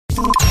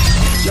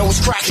Yo, what's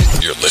cracking?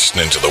 You're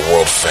listening to the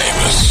world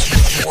famous.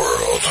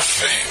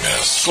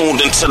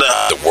 Tuned into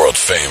the world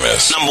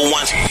famous number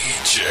one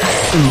DJ.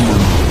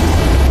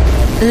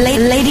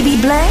 Lady be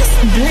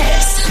blessed,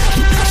 blessed.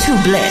 Too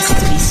blessed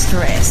to be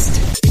stressed.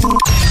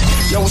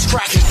 Yo, what's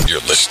cracking? You're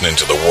listening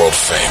to the world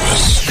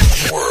famous.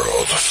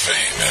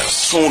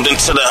 Tuned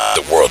into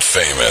the world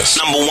famous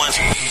number one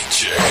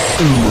DJ.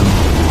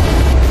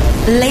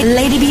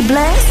 Lady be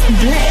blessed,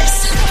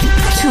 blessed.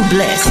 Too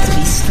blessed to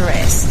be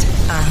stressed.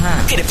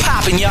 Get it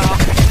poppin', y'all.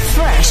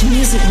 Fresh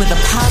music with a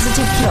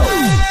positive flow.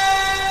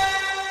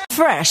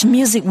 Fresh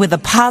music with a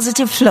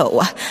positive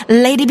flow.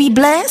 Lady be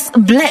blessed,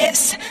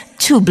 blessed.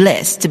 Too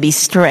blessed to be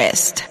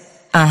stressed.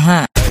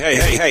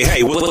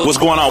 Hey, what's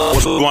going on?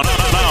 What's going on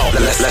now?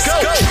 Let's go.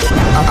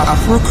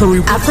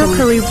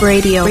 Afro-Carib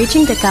Radio,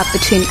 bridging the gap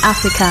between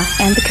Africa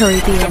and the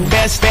Caribbean. The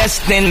best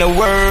in the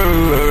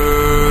world.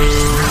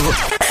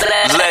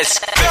 Let's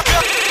go.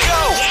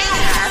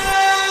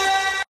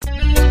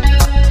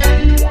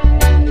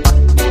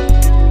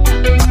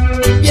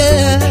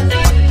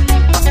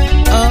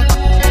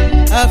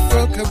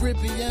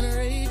 Afro-Caribbean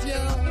Radio,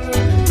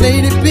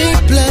 Lady be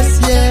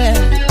blessed, yeah.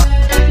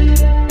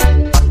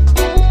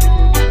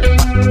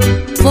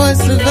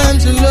 Voice of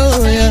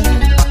Angelo, yeah.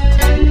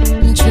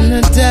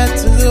 Trinidad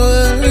to the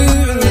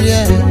world,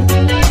 yeah.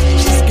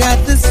 She's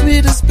got the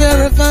sweetest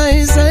pair of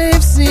eyes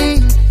I've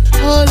seen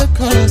all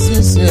across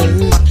this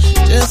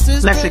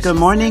earth. Blessed good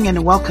morning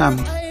and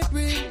welcome.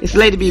 It's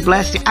Lady Be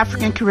Blessed, the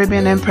African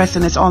Caribbean Empress,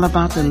 and it's all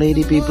about the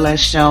Lady Be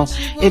Blessed show.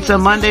 It's a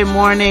Monday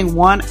morning,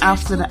 one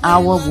after the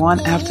hour,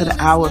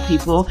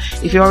 people.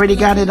 If you already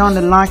got it on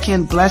the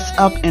lock-in, bless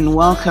up and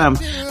welcome.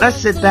 Let's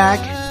sit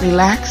back,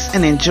 relax,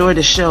 and enjoy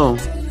the show.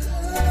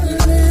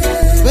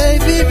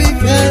 Baby,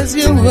 because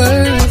you're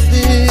worth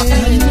it.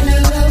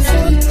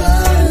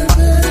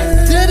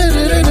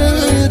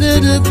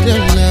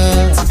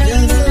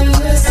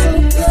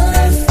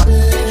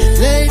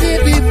 Lady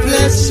Be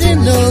Blessed, she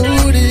knows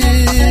it.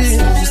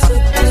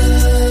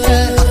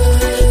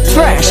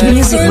 Fresh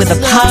music with a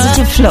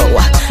positive flow.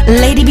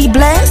 Lady be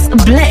blessed,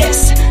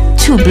 blessed.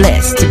 Too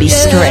blessed to be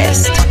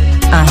stressed.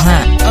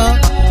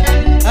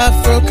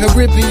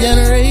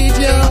 Afro-Caribbean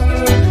Radio,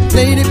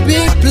 Lady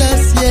be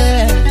blessed,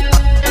 yeah.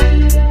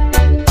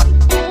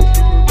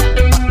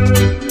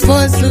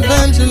 Voice of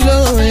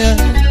Angelo, yeah.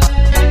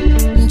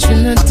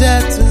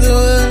 Trinidad to the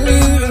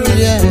world,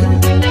 yeah.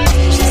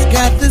 She's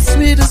got the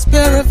sweetest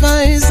pair of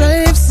eyes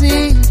I've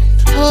seen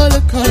all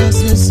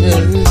across this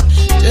earth.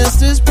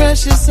 Just as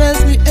precious as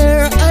the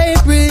air I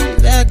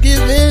breathe, I'd give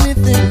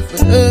anything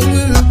for her.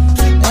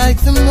 Like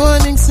the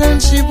morning sun,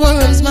 she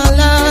warms my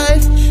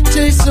life,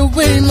 takes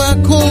away my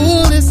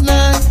coldest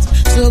nights.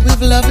 So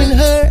if loving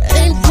her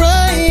ain't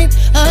right,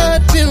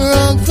 I'd be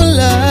wrong for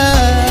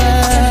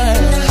life.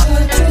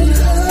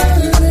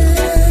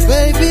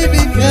 Baby,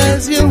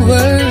 because you're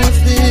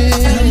worth it.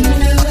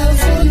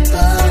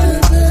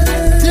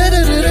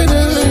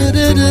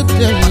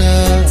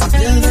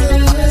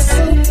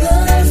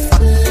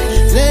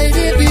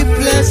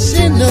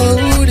 She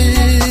knowed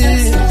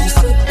it.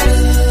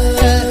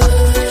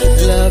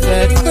 Love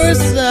at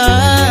first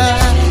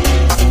sight.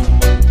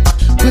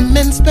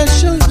 Women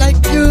special like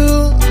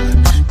you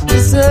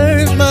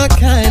deserve my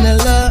kind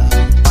of love.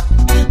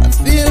 I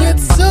feel it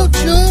so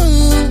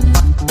true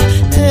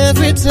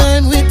every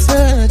time we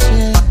touch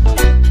it.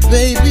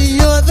 Baby,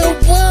 you're the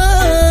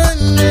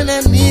one, and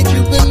I need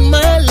you in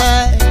my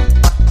life.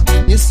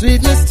 Your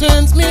sweetness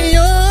turns me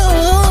on.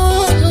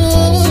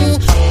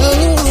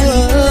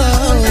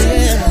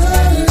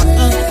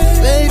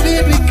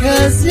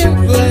 Because you're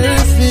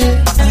worth it.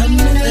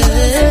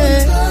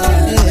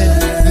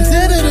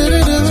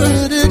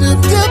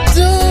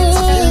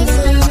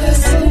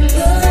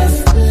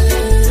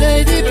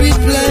 Lady be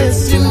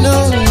blessed, you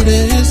know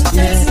this.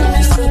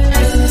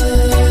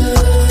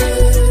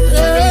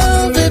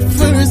 Love at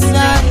first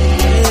sight.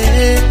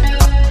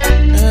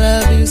 I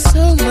love you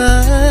so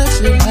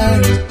much, it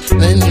hurts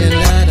when you're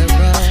not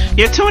around.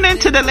 You're tuned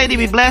into the Lady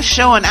Be Blessed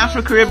show on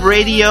Afro-Carib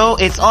Radio.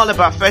 It's all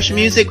about fresh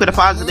music with a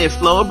positive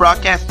flow,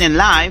 broadcasting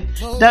live,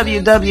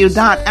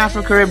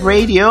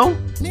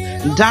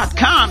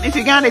 www.afrocaribradio.com. If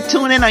you got it,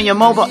 tune in on your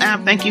mobile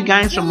app. Thank you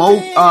guys for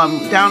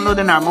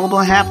downloading our mobile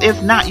app.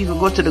 If not, you can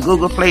go to the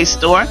Google Play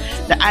Store,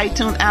 the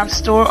iTunes App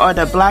Store, or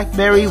the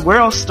BlackBerry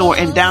World Store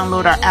and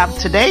download our app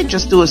today.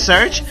 Just do a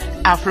search,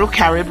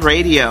 Afro-Carib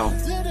Radio.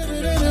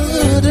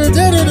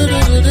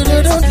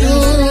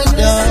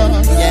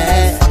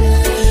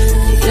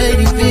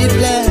 Lady be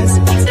blessed,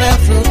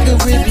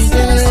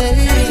 Afro-Caribbean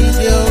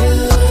Radio.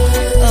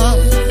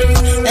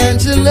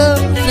 Angela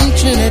from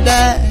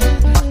Trinidad.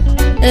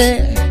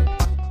 Yeah.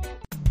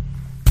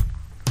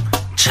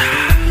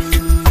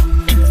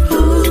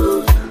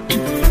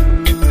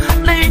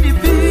 Lady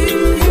B,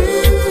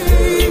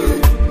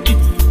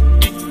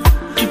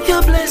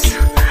 you're blessed.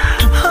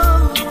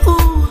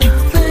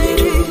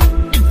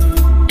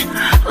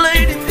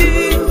 Lady B,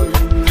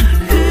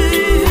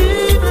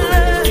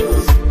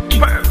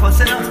 purpose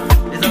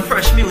is a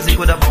fresh music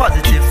with a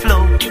positive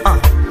flow.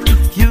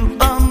 You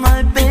are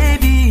my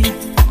baby.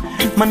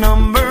 my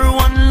number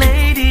one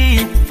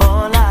lady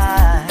for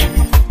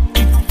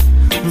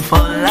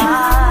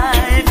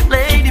life,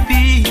 Lady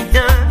B.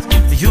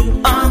 Yes,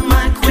 you are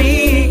my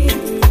queen,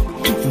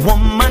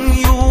 woman.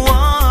 You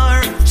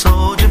are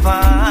so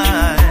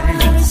divine.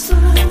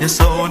 You're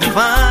so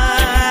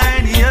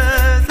divine.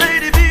 Yes,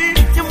 Lady B,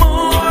 you're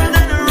more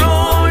than a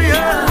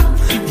royal.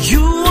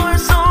 You are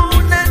so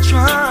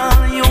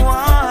natural. You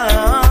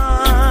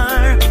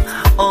are.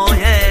 Oh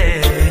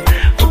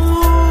yeah.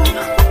 Ooh.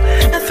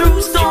 And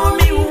through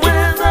stormy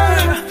weather,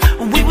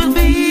 we will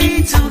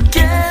be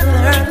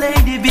together,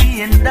 Lady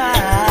B and I.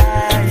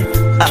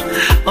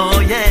 Oh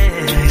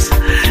yes,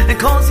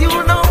 because you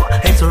know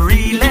it's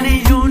real and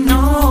you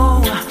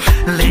know,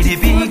 Lady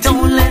B,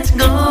 don't let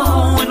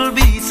go. It will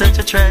be such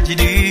a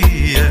tragedy.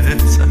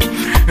 Yes.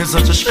 It's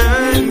such a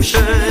shame,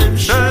 shame,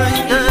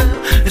 shame.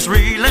 Yeah. It's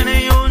real and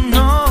you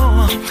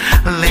know,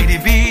 Lady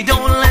B,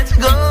 don't let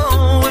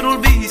go. It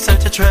will be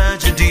such a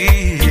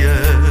tragedy.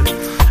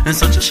 Yeah. It's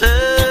such a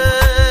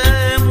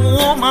shame,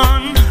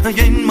 woman.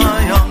 In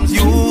my arms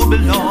you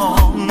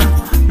belong,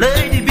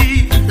 Lady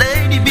B,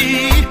 Lady B.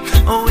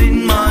 Oh,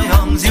 in my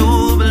arms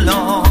you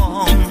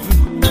belong,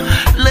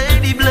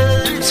 Lady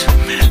Bliss.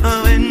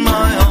 Oh, in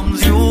my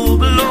arms you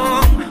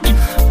belong.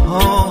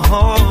 Oh,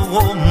 oh,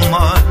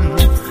 woman.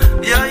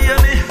 Yeah,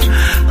 yeah, me.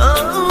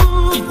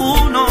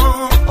 Oh, no.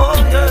 Oh,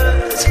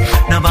 yes.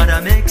 Now, but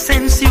that makes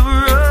sense, you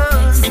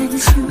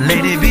run.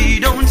 Lady B,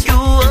 don't you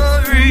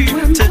worry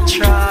to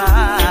try.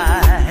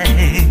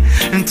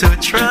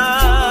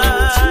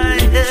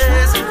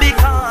 Yes,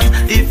 because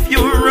if you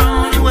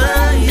run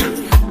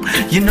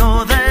away, you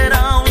know that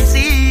I'll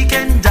seek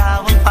and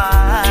I will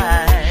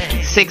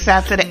find. 6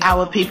 after the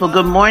hour, people.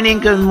 Good morning,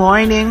 good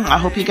morning. I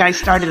hope you guys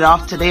started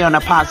off today on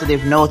a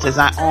positive note, as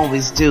I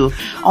always do.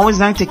 Always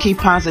like to keep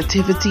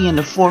positivity in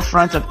the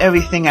forefront of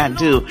everything I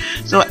do.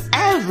 So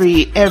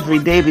every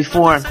day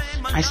before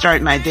I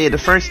start my day, the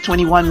first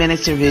 21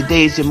 minutes of your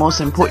day is your most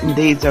important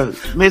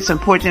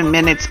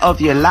minutes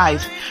of your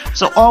life.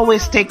 So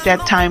always take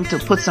that time to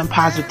put some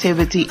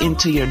positivity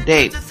into your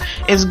day.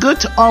 It's good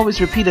to always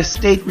repeat a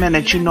statement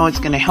that you know it's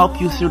going to help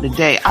you through the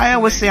day. I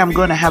always say I'm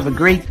going to have a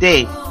great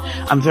day.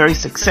 I'm very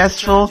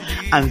successful.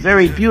 I'm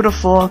very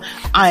beautiful.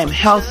 I am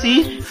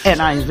healthy and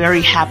I'm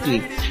very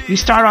happy. You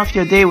start off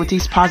your day with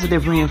these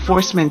positive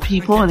reinforcement,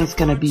 people, and it's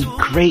going to be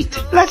great.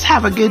 Let's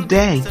have a good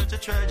day. Such a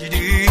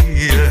tragedy,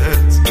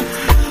 yes.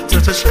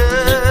 Such a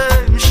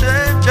shame,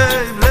 shame,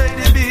 shame,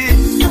 Lady B.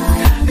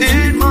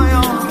 In my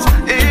arms,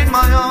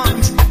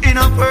 in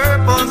a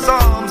purpose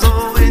arms.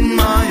 Oh, in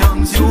my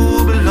arms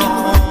you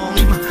belong,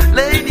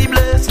 Lady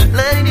Bliss,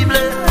 Lady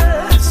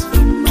Bliss.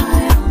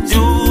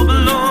 You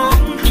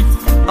belong,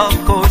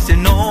 of course you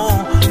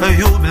know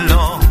you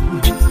belong.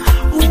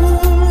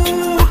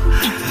 Ooh,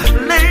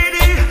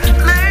 Lady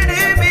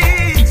B,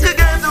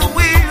 together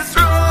we are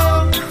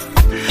strong.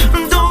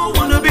 Don't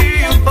wanna be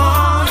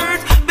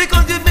apart,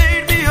 because you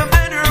made me a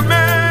better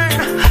man,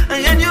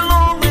 and you'll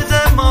always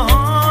have my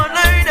heart,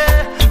 lady.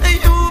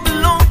 You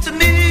belong to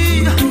me,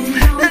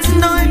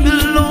 and I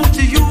belong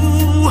to you.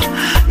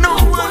 No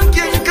one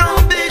can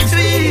come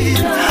between.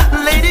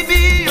 Lady B,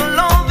 your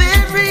love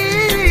is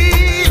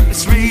real.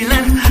 It's real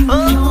and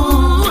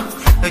oh,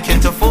 I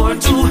can't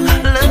afford to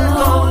let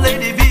go.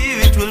 Lady B,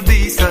 it will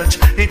be such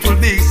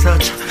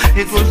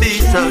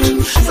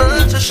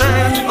a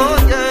shame. Oh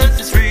yes,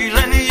 it's real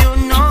and you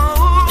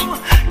know,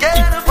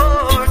 can't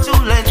afford to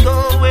let go.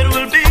 It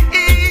will be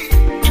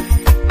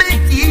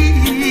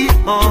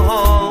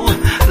oh,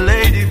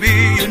 Lady B,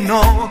 you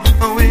know,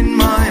 in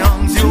my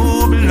arms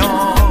you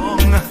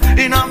belong,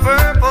 in a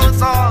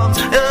purpose arms.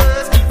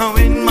 Yes,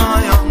 in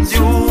my arms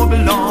you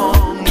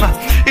belong,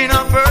 in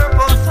a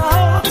purpose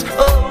arms.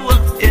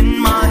 Oh, in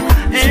my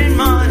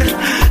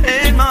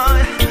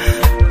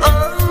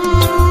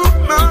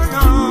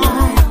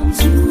arms.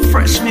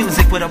 Fresh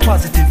music with a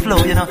positive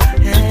flow, you know.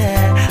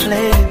 Yeah,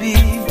 Lady B,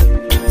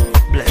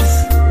 bless.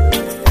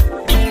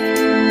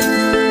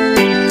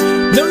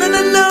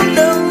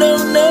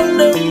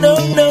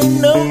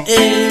 No,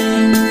 eh.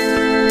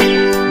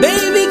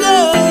 Baby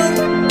girl,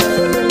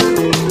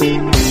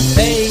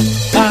 hey,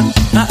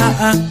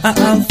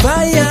 I'm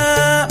fire,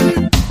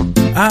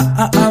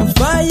 I'm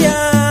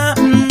fire,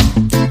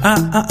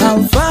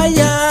 I'm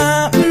fire.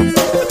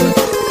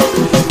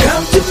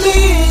 Come to me,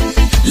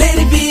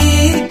 Lady B,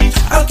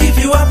 I'll give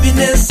you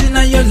happiness in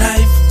your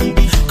life.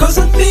 'Cause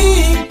of me,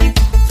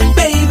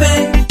 baby,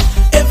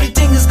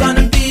 everything is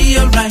gonna be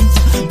alright.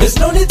 There's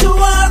no need to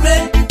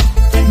worry,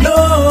 no,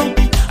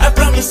 I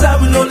promise I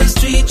will always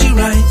treat you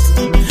right.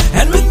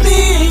 And with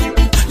me,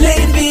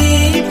 Lady B,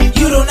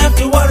 you don't have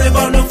to worry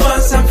about no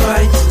fuss and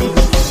fight.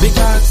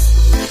 Because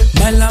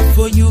my love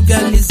for you,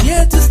 girl, is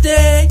here to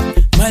stay.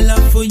 My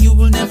love for you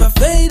will never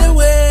fade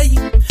away.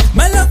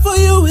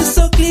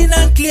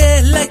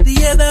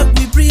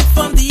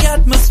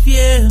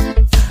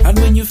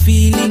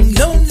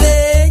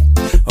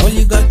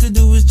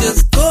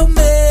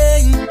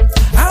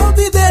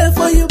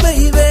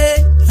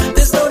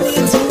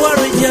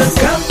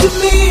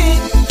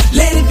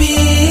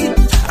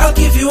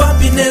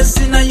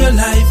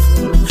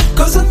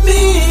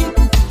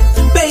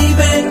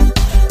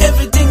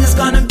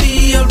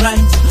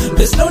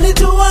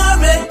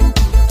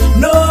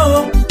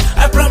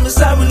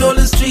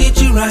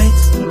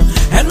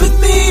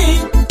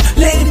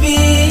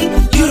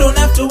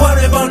 to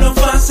worry about no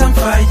fuss and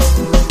fight.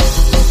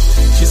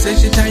 She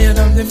says she tired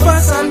of the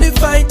fuss and the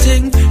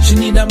fighting. She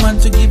need a man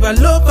to give her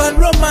love and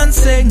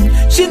romancing.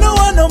 She no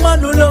want no man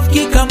who love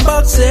kick and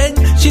boxing.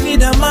 She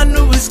need a man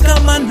who is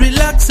calm and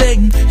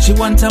relaxing. She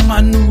want a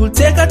man who will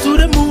take her to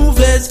the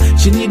movies.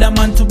 She need a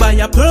man to buy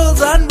her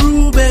pearls and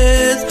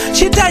rubies.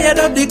 She tired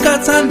of the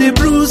cuts and the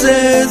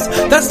bruises.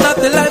 That's not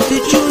the life she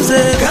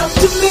chooses. Come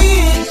to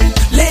me,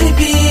 Lady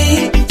B,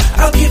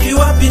 I'll give you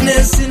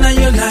happiness in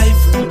your life.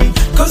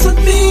 Cause with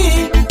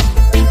me,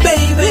 baby.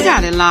 We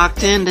got it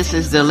locked in. This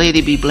is the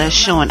Lady Be Blessed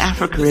show on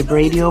Afro-Carib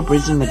Radio,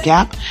 bridging the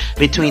gap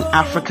between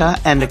Africa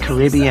and the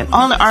Caribbean.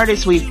 All the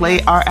artists we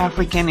play are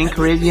African and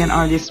Caribbean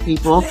artists,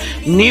 people.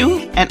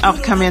 New and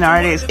upcoming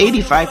artists.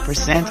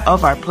 85%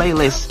 of our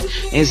playlist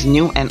is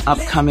new and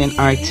upcoming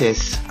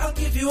artists. I'll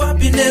give you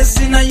happiness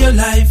in your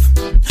life.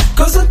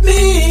 Cause with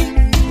me,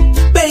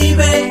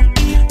 baby,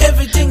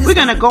 everything. We're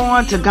going to go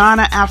on to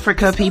Ghana,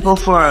 Africa, people,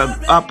 for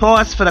a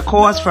pause for the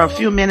cause for a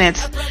few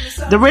minutes.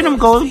 The rhythm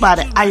goes by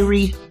the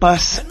Irie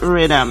Bus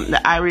Rhythm. The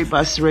Irie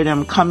Bus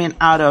Rhythm coming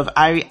out of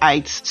Irie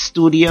Heights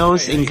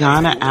Studios in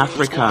Ghana,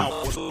 Africa.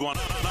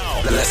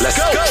 Let's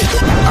go.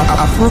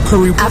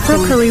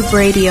 Afro-Carib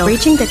Radio,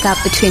 reaching the gap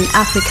between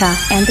Africa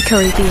and the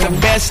Caribbean. The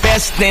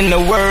best in the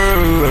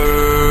world.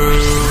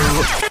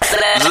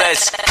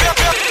 Let's go.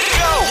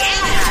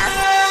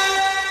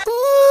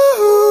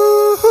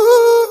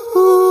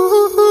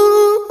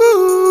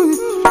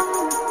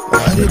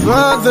 I'd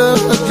rather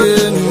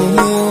again.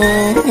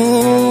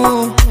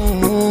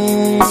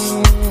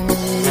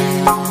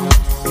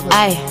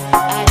 Aye.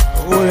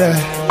 Oh yeah.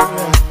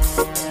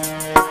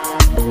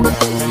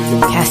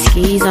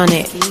 Cascades on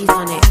it.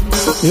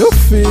 You're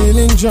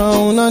feeling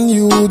down and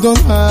you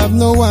don't have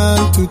no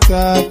one to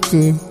talk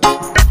to.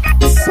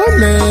 So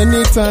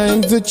many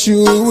times that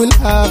you will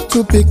have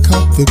to pick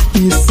up the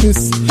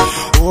pieces.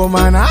 Oh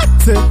man, I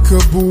take a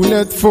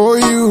bullet for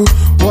you.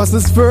 Was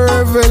this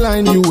fervor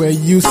line you were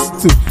used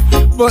to?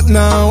 But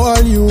now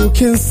all you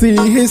can see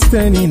is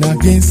turning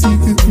against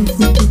you.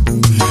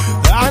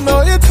 I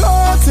know it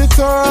hurt so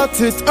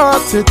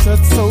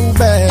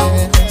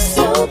bad.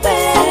 So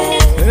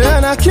bad.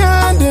 And I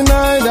can't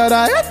deny that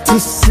I had to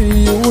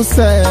see you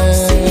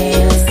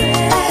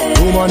sad.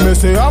 Woman, me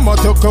say I'ma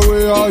take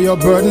away all your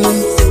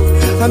burdens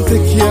and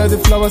take care of the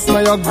flowers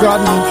in your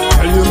garden.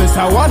 Tell you, miss,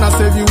 I wanna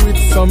save you with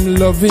some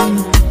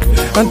loving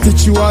and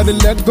teach you how to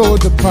let go of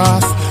the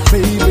past.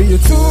 Baby, you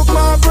took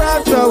my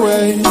breath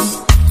away.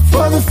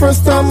 For the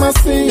first time I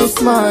see you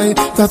smile.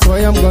 That's why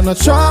I'm gonna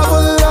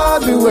travel all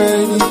the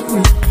way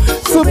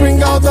to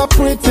bring out that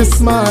pretty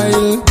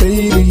smile.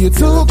 Baby, you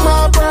took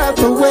my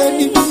breath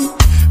away.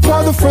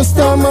 For the first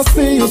time I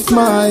see you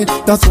smile.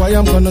 That's why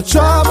I'm gonna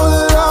travel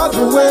all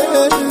the way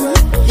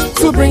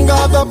to bring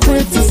out that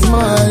pretty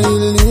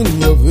smile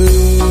in your face.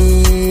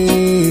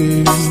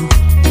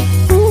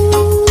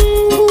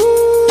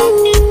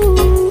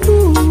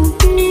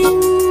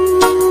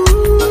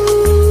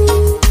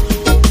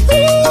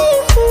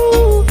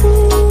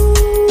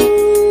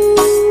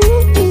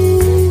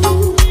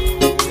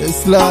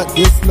 It's love,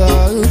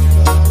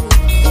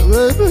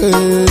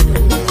 baby.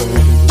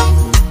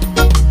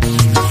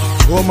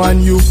 Woman,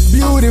 you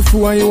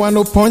beautiful and you want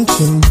no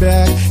punching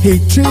back. He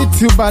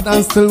treat you bad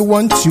and still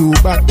want you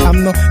back.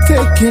 I'm not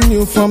taking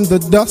you from the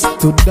dust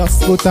to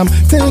dust, but I'm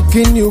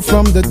taking you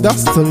from the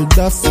dust to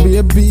dust,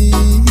 baby.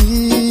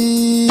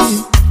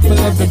 But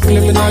I've been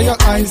gleaming on your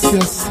eyes,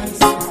 yes.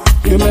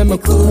 You make me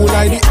cool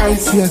like the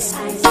ice, yes.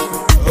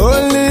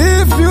 Only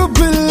if you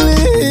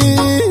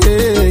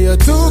believe. You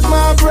took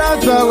my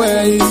breath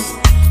away.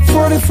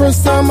 For the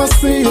first time I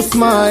see you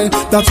smile.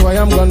 That's why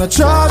I'm gonna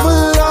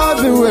travel all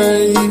the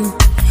way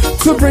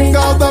to bring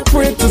out that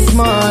pretty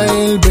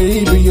smile.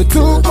 Baby, you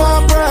took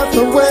my breath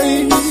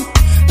away.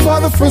 For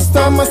the first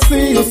time I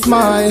see you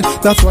smile.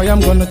 That's why I'm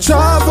gonna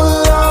travel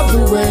all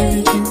the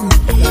way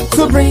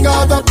to bring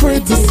out that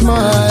pretty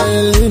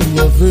smile in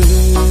your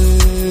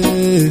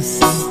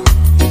face.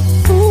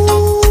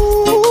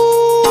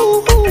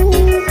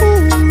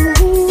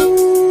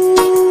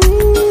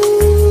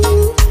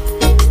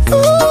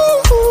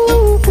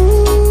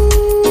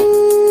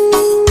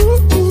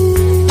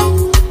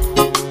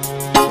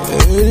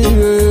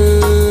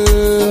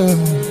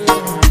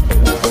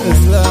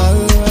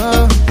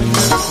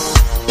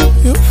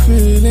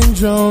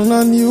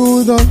 And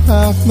you don't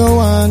have no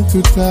one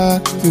to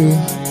talk to.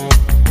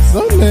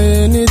 So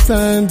many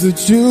times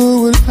that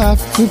you will have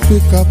to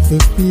pick up the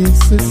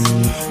pieces.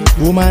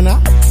 Woman,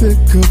 I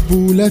take a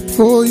bullet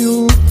for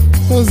you.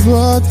 That's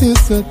what he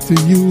said to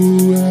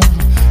you.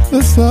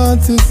 That's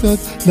what he said.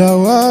 That's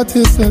what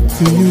he said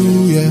to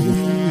you. Yeah,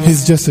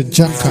 he's just a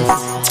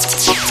jackass.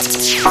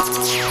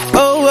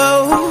 Oh,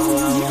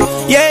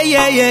 yeah.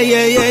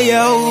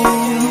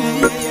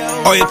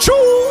 Oh, you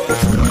true.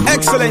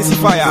 Excellency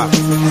fire.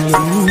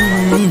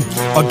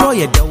 Odo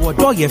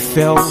ye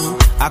fell.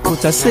 I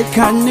could a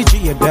second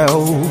ye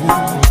del.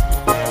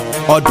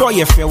 Odo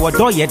ye fell,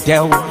 odo ye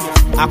del.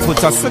 I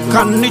could a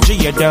second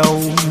ye del.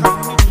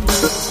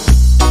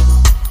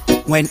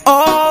 When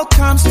all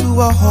comes to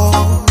a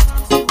halt,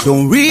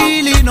 don't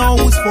really know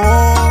who's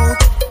fault.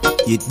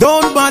 It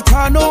don't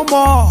matter no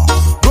more.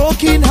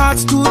 Broken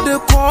hearts to the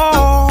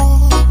core.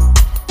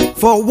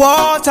 For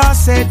what I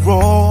said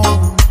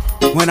wrong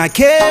when I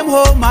came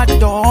home at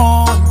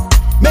dawn.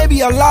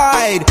 Maybe I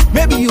lied,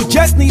 maybe you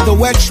just need the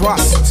word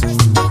trust.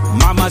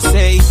 Mama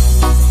say,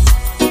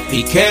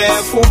 be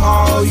careful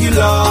how you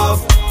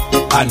love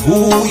and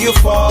who you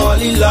fall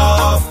in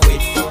love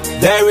with.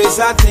 There is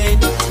a thin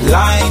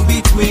line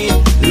between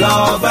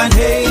love and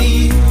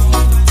hate.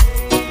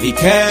 Be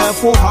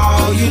careful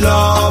how you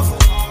love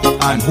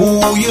and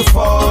who you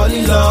fall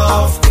in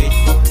love with.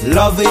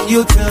 Loving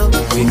you till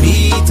we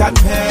meet at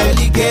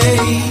pearly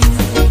gates.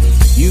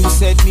 You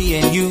said me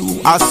and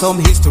you are some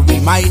history.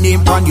 My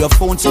name on your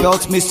phone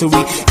spelled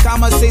mystery.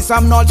 Karma says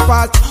I'm not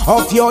part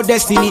of your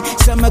destiny.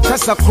 Semeka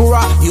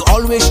Sakura, you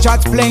always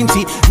chat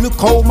plenty. Look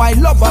how my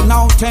lover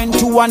now turned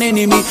to an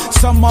enemy.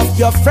 Some of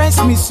your friends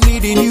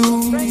misleading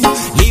you.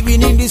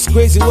 Living in this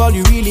crazy world,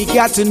 you really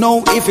got to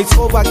know if it's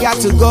over, got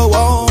to go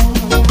on.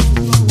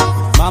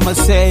 Mama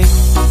say,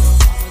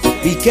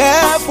 be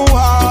careful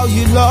how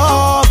you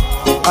love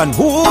and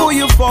who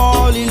you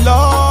fall in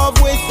love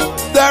with.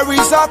 There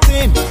is a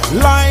thin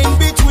line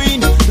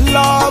between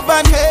love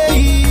and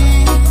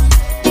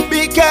hate.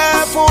 Be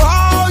careful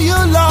how you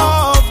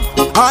love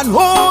and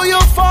who you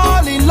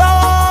fall in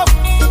love.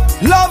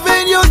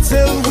 Loving you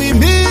till we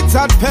meet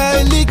at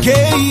pearly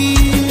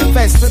gates.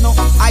 First, no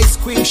ice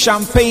cream,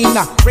 champagne,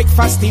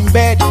 breakfast in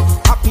bed.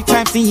 Happy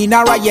times in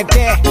Inara, you're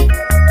there.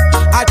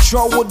 I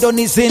throw wood on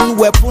his in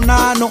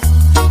weaponano.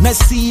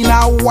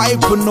 Nasina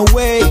wiping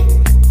away.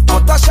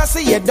 Otasha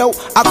say yedo,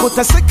 I put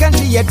a second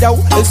yedo.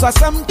 It's a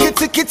some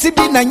kitty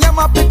bin and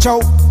yama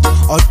picho.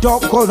 Or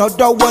dog call or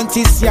dog want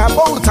to see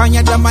about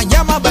Tanya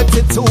Damayama, but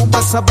it's too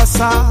basa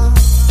basa.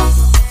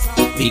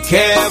 Be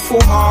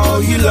careful how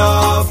you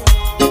love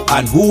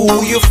and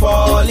who you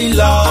fall in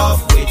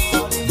love with.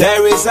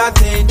 There is a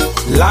thin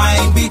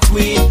line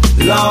between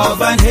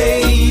love and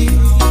hate.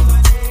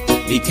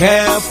 Be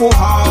careful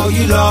how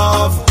you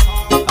love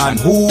and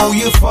who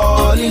you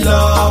fall in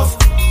love.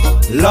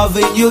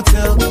 Loving you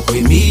till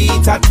we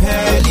meet at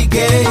pearly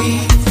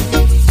gates.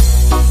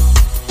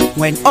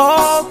 When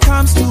all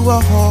comes to a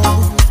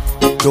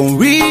halt, don't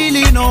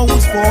really know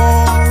who's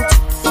fault.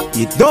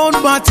 It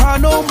don't matter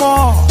no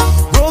more.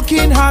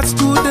 Broken hearts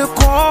to the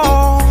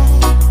core.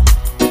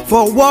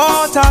 For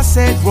what I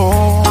said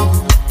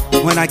wrong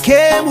when I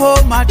came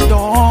home at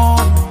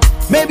dawn.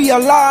 Maybe I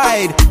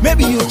lied,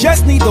 maybe you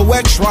just need the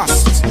word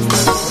trust.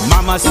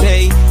 Mama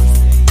say,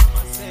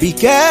 be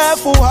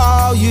careful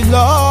how you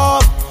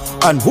love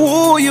and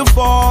who you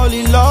fall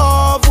in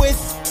love with.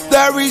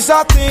 There is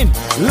a thin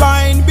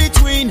line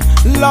between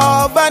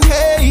love and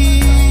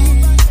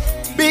hate.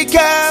 Be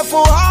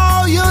careful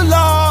how you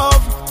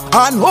love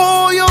and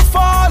who you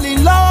fall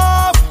in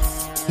love.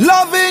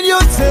 Loving you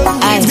till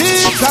we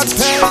meet at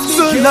pearly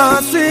gates.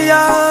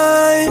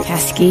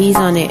 Caskies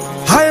on it.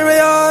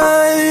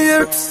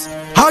 Higher,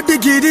 how the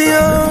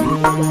Gideon?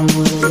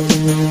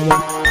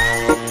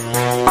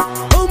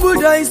 How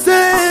would I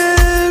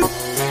say?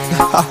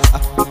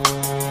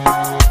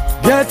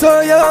 Get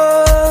ya,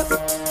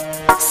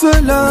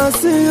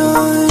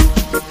 Selassie.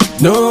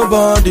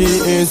 Nobody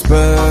is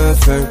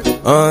perfect.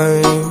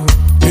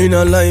 In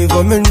a life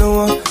of me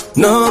know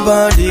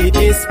nobody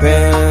is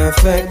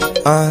perfect.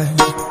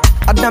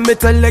 Adam me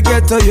tell you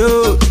get to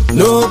you.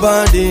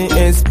 Nobody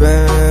is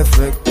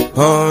perfect.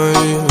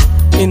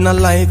 In a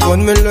life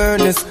when me learn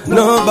this,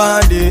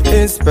 nobody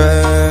is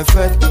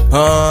perfect.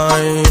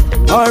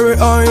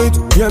 Alright,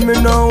 hear me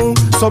now.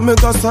 So me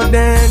go so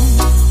then.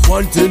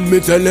 One thing me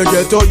tell you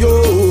get to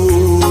you.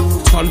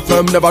 Stand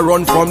firm, never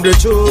run from the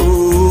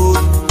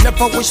truth.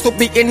 Never wish to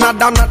be in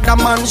another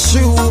man's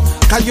shoe.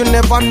 Cause you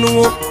never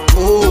know.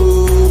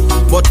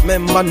 But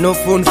remember no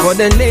phone for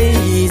the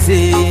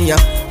lazy.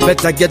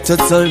 Better get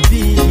yourself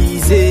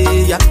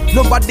busy.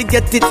 Nobody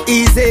get it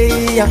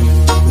easy.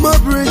 My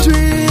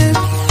brethren,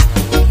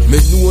 me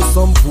know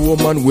some poor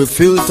man with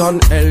filth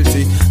and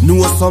healthy.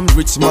 Know some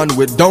rich man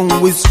with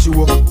down with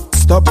stroke.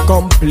 Stop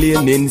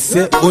complaining,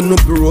 say on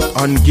broke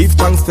and give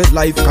thanks for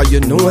life. Cause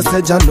you know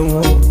said you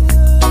know.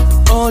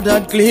 All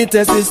that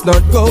glitters is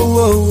not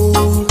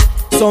gold.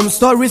 Some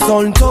stories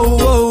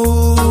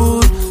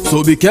untold.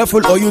 So be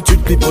careful how you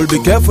treat people. Be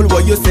careful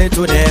what you say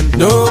to them.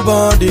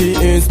 Nobody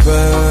is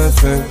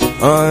perfect.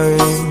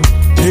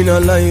 In a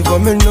life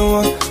of me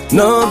know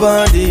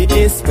nobody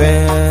is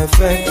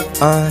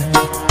perfect.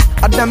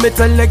 Adam me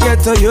tell you get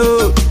to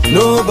you.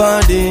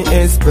 Nobody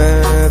is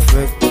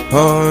perfect.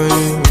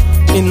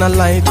 In a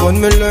life when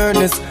me learn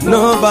this,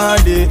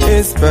 nobody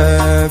is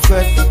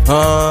perfect.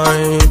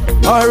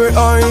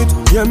 Alright,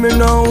 hear me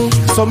now.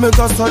 So me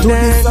go so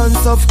the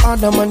sons of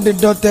Adam and the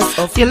daughters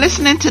of. You're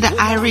listening to the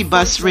Irie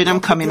Bus rhythm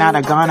coming out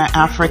of Ghana,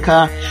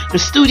 Africa. The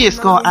studio is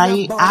called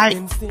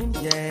Ayaites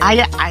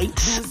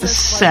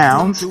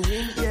Sounds.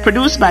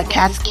 Produced by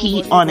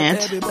Caskey on it.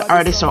 The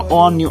artists are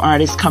all new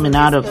artists coming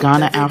out of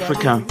Ghana,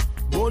 Africa.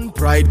 Bone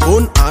pride,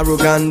 bone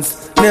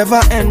arrogance,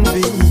 never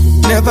envy,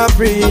 never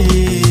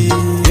breathe.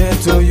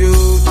 Get to you,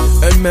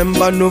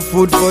 Remember, no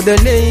food for the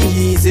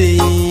lazy.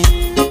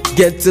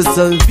 Get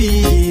yourself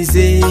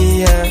busy.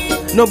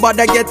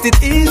 Nobody get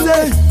it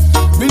easy.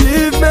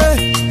 Believe me,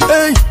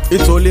 hey,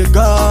 it's only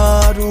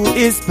God who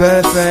is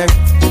perfect.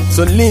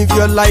 So live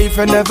your life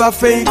and never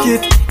fake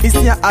it. It's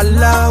your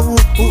Allah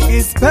who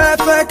is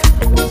perfect.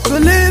 So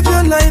live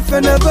your life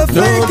and never fake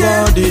it.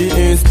 Nobody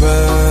is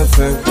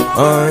perfect.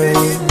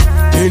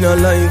 In a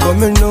life of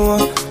me know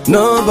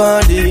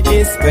nobody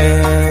is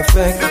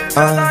perfect.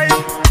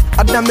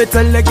 Adam, me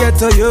tell you get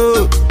to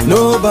you.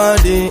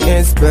 Nobody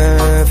is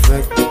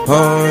perfect.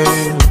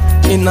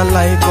 In a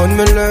life when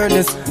me learn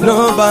this,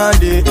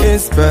 nobody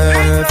is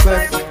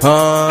perfect.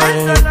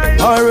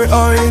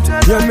 Alright,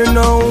 hear me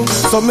now.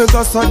 So me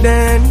go so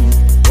then.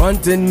 One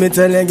thing me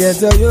tell you get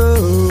to you.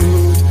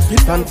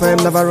 Confirm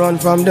never run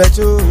from the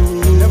truth.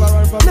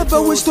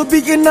 Never wish to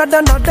be in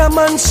another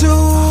man's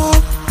shoe.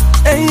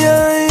 Hey,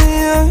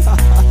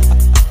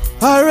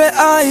 alright,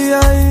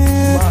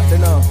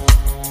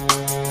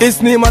 it's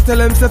me, I tell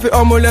himself, he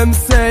humble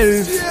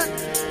himself.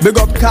 Big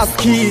up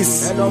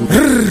Kaskis.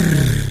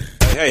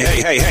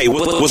 Hey,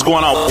 what's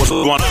going on? What's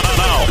going on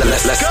now?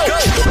 Let's go.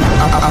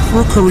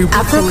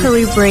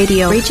 Afro-Carib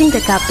Radio, bridging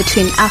the gap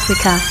between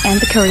Africa and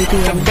the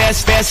Caribbean. The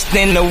best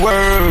in the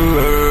world.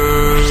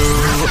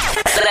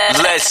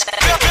 Let's go.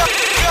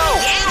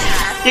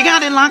 You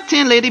got it locked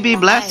in, Lady Be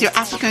Blessed, your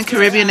African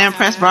Caribbean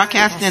Empress,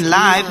 broadcasting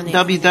live,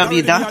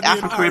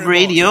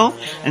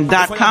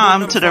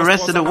 www.africaribradio.com to the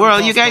rest of the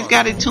world. You guys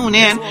got to tune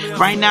in.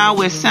 Right now,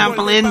 we're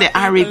sampling the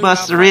Irie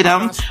Bus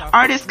rhythm.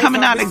 Artists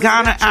coming out of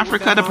Ghana,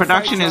 Africa. The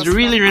production is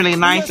really, really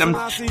nice. I'm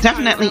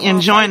definitely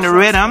enjoying the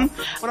rhythm.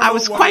 I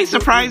was quite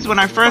surprised when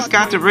I first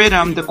got the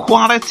rhythm. The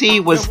quality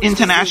was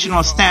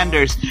international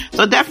standards.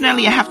 So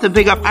definitely, I have to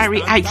big up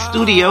Irie Ike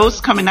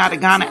Studios coming out of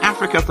Ghana,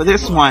 Africa for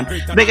this one.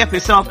 Big up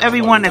yourself,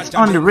 everyone that's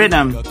on the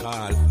rhythm.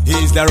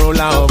 He's the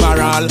ruler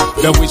overall.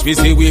 The wish we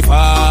see we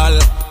fall.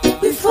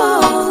 We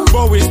fall.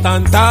 But we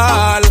stand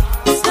tall.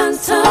 Stand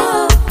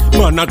tall.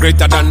 Man are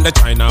greater than the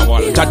China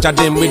wall. Jaja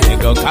them we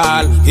take a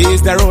call.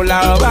 He's the ruler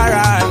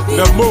overall.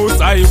 The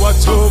most I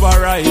watch over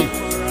right.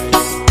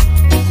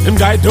 Him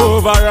guide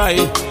over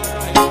right.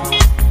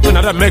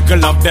 Another make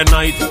love the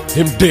night.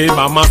 Him day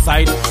by my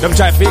side. Them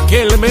try to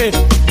kill me,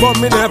 but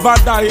me never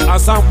die.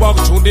 As I walk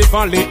through the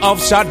valley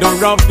of shadow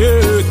of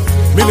death,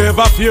 me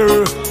never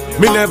fear.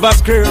 Me never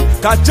scare,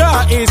 cause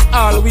Jah is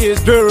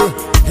always there.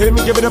 Him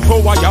give me the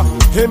power, yeah.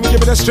 Him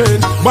give me the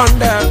strength. One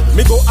day,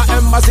 me go a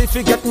embassy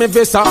fi get me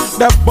visa.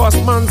 The boss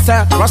man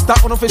say, Rasta,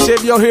 wanna fi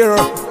shave your hair,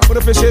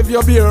 wanna fi shave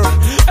your beard.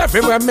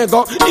 Everywhere me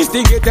go,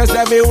 instigators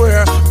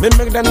everywhere. Me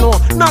make them know,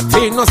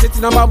 nothing, no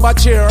sitting about a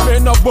chair. Me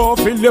no bow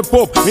Philip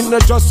Pope, me no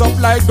dress up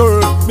like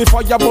girl. Me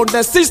fire burn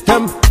the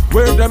system,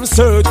 where them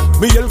search.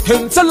 Me yell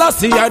King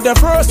Selassie I the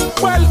first.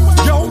 Well,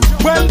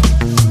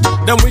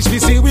 them wish we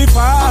see we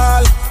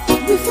fall.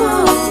 We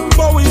fall.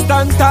 But we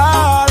stand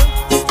tall.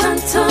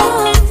 Stand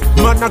tall.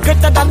 Man, are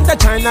greater than the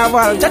China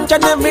wall. Jaja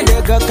them we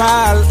take a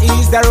call.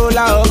 He's the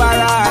ruler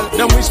overall.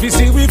 Them wish we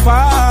see we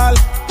fall.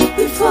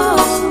 We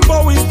fall.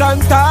 But we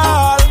stand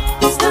tall.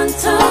 Stand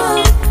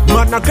tall.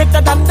 Man, are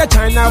greater than the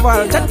China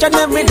wall. Jaja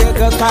them we take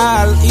a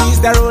call. He's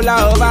the ruler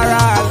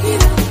overall.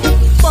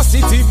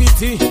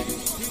 Positivity.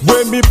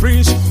 When me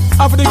preach,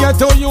 after the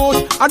ghetto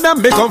youth, and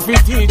them become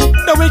fit teach.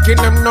 The wicked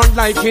them not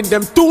liking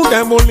them, too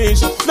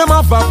demolish. Them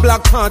have a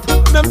black heart,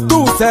 them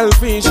too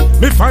selfish.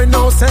 Me find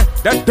out say,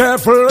 the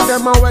devil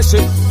them a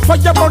worship.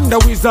 Fire burn the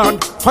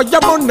wizard, fire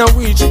burn the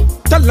witch.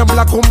 Tell them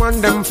black woman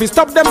them fi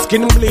stop them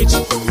skin bleach.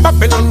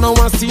 Babylon now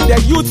want see the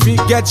youth fi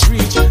get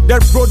rich. Their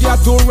road they are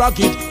too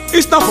rugged,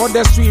 it's not for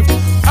the street.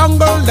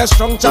 Angle the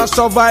strong shall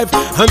survive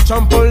and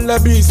trample the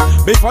beast.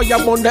 Before you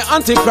burn the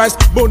Antichrist,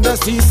 burn the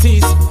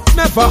CCs.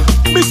 Never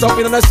miss up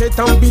in the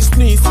Satan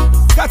business.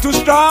 Got to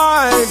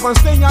strive and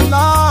stay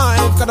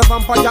alive. Got a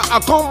vampire a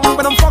come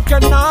with them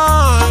fucking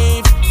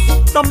knife.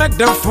 Don't make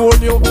them fool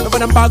you with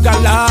them bag of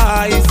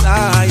lies.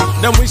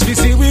 Them wish we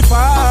see we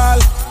fall.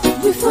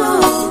 We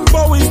fall.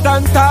 But we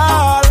stand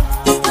tall.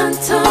 Stand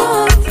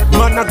tall.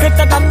 Man are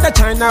greater than the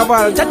China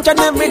wall. Jaja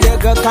them we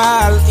take a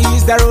call.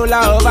 He's the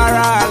ruler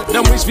overall.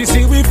 Them wish we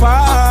see we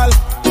fall.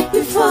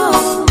 We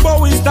fall. But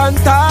we stand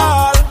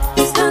tall.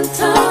 Stand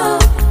tall.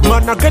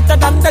 Man are greater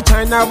than the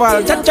China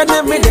wall. Jaja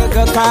them we take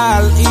a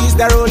call. He's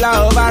the ruler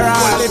overall.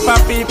 Well, if our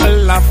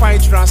people a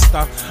fight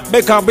Rasta,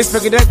 because we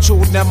speak the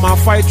truth, them a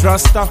fight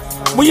Rasta.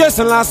 We yes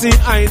and last see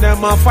I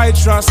them a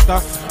fight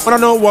Rasta. But I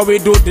know what we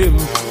do them,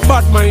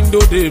 bad mind do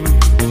them.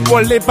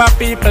 Well, if our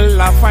people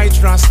a fight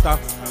Rasta,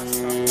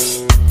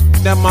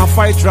 them a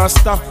fight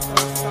Rasta.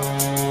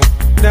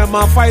 Them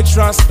a fight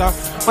Rasta.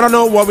 But I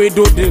know what we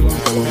do them,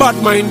 bad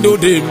mind do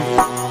them.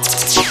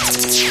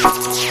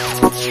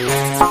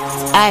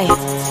 Aye.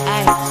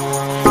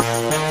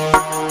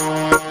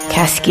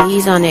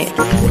 Kaskis on it.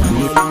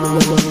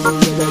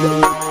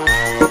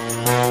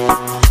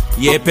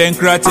 Ye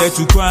penkrate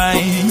tu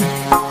kwai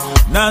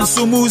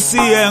Nansu musi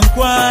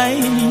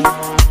enkwai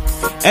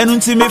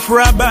Enunti me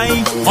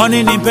frabai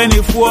Oni ni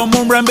penny for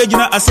mumbra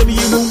mbejina asemi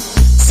yimu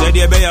Said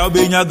you be a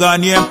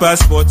Ghanaian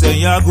passport and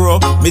ya grow.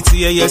 Meti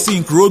ye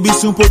sin krobi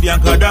sumpo di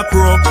ankada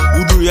kro.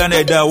 Uduri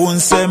aneda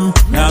unsem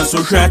na so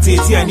shati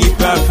ti ani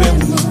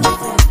perfect.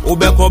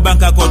 Obeko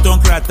banka koton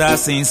krata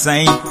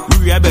sensan.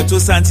 We abeto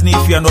santini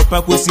fi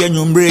anopa kosi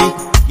anwumbre.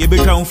 Ye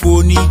betwa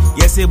mfoni,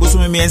 ye se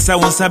bosume miensa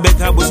wonsa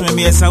beka bosume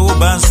miensa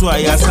obanso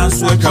aya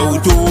sanso etwa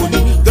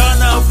utoni.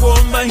 Ghana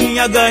fomba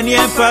hiya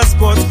Ghanaian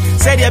passport.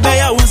 Said ye be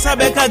ya wonsa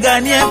beka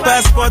Ghanaian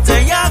passport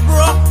and ya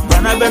grow.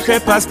 Ghana be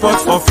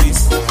passport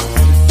office.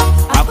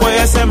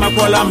 Akoya se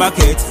makola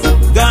market.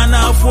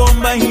 Ghana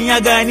fomba hiya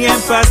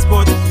Ghanaian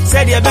passport.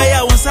 Said ye be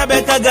ya wonsa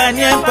beka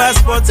Ghanaian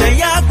passport and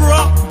ya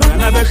grow.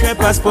 Ghana be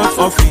passport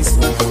office.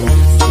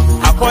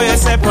 Akoya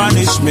se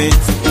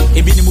punishment.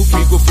 Ebi ni mufi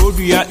go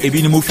foduya,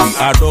 ebi ni mufi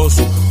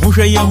adoso.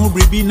 Muhwe ye hu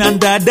bribi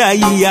nandada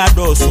yi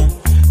adoso.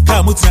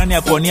 Ka mutrani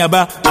akoni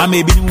aba, ama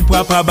ebi ni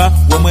mpapa ba,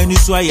 wo mani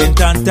so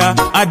ayentanta,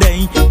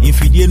 adan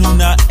infidie nu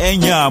na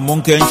enya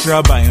monke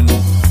nhraban no.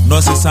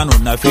 No sesano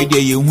na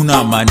fedie ye hu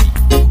na mani.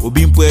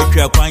 Obi mpo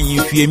atwa kwan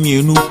yefie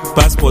mienu,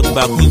 passport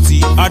ba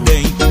kunti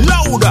adan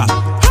louder.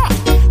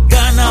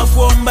 Ghana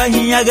fomba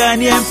hiya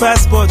Ghanaian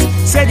passport.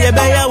 Said ye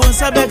be ya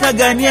wonsa beka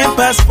Ghanaian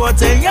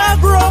passport and ya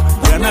grow.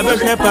 Ghana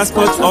be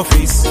passport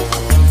office.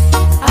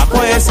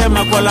 Akoya se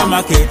makola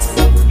market.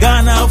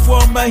 Ghana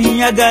fomba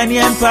hiya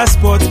Ghanaian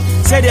passport.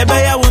 Said ye be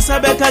ya wonsa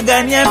beka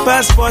Ghanaian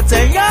passport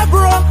and ya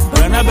grow.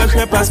 Ghana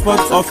be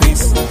passport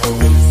office.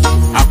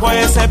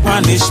 Akoya se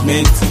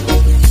punishment.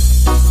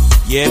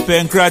 Ye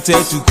penkrate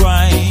tu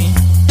kwai.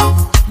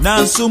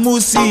 Nansu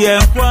musi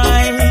en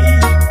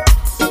kwai.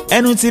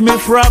 Enuti me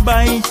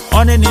frabai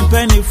on an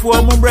penny for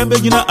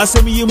Mumbrambegina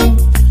Asamium.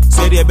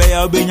 Said ye be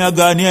ya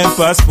Ghanaian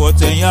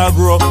passport and ya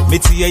grow.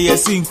 Meti ye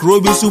sin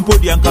krobi sumpo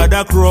di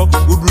ankada kro.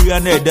 Udru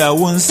aneda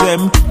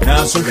unsem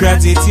na so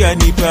shati ti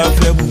ani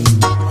perfect.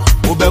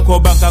 Obeko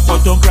banka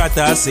koton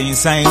krata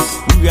sensan.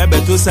 We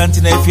abeto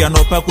santina fi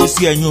anopa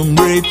kosi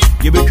anwumbre.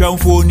 Ye betwa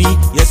mfoni,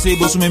 ye se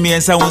bosume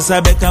miensa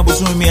wonsa beka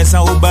bosume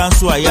miensa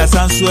obanso aya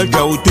sanso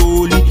atwa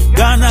utoli.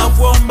 Ghana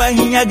fomba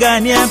hiya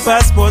Ghanaian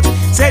passport.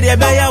 Said ye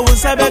be ya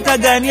wonsa beka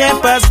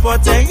Ghanaian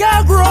passport and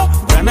ya grow.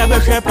 Ghana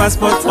be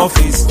passport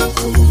office.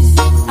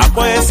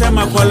 Akoya se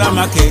makola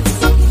market.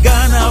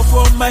 Ghana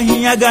fomba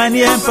hiya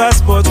Ghanaian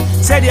passport.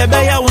 Said ye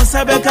be ya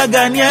wonsa beka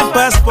Ghanaian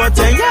passport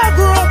and ya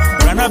grow.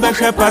 Ghana be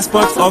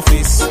passport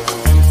office.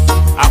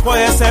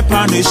 Akoya se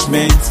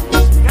punishment.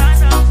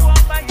 Ghana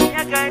fomba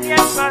hiya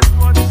Ghanaian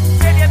passport.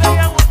 Said ye be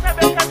ya wonsa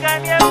beka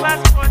Ghanaian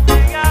passport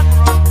and ya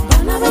grow.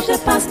 Ghana be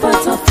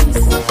passport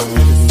office.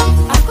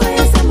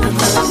 Akoya se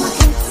makola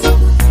market.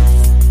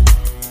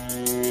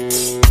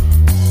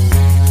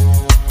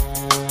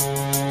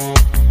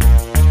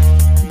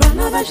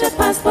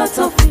 Passport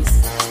office.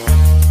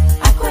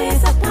 Akoya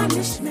is a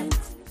punishment.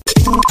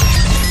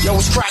 Yo,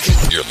 what's cracking?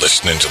 You're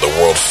listening to the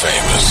world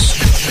famous.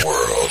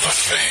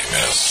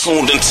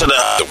 Tuned into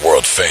the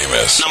world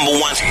famous number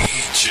one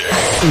DJ.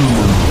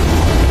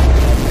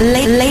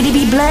 Lady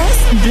be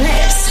blessed.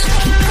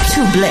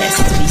 Too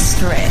blessed to be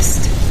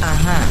stressed.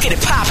 Get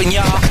it poppin',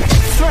 y'all.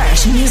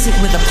 Fresh music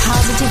with a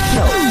positive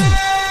flow.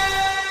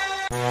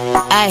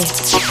 Aye.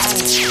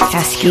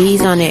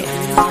 Caskies on it.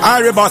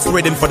 Irie boss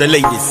waiting for the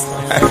ladies.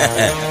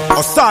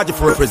 Osage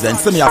for represent.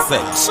 So me I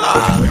say.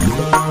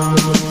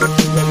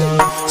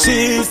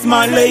 She's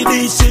my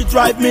lady. She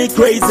drive me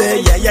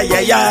crazy.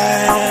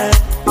 Yeah.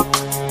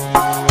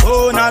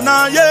 Oh na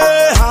na yeah.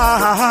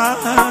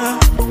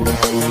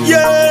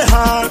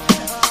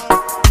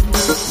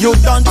 You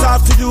don't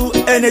have to do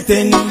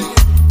anything.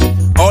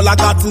 All I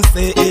got to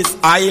say is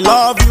I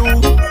love you.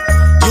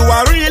 You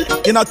are real,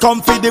 in a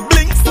comfy the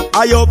blinks.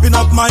 I open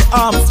up my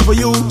arms for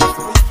you.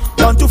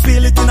 Want to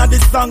feel it in a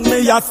this song,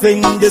 me I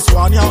sing this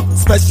one, yeah.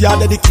 Special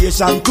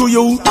dedication to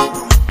you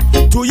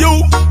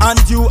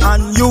and you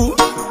and you.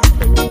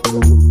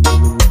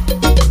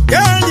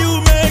 Girl,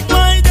 you make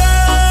my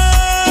day.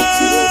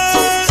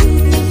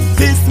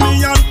 Kiss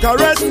me and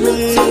caress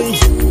me.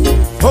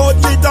 Hold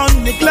me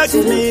down, neglect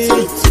me.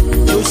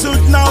 You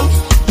should know,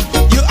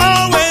 you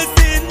always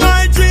in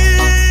my dreams.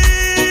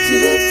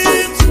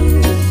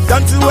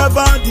 Don't you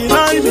ever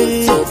deny me.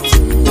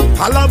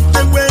 I love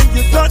the way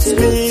you touch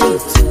me.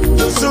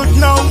 You should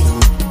know.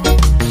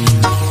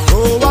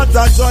 Oh, what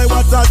a joy,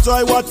 what a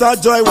joy, what a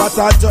joy, what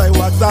a joy,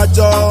 what a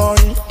joy.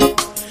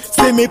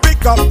 See me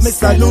pick up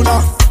Mr.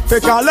 Luna.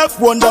 Pick a left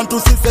one down to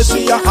see say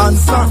she a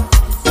answer.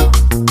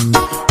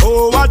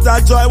 Oh, what a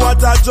joy,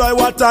 what a joy,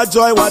 what a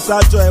joy, what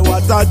a joy,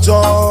 what a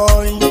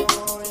joy.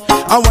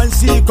 And when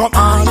she come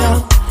on,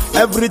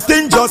 yeah,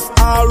 everything just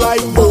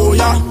alright, oh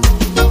yeah.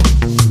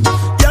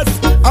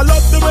 I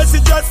love the way she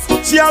dress,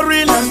 she a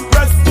real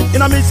impress.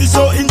 In a me she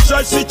show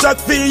interest, she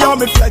chat feel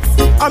me flex.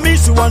 I mean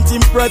she want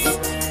impress,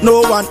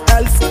 no one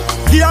else.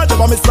 Here the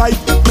by my side,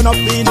 me not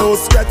be no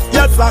sweat.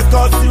 Yes, I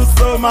cause you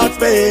so much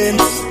pain.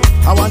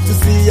 I want to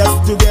see us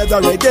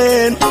together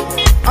again.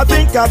 I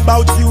think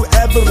about you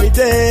every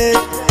day.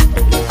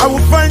 I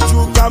will find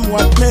you, come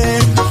what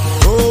may.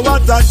 Oh,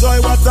 what a joy,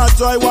 what a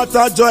joy, what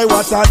a joy,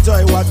 what a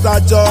joy, what a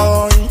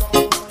joy.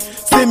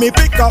 See me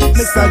pick up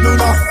Mr.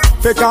 Luna.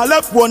 Fake a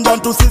left one down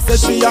to see say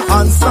she a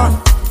answer.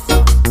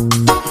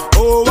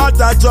 Oh, what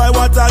a joy,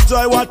 what a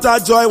joy, what a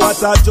joy,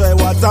 what a joy,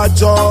 what a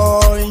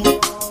joy.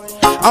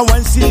 And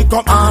when she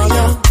come on,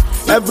 yeah,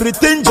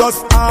 everything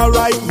just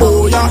alright,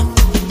 boy, yeah.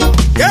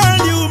 Girl,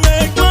 you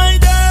make my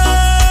day.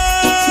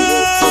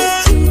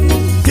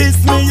 Kiss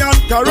me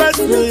and caress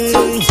me.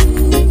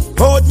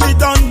 Hold me,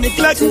 don't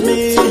neglect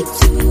me.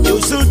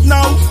 You should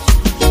know,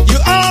 you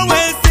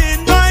always in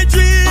my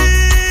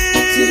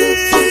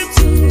dreams.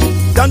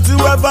 Don't you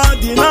ever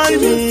deny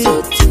me.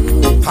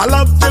 I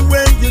love the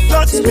way you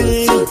touch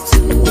me.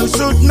 You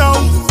should know,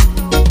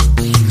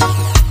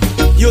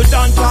 you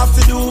don't have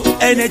to do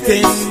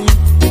anything.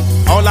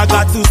 All I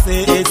got to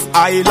say is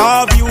I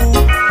love you.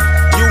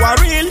 You are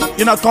real,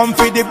 you not come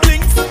for the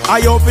blinks.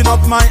 I open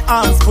up my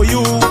arms for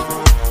you.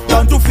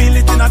 Don't you feel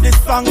it in this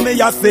song, me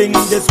I sing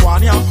this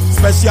one, yeah.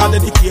 Special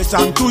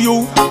dedication to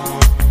you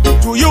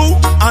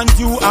and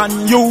you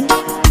and you.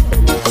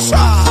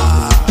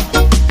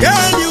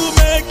 Girl, you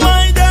make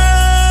my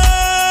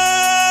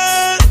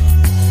day.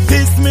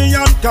 Kiss me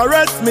and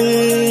caress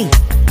me.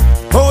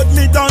 Hold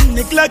me, don't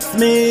neglect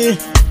me.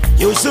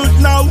 You should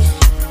know,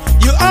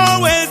 you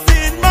always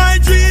in my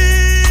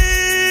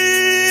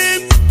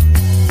dream.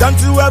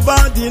 Don't you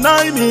ever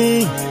deny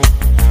me.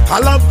 I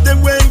love the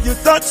way you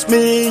touch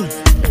me.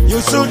 You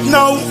should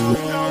know.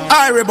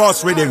 Irie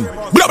boss rhythm.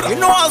 You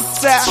know,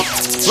 sir,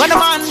 when a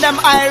man them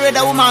Irie,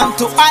 the woman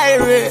to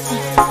Irie.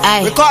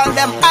 We call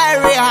them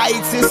Irie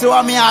heights, you see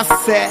what me I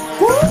say.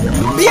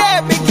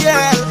 Baby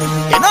girl,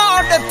 you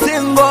know the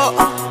thing go.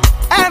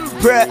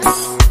 Empress,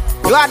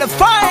 you are the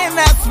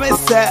finest, me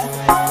say.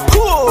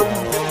 Cool,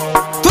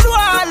 to the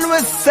world, we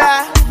say.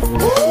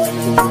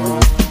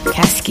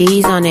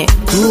 Cascades on it.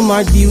 To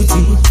my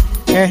beauty,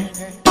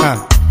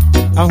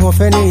 I'm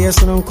offending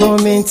yes, I'm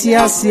comment,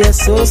 yes,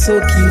 so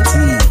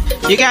cutie.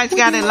 You guys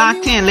got it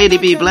locked in, Lady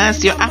B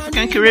Blessed, your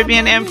African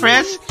Caribbean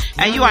Empress,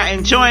 and you are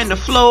enjoying the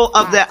flow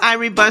of the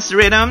Irie Bus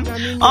rhythm.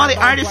 All the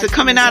artists are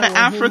coming out of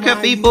Africa,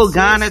 people,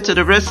 Ghana to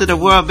the rest of the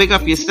world. Big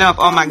up yourself,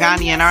 all my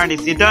Ghanaian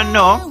artists. You don't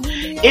know?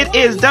 It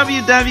is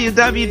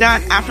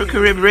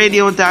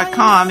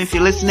www.africaribradio.com. If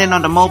you're listening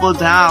on the mobile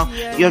dial,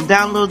 you'll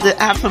download the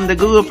app from the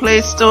Google Play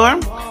Store,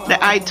 the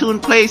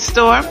iTunes Play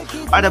Store,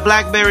 or the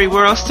BlackBerry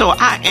World Store.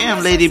 I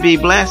am Lady B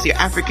Blessed, your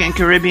African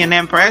Caribbean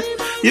Empress.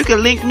 You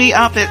can link me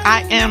up at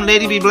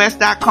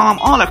IamLadyBblessed.com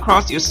all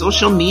across your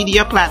social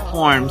media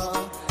platforms.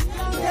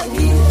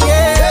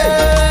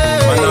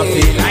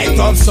 Light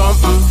up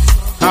something.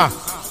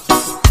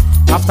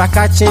 After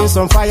catching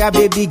some fire,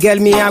 baby girl,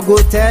 me I go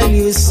tell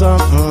you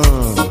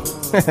something.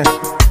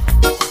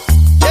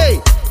 Hey,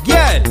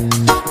 girl,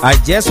 I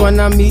just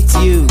wanna meet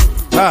you.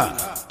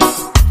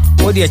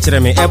 Oh dear,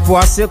 Chereme, I'm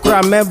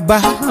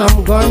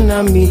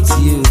gonna meet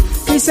you.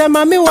 He said,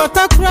 Mommy, what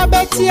a crab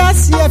at he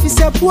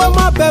said, poor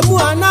my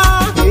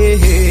bemuana.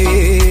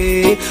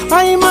 Hey,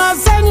 I'm a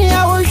sunny,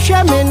 I will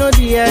share me no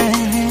dear.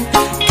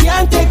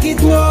 Can't take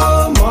it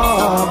no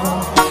more.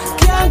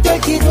 Can't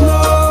take it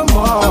no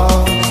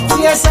more.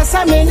 Yes, I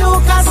saw me no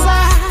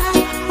casa.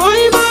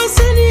 I'm a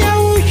sunny, I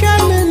will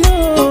share me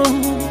no.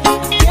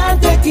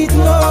 Can't take it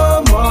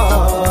no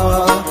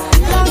more.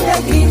 Can't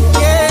take it,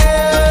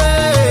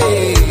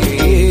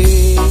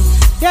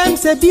 yeah.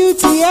 Them's a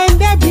beauty and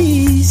the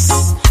beast.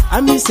 I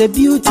miss a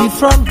beauty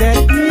from the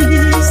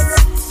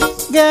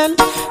east. Girl,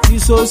 you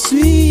so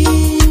sweet.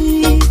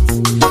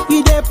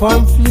 You the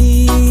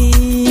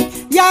pamphlet.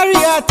 Yari,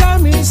 tell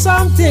me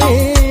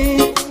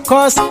something.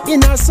 Cause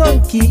in a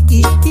song key.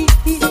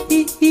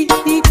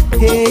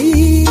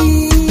 Hey.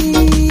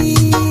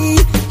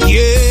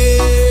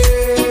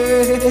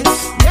 Yeah.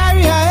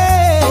 Yari,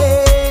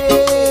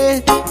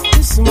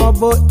 this small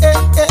boy.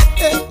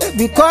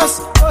 Because,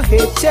 oh,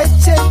 hey, che.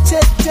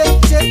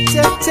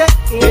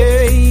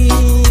 Hey.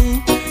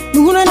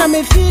 Nuna na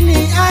me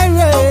feeling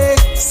irate.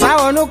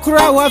 Sawa no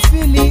kura wa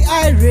feeling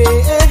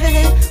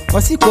irate.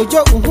 Wasi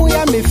kojo uhu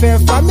ya me fe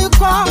fa me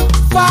kwa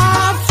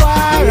far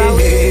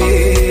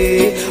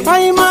away.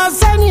 I'm a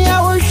sunny,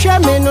 I will share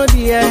me no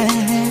dear.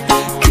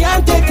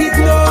 Can't take it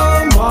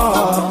no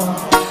more.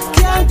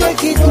 Can't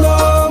take it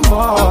no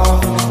more.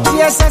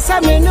 Yes, I saw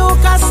me no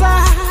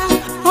casa.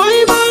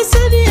 I'm a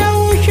sunny, I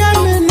will share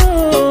me no.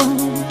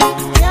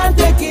 Can't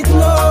take it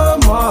no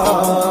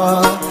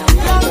more.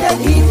 Can't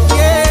take it,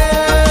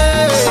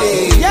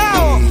 yeah. Yo,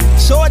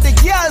 so the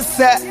girl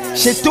say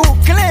she too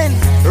clean.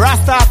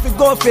 Rasta have to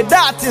go for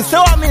that.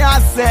 So me I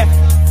say,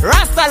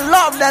 Rasta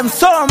love them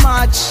so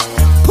much.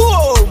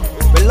 Boom,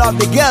 we love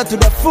the girl to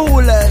the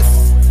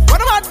fullest.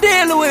 What am I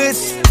dealing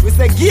with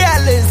the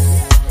girl is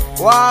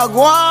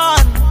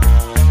wagwan.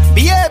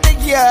 Baby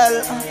girl,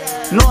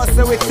 no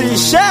say we see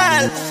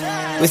shell.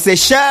 We say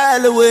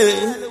shell away.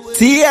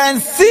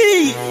 TNC.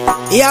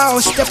 Yo,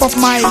 step up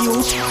my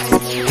youth.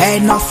 Hey,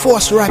 no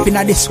force rapping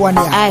at this one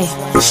here. Aye.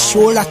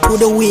 Shoulder to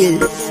the wheel.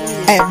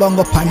 Hey, bang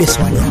up on this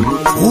one here.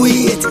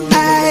 Wait,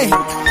 hey.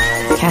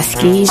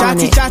 Cascades on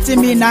it. Chatty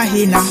me na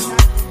hina.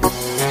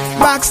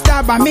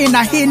 Backstabber me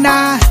na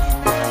hina.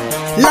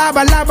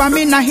 Laba laba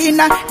me na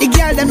hina, the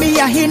girl dem me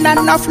a hina,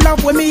 enough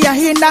love with me a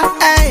hina.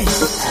 Hey,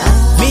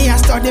 me a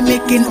study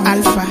making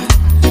alpha,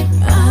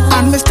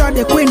 and me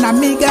study Queen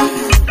Amiga.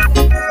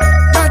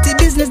 Dirty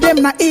business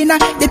them na hina,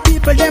 the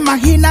people them a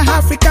hina,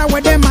 Africa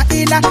where them a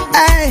hina.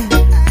 Hey,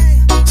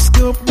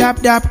 scoop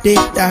dap dap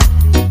dip dap.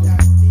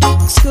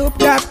 Scoop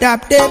dap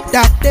dap dip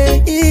dap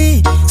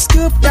day,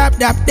 scoop dap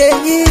dap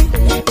day,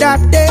 dap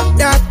dip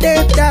dap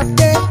dip dap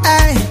day.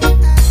 Ay,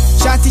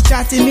 chatty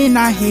chatty me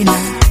na hina,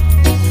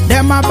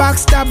 them a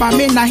backstabber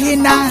me na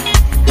hina,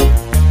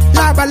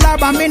 laba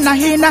laba me na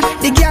hina,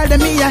 the girl dem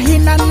me a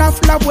hina, enough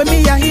love with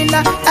me a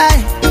hina. Ay,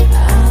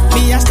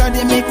 me a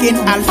study making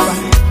alpha,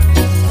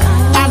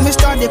 and me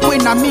study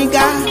Queen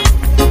Amiga.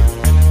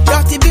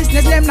 Dirty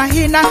business them na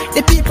hina,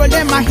 the people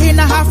them a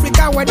hina,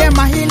 Africa where them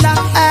a hina.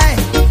 Ay.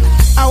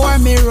 I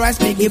want me rise,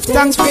 me give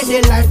thanks for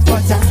the life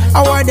butter.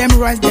 I want them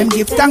rise, them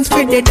give thanks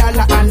for the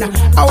dollar and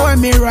I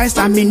want me rise,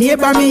 and me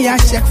neighbor me a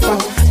check for.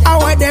 I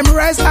want them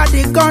rise, and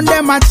the gun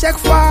them a check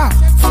for.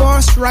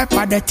 First stripe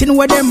are the thing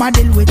where them a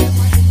deal with.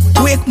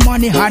 Quick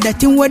money are the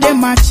thing where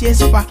them a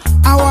chase for.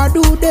 I want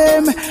do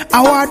them,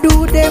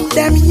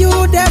 them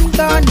you them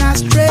gonna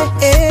stray.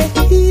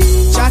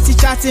 Chatty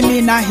chatty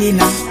me na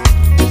hina,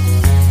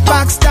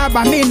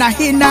 backstabber me na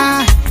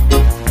hina.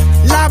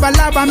 Laba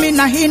laba me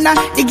na hina,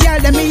 the girl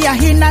dem me a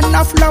hina,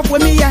 enough love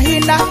with me a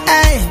hina.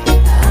 Hey,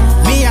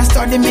 me a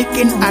study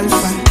making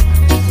alpha,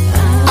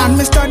 and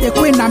me study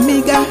Queen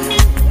Amiga.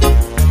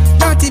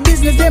 Dirty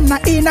business them na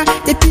hina,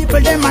 the people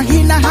them a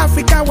hina,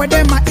 Africa where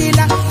them a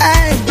hina.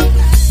 Hey,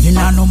 me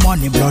nah no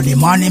money, bloody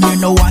money me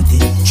no want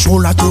it.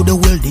 Shoulder to the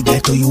world, they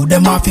get to you,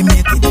 them have to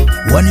make it.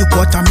 When you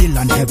cut a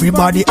million,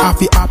 everybody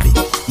happy.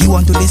 You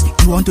want to this,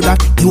 you want to that,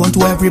 you want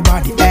to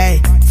everybody.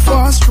 Hey,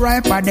 first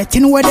stripe are the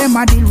thing where them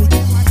a deal with.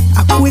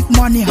 A quick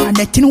money and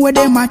the thing where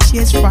them a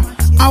chase for.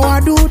 I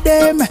want do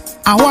them,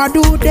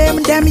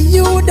 them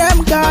you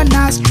them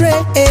gonna stray.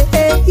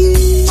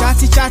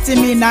 Chatty chatty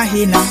me na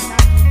hina,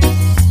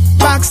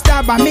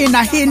 backstabber me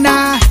na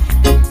hina,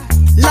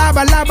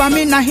 laba laba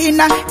me na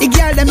hina, the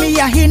girl dem me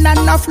a hina,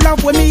 enough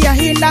love with me a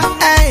hina.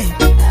 Hey,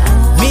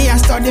 me a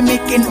study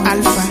making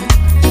alpha,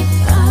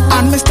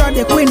 and me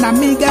study Queen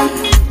Amiga.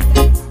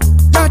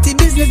 Dirty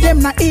business them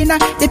na hina,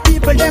 the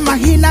people them a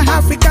hina,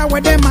 Africa where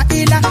them a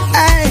hina.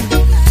 Hey,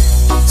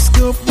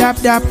 scoop dap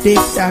dap dip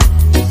dap,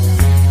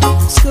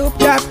 scoop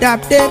dap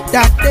dap dip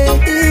dap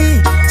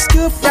day,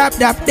 scoop dap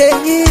dap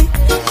day,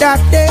 dap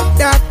dip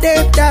dap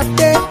dip dap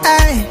day.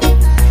 Ay,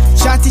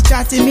 chatty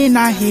chatty me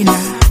na hina,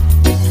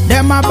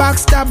 them a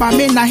backstabber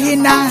me na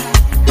hina,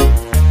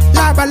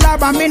 laba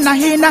laba me na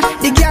hina,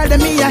 the girl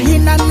dem me a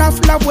hina, enough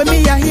love with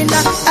me a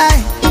hina. Ay,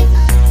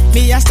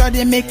 me a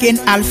study making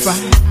alpha,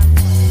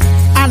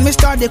 and me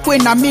study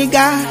Queen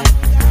Amiga.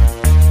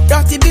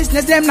 Dirty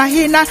business them na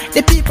hina,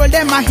 the people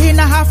them a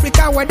hina,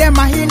 Africa where them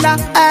a hina.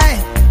 Ay,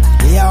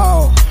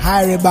 yo,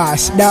 Harry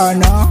Bash down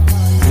now,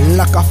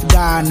 Luck of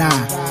Ghana.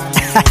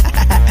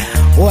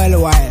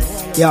 Well,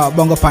 yo,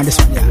 bongo pan this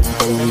one, yeah.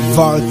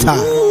 Volta.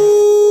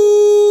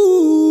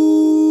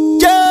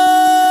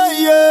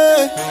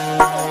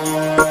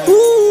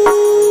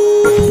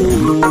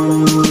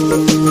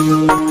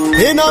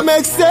 It no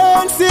make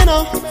sense, you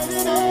know,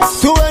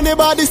 to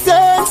anybody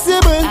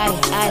sensible.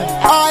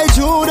 I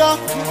Judah,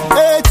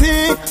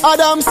 80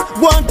 Adams,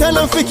 one tell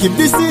them to keep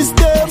the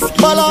system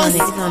balance.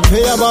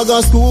 Pay a bag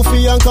of school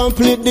fee and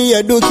complete the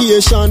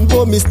education,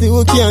 but me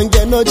still can't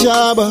get no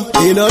job.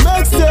 It no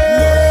make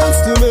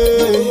sense to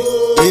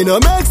me. It no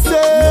make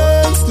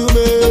sense to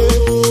me.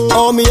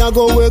 Oh, me I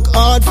go work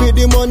hard for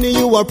the money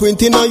you are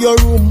printing on your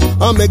room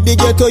and make the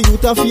ghetto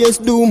youth a face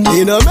doom.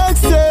 It no make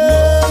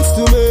sense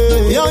to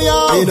me. Yo,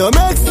 it no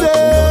make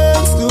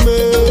sense to me.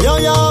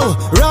 Yo,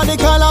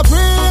 radical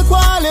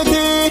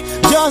pre-equality,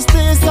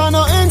 justice and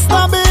no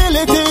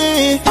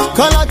instability.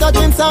 Call out the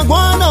things are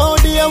going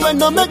out there when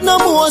no make no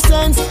more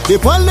sense. The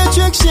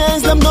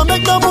politicians, them no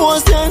make no more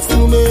sense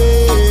to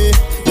me.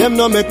 Them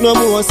no make no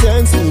more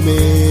sense to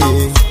me.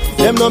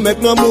 Them no make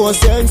no more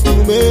sense to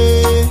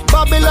me.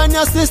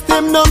 Babylonian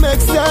system no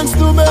make sense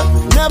to me.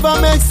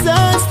 Never make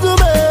sense to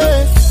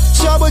me.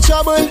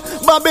 Trouble,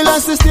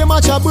 Babylon system a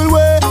trouble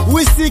way.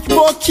 We sick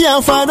but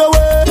can't find a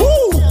way.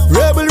 Woo.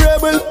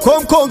 Rebel,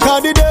 come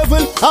conquer the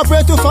devil. I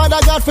pray to Father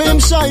God for him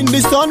shine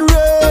the sun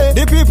ray.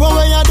 The people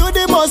when you do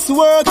the most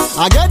work,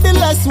 I get the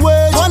less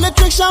wage.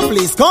 Politician,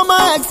 please come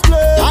and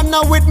explain. And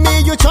now with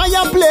me you try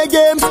and play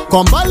games.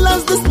 Come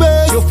balance the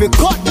space. You feel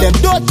cut them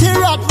dirty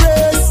rat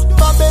race.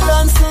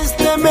 Babylon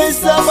system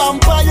is a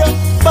vampire.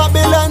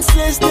 Babylon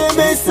system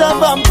is a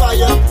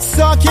vampire.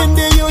 Sucking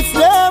the youth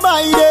day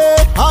by day.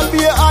 I'll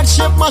be a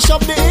hardship, mash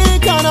up the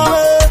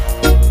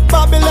economy.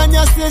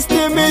 Babylonian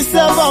system is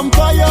a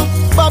vampire.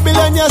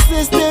 Babylonian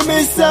system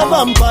is a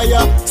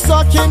vampire.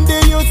 Sucking the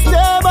youth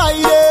day by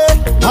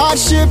day.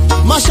 Hardship,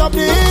 mash up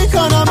the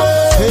economy.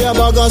 Pay a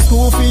bag of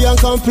school fee and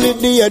complete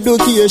the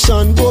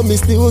education, but me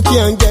still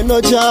can't get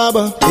no job.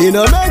 It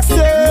no make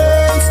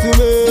sense to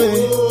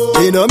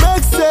me. It no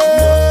make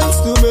sense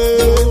to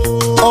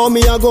me. Oh,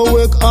 me I go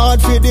work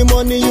hard for the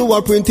money you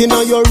are printing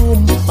on your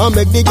room. I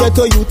make the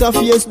ghetto youth a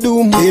face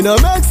doom. It no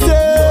make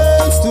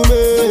sense to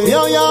me.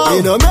 Yo, yo.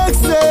 It no make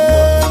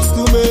sense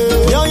to me.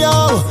 Yo, yo.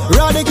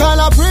 Radical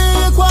of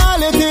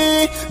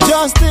pre-equality.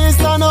 Justice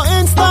and no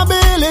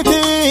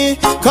instability.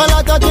 Call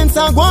out that things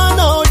are going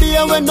out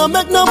there when no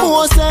make no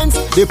more sense.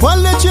 The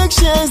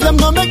politicians, them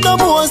no make no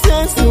more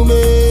sense to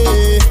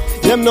me.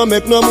 Them no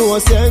make no more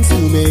sense to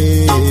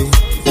me.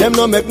 Them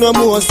no make no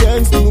more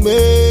sense to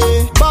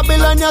me.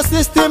 Babylon your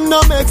system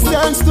no make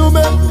sense to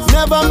me.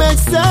 Never make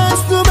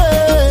sense to me.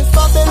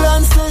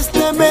 Babylon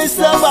system is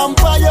a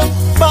vampire.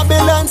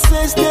 Babylon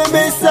system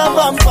is a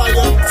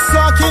vampire.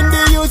 Sucking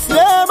the youth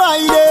day by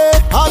day.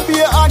 I'll be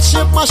a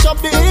hardship, mash up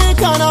the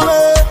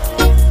economy.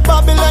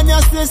 Babylon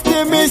your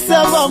system is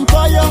a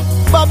vampire.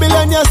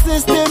 Babylon your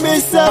system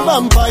is a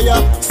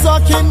vampire.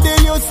 Sucking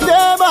the youth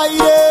day by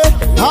day.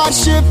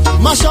 Hardship,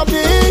 mash up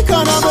the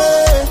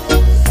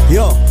economy.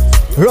 Yo.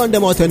 Run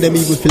them out and them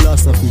evil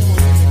philosophy.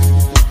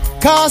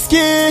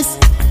 Caskis,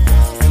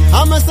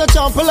 I'm Mr.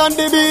 Trample on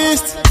the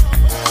beast.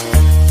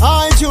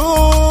 I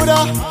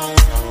Judah.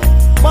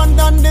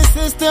 Abandon the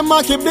system,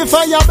 I keep the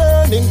fire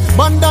burning.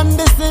 Abandon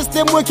the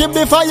system, we keep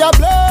the fire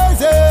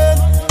blazing.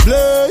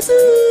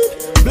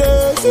 Blazing,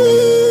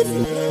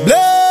 blazing,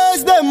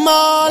 blaze them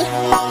all.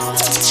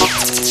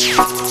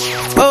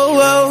 Oh,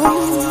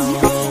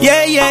 oh,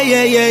 yeah, yeah,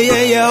 yeah, yeah,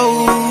 yeah,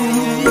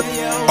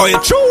 yeah. Oh, you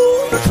true?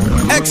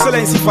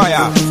 Excellency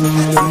fire.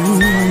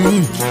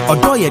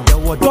 Odo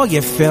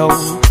ye fell.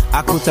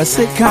 Akuta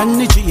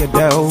sekani ji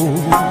del.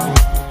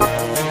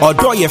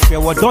 Odo ye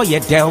fell, odo ye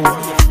del.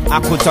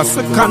 Akuta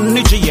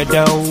sekani ji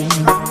del.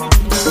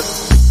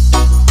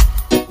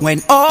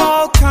 When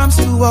all comes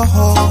to a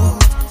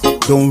halt,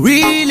 don't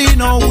really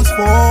know who's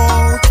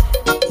fault.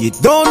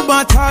 It don't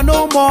matter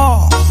no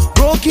more.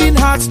 Broken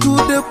hearts to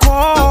the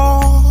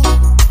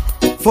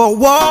core. For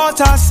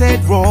what I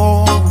said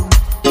wrong.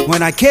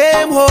 When I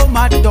came home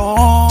at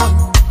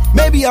dawn,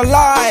 maybe I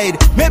lied,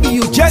 maybe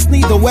you just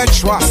need the word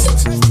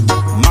trust.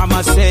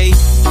 Mama say,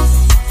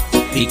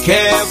 be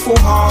careful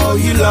how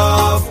you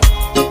love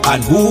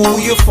and who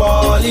you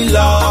fall in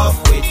love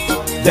with.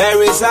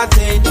 There is a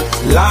thin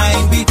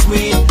line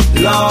between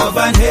love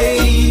and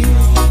hate.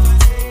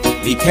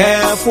 Be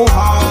careful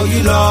how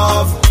you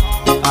love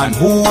and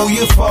who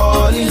you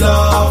fall in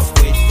love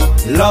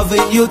with.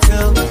 Loving you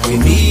till we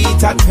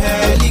meet at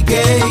pearly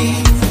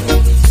gates.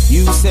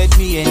 You said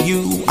me and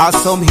you are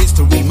some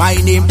history. My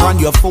name on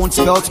your phone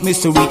spelled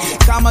mystery.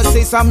 Kama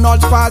says I'm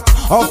not part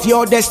of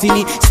your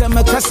destiny.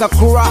 Semeka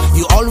Sakura,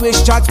 you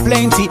always chat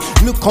plenty.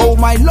 Look how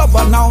my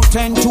lover now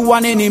turned to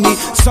an enemy.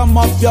 Some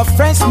of your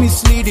friends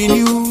misleading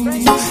you.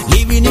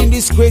 Living in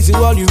this crazy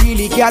world, you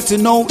really got to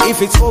know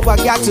if it's over,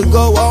 got to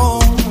go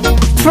on.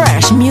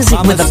 Fresh music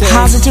Mama with a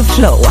positive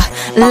flow.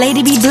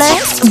 Lady be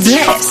blessed,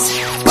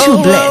 blessed. Too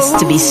blessed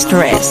to be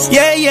stressed.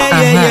 Yeah, yeah,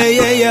 yeah, yeah,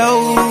 yeah,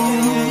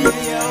 yeah.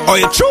 Oh,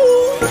 you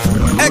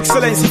true?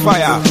 Excellency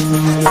fire.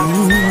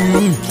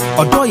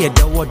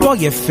 Odo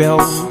ye fell.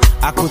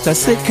 Akuta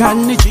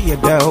sekani ji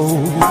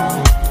del.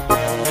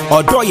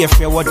 Odo ye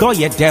fell, odo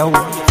ye del.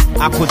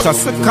 Akuta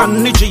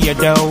sekani ji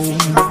del.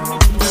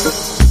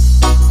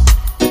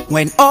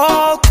 When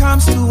all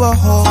comes to a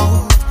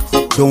halt,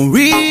 don't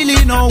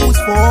really know who's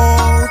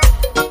fault.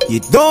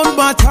 It don't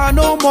matter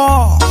no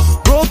more.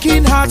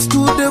 Broken hearts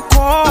to the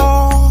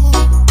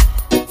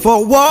core.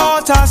 For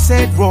what I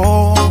said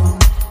wrong.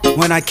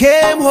 When I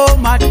came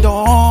home at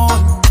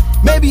dawn,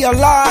 maybe I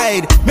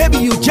lied, maybe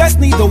you just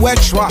need the word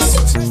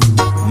trust.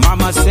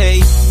 Mama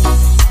say,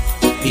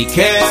 be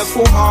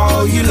careful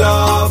how you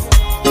love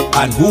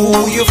and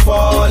who you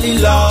fall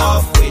in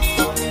love with.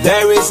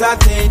 There is a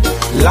thin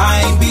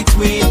line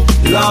between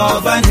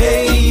love and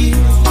hate.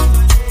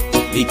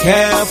 Be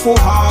careful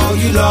how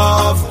you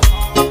love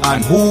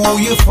and who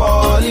you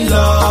fall in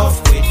love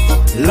with.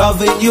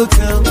 Loving you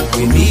till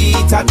we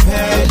meet at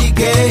pearly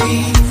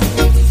gates.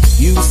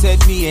 You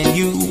said me and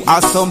you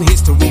are some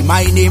history.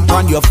 My name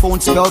on your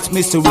phone spelled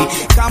mystery.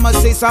 Kama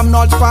says I'm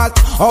not part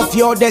of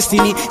your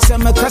destiny.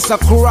 Semeka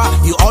Sakura,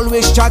 you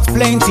always chat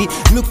plenty.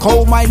 Look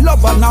how my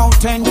lover now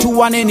turned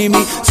to an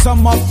enemy.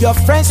 Some of your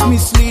friends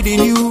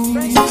misleading you.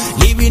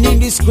 Living in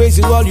this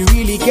crazy world, you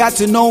really got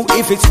to know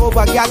if it's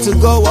over, got to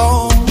go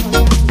on.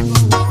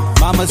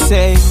 Mama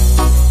say,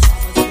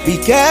 be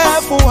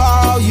careful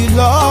how you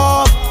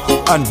love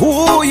and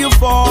who you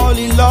fall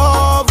in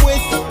love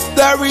with.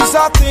 There is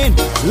a thin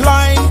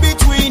line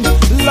between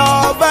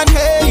love and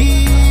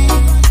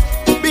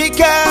hate. Be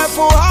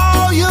careful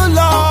how you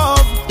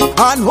love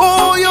and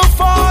who you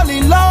fall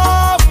in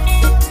love.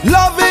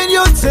 Loving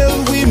you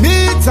till we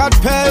meet at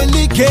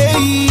pearly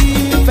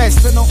gates.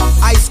 Festival,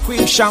 ice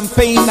cream,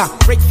 champagne,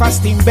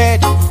 breakfast in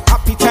bed.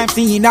 Happy times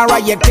in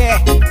Inara, there.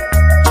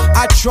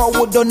 I throw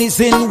wood on his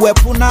in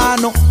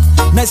weaponano.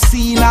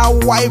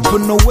 Nasina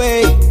wiping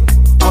away.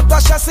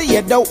 Odasha say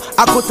yedo,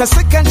 akota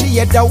second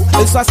yedo.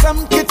 It's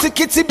some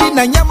kitty be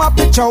na nyama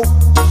picho.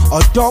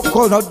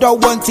 Odoko no do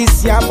want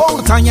is ya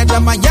bon tanya da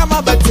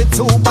manyama but it's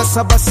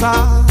basa basa.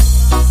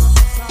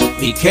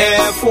 Be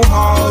careful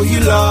how you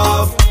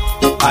love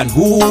and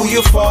who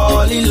you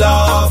fall in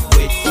love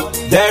with.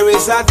 There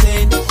is a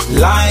thin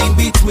line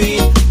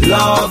between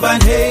love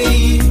and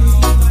hate.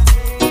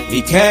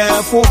 Be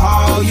careful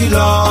how you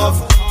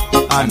love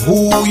and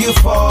who you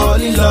fall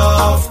in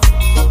love.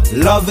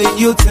 Loving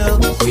you till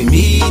we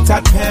meet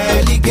at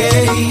pearly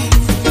gates.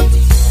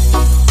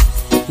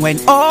 When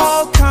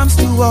all comes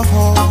to a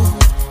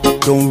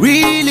halt, don't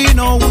really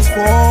know whose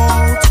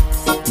fault.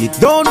 It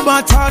don't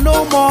matter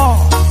no more.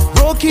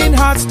 Broken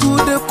hearts to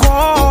the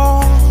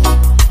core.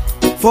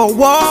 For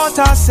what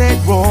I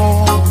said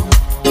wrong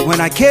when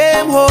I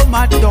came home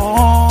at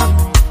dawn.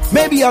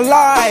 Maybe I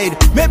lied,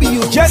 maybe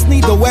you just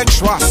need the word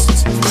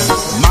trust.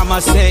 Mama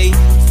say,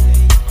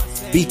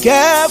 be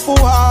careful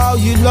how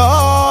you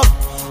love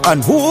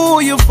and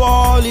who you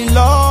fall in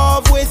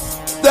love with.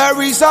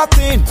 There is a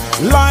thin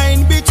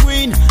line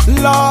between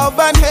love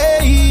and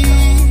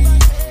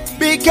hate.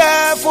 Be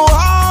careful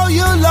how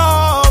you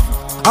love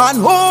and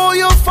who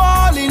you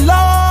fall in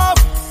love.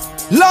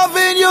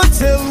 Loving you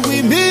till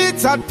we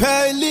meet at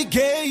pearly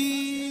gates.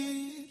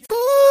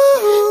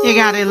 You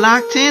got it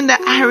locked in, the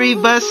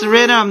Irie Bus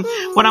Rhythm.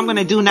 What I'm going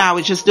to do now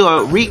is just do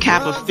a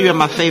recap of 3 of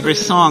my favorite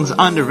songs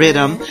on the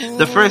rhythm.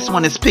 The first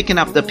one is Picking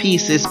Up the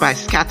Pieces by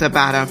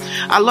Skatabata.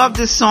 I love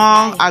this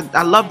song.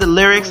 I love the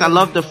lyrics. I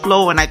love the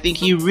flow. And I think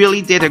he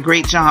really did a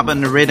great job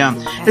on the rhythm.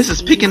 This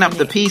is Picking Up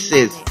the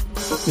Pieces.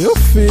 You're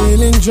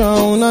feeling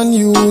down and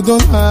you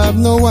don't have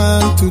no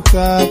one to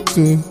talk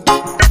to.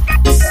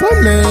 So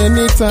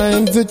many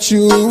times that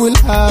you will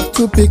have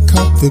to pick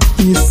up the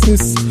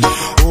pieces.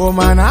 Oh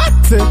man, I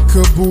take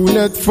a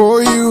bullet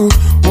for you.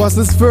 Was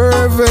this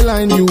fervor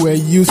line you were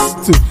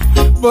used to?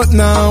 But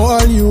now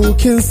all you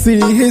can see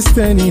is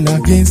standing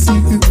against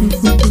you.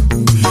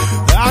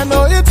 I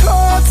know it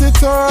hurt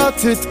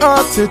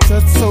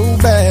so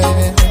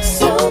bad.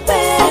 So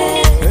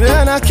bad.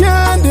 And I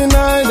can't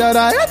deny that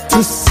I had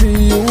to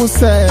see you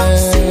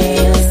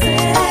sad.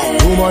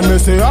 Woman, they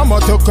say I'ma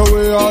take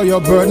away all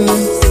your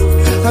burdens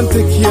and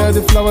take care of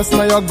the flowers in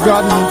your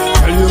garden.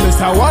 Tell you,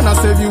 miss, I wanna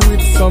save you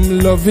with some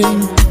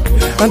loving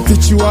and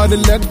teach you how to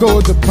let go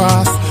of the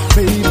past.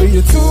 Baby,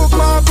 you took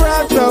my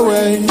breath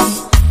away.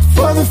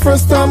 For the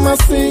first time I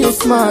see you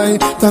smile.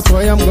 That's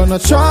why I'm gonna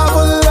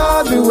travel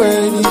all the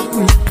way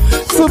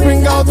to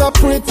bring out that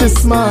pretty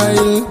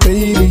smile.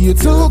 Baby, you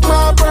took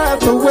my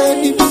breath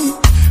away.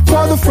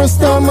 For the first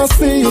time I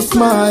see you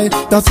smile.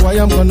 That's why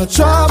I'm gonna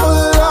travel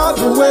all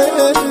the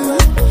way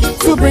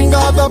to bring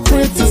out that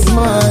pretty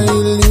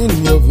smile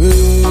in your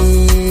face.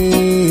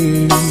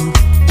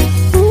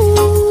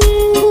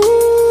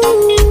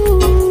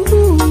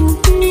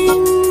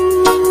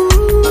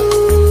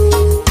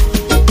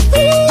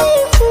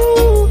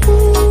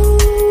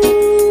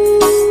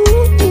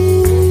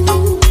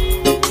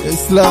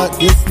 It's like,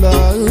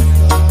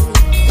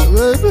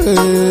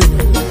 baby.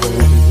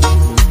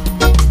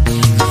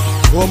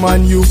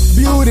 Woman, you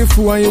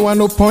beautiful and you want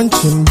no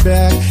punching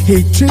back.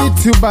 He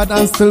treat you bad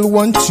and still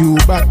want you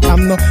back.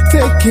 I'm not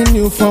taking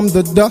you from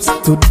the dust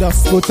to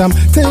dust, but I'm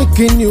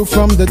taking you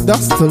from the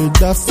dust to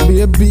dust,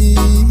 baby.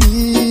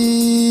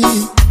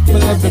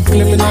 But like the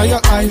gleam in all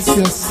your eyes,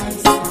 yes.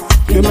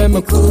 You make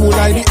me cool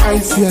like the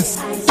ice, yes.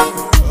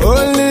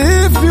 Only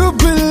if you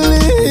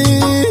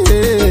believe.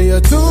 You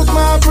took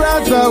my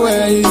breath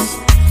away.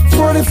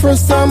 For the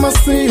first time I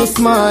see you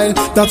smile.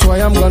 That's why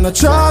I'm gonna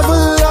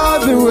travel all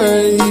the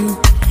way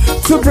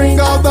to bring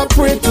out that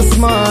pretty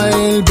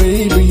smile.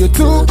 Baby, you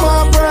took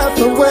my breath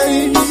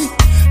away.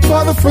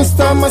 For the first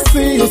time I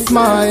see you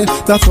smile.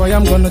 That's why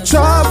I'm gonna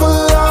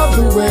travel all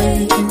the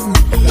way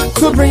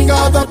to bring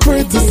out that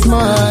pretty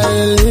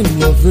smile in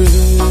your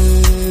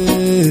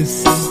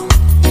face.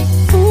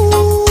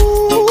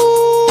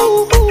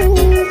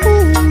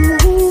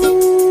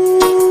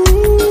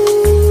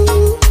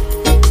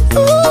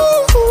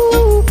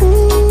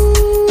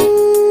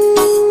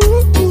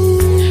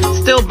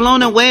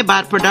 Blown away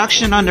by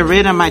production on the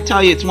rhythm. I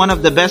tell you, it's one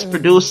of the best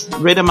produced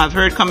rhythm I've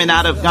heard coming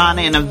out of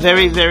Ghana in a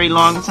very, very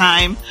long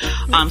time.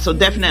 So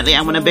definitely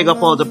I want to big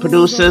up all the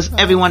producers,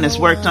 everyone that's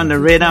worked on the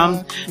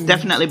rhythm.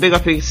 Definitely big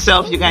up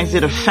yourself. You guys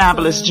did a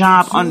fabulous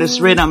job on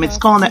this rhythm. It's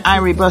called the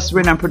Irie Bus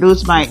Rhythm,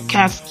 produced by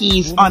Cass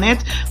Keys on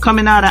it,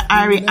 coming out of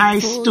Irie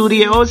Ice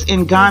Studios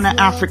in Ghana,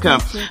 Africa.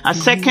 A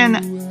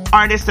second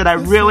artist that I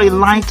really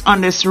liked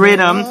on this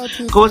rhythm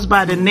goes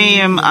by the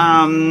name,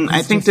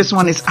 I think this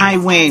one is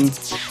Iwin.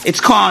 It's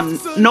called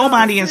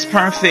Nobody Is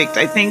Perfect.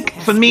 I think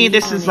for me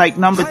this is like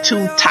number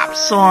 2 top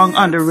song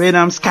on the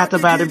rhythm.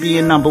 Skatabata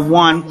being number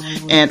 1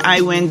 and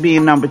Iwin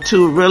being number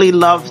 2. Really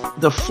loved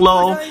the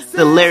flow,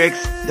 the lyrics,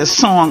 the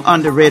song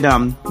on the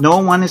rhythm. No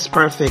one is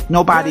perfect.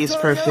 Nobody is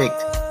perfect.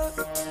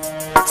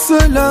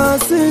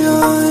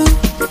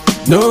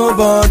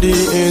 Nobody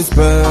is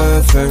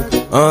perfect.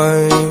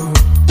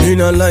 In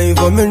a life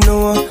of me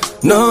know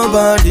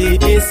nobody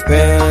is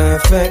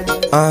perfect.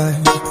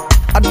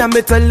 I damn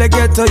it, tell I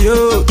get to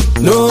you.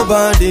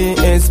 Nobody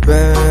is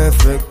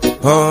perfect.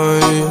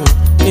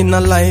 In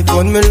a life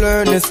when me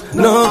learn this,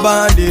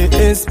 nobody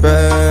is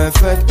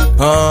perfect.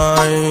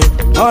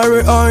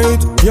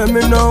 Alright, yeah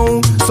me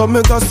know. So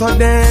me go so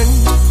then.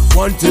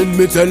 One thing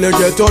me tell you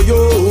get to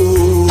you.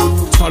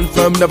 Stand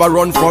firm, never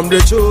run from the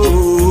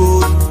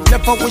truth.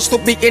 Never wish to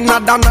be in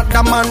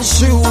another man's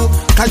shoe,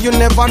 cause you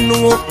never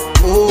know.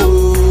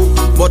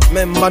 Oh, but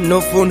remember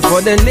no phone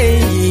for the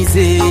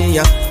lazy.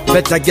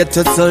 Better get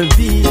yourself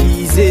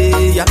busy.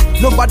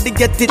 Nobody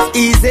get it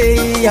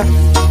easy.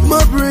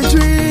 My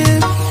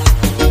dream.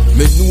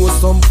 Me know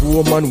some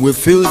poor man with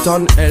filth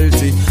and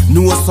healthy.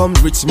 Know some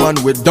rich man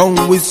with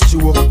down with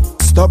stroke.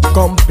 Stop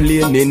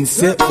complaining,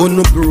 say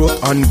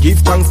broke and give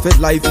thanks for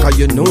life, cause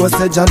you know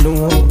said you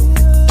know.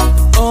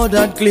 All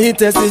that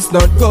glitters is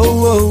not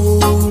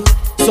gold.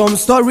 Some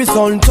stories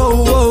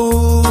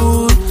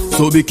untold.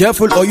 So be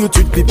careful how you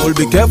treat people,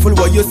 be careful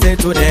what you say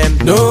to them.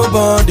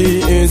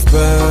 Nobody is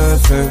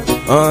perfect.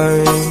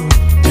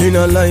 In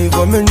a life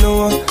of me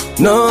know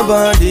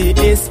nobody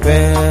is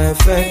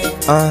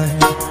perfect. I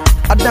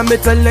damn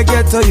it till I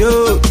get to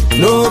you.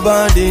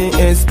 Nobody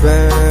is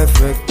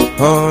perfect.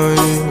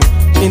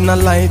 In a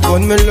life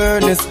when me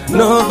learn this,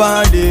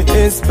 nobody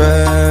is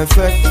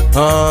perfect.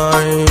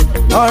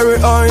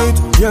 Alright,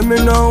 hear me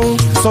now.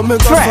 So me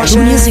Fresh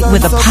music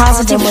with a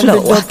positive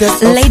flow.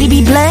 Lady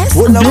be blessed,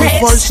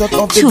 blessed,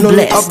 too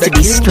blessed to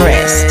be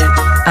stressed.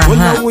 Well,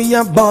 now we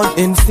are born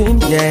in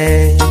sin,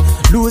 yeah.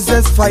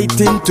 Losers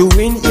fighting to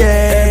win,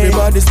 yeah.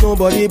 Everybody's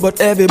nobody,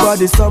 but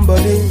everybody's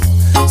somebody.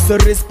 So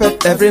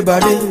respect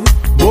everybody.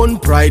 Bone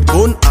pride,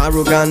 bone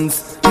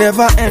arrogance.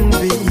 Never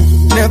envy,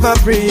 never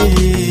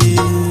breathe.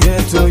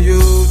 Get to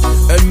you.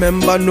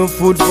 Remember no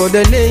food for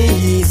the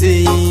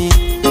lazy.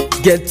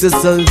 Get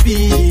yourself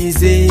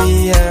busy.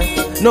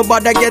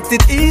 Nobody get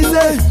it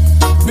easy.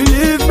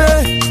 Believe me,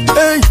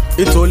 hey,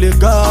 it's only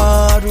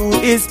God who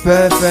is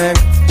perfect.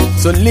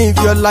 So live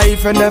your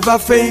life and never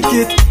fake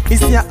it.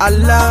 It's your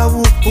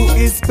Allah who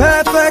is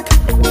perfect.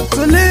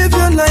 So live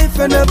your life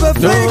and never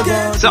fake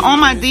it. So all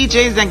my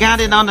DJs that got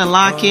it on the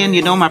lock-in,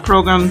 you know, my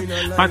program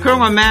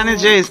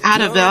manager is out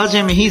of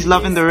Belgium and he's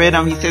loving the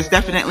rhythm. He says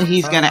definitely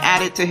he's going to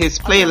add it to his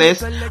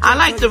playlist. I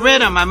like the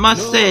rhythm, I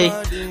must say.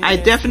 I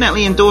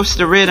definitely endorse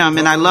the rhythm,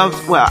 and I love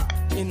a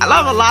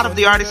lot of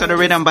the artists on the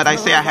rhythm, but I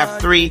say I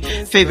have 3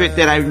 favorite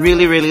that I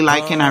really, really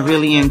like and I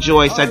really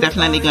enjoy. So I'm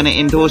definitely going to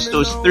endorse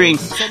those 3.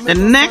 The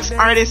next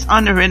artist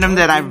on the rhythm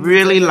that I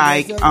really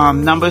like,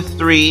 number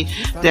 3,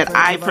 that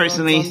I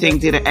personally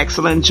think did an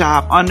excellent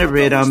job on the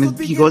rhythm,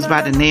 he goes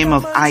by the name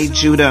of I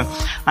Judah.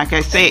 Like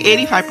I say,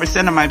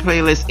 85% of my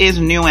playlist is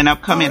new and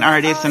upcoming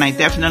artists, and I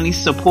definitely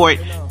support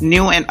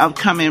new and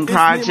upcoming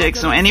projects.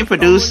 So any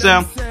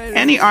producer,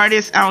 any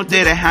artist out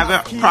there that have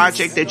a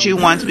project that you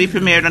want to be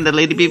premiered on the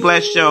Lady B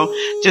Blessed Show,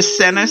 just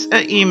send us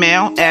an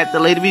email at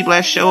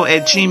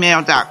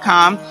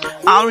theladyblessedshow@gmail.com.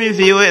 I'll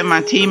review it and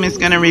my team is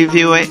going to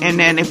review it. And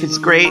then if it's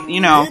great,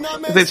 you know,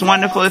 if it's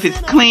wonderful, if it's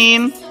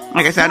clean,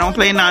 like I said, I don't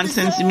play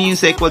nonsense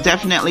music, we'll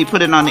definitely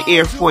put it on the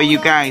air for you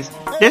guys.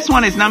 This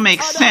one is not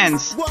make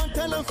sense.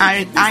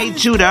 I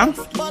Judah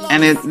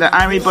and the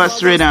Irie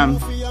Bus rhythm.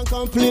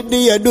 Complete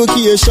the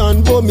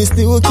education, but me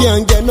still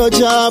can't get no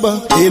job.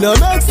 It don't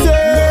make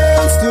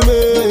sense to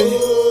me.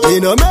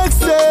 It don't make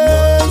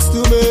sense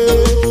to me.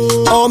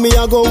 Oh, me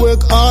I go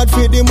work hard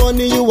for the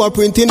money you are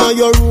printing on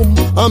your room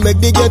and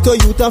make the ghetto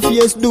youth a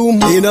face doom.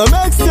 It don't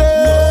make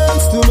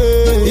sense to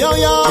me. Yo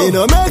yo, it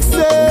don't make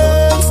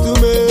sense to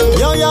me.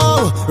 Yo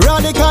yo,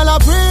 radical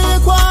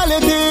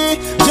pre-equality,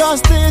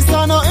 justice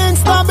and no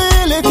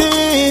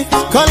instability.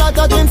 Call out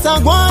the things are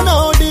going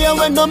out there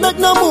when no make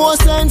no more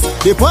sense.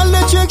 The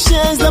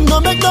politicians, them no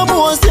make no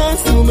more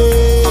sense to me.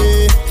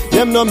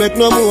 Them no make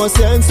no more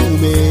sense to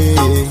me.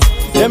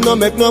 Them no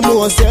make no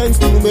more sense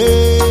to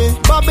me.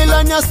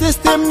 Babylonian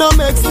system no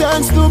make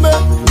sense to me.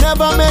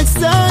 Never make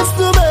sense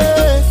to me.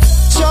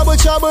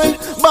 Trouble,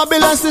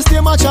 Babylon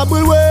system a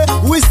trouble way.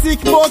 We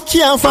sick but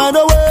can't find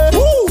a way.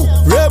 Woo!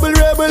 Rebel,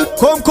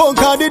 come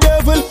conquer the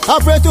devil. I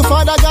pray to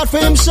Father God for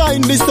him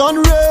shine the sun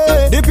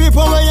ray. The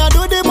people when you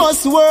do the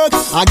most work,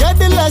 I get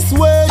the less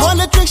wage.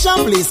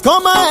 Politician, please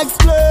come and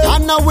explain.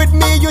 And now with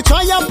me you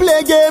try and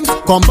play games.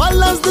 Come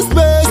balance the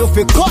space. You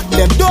fi cut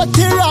them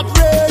dirty rat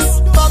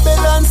race.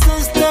 Babylon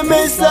system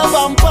is a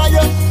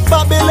vampire.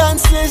 Babylon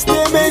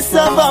system is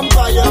a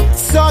vampire.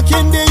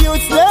 Sucking the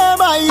youths day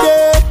by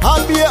day.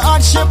 I'll be a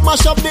hardship,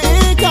 mash up the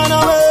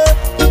economy.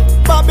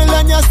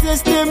 Babylonian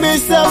system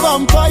is a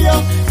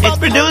vampire. It's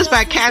produced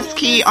by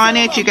Caskey on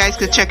it. You guys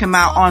could check him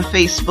out on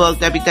Facebook,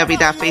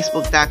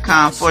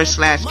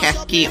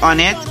 www.facebook.com/Caskey on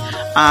it.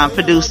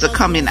 Producer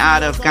coming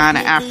out of Ghana,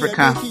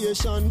 Africa.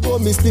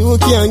 But me still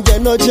can't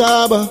get no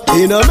job.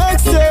 It don't make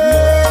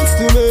sense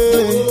to me.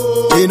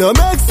 It don't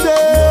make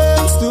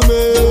sense to me.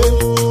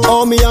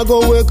 Oh, me I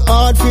go work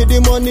hard for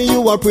the money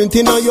you are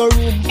printing on your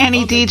room.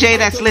 Any DJ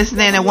that's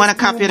listening and want a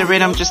copy of the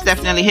rhythm, just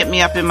definitely hit me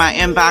up in my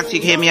inbox. You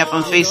can hit me up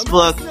on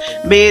Facebook,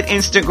 be it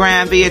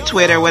Instagram, be it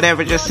Twitter,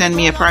 whatever. Just send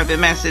me a private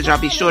message. I'll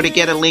be sure to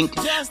get a link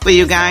for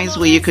you guys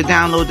where you could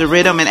download the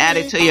rhythm and add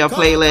it to your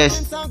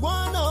playlist.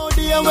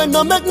 When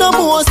no make no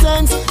more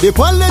sense. The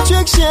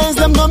politicians,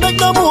 them no make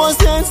no more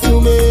sense to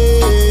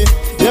me.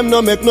 Them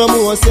no make no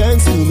more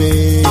sense to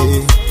me.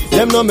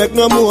 them no make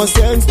no more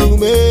sense to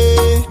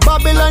me.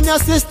 Babylon your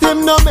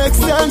system no make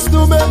sense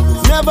to me,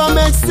 never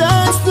make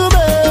sense to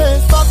me.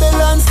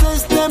 Babylon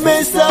system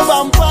is a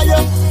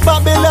vampire,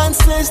 Babylon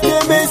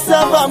system is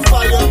a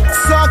vampire.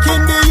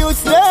 Sucking the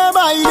youth day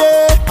by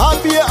day, I'll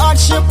be a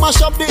hardship,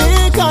 mash up the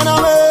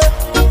economy.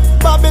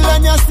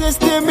 Babylon your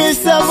system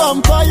is a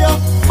vampire,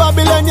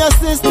 Babylon your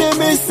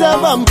system is a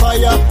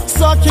vampire.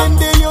 Sucking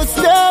the youth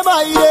day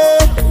by day,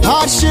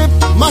 hardship,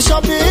 mash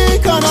up the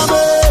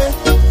economy.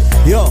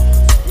 Yo,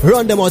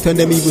 run them out on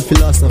them evil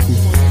philosophy.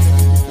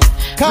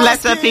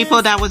 Bless up,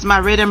 people. That was my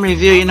rhythm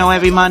review. You know,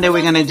 every Monday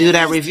we're going to do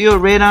that review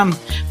of rhythm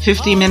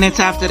 15 minutes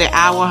after the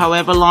hour,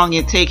 however long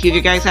it takes. If you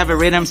guys have a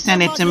rhythm,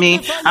 send it to me.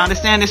 I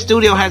understand the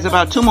studio has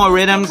about 2 more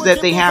rhythms that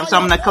they have, so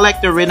I'm going to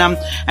collect the rhythm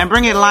and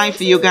bring it live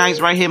for you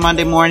guys right here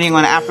Monday morning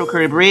on Afro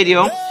Carib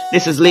Radio.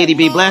 This is Lady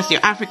B Bless,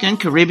 your African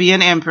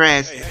Caribbean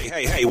Empress.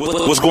 Hey,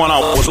 what's going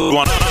on? What's going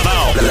on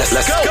now?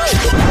 Let's go.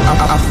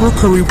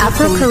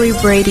 Afro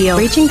Carib Radio,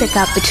 bridging the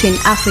gap between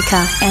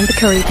Africa and the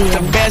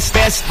Caribbean. The best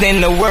in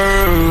the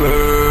world.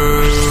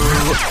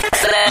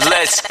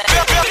 Let's go.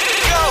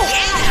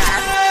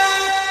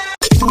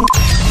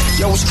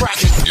 Yo, what's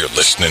cracking? You're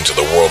listening to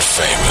the world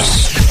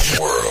famous.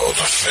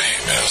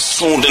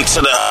 Tuned into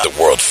the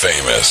world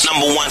famous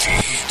number 1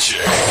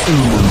 DJ.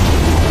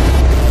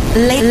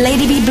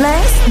 Lady be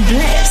blessed.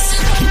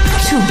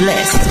 Too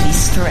blessed to be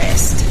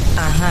stressed.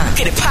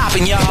 Get it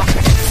poppin', y'all.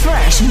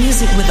 Fresh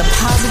music with a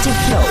positive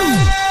flow.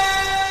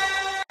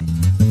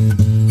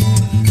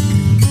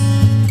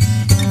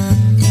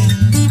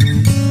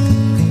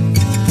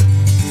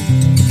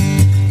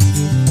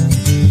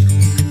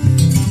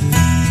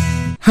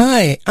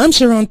 Hi, I'm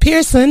Sharon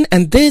Pearson,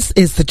 and this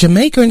is the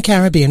Jamaica and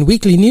Caribbean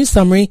Weekly News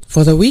Summary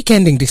for the week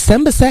ending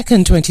December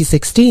 2nd,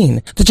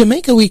 2016. The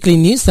Jamaica Weekly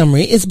News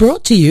Summary is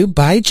brought to you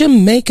by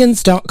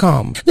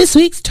Jamaicans.com. This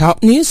week's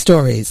top news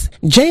stories.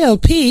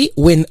 JLP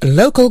win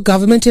local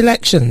government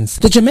elections.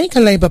 The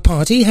Jamaica Labour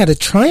Party had a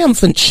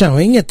triumphant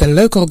showing at the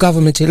local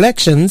government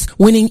elections,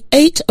 winning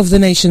 8 of the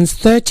nation's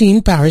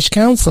 13 parish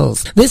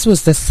councils. This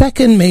was the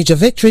second major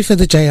victory for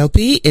the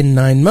JLP in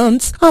 9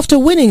 months after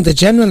winning the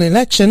general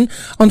election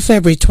on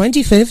February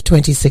 25th,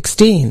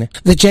 2016.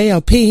 The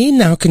JLP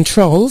now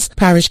controls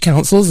parish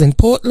councils in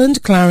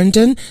Portland,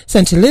 Clarendon,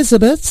 St.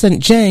 Elizabeth,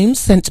 St. James,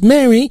 St.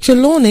 Mary,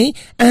 Trelawney,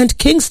 and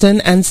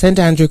Kingston and St.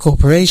 Andrew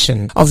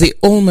Corporation. Of the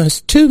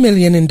almost 2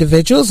 million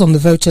individuals on the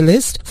voter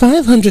list,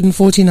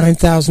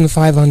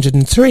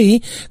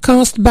 549,503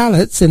 cast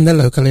ballots in the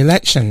local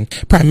election.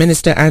 Prime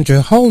Minister Andrew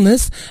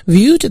Holness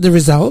viewed the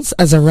results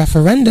as a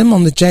referendum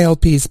on the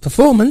JLP's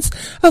performance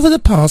over the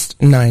past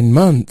 9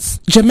 months.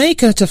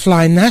 Jamaica to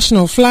fly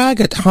national flag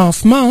at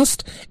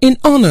half-mast in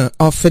honor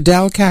of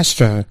Fidel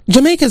Castro.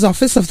 Jamaica's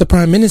Office of the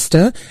Prime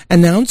Minister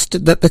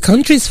announced that the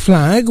country's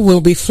flag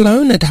will be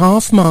flown at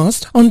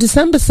half-mast on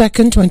December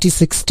 2nd,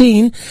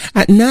 2016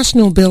 at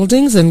national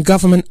buildings and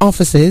government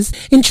offices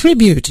in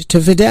tribute to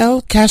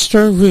Fidel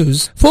Castro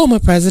Ruz, former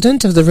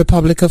president of the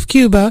Republic of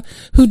Cuba,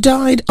 who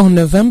died on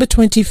November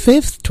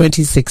 25th,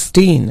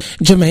 2016.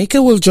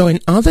 Jamaica will join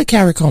other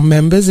CARICOM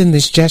members in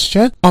this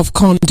gesture of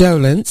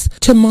condolence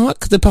to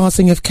mark the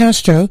passing of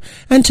Castro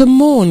and to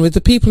mourn with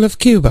the people of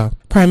Cuba.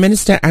 Prime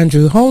Minister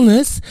Andrew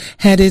Holness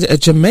headed a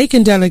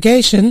Jamaican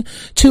delegation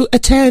to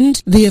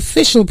attend the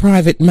official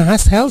private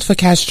mass held for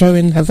Castro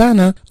in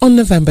Havana on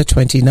November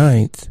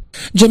 29th.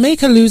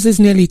 Jamaica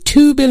loses nearly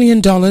 $2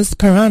 billion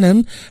per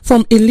annum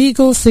from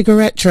illegal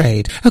cigarette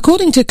trade.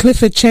 According to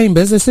Clifford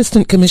Chambers,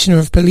 Assistant Commissioner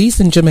of Police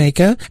in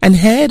Jamaica and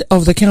head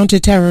of the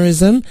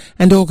Counter-Terrorism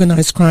and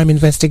Organized Crime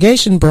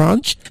Investigation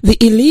Branch,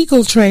 the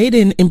illegal trade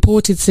in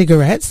imported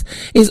cigarettes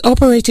is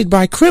operated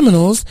by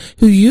criminals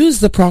who use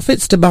the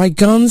profits to buy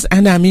guns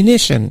and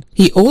ammunition.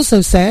 He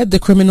also said the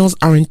criminals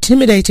are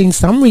intimidating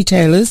some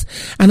retailers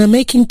and are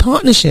making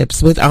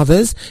partnerships with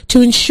others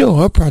to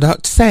ensure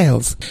product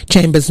sales.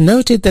 Chambers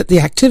noted that the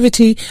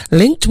activity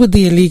linked with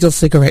the illegal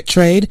cigarette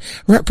trade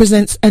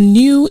represents a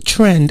new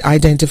trend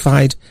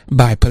identified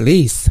by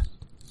police.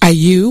 Are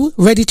you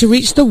ready to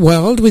reach the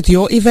world with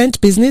your event,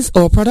 business,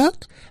 or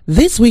product?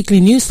 This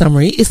weekly news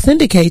summary is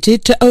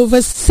syndicated to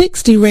over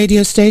 60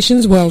 radio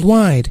stations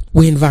worldwide.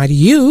 We invite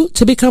you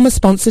to become a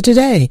sponsor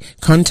today.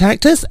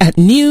 Contact us at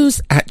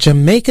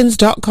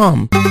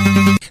news@jamaicans.com.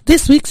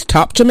 This week's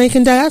top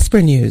Jamaican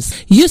diaspora news.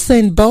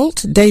 Usain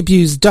Bolt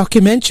debuts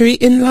documentary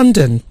in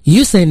London.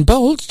 Usain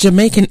Bolt,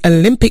 Jamaican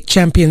Olympic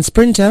champion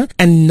sprinter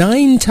and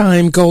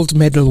 9-time gold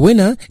medal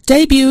winner,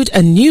 debuted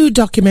a new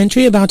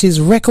documentary about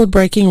his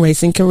record-breaking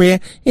racing career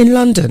in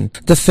London.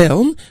 The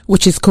film,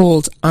 which is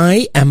called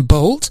I Am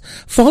Bolt,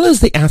 follows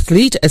the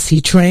athlete as he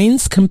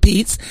trains,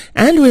 competes,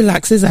 and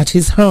relaxes at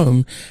his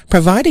home,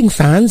 providing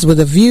fans with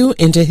a view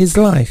into his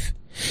life.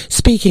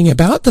 Speaking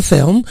about the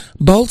film,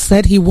 Bolt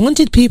said he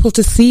wanted people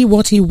to see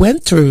what he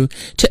went through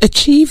to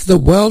achieve the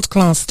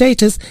world-class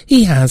status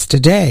he has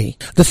today.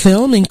 The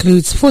film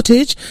includes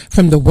footage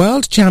from the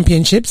World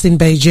Championships in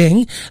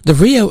Beijing, the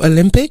Rio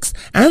Olympics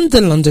and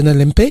the London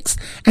Olympics,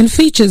 and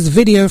features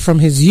video from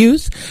his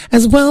youth,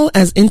 as well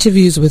as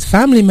interviews with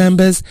family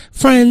members,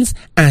 friends,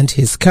 and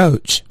his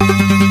coach.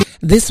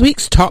 This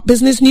week's top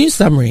business news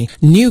summary.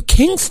 New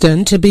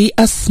Kingston to be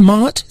a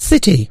smart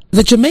city.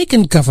 The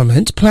Jamaican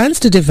government plans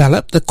to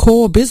develop the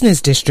core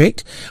business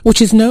district, which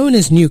is known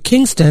as New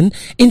Kingston,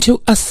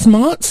 into a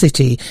smart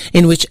city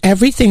in which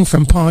everything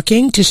from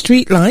parking to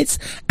street lights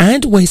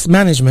and waste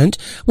management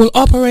will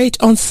operate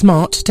on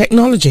smart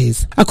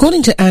technologies.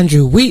 According to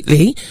Andrew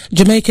Wheatley,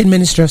 Jamaican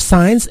Minister of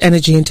Science,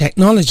 Energy and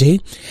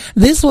Technology,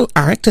 this will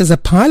act as a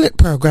pilot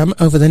program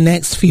over the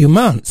next few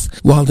months,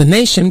 while the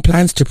nation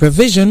plans to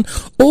provision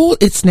all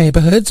its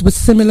neighborhoods with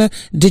similar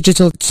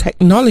digital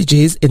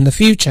technologies in the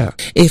future.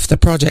 If the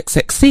project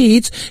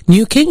succeeds,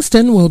 New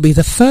Kingston will be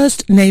the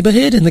first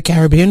neighborhood in the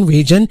Caribbean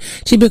region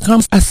to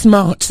become a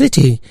smart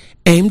city,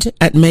 aimed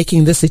at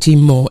making the city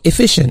more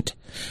efficient.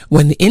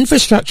 When the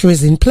infrastructure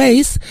is in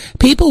place,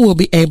 people will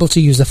be able to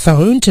use a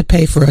phone to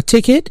pay for a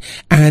ticket,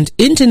 and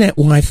internet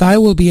Wi-Fi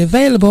will be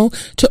available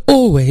to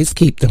always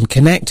keep them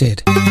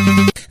connected.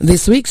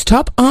 This week's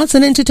top arts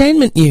and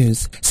entertainment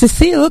news.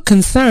 Cecile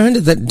concerned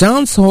that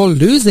dancehall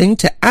losing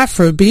to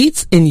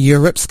Afrobeats in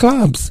Europe's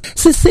clubs.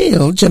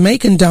 Cecile,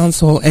 Jamaican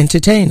dancehall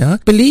entertainer,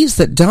 believes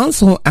that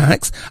dancehall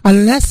acts are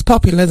less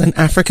popular than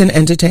African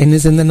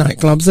entertainers in the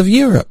nightclubs of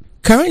Europe.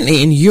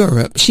 Currently in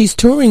Europe, she's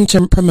touring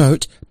to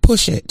promote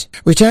Push It.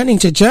 Returning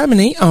to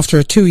Germany after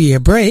a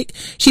 2-year break,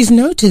 she's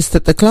noticed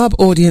that the club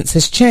audience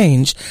has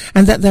changed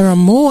and that there are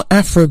more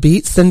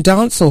Afrobeats than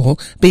dancehall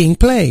being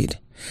played.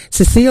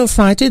 Cecile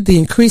cited the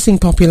increasing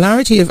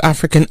popularity of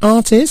African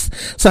artists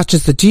such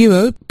as the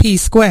duo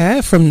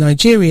P-Square from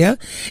Nigeria,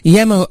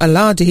 Yemo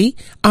Alade,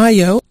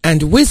 Ayo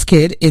and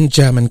Wizkid in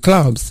German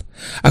clubs.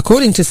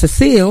 According to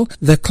Cecile,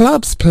 the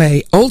clubs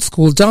play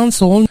old-school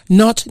dancehall,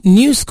 not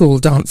new-school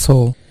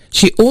dancehall.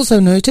 She also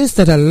noticed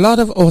that a lot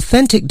of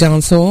authentic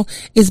dancehall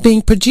is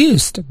being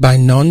produced by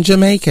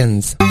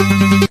non-Jamaicans.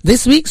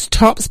 This week's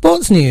top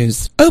sports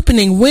news.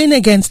 Opening win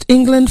against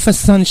England for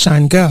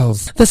Sunshine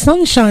Girls. The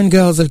Sunshine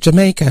Girls of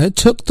Jamaica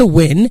took the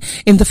win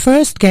in the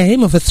first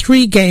game of a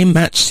 3-game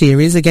match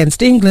series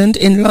against England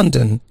in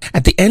London.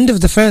 At the end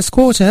of the first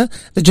quarter,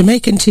 the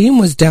Jamaican team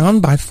was down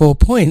by 4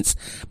 points,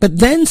 but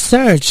then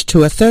surged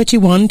to a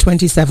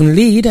 31-27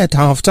 lead at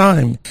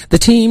half-time. The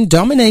team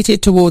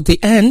dominated toward the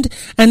end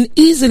and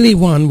easily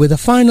won with a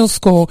final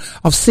score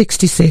of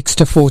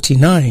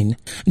 66-49.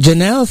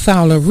 Janelle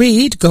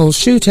Fowler-Reid, goal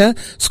shooter,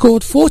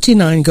 scored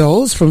 49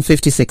 goals from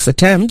 56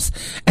 attempts,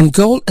 and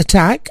goal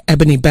attack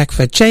Ebony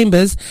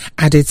Beckford-Chambers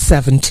added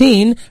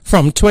 17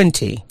 from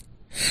 20.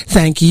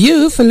 Thank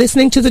you for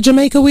listening to the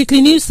Jamaica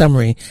Weekly News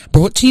Summary,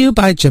 brought to you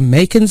by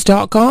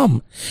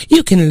Jamaicans.com.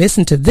 You can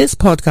listen to this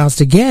podcast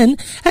again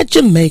at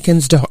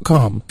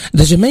Jamaicans.com.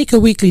 The Jamaica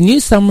Weekly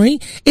News Summary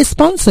is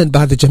sponsored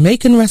by the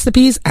Jamaican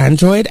Recipes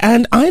Android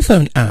and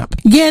iPhone app.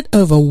 Get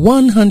over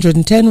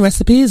 110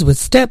 recipes with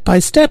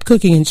step-by-step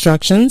cooking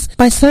instructions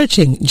by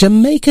searching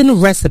Jamaican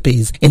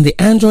Recipes in the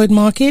Android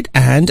market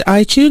and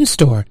iTunes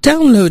Store.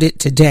 Download it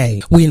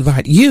today. We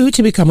invite you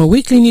to become a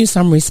Weekly News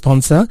Summary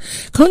sponsor.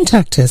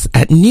 Contact us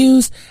at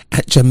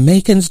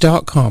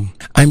news@Jamaicans.com.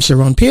 I'm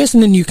Sharon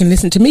Pearson, and you can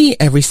listen to me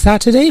every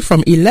Saturday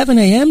from 11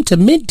 a.m. to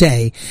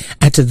midday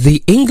at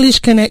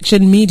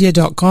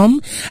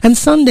theenglishconnectionmedia.com and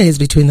Sundays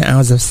between the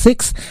hours of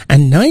 6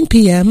 and 9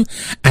 p.m.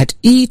 at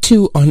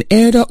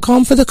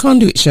e2onair.com for The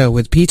Conduit Show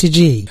with Peter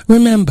G.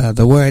 Remember,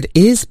 the word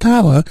is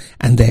power,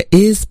 and there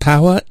is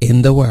power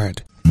in the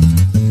word.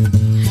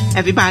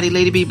 Everybody,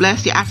 Lady Be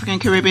Blessed, the African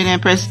Caribbean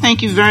Empress.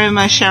 Thank you very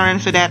much, Sharon,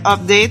 for that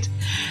update.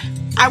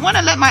 I want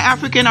to let my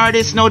African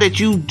artists know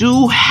that you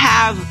do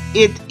have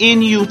it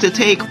in you to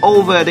take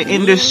over the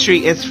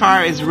industry as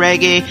far as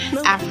reggae,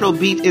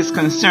 Afrobeat is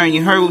concerned.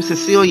 You heard what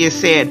Cecilia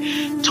said.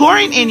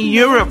 Touring in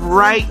Europe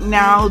right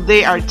now,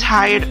 they are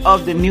tired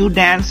of the new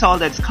dancehall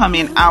that's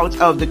coming out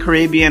of the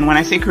Caribbean. When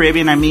I say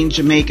Caribbean, I mean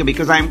Jamaica,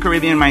 because I'm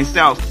Caribbean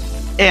myself.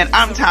 And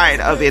I'm tired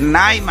of it. And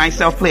I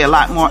myself play a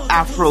lot more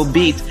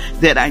Afrobeat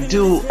than I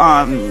do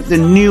the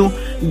new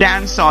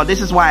dancehall.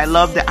 This is why I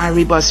love the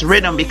Irie Bus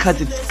rhythm,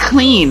 because it's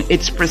clean,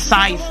 it's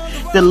precise.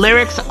 The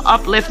lyrics are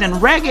uplifting.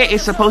 Reggae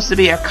is supposed to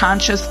be a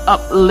conscious,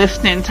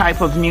 uplifting type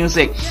of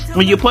music.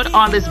 When you put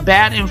all this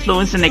bad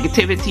influence and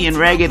negativity in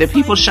reggae, the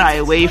people shy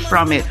away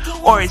from it.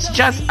 Or it's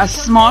just a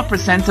small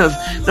percent of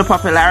the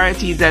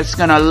popularity that's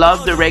going to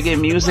love the reggae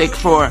music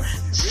for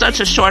such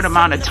a short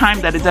amount of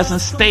time that it doesn't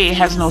stay. It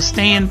has no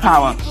staying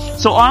power.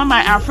 So all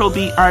my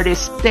Afrobeat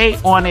artists, stay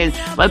on it,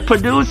 but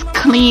produce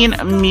clean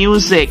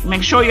music.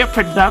 Make sure your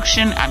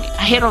production, I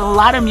hear a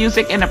lot of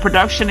music and the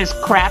production is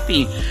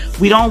crappy.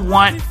 We don't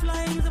want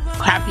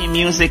crappy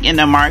music in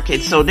the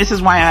market. So this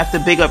is why I have to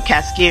big up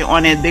Cascade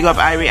on it, big up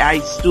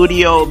Irie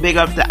Studio, big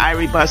up the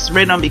Irie Bus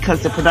Rhythm,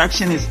 because the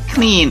production is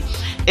clean.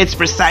 it's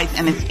precise,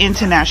 and it's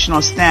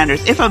international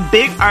standards. If a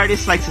big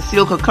artist like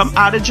Cecile could come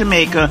out of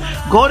Jamaica,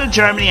 go to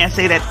Germany and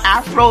say that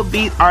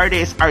Afrobeat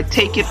artists are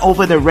taking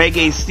over the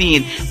reggae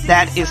scene,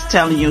 that is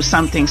telling you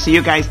something. So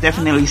you guys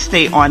definitely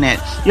stay on it.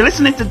 You're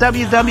listening to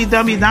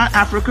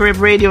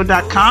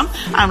www.afrocaribradio.com.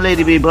 I'm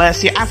Lady B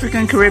Bless, your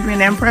African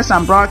Caribbean Empress.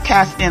 I'm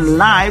broadcasting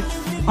live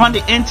on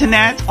the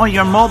internet, on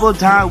your mobile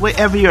dial,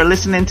 wherever you're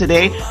listening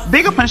today.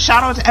 Big up and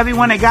shout out to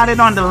everyone that got it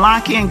on the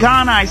lock-in.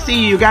 Ghana, I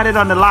see you got it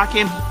on the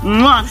lock-in.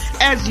 Mwah.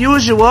 As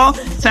usual,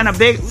 send a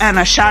big and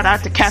a shout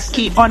out to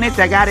Kaski on it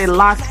that got it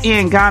locked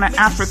in Ghana,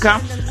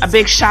 Africa. A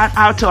big shout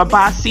out to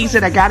Abbas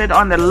Caesar that got it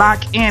on the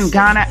lock-in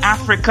Ghana,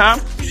 Africa.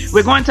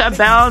 We're going to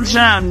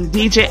Belgium.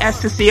 DJ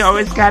Ecstasy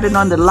always got it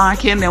on the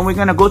lock-in. Then we're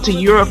going to go to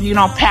Europe,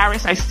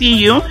 Paris. I see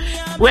you.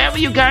 Wherever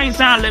you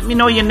guys are, let me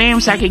know your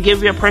name so I can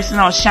give you a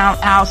personal shout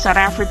out. South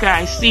Africa,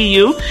 I see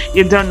you.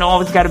 You don't know,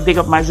 always got to big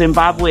up my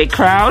Zimbabwe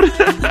crowd.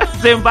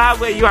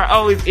 Zimbabwe, you are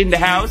always in the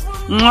house.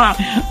 Mwah.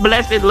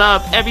 Blessed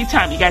love every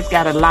time you guys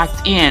got it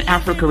locked in.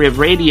 Afro Carib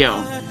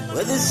Radio.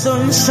 Where the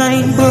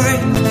sunshine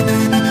burns.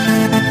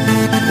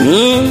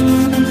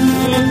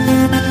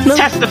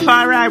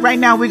 Testify right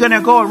now. We're going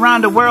to go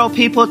around the world,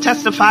 people.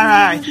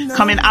 Testify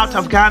coming out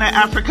of Ghana,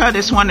 Africa.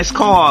 This one is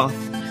called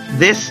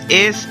This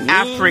is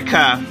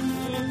Africa.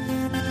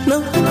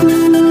 No.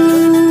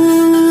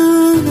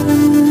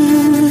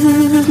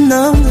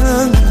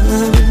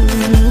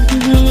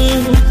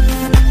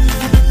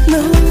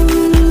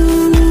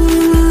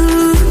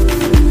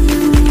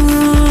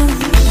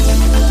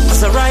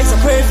 As I rise, I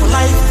pray for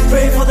life,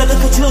 pray for the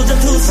little children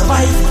to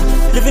survive,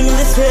 living in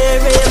this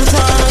very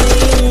time.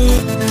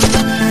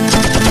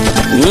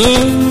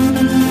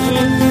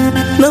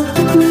 No.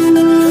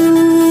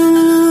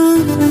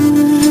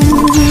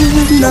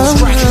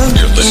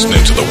 You're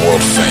listening to the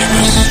world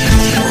famous.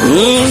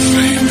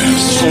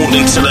 Tuned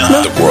into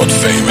the world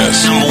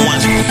famous.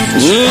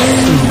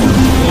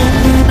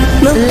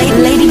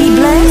 Lady be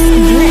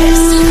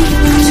blessed.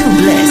 Too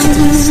blessed to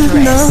be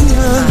stressed.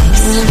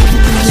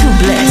 Too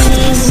blessed to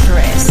be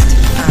stressed.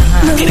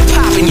 Get it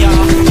poppin',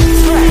 y'all.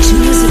 Fresh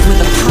music with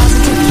a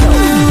positive flow.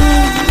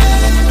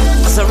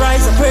 As I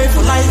rise, I pray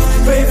for life,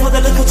 pray for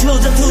the little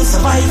children to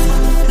survive,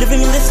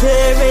 living in this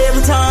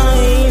very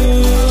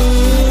time.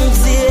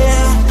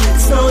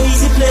 No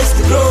easy place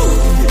to go.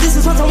 This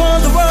is what I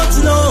want the world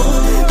to know.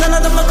 None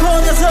of them are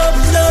corners of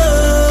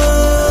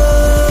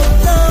love.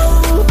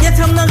 No. Yet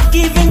I'm not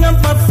giving up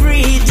my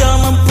freedom.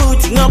 I'm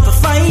putting up a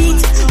fight.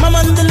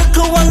 Mama and the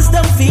little ones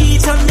them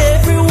feet, and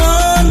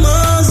everyone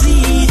must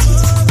eat.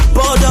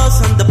 Borders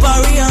and the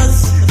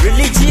barriers,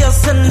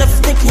 religious and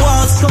ethnic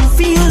wars,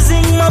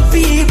 confusing my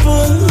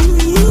people.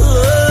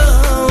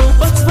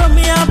 But for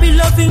me, I'll be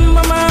loving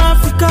Mama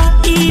Africa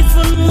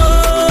even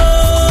more.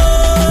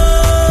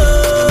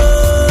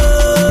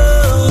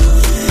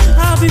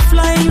 Be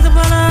flying the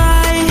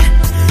banana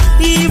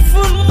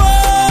even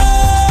more.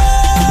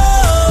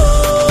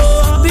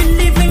 I've been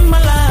living my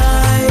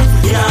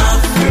life in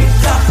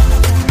Africa.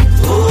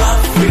 Oh,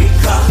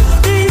 Africa.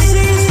 This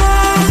is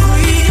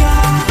Africa.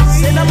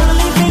 Said I'm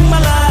living my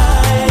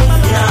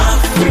life in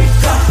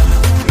Africa.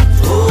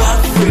 Oh,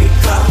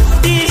 Africa.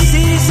 This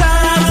is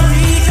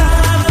Africa.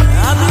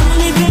 I've been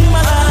living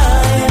my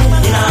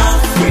life in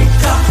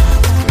Africa.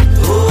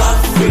 Oh,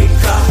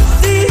 Africa.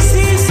 This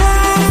is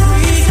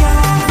Africa.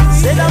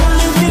 Said I'm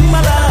living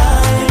my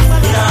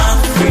life in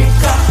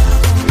Africa.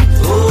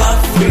 Oh,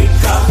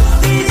 Africa.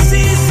 This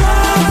is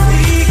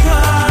Africa.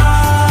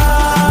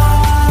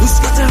 Who's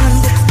got a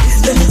hand?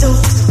 Let it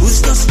out.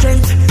 Who's got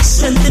strength?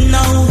 Strengthen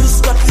now.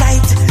 Who's got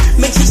light?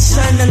 Make it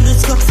shine. And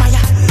who's got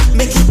fire?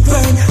 Make it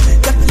burn.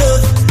 Got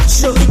love?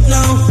 Show it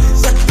now.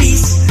 Got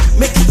peace?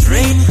 Make it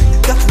rain.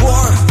 Got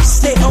war?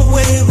 Stay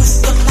away.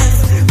 Who's got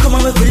life? Come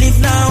on, we believe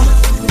now.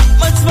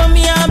 But for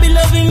me, I'll be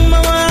loving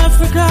Mama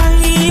Africa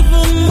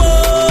even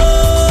more.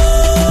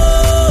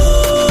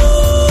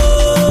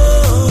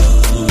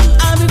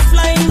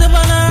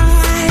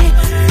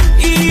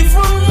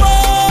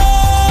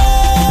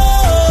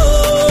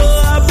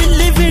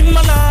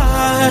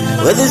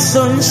 Where the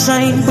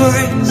sunshine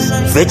burns,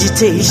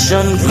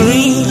 vegetation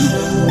green,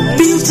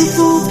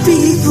 beautiful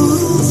people,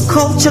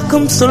 culture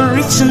comes so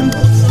rich and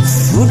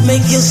food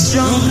make you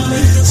strong.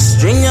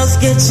 Stringers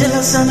get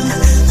jealous and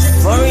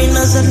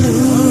foreigners are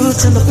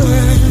loot and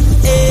burn.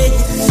 Hey.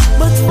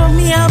 But for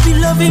me, I'll be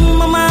loving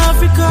Mama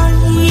Africa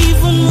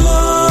even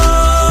more.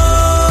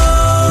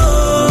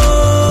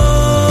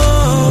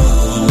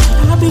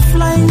 I'll be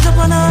flying the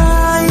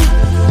banana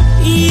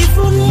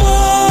even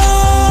more.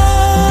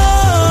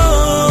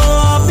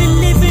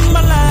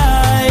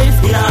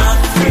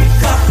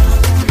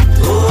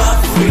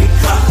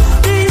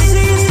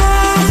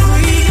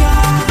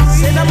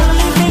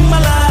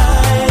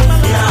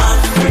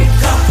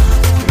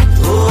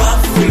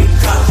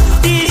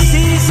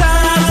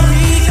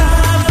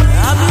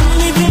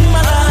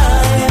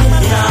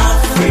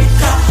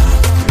 Africa.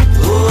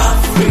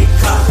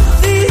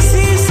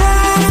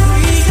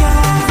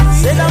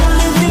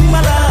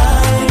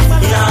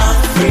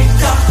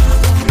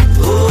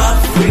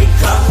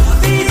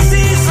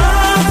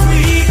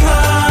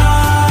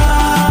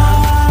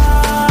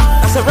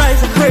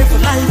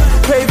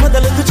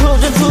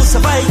 them to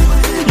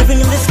survive. Living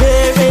in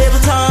despair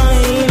every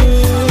time.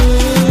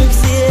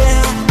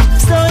 Yeah,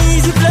 it's not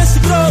easy, blessed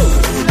to grow.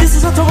 This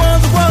is what I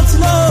want the world to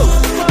know.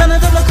 None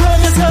of them are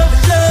calling yourself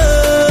with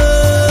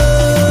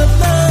love.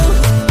 No,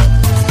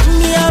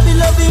 me, I be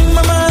loving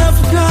Mama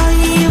Africa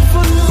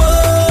even more.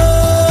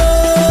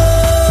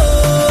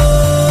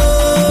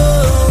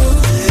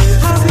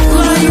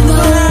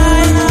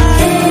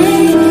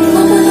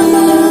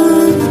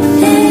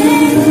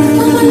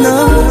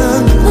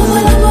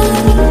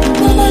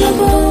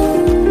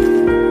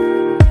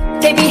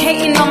 They be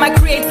hating on my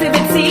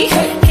creativity,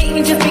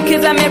 hating just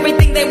because I'm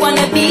everything they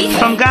wanna be.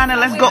 From Ghana,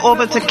 let's go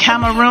over to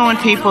Cameroon,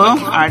 people.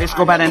 Artists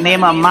go by the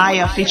name of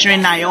Maya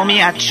featuring Naomi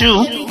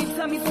Achu.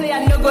 Tell me say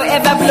I no go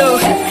ever blow.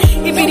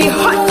 It be the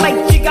hot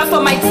like jigger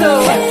for my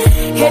toe.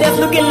 Haters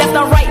looking left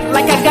and right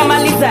like a gamma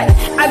lizard.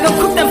 I go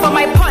cook them for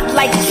my pot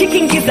like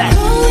chicken gizzard.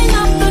 Blowing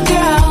up the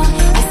girl,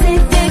 I say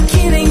they're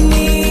killing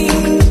me.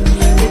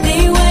 That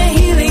they were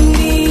healing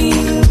me.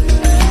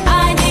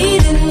 I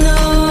didn't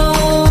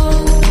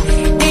know.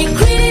 They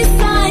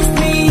criticized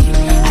me.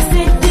 I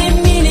said they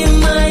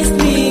minimized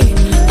me.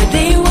 But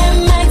they were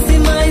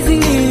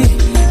maximizing me.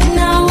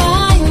 Now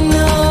I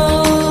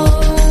know.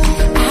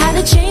 I had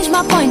to change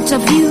my point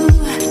of view.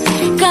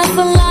 Cause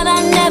a lot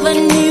I never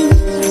knew.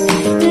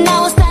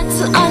 Now I start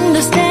to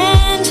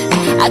understand.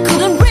 I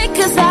couldn't break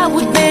cause I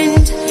would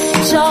bend.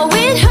 So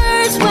it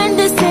hurts when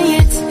they say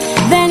it.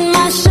 Then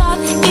my shot,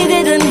 it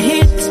didn't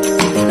hit.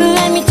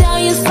 Let me tell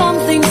you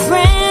something,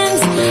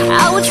 friends.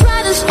 I would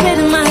try to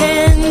straighten my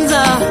hands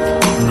up.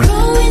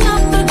 Growing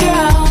up a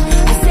girl,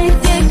 I said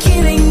they're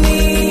killing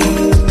me.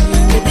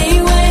 But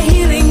they were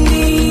healing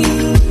me.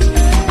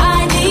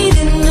 I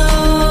didn't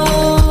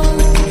know.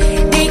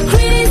 They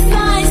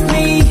criticized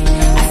me.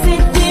 I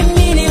said they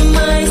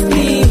minimized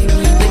me.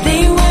 But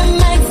they were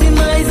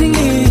maximizing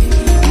me.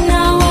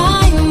 Now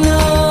I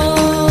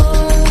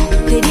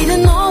know. They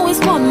didn't always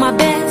want my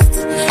best.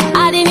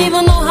 I didn't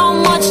even know how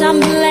much I'm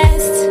blessed.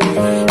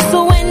 So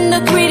when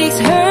the critics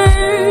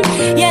heard,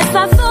 yes,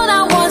 I thought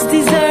I was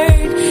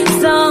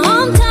deserved.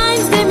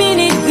 Sometimes they mean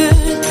it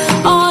good,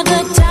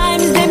 other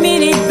times they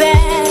mean it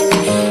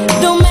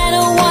bad. No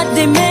matter what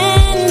they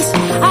meant,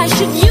 I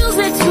should use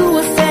it to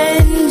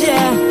offend,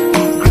 yeah.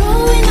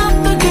 Growing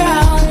up a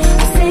girl,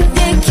 I said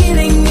they're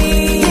killing me.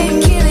 They're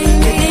killing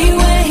me. They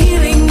were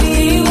healing me.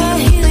 They were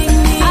healing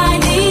me. I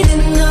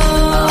didn't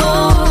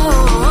know.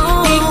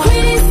 They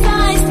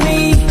criticized me.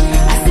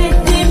 I said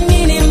they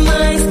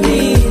minimized me.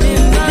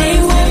 They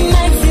were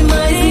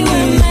maximizing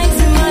me.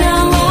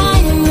 Now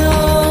I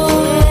know.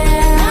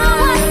 Now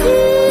I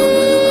see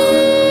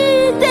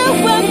they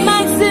were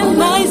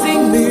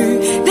maximizing me.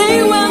 They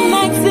were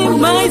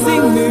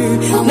maximizing me.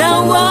 Now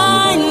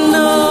I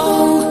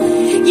know.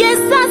 Yes,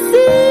 I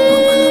see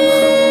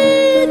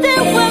they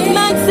were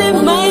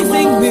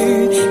maximizing me.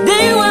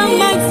 They were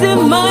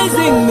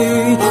maximizing me.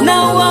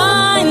 Now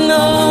I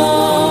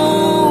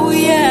know.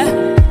 Yeah.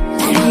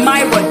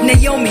 Myra,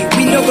 Naomi,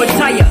 we no go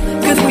tire.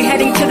 Cause we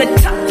heading to the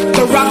top.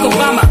 Barack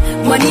Obama.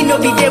 Money no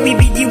be there, we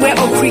be the way of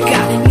Africa.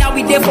 Now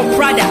we there for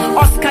Prada,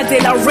 Oscar de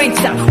la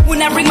Renta.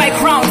 When I bring my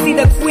crown, see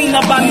the queen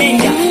of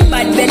Amanda.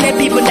 But belly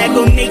people that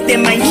go make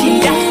them my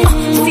chinda.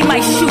 See my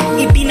shoe,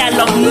 it be not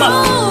lock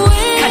muck.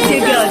 Catty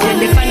girls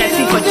and the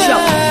fantasy for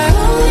chop.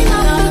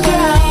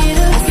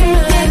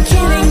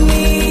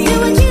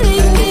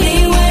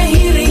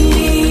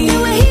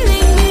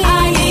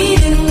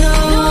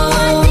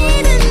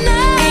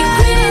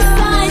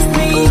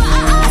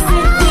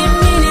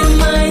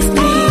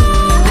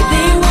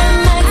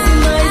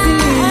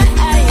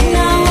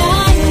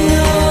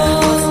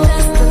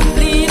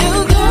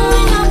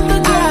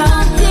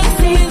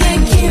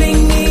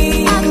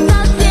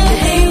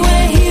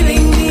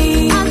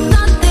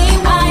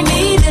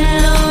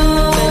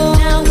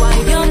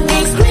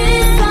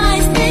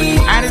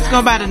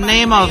 Go by the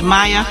name of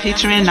Maya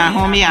featuring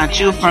Naomi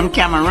Achu from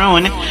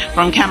Cameroon.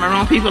 From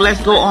Cameroon, people,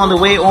 let's go all the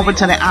way over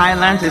to the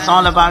islands. It's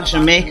all about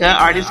Jamaica.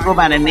 Artists go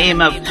by the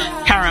name of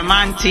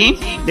Caramanti.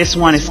 This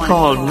one is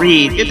called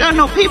Read. You don't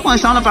know, people,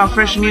 it's all about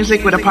fresh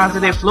music with a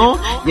positive flow.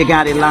 You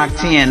got it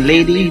locked in.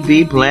 Lady,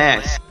 be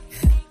blessed.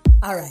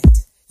 Alright,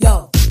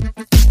 yo.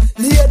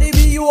 Lady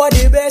B, you are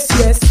the best,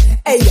 yes.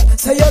 Hey,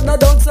 so you're not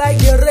dance like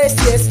the rest,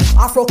 yes.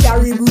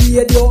 Afro-Carib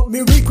radio, me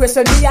request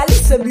for me, I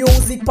listen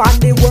music on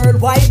the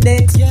worldwide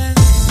net. Yeah,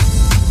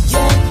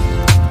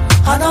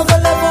 yeah. Another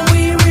level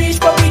we reach,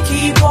 but we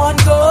keep on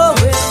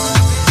going.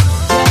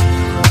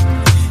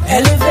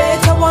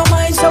 Elevate our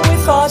minds so we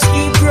thoughts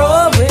keep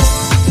growing.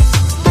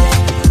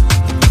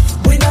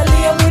 We not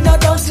live, we not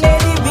dance,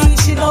 Lady B,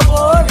 she not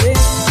boring.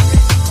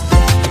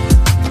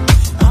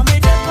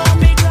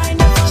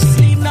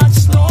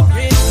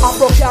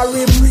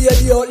 Afro-Carib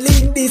radio,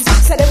 link this.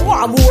 Say them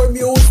want more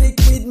music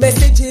with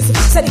messages.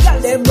 Say the girl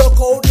them broke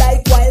out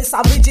like wild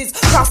savages.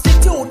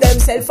 Prostitute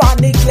themselves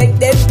and neglect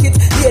them kids.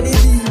 Lady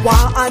B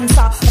want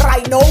answer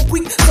right now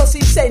quick. So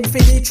she send for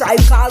the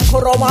tribe called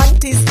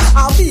Coromantis.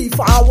 And me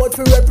forward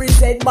to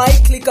represent my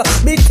clique.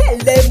 Me tell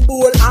them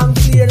bold and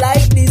clear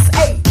like this.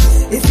 Hey,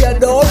 if you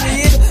don't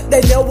read,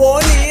 then you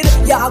won't need.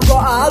 you go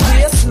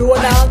always slow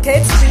down,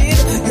 get speed.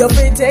 You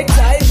fit take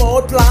time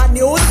out, plant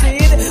new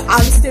seed,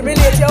 and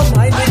stimulate your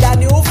mind with a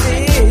new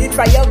feed.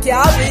 Try you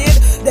can't read,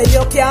 then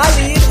you can't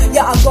lead.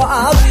 You go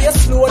always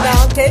slow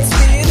down, get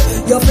speed.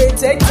 You fit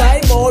take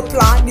time out,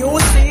 plant new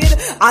seed,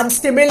 and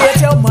stimulate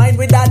your mind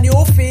with a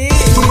new feed.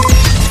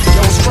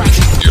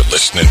 You're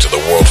listening to the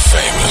world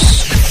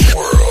famous.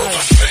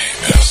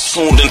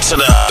 Tuned into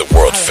the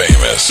world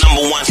famous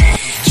number one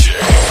DJ.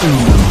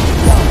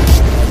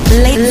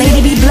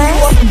 Lady be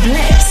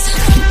blessed.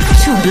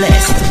 Too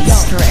blessed to be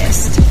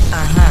stressed.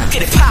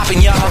 Get it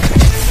poppin', y'all.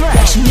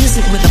 Fresh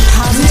music with a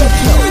positive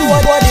flow. You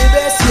are the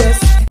best, yes.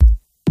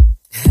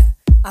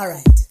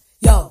 Alright,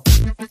 yo.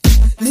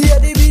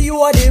 Lady B, you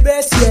are the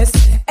best, yes.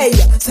 Hey,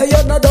 so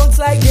you're not dance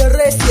like the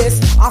rest, yes.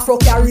 Afro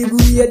Caribbean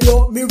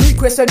Radio, me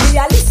request when me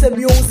a listen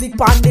music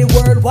on the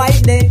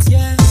worldwide net.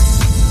 Yeah.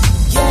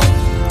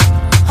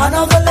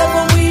 Another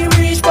level we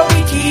reach, but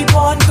we keep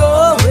on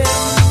going.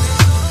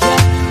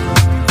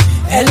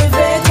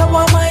 Elevate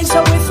our minds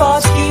so we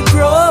thoughts keep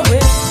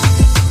growing.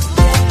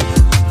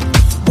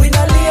 We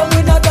not live,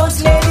 we not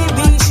dance, Lady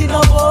B, she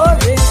no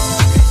boring.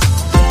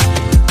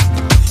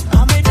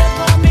 I'm a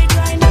death on me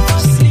grind, never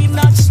sleep,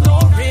 not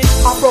snoring.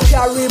 Afro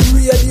Caribbean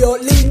Radio,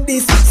 link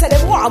this. Say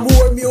them want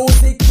more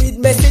music with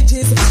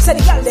messages. Say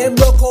the girl them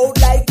rock out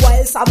like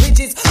wild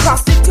savages.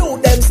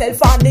 Prostitute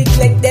themselves and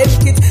neglect them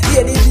kids.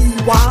 Lady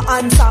B want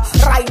answer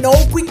right now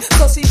quick.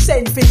 So she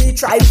send for the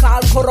tribe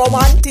called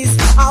Coromantis.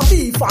 I'll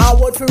be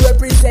forward to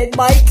represent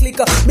my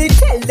clique. Me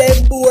tell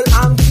them bold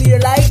and clear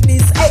like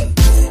this. Hey,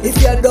 if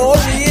you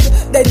don't read,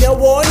 then you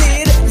won't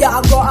need.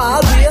 You go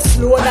always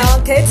slow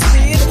down, get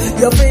speed.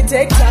 You fit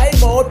take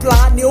time out,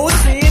 plant new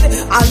seed,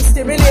 and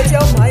stimulate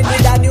your mind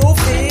with a new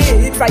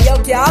feed. Try you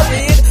can't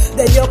read,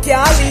 then you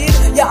can't lead.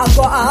 You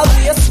go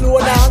always slow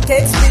down,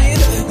 get speed.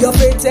 You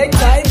fit take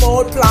time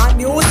out, plant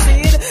new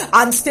seed,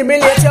 and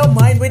stimulate your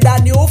mind with a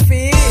new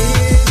feed.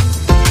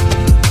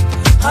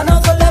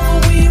 Another level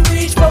we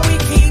reach, but we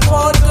keep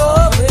on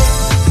going.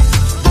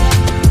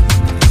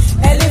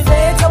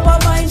 Elevate our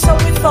minds so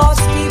we thoughts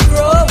keep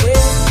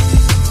growing.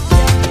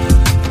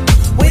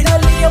 We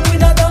don't live, we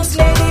don't dance,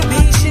 Lady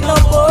B, she no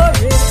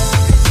boring.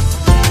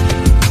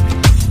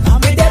 And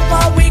with them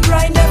how we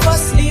grind, never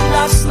sleep,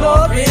 not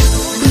snoring.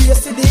 We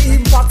see the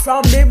impact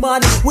from the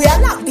man. We are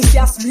like this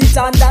here street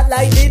and that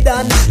like they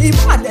done. Him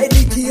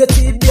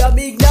uneducated, them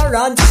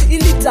ignorant,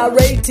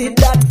 illiterated,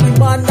 that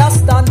him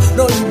understand.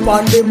 No him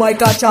on the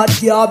mic a chat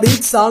a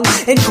big song.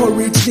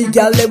 Encourage the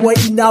girl them way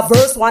in a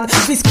verse one.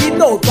 She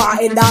skin out her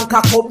head and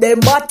cock up them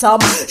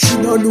bottom. She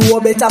no know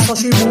better so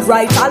she move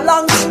right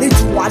along. The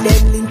two of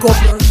them link up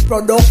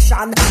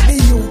production. The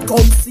youth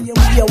come see me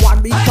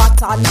one big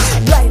pattern.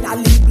 Blind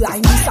and leave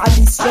blind, this a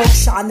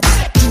destruction.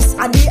 This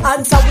and the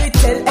answer we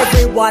tell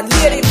everyone.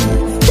 Lady B,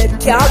 them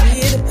can't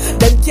read,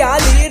 them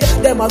can't lead.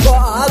 Them a go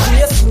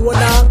always slow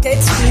down,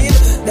 get speed.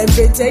 Them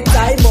fit take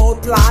time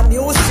out, plant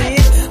new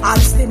seed,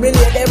 and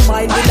stimulate them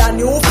mind with a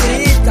new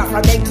feed. Cause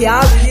from them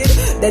can't read,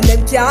 then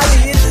them can't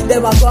lead.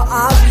 Them a go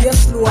always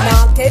slow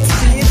down, get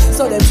speed.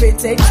 So them fit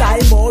take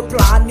time out,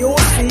 plant new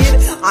seed,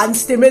 and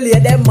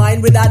stimulate them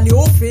mind with a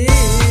new feed.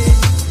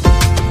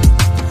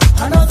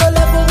 Another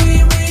level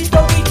we reach,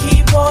 but we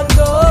keep on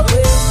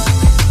going.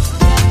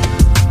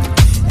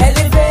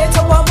 Elevate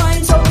our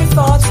minds so we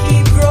thoughts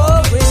keep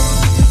growing.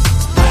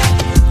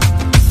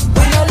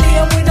 We no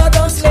live, we no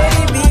dance,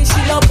 Lady B,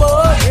 she no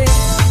boring.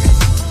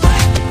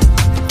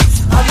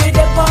 And with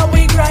them how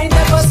we grind,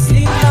 never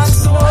sleep, not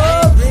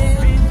snoring.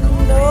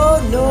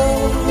 No.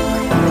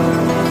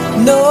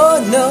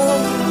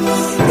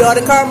 You're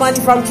the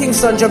Caramanti from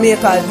Kingston,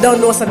 Jamaica.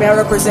 Don't know say I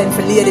represent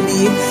for Lady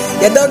B.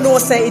 You don't know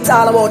say it's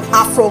all about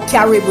Afro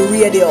Caribbean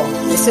Radio.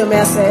 You see me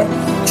I say?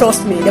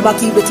 Trust me, never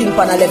keep the thing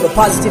on a level,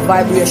 positive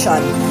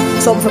vibration.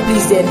 Something for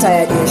please the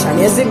entire nation.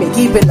 You see me?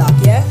 Keep it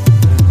locked, yeah?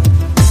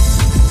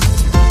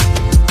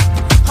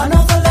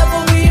 Another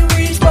level we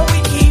reach, but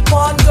we keep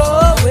on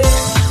going.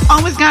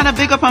 Always gotta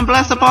big up and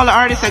bless up all the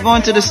artists that go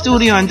into the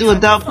studio and do a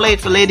dub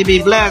plate for Lady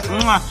B Blessed.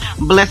 Mwah.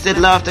 Blessed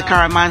love to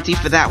Caramanti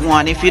for that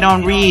one. If you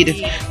don't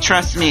read,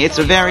 trust me, it's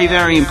very,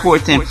 very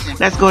important.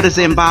 Let's go to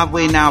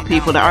Zimbabwe now,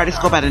 people. The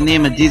artist go by the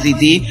name of Dizzy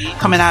D,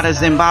 coming out of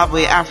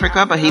Zimbabwe,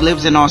 Africa, but he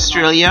lives in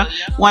Australia.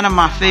 One of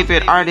my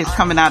favorite artists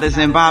coming out of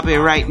Zimbabwe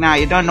right now.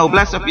 You don't know,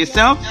 bless up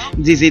yourself,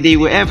 Dizzy D,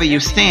 wherever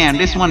you stand.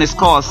 This one is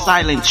called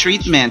Silent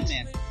Treatment.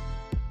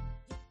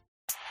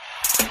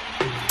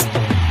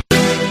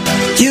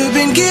 You've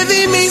been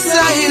giving me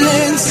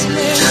silence.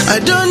 I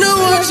don't know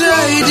what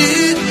I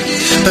did,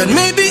 but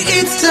maybe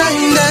it's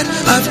time that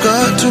I've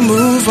got to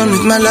move on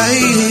with my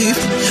life.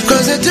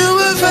 Cause I do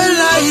it for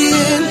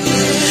lying,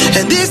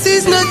 and this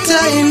is not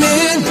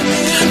timing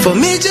for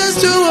me just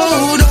to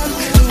hold on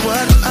to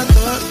what I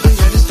thought we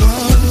had is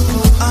gone.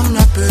 I'm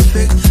not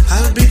perfect,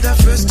 I'll be the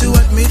first to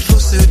admit for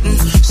certain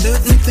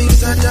things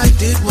that I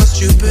did was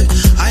stupid.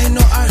 I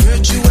know I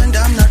hurt you and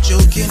I'm not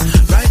joking.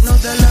 Right now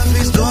the love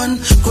is gone,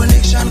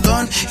 connection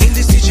gone. In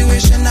this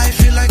situation I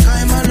feel like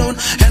I'm alone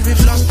and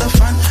we've lost the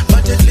fun,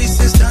 but at least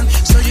it's done.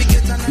 So you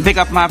get an Big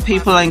up my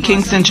people in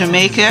Kingston,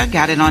 Jamaica.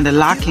 Got it on the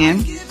lock-in.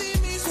 I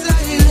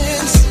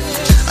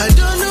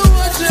don't know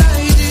what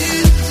I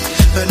did,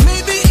 but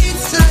maybe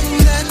it's time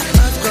that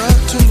I've got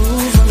to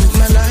move on with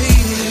my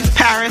life.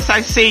 Paris, I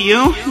see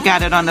you.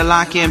 Got it on the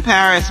lock-in.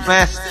 Paris,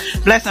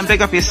 bless and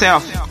big up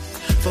yourself.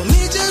 For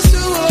me just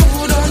to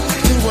hold on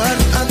to what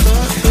I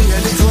thought we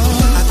had it for.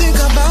 I think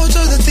about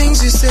all the things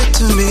you said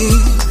to me.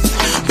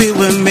 We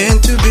were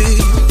meant to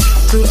be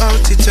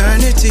throughout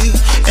eternity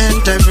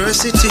and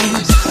diversity,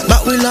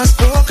 but we lost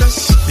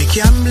focus. We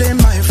can't blame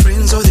my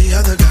friends or the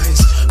other guys.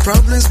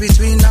 Problems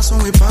between us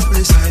when we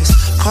publicize,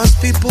 cause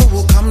people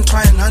will come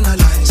try and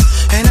analyze,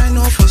 and I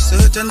know for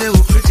certain they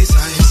will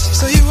criticize.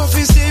 So you have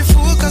to stay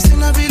focused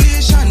in a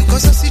relation,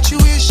 cause a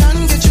situation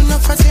get you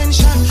enough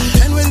attention,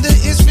 and when there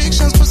is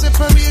frictions for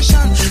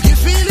separation, you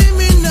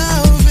feeling me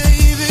now,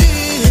 baby.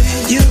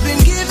 You've been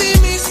giving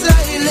me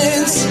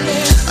silence.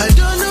 I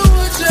don't know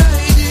what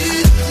I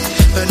did,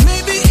 but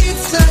maybe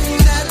it's time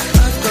that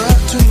I've got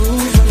to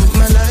move on with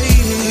my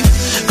life,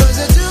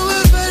 cause I do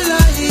have a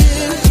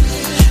lying,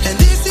 and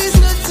this is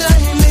not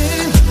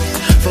timing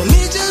for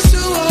me just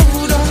to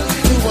hold on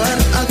to what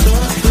I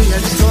thought we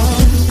had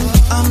done.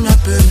 I'm not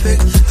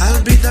perfect,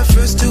 I'll be the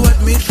first to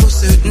admit for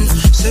certain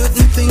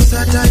things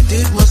that I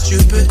did was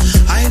stupid.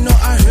 I know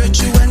I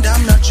hurt you and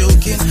I'm not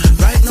joking.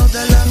 Right now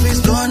the love is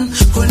gone,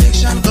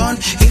 connection gone.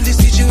 In this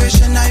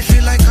situation I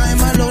feel like I'm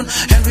alone,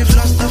 and we've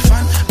lost the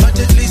fun, but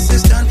at least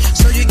it's done.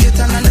 So you get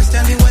an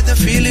understanding where the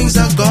feelings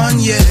are gone,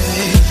 yeah.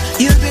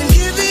 You've been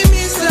giving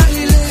me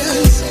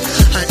silence.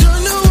 I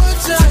don't know what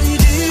I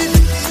did,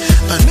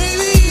 but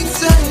maybe it's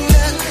time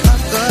that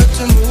I've got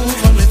to move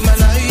on with my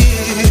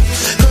life,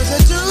 cause I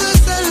do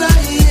us a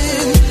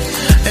lying,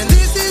 and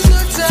this is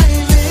no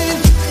timing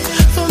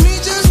for me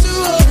just to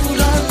hold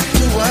on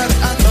to what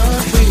I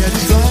thought we had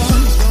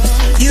done.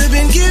 You've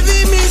been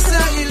giving me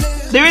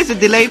silence. There is a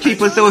delay,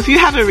 people, so if you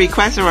have a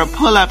request or a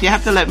pull-up, you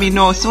have to let me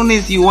know as soon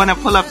as you want to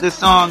pull up the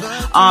song.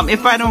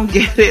 If I don't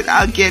get it,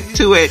 I'll get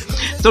to it.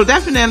 So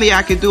definitely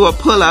I could do a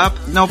pull-up,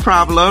 no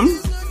problem.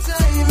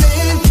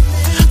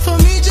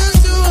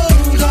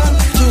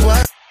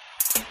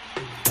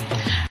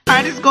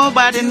 Artists go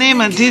by the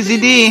name of Dizzy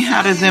D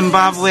out of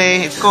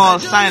Zimbabwe. It's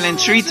called Silent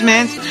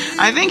Treatment.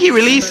 I think he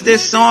released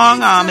this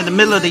song in the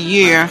middle of the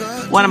year.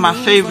 One of my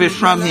favorite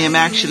from him,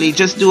 actually.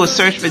 Just do a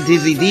search for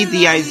Dizzy D,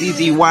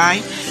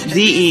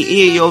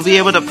 D-I-Z-Z-Y-D-E-E. You'll be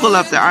able to pull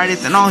up the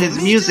artist and all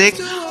his music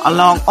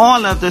along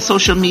all of the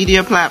social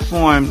media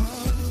platforms.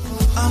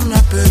 I'm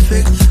not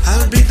perfect,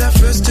 I'll be the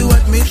first to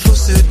admit for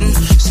certain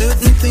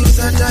things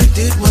that I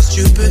did was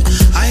stupid.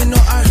 I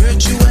know I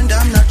hurt you and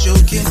I'm not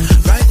joking.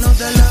 Right now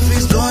the love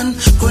is gone,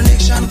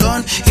 connection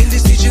gone. In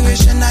this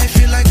situation I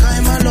feel like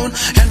I'm alone,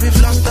 and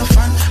we've lost the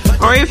fun.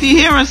 Or if you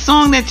hear a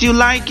song that you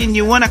like and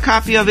you want a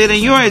copy of it,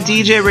 and you're a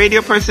DJ,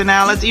 radio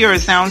personality, or a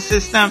sound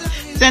system,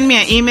 send me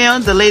an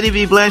email,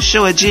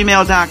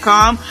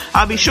 theladyblessshow@gmail.com.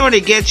 I'll be sure to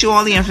get you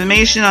all the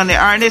information on the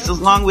artist,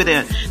 along with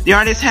it. The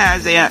artist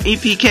has a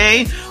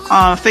EPK,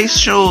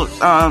 Facebook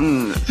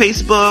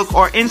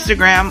or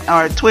Instagram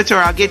or Twitter.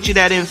 I'll get you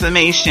that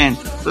information.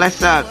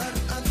 Bless up. I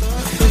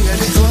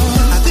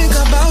think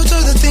about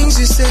all the things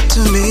you said to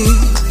me.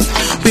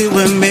 We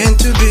were meant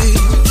to be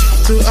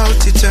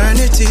throughout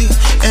eternity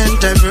and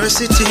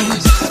diversity,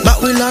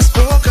 but we lost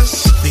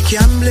focus. We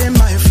can't blame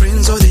my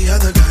friends or the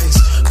other guys.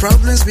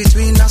 Problems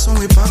between us when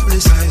we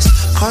publicize,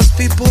 cause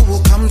people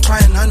will come try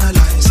and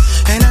analyze,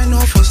 and I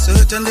know for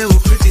certain they will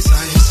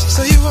criticize.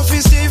 So you have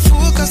to stay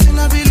focused in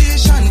a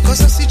relation, cause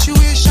a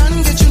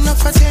situation get you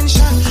enough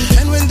attention,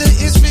 and when there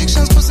is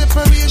frictions for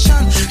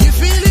separation, you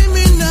feeling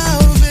me now,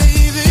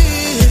 baby.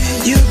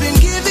 You've been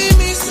giving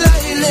me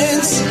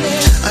silence.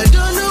 I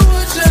don't know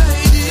what I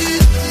did,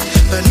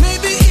 but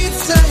maybe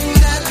it's time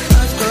that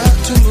I've got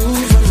to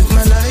move on with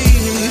my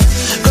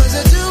life, cause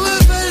I do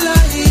have a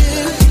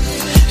lying,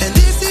 and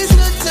this is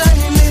not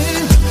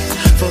timing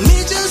for me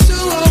just to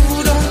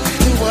hold on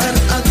to what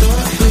I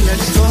thought we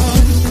had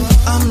done.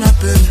 I'm not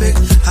perfect,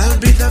 I'll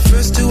be the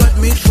first to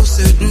admit for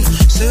certain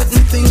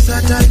things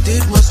that I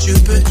did was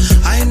stupid.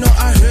 I know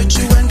I hurt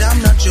you and I'm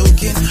not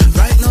joking.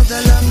 Right now the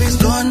love is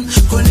gone,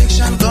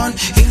 connection gone.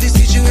 In this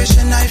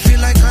situation I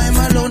feel like I'm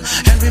alone,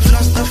 and we've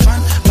lost the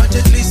fun, but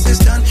at least it's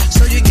done.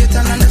 So you get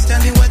an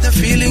understanding where the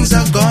feelings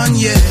are gone,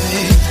 yeah.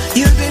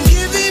 You've been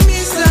giving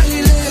me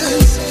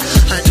silence.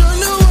 I don't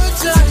know what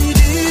I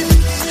did,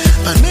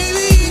 but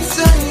maybe it's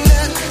time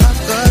that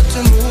I've got to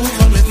move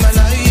on with my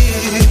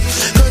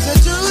life, cause I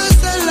do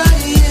us a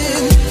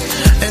lying,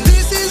 and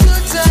this is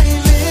not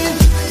timing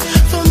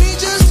for me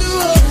just to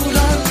hold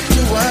on to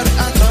what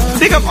I thought.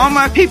 Big up all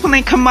my people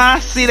in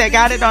Kumasi that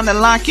got it on the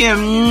lock-in.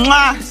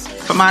 Mwah!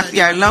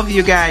 Kumasi, I love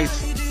you guys.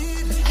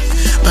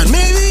 But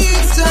maybe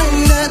it's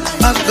time that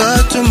I've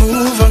got to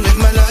move on with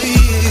my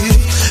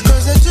life,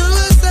 cause I do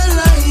us a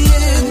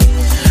lying,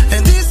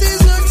 and this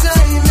is not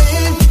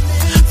timing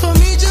for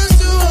me just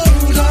to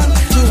hold on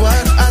to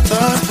what I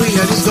thought we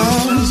had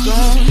gone.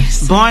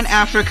 Born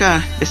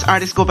Africa. This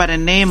artist go by the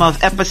name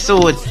of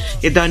Episode.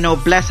 You don't know,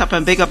 bless up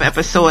and big up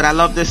Episode. I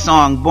love this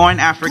song, Born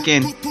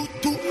African.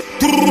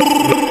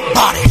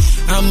 Body.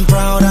 I'm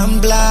proud, I'm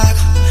black.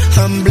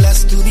 I'm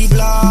blessed to be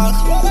black.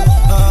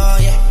 Oh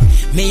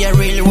yeah, me a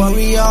real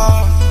warrior.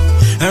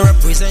 I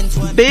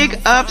represent. Big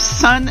up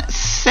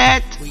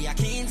Sunset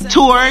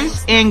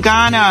Tours in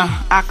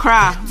Ghana,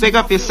 Accra. Big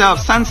up yourself,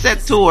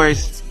 Sunset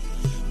Tours.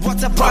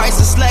 What a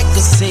priceless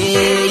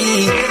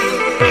legacy.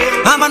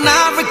 I'm an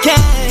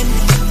African.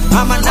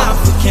 I'm an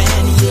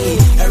African,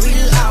 yeah, a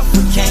real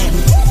African.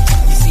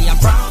 You see, I'm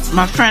proud.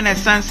 My friend at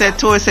Sunset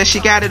Tour says she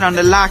got it on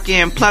the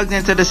lock-in, plugged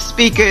into the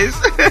speakers.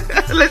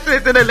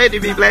 Listening to the Lady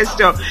Be Blessed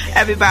show.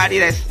 Everybody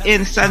that's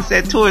in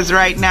Sunset Tours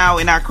right now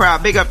in Accra,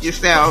 big up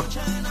yourself.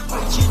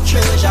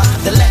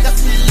 The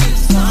legacy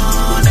lives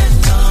on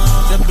and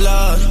on. The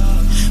blood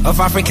of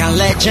African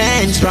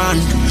legends run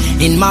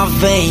in my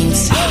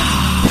veins.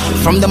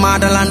 From the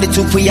motherland, they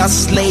took we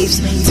as slaves,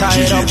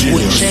 tied up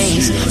with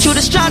chains. Through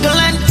the struggle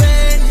and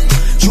pain,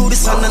 through the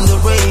sun and the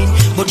rain,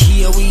 but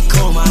here we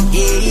come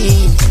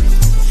again.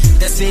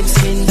 The same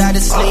skin that the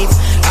slaves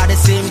are the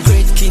same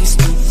great kings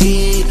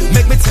today.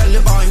 Make me tell you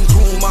about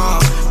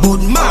Nkrumah,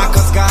 but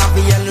Marcus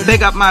Garvey and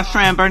big up my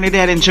friend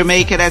Bernadette in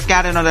Jamaica that's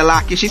got it on the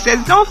lock. She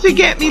says, don't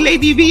forget me,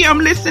 Lady B, I'm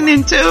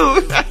listening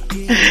too.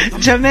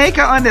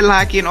 Jamaica on the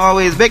lock-in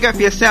always. Big up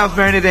yourself,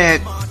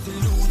 Bernadette.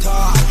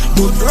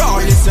 Good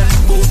Rawlins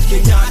and both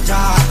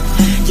Kenyatta,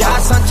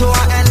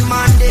 Yasantua and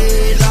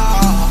Mandela.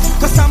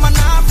 Cause I'm an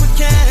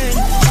African,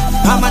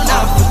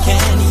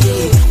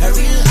 yeah, a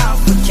real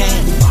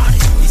African.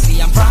 You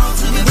see, I'm proud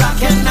to be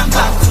black and I'm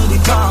back to be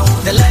proud.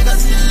 The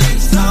legacy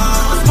lives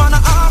on. I'm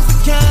an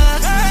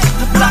African,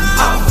 a black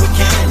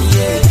African,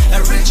 yeah, a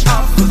rich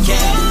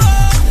African.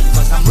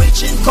 Cause I'm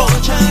rich in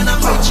culture and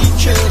I'm rich in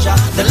treasure.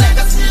 The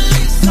legacy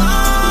lives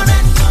on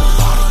and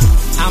on.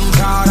 I'm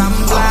proud, I'm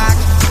black.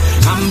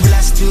 I'm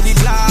blessed to be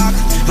black.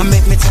 And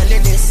make me tell you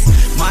this,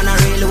 man, a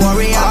real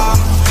warrior.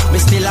 Me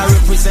still I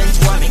represent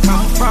where me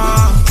come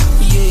from.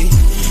 Yeah,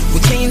 we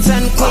kings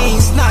and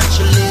queens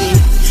naturally,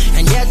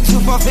 and yet to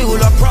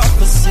fulfill our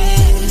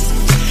prophecies.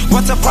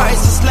 What a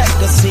priceless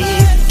legacy.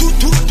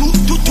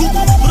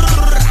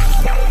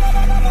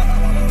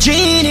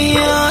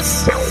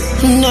 Genius,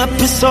 an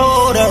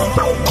episode of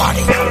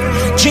body.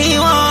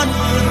 G1,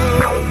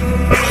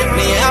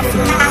 me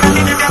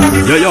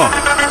Africa. Yo.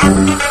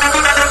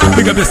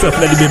 Big up yourself,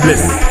 let it be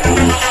blessed.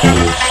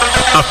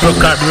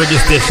 Afro-Card radio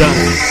station.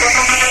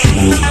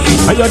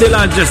 Are you the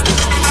largest?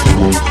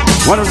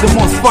 One of the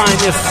most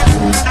finest,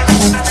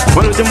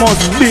 one of the most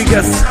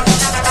biggest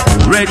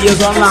radios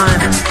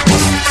online.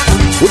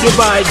 With your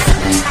vibes,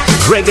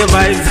 reggae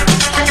vibes,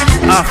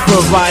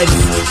 Afro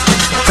vibes,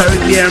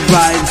 Caribbean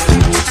vibes.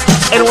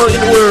 Anywhere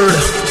in the world,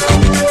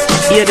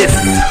 hear this.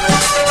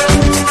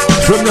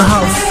 From your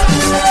house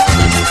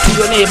to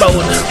your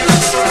neighborhood,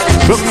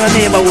 from your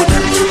neighborhood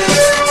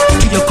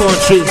to your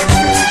country,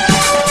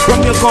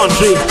 from your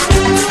country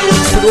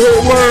to the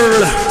whole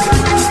world.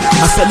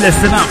 I said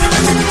listen up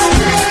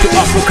to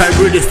Africa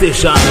Radio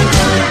Station.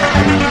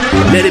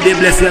 Let it be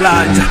blessed your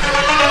Lord.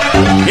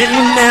 In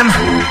them,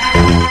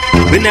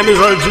 the name is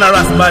Original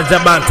Rascal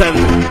Jabantan,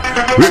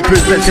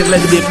 representing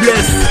Let It Be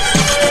Blessed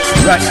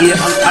right here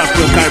on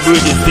Africa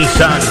Radio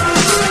Station.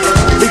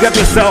 Big up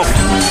yourself,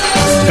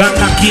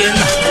 Ghana King,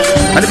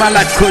 and the man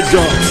like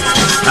Kojo.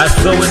 I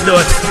saw we do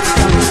it.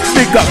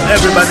 Big up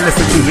everybody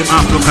listen to him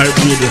Africa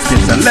Radio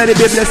Station. Let it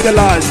be blessed your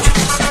Lord.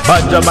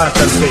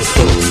 Bajabanta say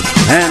so.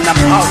 And I'm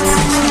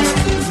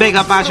out. Big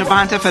up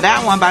Bajabanta for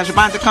that one.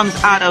 Bajabanta comes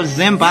out of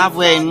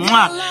Zimbabwe.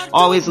 Mwah.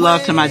 Always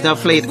love to my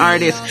dubplate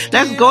artists.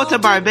 Let's go to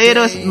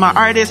Barbados. My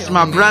artist,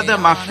 my brother,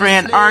 my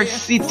friend,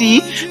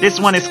 RCT. This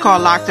one is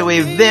called Locked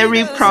Away.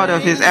 Very proud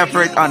of his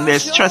effort on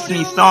this Trust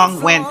Me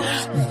song. Went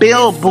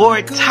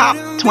Billboard Top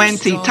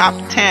 20, Top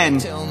 10.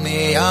 Tell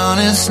me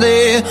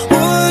honestly,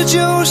 would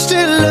you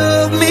still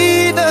love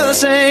me the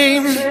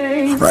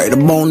same? Right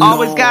about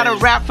Always got a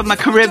rap from the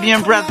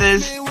Caribbean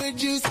brothers.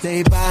 Would you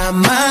stay by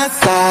my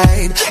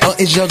side, or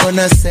is you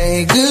gonna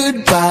say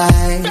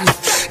goodbye?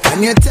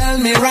 Can you tell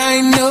me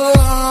right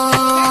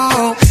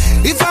now?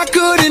 If I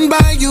couldn't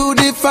buy you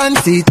the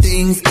fancy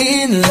things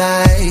in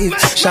life,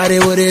 shawty,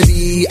 would it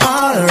be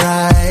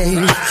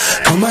alright?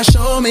 Come and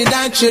show me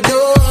that you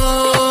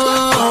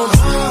don't.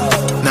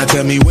 Now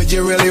tell me, would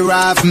you really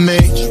ride for me?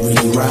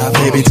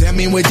 Baby, tell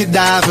me, would you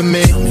die for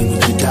me?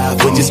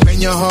 Would you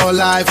spend your whole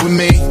life with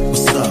me?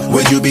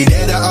 Would you be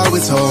there to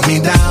always hold me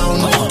down?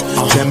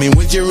 Tell me,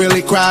 would you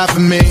really cry for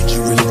me?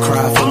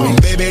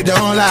 Baby,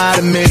 don't lie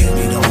to me.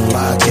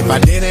 If I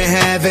didn't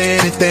have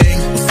anything,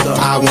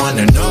 I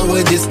wanna know,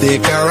 would you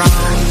stick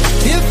around?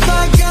 If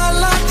I got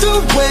locked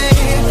away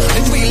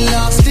and we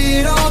lost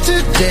it all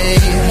today,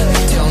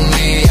 tell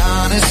me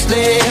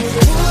honestly,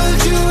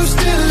 would you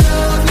still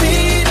love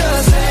me the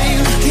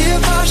same?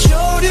 If I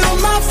showed you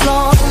my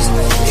flaws,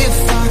 if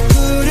I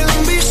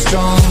couldn't be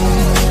strong,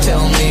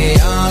 tell me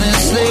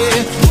honestly,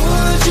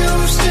 would you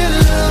still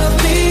love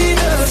me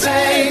the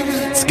same?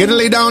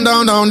 Skiddly down,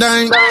 down, down,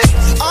 down.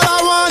 All I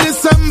want is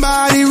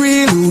somebody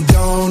real who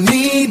don't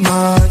need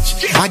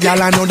much. A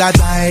gal I know that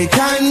I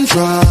can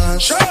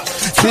trust,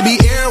 to be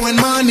here when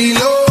money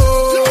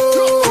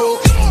low.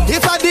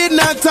 If I did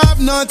not not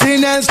have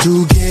nothing else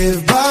to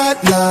give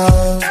but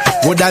love,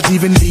 would that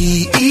even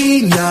be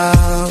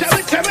enough?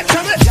 Tell me.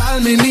 Y'all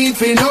me need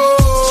to know.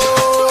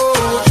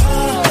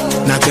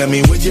 Now tell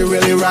me, would you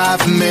really ride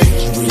for me?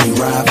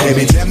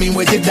 Baby, tell me,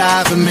 would you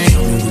die for me?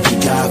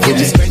 Would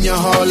you spend your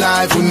whole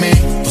life with me?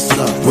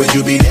 Would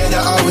you be there to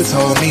always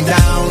hold me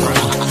down?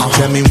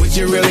 Tell me, would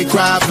you really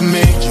cry for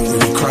me?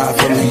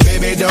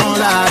 Baby, don't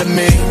lie to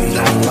me.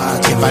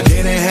 If I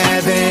didn't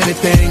have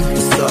anything,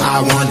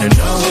 I wanna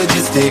know, would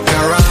you stick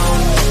around?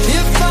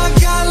 If I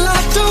got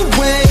locked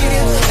away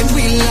and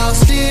we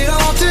lost it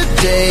all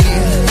today,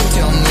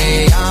 tell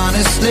me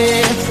honestly,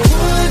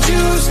 would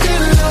you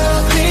still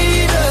love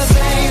me the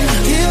same?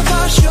 If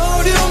I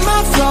showed you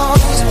my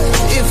flaws,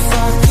 if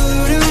I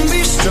couldn't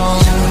be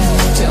strong,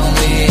 tell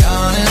me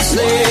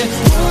honestly,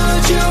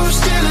 would you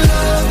still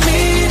love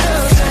me the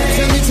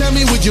same? Tell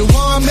me, would you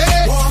want me?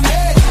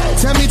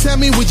 Tell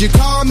me, would you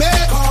call me?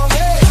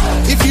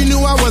 If you knew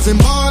I wasn't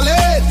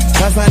ballin',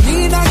 'cause I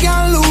need a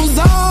girl who's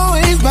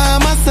always by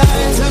my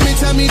side.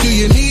 Tell me, do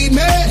you need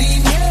me?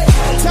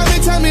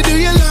 Tell me, do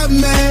you love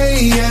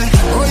me?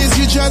 Or is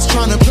you just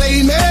tryna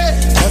play me?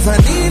 'Cause I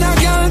need a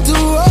girl to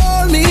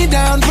hold me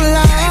down for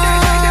life.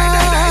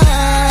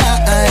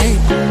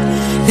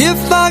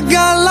 If I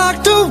got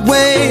locked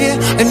away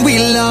and we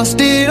lost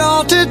it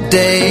all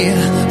today,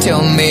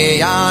 tell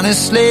me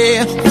honestly,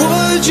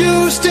 would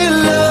you still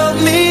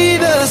love me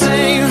the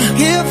same?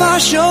 If I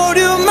showed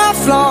you my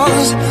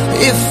flaws,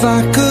 if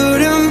I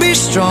couldn't be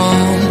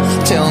strong,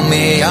 tell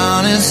me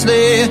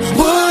honestly,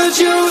 would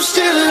you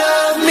still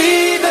love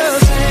me the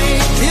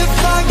same? If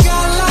I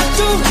got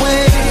locked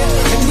away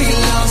and we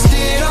lost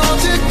it all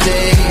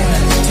today,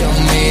 tell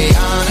me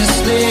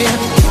honestly,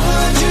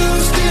 would you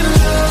still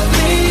love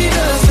me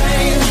the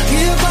same?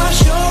 If I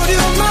showed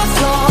you my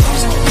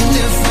flaws, and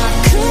if I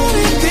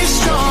couldn't be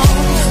strong,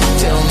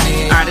 tell me.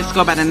 Artists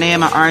go by the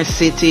name of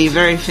RCT,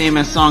 very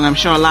famous song. I'm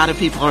sure a lot of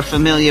people are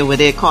familiar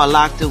with it, called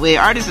Locked Away.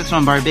 Artist is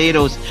from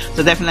Barbados,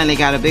 so definitely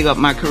got to big up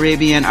my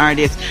Caribbean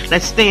artists.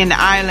 Let's stay in the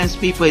islands,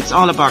 people. It's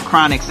all about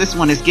Chronixx. This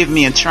one is Give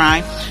Me a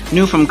Try,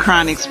 new from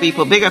Chronixx,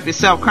 people. Big up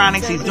yourself,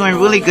 Chronixx. He's doing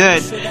really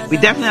good. We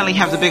definitely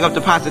have to big up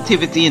the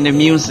positivity in the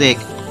music.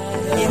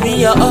 Give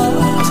me your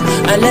arms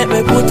and let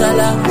me put a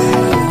lock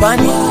on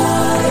it.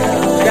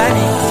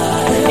 Granny,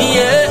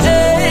 yeah,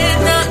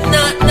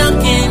 knock,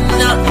 knocking,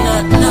 knock,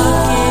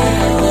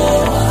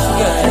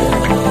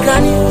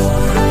 Granny,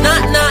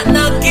 knock,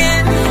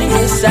 knocking,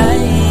 yes I.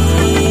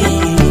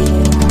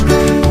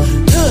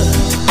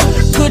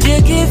 Could you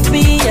give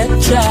me a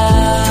try?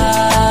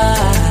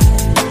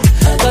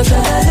 'Cause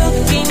when I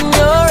look in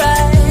your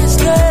eyes,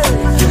 girl,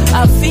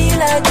 I feel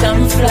like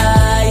I'm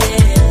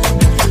flying.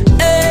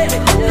 Hey,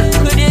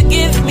 could you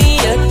give me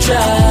a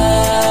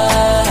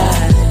try?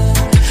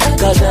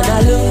 'Cause when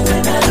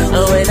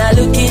I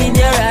look in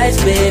your eyes,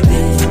 baby,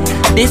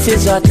 this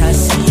is what I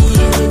see.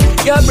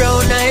 Your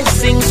brown eyes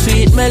sing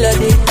sweet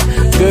melody,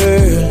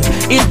 girl,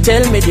 it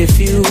tell me the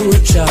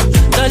future.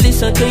 Now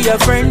listen to your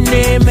friend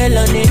named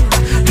Melanie,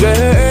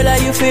 girl, are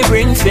you fi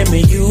bring for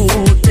me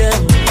youth them?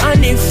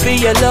 And if for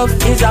your love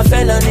is a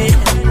felony,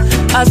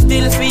 I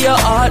still for your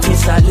heart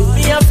is a salute.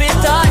 Me have to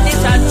talk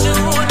this a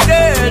truth,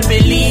 girl,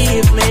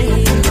 believe me.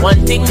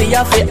 One thing me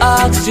have to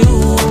ask you,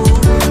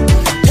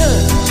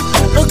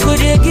 could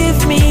you give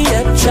me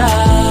a try?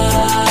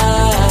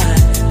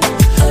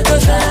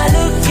 'Cause when I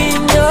look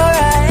in your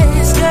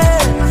eyes,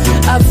 girl,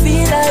 I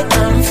feel like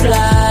I'm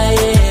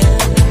flying.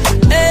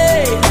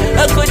 Hey,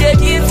 could you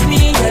give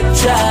me a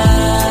try?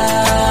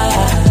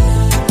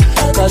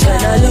 'Cause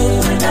when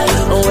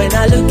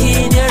I look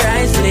in your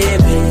eyes,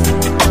 baby,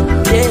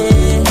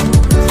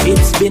 yeah,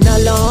 it's been a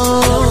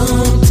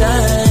long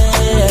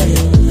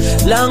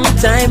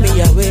time me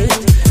a wait,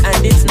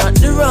 and it's not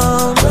the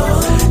wrong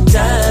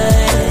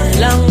time.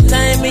 Long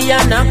time me a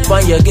knock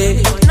on your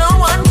gate. No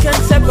one can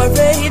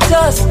separate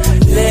us,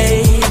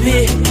 baby,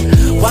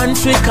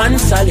 once we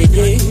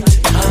consolidate.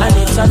 And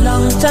it's a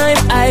long time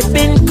I've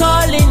been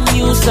calling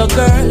you, so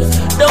girl,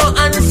 don't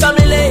answer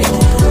me late.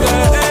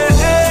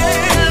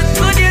 Girl,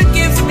 could you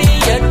give me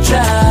a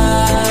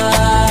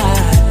try?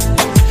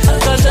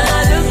 'Cause when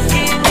I look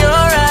in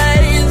your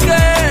eyes,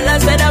 girl, I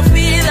said I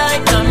feel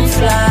like I'm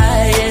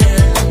flying.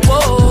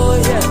 Whoa,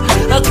 yeah.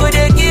 Could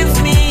you give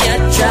me a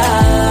try?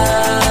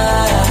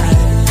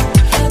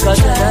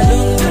 'Cause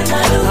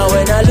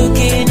when I look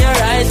in your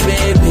eyes,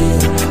 baby,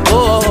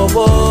 oh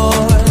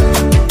boy,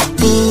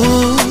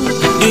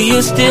 do you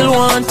still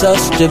want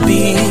us to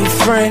be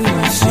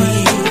friends?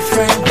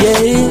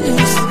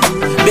 Yes,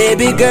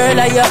 baby girl,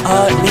 are you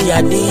heart me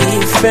a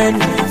different?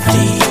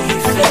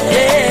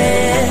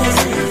 Yes,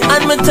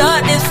 and my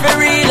thought is for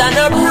real and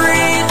I'm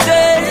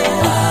breathing.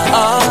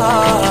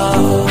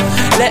 Oh,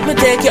 let me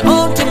take you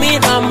home to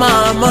meet my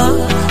mama.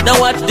 Now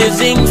watch the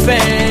zinc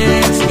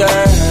fence,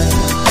 girl.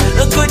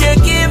 Could you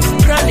give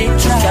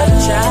Chronixx a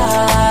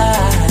try?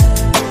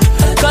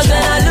 'Cause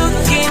when I look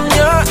in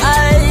your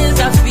eyes,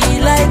 I feel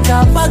like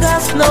a bag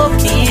of snow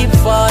keep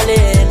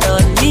falling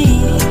on me.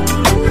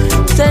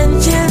 10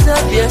 years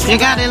of your You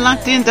got it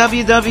locked in,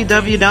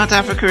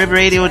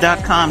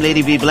 www.africaribradio.com.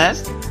 Lady Be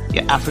Blessed,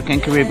 your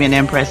African Caribbean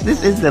Empress.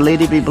 This is the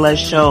Lady Be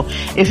Blessed show.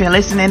 If you're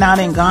listening out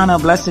in Ghana,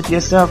 bless it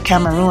yourself.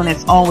 Cameroon,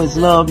 it's always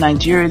love.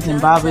 Nigeria,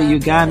 Zimbabwe,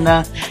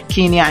 Uganda,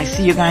 Kenya, I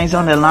see you guys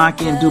on the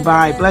lock in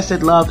Dubai.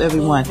 Blessed love,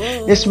 everyone.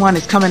 This one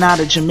is coming out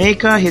of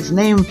Jamaica. His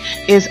name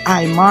is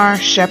Aymar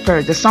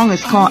Shepherd. The song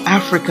is called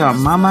Africa,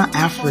 Mama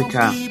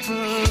Africa.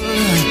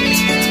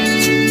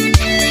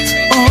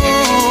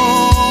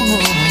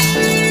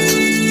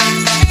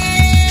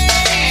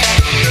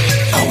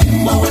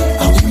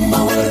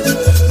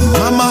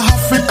 Mama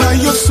Africa,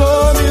 your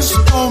son is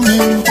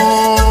coming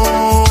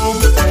home.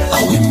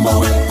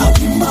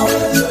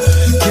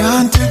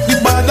 Can't take the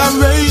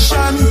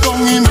botheration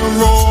down in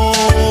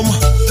Rome.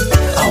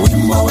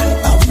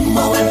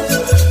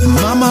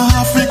 Mama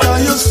Africa,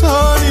 your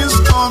son is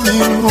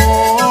coming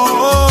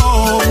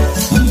home.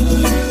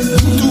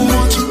 Too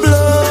much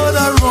blood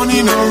are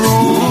running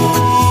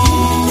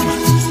around.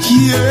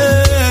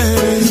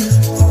 Yeah,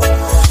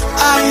 I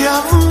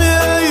have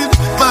made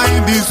my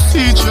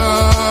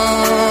decision.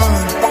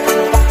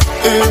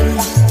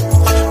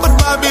 But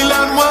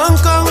Babylon won't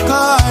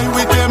conquer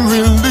with them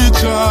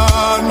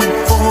religion.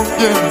 Oh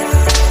yeah,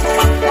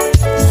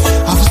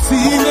 I've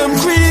seen them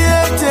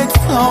created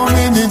so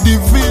many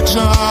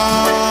division.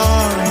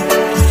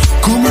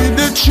 Come with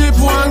the chip,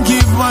 one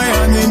give my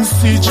an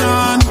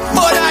incision,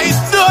 but I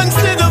don't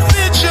see the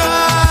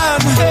vision.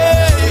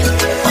 Hey,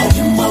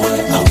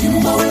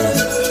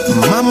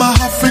 Mama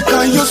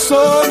Africa, your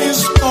son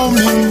is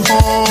coming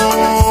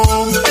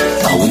home.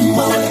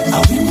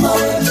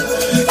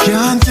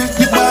 Can't take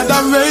the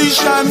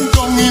botheration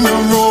down in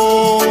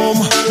Rome.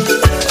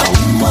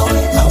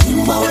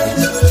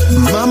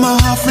 Mama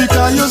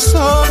Africa, your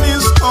son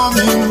is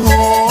coming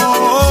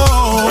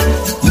home.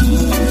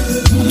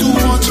 Too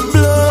much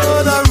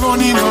blood are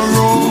running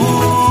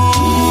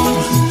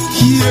around.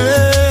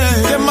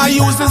 Yeah, them I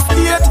use the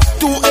state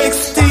to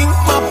extinct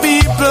my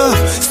people.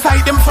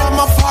 Sight them from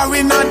a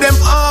foreigner, them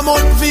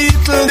armored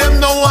vehicle. Them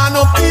no want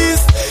no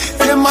peace.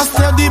 Them a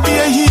study be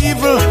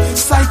evil.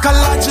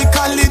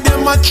 Psychologically,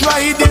 them a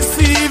try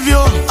deceive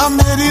you. I'm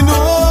heading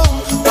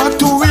home, back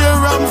to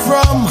where I'm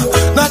from.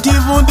 Not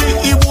even the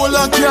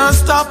Ebola can't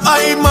stop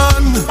I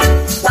man.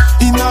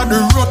 In the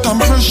rot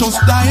and precious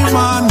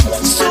diamond.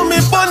 So me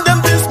burn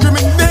them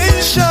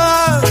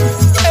discrimination.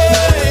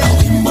 Hey.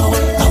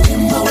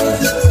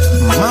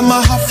 Mama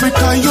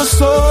Africa, your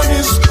son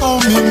is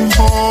coming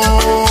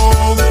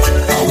home.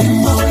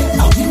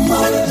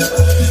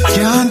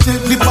 Can't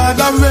take the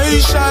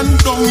botheration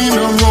down in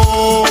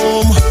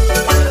Rome.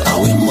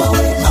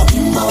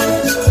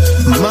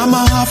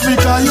 Mama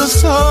Africa, your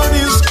son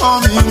is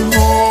coming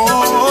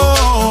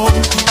home.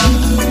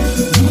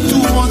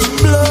 Too much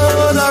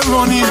blood are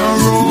running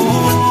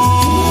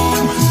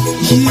around.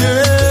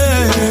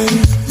 Yeah,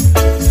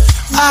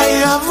 I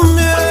have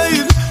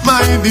made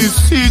my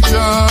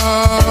decision.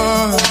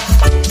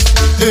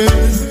 Yeah.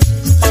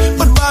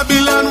 But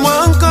Babylon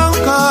won't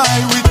conquer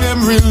with them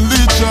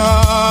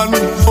religion.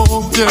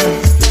 Oh yeah,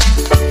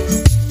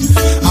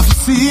 I've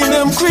seen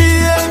them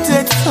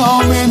created so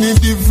many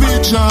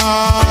division.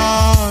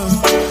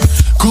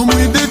 Come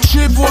with the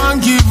chip, one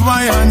give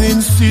my an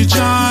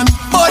incision,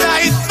 but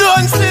I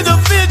don't see the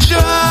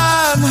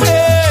vision.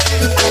 Hey.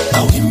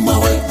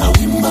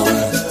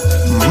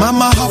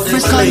 Mama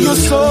Africa, your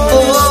soul.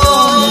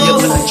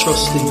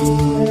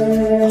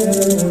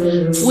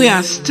 We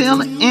are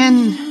still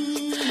in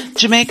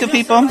Jamaica,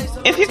 people.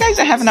 If you guys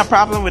are having a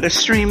problem with the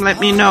stream, let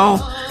me know.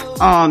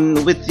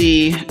 With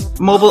the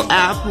mobile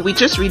app, we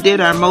just redid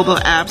our mobile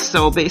app,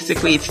 so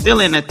basically it's still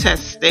in a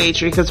test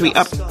stage because we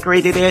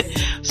upgraded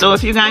it. So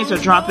if you guys are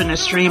dropping a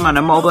stream on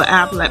a mobile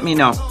app, let me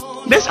know.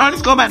 This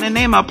artist go by the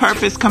name of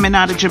Purpose, coming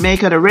out of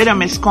Jamaica. The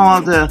rhythm is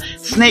called the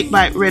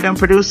Snakebite Rhythm,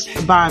 produced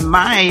by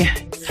my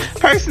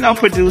personal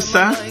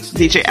producer,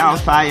 DJ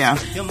Alfaya,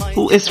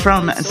 who is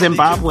from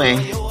Zimbabwe.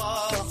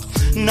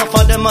 Enough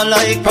of them are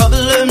like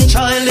problem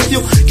child. If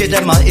you get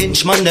them an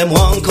inch, man, them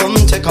won't come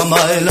take a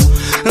mile.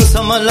 And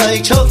some are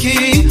like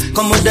Chucky,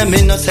 come with them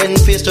innocent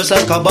face just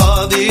like a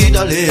Barbie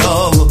dolly.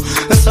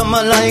 And some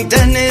are like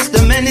Dennis,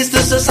 the menace to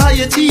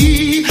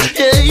society.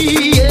 Yeah,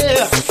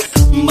 yeah.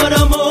 But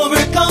I'm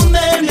overcome,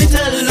 let me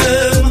tell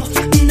them.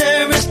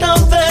 There is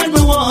nothing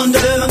we want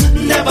them.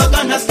 Never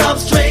gonna stop,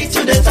 straight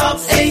to the top.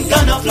 Ain't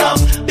gonna flop,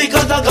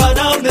 because I got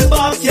out the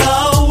back,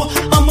 yo.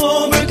 I'm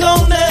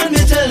overcome, let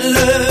me tell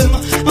them.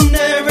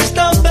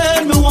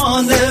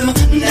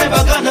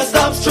 Never gonna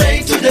stop,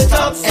 straight to the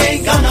top.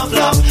 Ain't gonna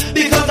flop,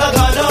 because I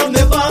got on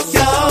me back,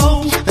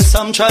 yo. And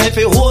some try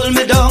to hold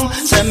me down,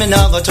 say me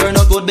not gonna turn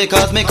out good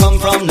because me come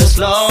from the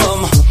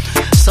slum.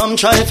 Some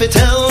try to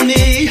tell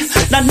me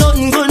that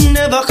nothing good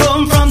never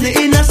come from the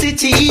inner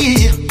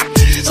city.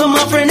 Some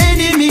are friend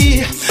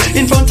enemy.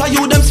 In front of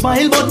you them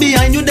smile, but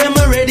behind you them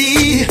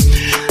already.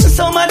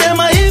 Some of them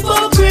are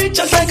hypocrite,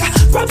 just like a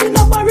grabbing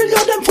a barrel,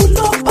 you them full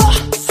of.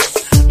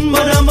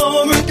 But I'm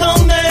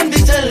overcome and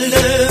they tell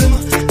them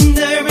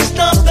there is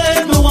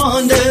nothing we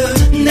want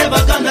them. Never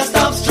gonna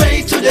stop,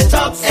 straight to the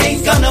top.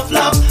 Ain't gonna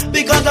flop,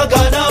 because I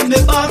got up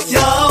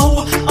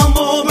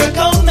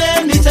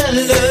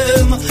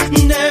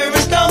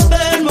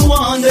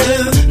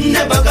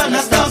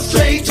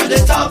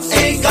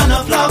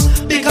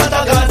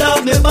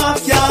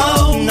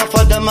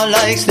are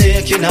like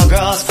snake in a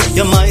grass.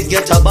 You might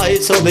get a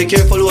bite, so be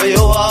careful where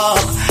you walk.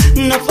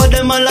 Enough of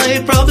them are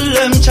like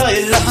problem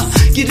child.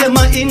 Give them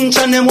an inch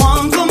and them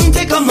want come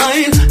take a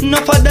mile.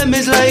 Enough of them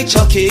is like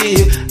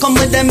Chucky. Come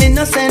with them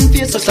innocent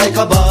face just like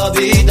a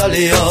Barbie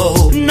dolly.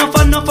 Oh. Enough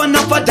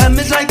of them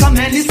is like a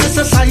menace to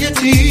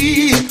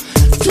society.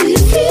 Do you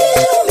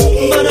feel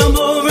me? But I'm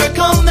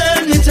overcome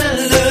and me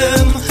tell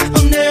them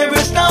I'm never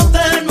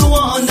stopping, me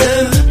want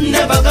them.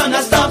 Never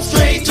gonna stop,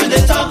 straight to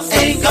the top.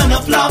 Ain't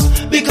gonna flop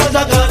because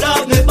I got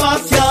up me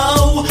back,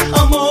 yo.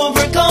 I'm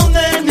overcome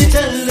and me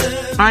tell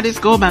them. Artists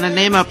go by the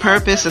name of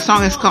Purpose. The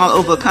song is called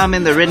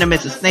Overcoming. The rhythm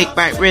is a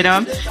snakebite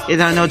rhythm.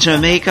 It's I know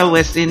Jamaica,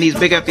 West Indies.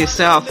 Big up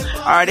yourself.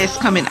 Artists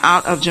coming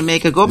out of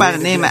Jamaica go by the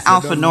name of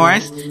Alpha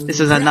Norris. This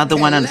is another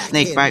one on the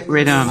snakebite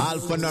rhythm.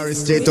 Alpha Norris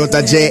straight out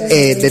of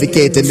JA,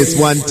 dedicating this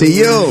one to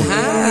you.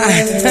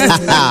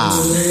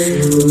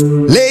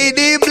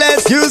 Lady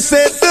Bless, you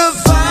set the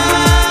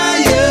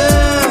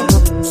fire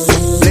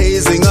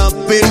blazing up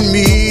in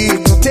me.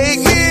 Take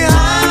me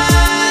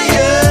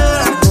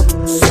higher.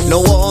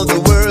 Know all the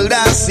world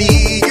I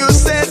see. You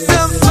set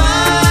the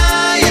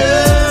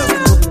fire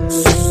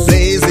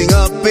blazing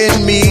up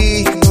in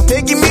me.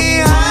 Taking me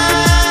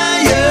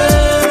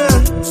higher.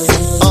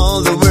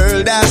 All the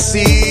world I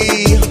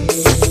see.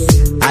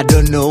 I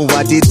don't know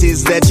what it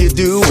is that you're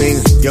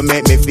doing. You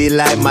make me feel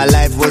like my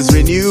life was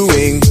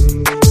renewing.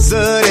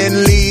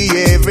 Suddenly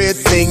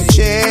everything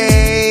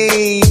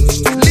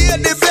changed.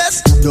 Lady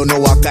Bless, don't know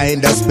what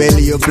kind of spell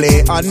you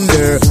play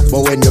under,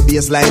 but when your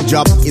bassline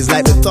drop, it's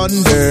like the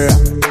thunder.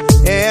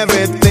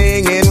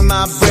 Everything in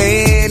my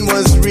brain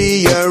was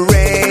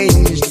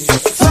rearranged.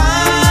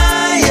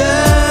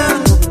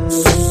 Fire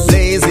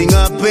blazing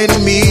up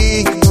in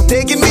me,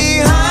 taking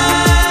me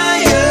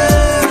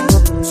higher.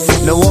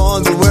 Now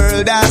all the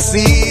world I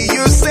see,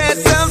 you set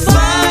the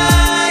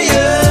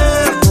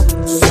fire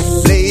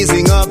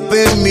blazing up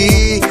in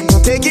me,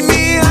 taking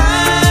me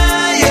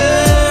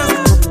higher.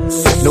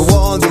 Now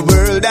all the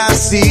world I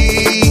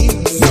see.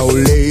 Now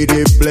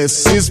Lady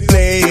Bless is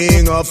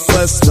playing up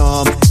a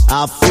storm.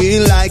 I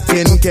feel I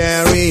can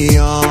carry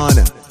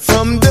on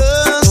from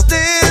dusk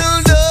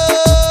till dawn,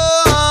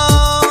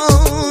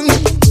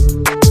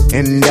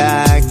 and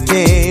I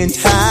can't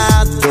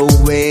hide the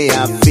way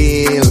I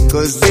feel,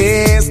 'cause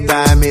this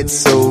time it's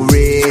so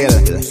real.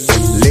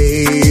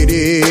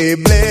 Lady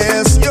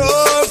Bless,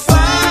 your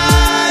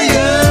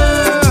fire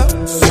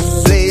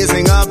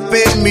blazing up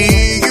in me.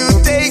 You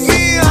take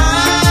me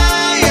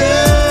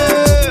higher.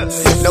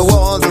 Now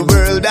all the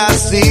world I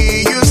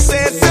see, you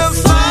set the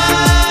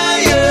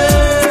fire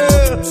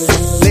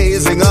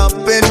blazing up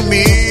in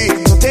me,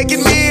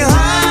 taking me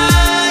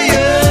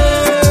higher.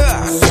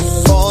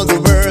 All the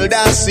world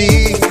I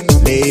see.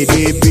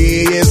 Lady B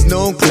is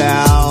no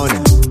clown.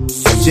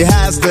 She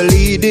has the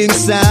leading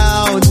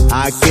sound.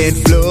 I can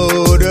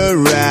float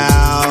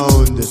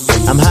around.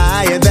 I'm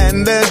higher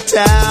than the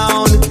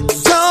town.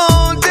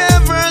 Don't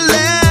ever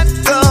let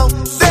go.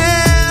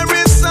 There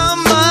is so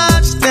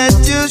much that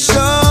you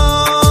show.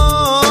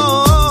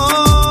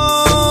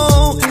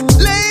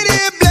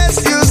 Lady Bless,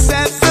 you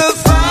set the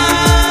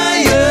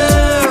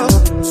fire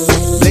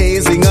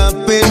blazing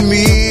up in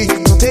me,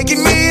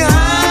 taking me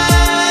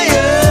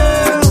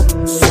higher.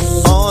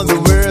 All the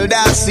world I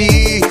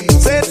see,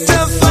 set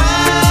the fire.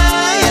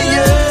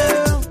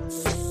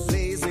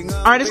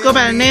 Artists go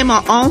by the name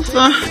of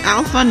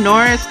Alpha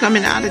Norris,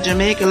 coming out of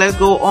Jamaica. Let's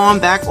go on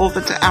back over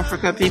to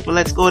Africa, people.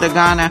 Let's go to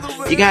Ghana.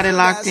 You got it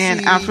locked in,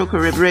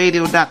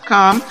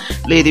 AfroCaribRadio.com.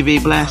 Lady B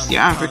Bless,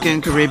 your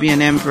African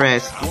Caribbean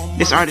Empress.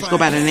 This artist go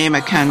by the name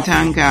of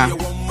Kantanga.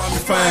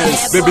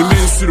 Fans, baby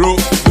Minsuro,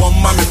 one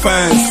mommy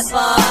fans.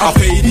 I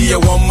paid you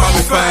one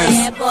mommy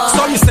fans.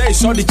 So me say,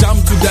 shorty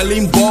jump to the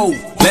limbo.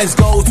 Let's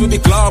go to the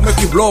club, make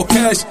you blow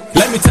cash.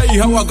 Let me tell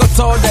you how I got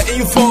all the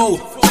info.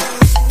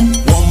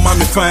 One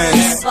mommy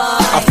fans,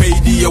 I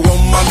paid you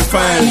one mommy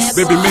fans.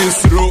 Baby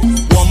Minsuro,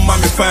 one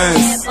mommy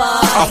fans.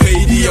 I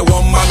paid you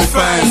one mommy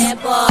fans.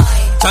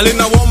 Charlie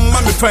now one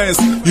mommy fans.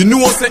 You know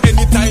what say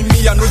anytime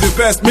me I know the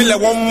best. Me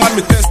like one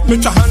mommy test,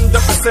 make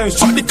 100%.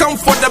 Shorty come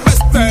for the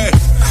best pay.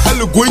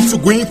 Hello going to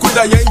green could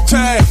I ain't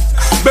check.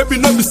 Baby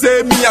no be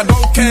say me I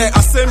don't care.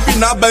 I say be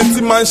na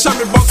benty man show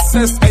me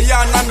boxes. Hey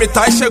ya na me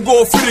tie she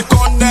go free the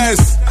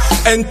corners.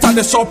 Enter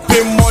the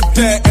shopping mall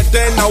there, and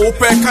then I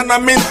open can I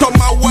mean to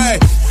my way.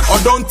 Or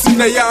don't think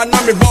that ya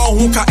na me born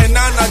who can and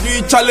I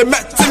do Charlie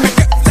met me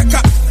get take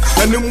up.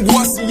 And him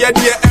go see ya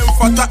dear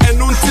emphata and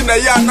untin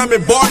that ya na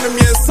me born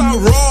me and so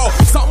raw.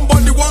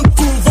 Somebody want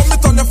to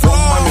vomit on the floor.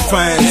 One mommy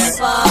fans,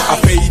 I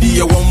paid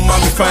you one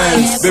mommy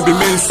fans. Baby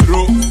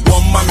Minsuro,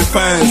 one mommy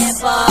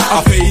fans.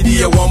 I paid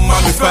you one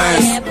mommy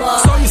fans.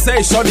 So me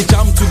say shorty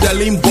jump to the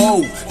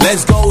limbo.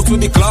 Let's go to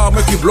the club,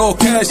 make you blow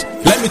cash.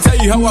 Let me tell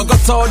you how I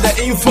got all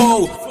the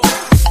info.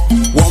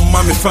 One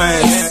mommy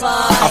fans,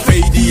 I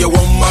paid you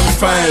one mommy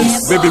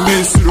fans. Baby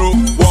Minsuro,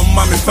 one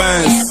mommy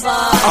fans.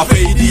 I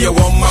paid you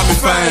one mommy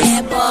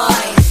fans.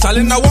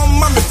 Charlie na one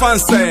mommy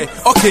fans say,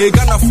 okay,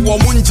 Ghana for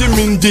Munji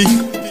Mindi.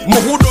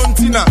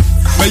 Mohudontina.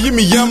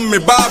 Me yam me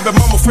barbe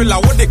mama fella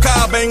what the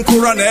car ben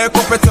kura na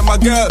ekopete my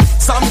girl.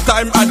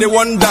 Sometime I dey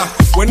wonder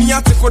when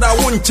you take what I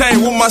won't change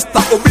who master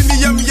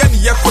obini yam yen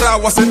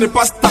yekura was in the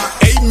pasta.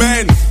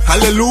 Amen.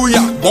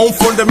 Hallelujah. Born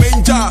from the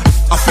manger.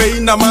 I pay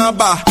na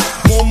maba.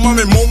 Mama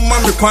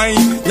me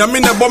crying.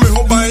 Yamina bomb me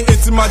hobain.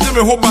 It's my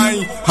Jimmy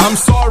hobain. I'm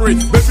sorry,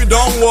 baby,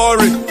 don't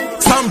worry.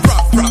 Some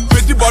rap,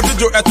 pretty body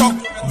jo eto.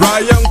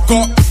 Brian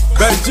Cock,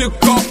 Benji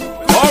Cock.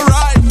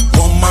 Alright.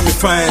 One mommy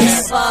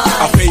fans.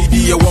 I pay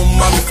the one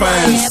mommy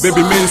fans.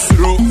 Baby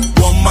Minsuro.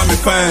 One mommy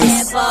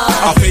fans.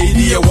 I pay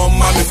the one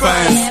mommy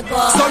fans.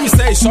 Some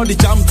say shorty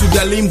jump to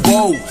the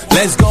limbo.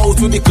 Let's go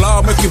to the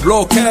club, make it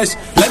blow cash.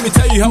 Let me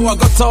tell you how I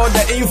got all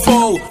the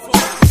info.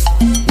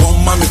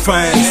 One mommy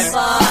fans,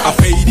 I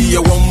pay the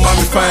one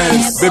mommy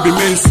fans. Baby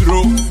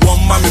Minsuro,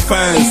 one mommy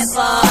fans.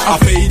 I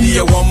pay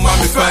the one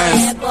mommy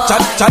fans.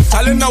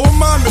 Challenge one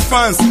mommy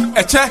fans.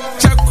 A check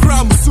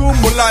cram soon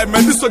mulai.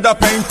 Man, this was the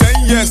pain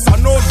 10 years. I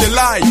know the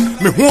lie.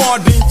 Me who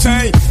didn't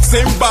change.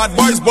 Same bad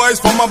boys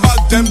from my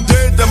back. Them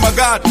dead, them my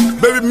God.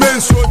 Baby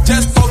Minsuro,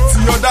 just talk to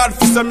your dad.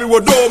 For send me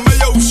what do me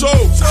yo show.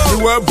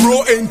 We were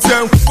bro in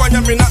town.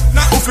 Kwanya me na.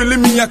 Ufili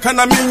me ya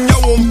kana minya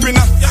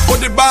wumpina.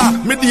 What the bar,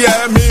 me the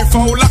air me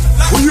faula.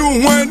 You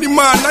when the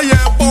man I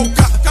hear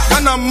boka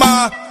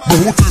kanama. But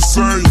what you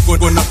say?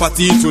 Gonna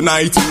party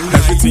tonight.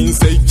 Everything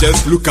say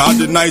just look at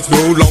the night.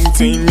 No long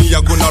thing, me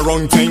a gonna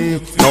wrong thing.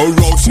 No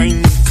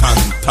rushing,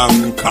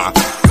 kantanka.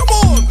 Come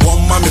on,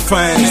 one mommy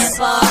fans.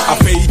 I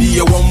pay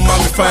the one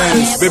mommy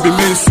fans. Baby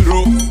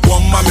Minsuro,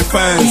 one mommy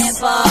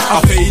fans.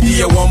 I pay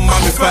the one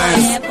mommy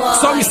fans.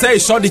 Some say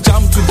shorty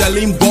jump to the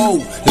limbo.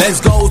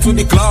 Let's go to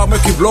the club,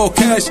 make it blow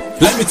cash.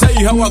 Let me tell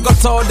you how I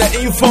got all the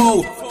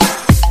info.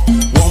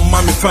 One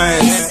mommy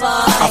fans,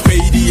 I pay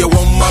the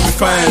one mommy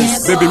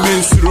fans. Baby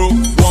Minsuro,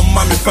 one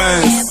mommy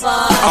fans.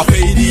 I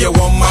pay the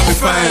one mommy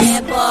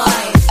fans.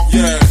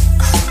 Yeah,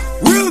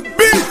 real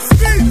beats.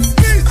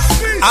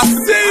 I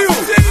see you.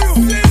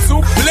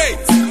 Too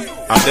late.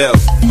 Adele,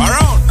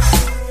 around.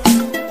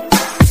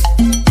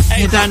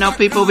 You don't know,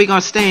 people, we're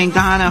going to stay in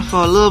Ghana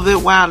for a little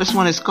bit while. This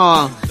one is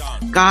called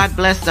God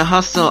Bless the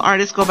Hustle.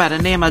 Artists go by the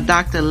name of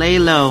Dr.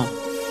 Lalo.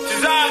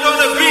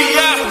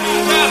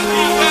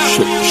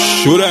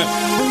 Shoot it.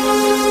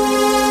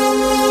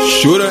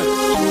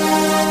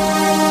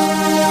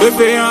 If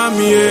they are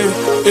me,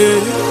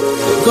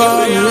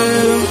 God, you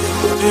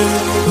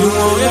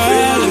won't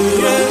have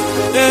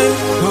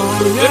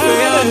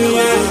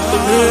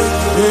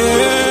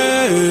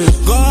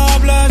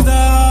God bless the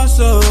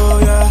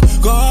hustle, yeah.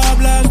 God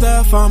bless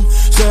the fam.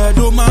 Said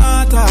no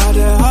matter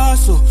the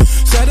hustle.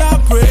 Said I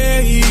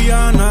pray he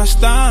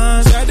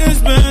understands. Said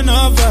it's been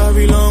a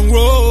very long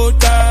road.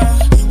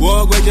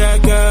 Walk with your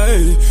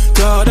girl.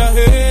 Tell the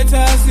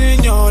haters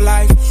in your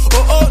life.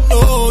 Oh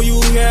no,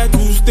 you here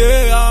to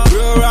stay up.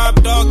 Real rap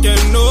dog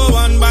and no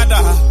one bother.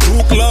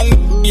 Hook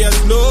long,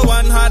 yes, no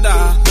one had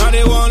her. Now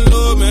they want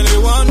low, man, they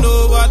want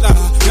no other.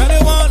 Now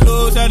they want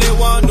low, so they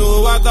want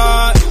no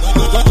other.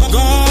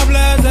 God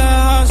bless the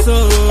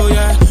hustle,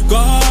 yeah.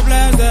 God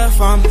bless the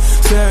fam.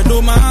 Said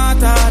no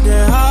matter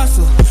the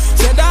hustle.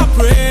 Said I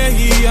pray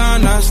he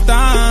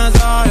understands,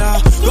 oh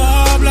yeah.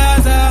 God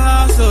bless the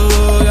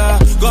hustle, yeah.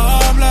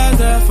 God bless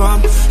the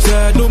fam.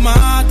 Said no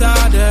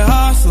matter the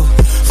hustle.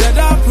 Said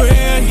I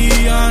pray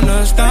he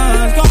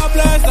understands. God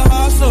bless the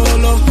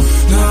hustle, oh.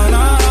 Na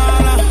na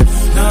na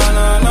na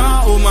na na.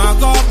 Oh my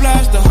God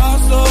bless the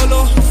hustle,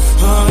 oh.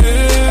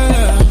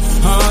 Yeah.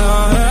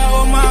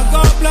 Oh my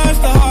God bless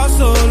the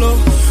hustle, oh.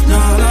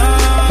 Na na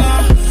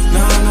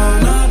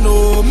na.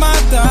 No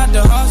matter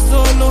the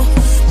hustle, oh.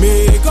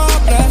 May God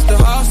bless the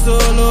hustle,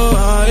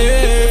 oh.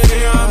 Yeah.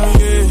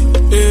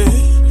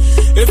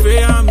 If I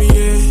am me,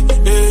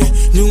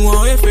 you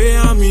want if I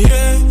am me,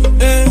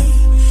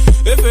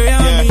 if I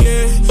am me,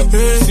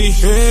 see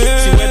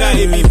whether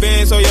you be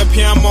Benz or your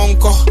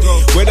Piamonco,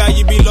 whether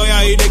you be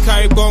lawyer, you they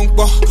carry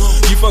bonko.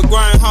 You for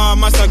grind hard,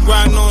 must I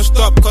grind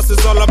non-stop, cause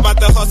it's all about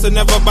the hustle,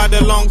 never about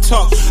the long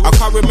talk. I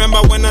can't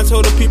remember when I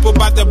told the people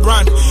about the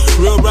brand.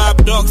 Real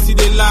rap dogs, see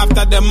they laughed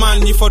at the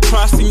man. You for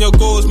trust in your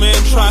goals, man,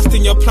 trust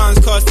in your plans,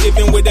 cause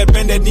even with a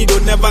bended needle,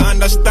 never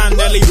understand.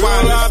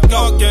 Real rap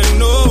dog and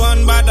no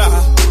one bother.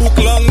 Hook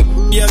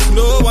long, yes,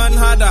 no one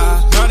had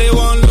her. Now they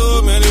want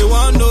low, man, they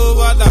want no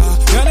other.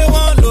 Now they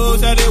want low,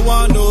 so they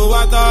want no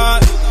other.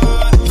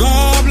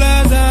 God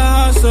bless the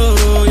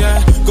hustle,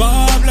 yeah.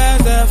 God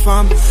bless the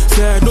fam.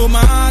 Said no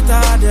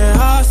matter the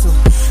hustle.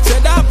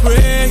 Said I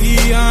pray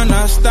he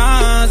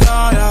understands,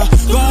 oh yeah.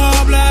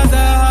 God bless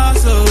the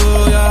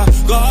hustle, yeah.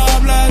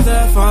 God bless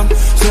the fam.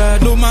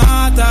 Said no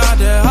matter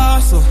the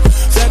hustle.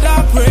 Said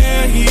I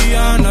pray he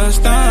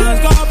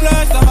understands. God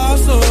bless the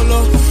hustle,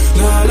 oh.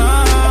 Na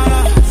na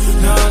na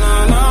na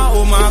na na.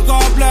 Oh my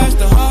God bless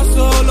the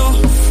hustle, oh.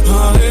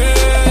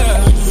 Yeah.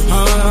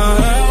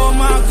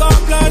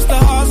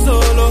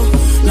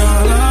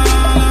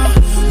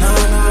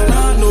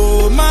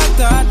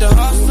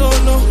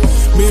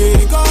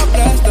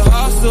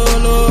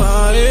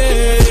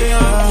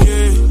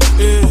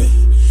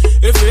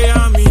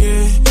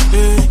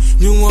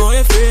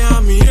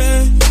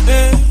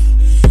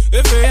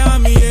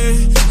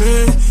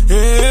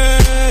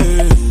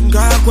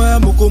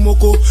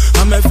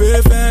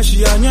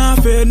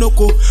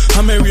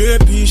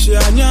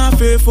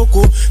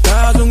 foco.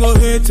 Thousand go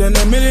hit and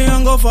a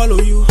million go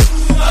follow you.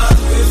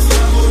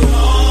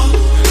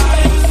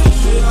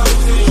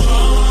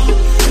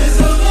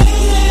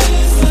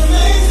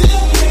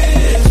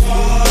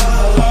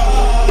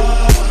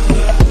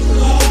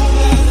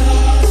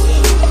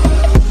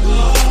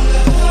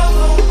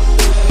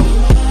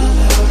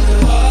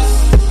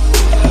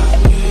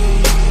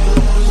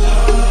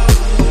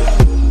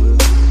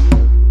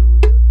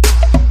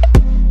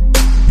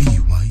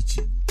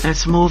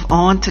 Let's move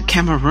on to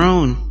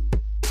Cameroon.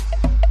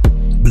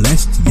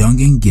 Blessed, young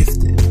and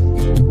gifted.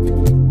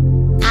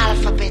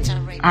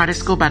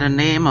 Artists go by the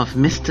name of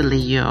Mr.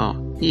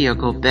 Leo. Here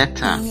go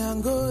better.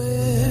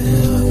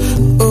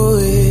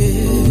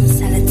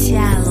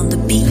 Salatiel on the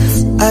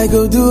beat. I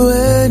go do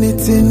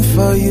anything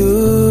for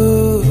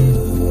you.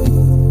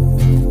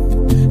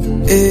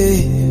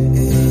 Hey,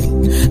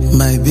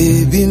 my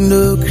baby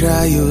no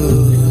cry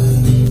you.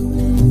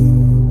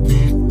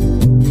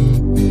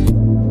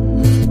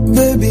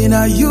 Baby,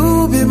 now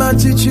you be my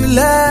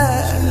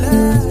titular.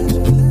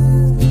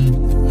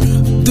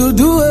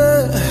 Do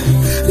it.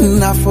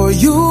 Now for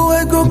you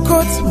I go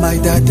cut my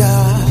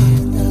dada.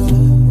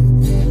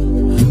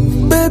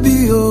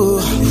 Baby, oh,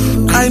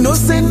 I know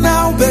say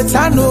now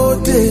better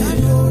know day.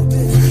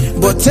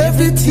 But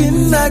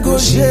everything I go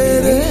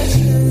share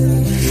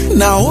it.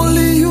 Now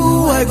only you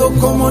I go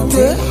commode.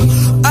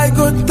 I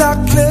go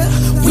tackle,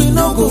 we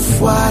no go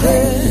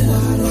foire.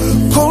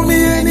 Call me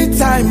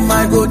anytime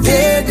I go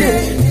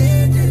day.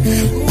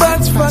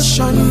 Bad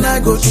fashion, I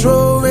go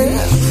throw it.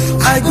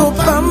 I go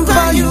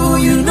pamper you,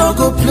 you no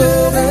go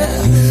play.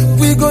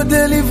 We go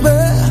deliver.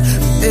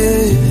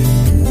 Eh.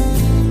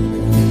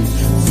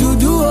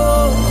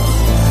 Oh,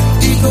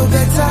 it go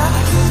better.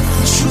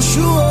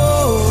 Shushu,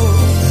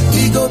 oh,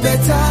 it go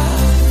better.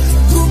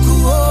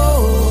 Cuckoo,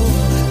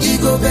 oh, it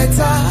go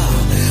better.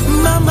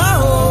 Mama,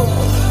 oh,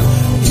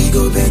 it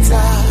go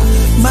better.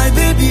 My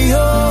baby,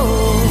 oh,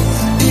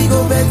 it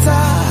go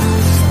better.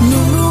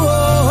 Nuru,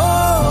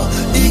 oh,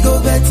 it go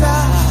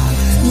better.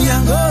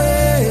 Nyango,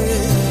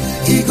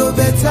 it go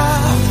better.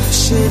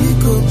 Sherry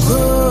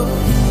Coco.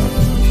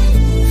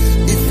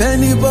 If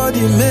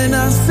anybody may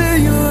not say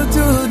you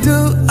do,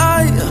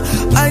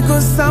 I go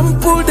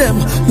sample them,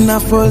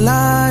 not for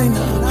line.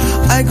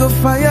 I go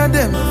fire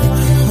them,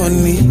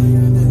 honey,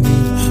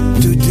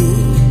 do.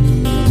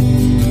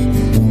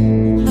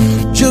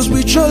 Just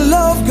with your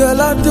love,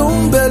 girl, I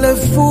don't belly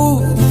fool.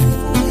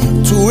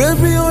 To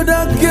every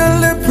other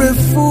girl, I pray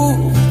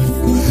fool.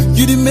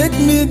 You did make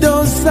me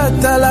dance at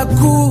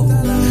Talaku.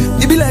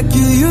 It be like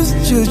you used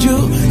juju,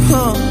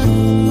 huh?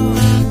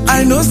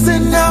 I know say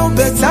now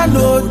better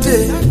know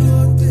day.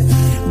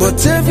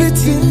 But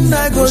everything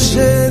I go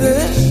share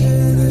it.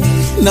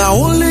 Now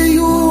only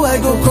you I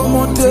go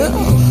commode.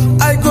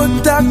 I go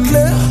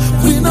tackle,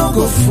 we no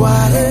go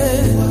foire.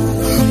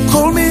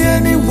 Call me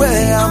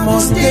anywhere, I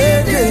must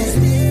get it.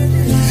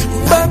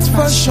 Bad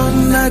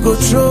fashion I go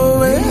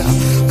throw it.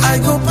 I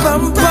go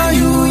pamper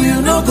you,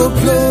 you no go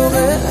blow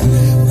it.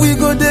 We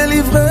go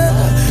deliver.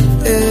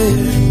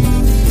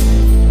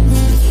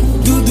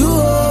 Do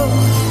oh,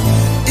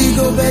 it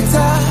go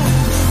better.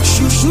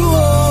 Shushu oh,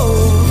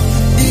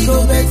 it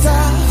go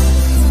better.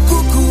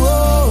 Cuckoo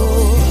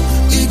oh,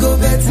 it go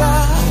better.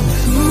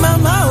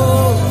 Mama oh,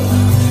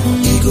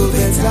 it go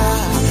better.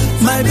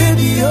 My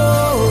baby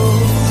oh,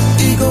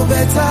 it go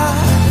better.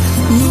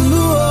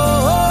 Lulu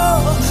oh,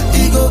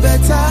 it go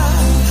better.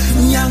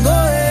 Nyango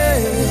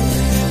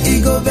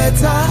it go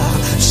better.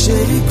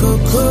 Sherry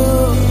Coco.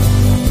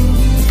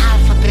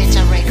 Alpha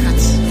Beta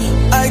Records.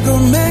 I go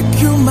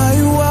make you my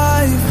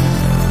wife,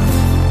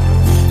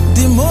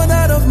 the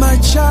mother of my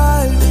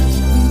child.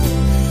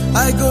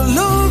 I go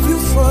love you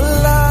for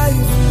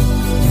life.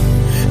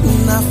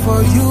 Now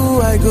for you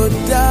I go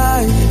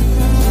die.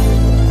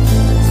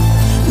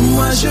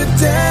 Moi je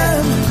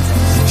t'aime,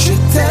 je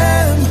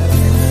t'aime,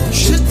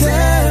 je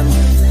t'aime,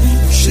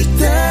 je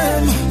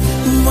t'aime.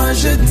 Moi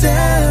je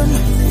t'aime,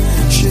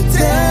 je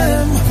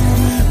t'aime,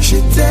 je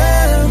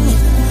t'aime,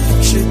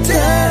 je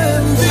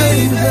t'aime,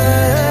 baby.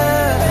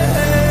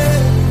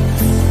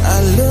 I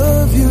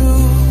love you,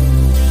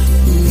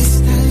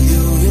 Mr.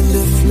 You in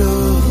the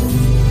flow.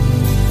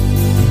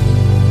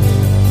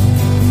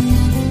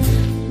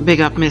 Big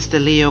up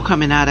Mr. Leo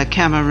coming out of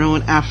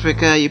Cameroon,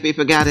 Africa. You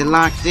people got it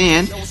locked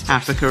in.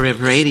 Africa Rib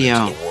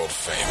Radio. World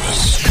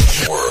famous.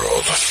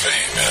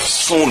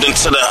 Tuned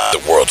into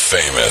the world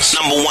famous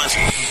number one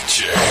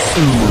DJ.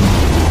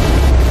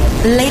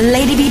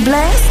 Lady be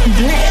blessed.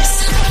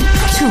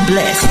 Too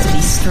blessed to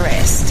be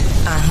stressed.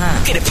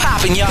 Get it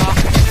poppin', y'all.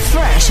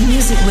 Fresh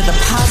music with a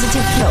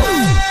positive flow.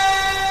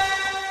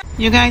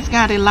 You guys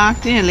got it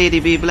locked in, Lady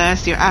Be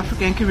Blessed, your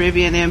African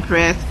Caribbean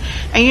Empress.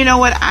 And you know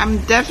what? I'm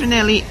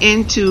definitely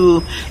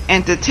into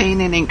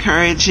entertaining,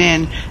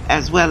 encouraging,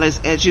 as well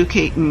as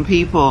educating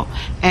people.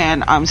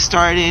 And I'm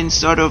starting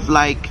sort of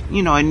like,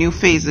 you know, a new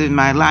phase in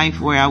my life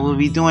where I will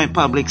be doing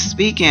public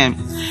speaking.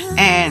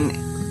 And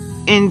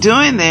in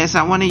doing this,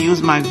 I want to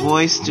use my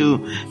voice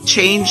to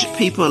change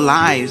people's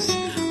lives,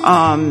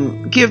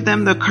 give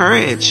them the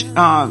courage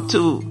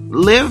to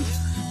live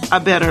a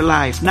better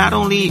life, not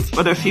only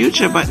for the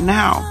future, but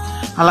now.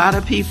 A lot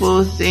of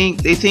people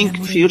think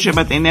future,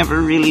 but they never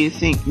really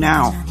think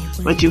now.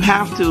 But you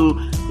have to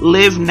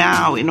live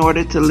now in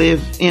order to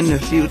live in the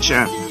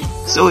future.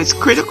 So it's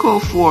critical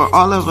for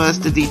all of us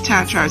to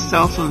detach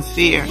ourselves from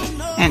fear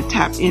and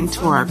tap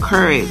into our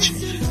courage,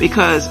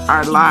 because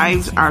our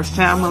lives, our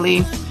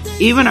family,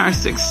 even our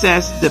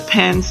success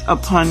depends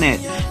upon it.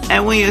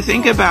 And when you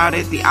think about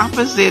it, the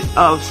opposite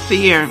of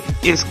fear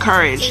is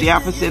courage. The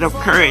opposite of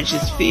courage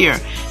is fear.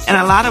 And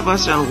a lot of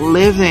us are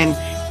living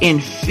in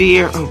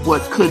fear of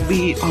what could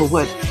be or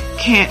what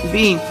can't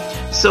be.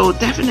 So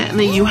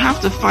definitely you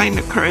have to find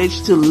the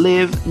courage to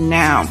live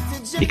now,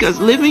 because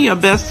living your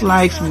best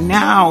life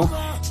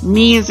now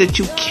means that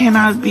you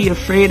cannot be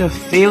afraid of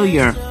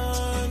failure.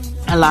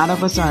 A lot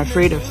of us are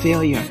afraid of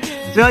failure.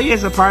 Failure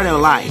is a part of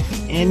life.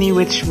 Any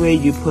which way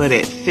you put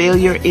it,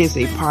 failure is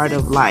a part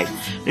of life.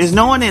 There's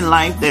no one in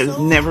life that has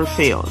never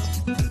failed.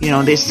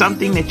 There's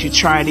something that you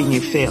tried and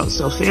you failed.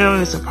 So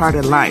failure is a part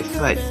of life.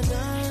 But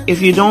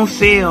if you don't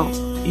fail,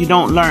 you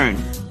don't learn.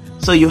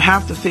 So you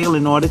have to fail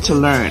in order to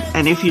learn.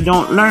 And if you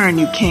don't learn,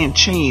 you can't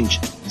change.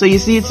 So you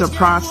see, it's a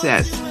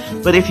process.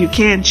 But if you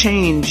can't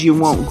change, you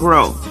won't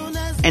grow.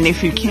 And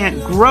if you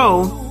can't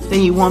grow,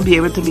 then you won't be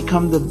able to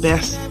become the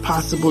best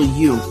possible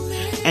you.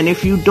 And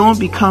if you don't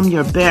become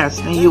your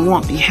best, then you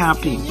won't be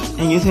happy.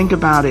 And you think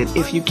about it,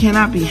 if you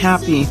cannot be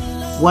happy,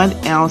 what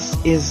else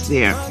is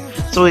there?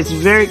 So it's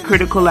very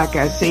critical, like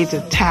I say,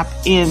 to tap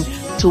in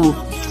to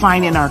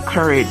finding our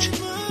courage.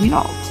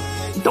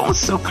 Don't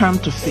succumb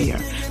to fear.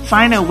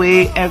 Find a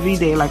way every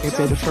day, like I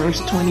said, the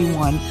first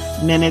 21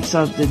 minutes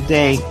of the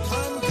day.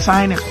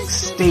 Find a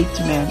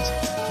statement,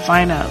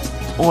 find an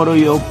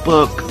audio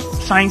book,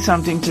 find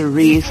something to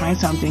read, find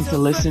something to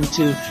listen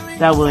to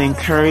that will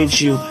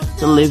encourage you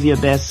to live your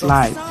best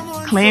life.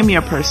 Claim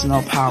your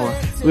personal power.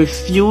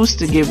 Refuse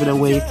to give it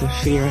away to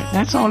fear.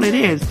 That's all it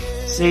is.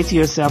 Say to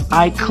yourself,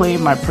 I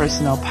claim my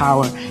personal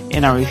power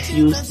and I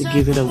refuse to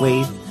give it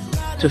away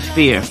to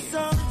fear.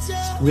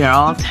 We are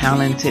all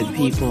talented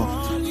people.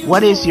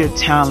 What is your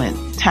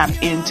talent? Tap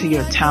into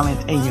your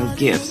talent and your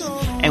gifts.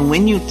 And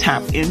when you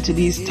tap into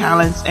these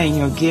talents and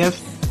your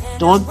gift,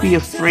 don't be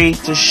afraid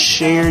to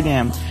share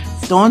them.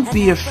 Don't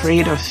be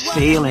afraid of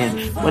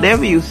failing.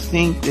 Whatever you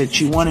think that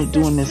you want to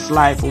do in this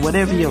life, or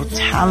whatever your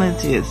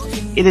talent is,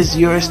 it is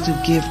yours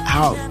to give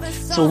out.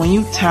 So when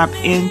you tap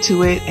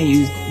into it and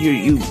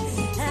you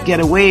get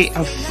away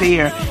of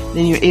fear,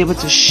 then you're able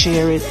to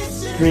share it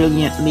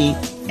brilliantly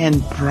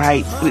and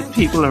bright with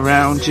people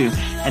around you.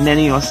 And then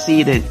you'll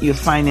see that you're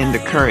finding the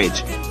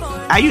courage.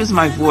 I use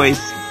my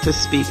voice to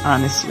speak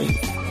honestly.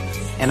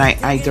 And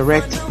I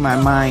direct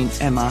my mind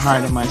and my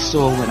heart and my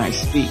soul when I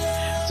speak.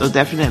 So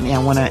definitely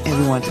I want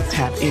everyone to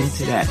tap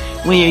into that.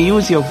 When you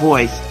use your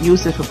voice,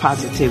 use it for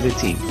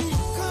positivity.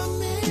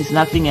 There's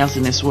nothing else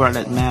in this world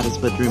that matters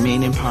but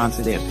remaining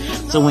positive.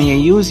 So when you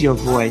use your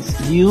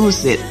voice,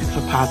 use it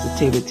for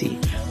positivity.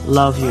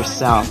 Love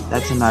yourself.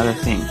 That's another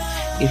thing.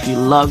 If you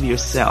love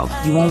yourself,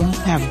 you won't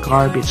have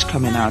garbage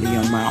coming out of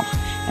your mouth.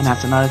 And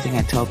that's another thing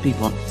I tell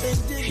people.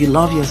 If you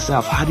love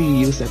yourself, how do you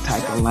use that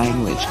type of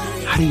language?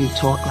 How do you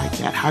talk like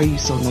that? How are you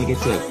so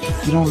negative?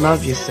 You don't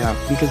love yourself,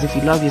 because if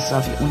you love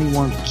yourself, you only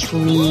want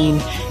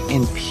clean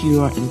and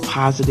pure and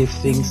positive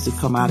things to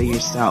come out of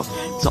yourself.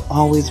 So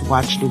always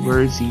watch the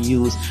words you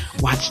use.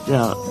 Watch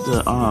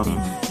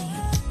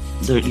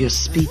your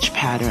speech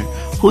pattern,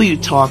 who you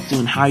talk to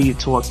and how you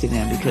talk to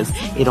them, because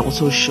it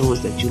also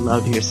shows that you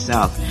love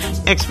yourself.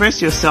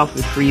 Express yourself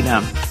with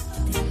freedom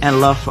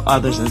and love for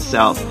others and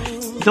self.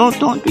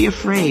 Don't be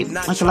afraid.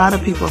 Like a lot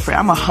of people are afraid.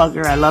 I'm a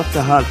hugger. I love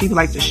to hug. People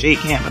like to shake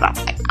hands, but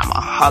I'm a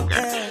hugger.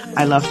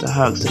 I love to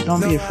hug. So don't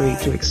be afraid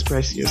to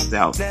express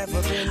yourself.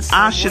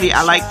 Actually,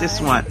 I like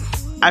this one.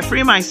 I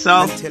free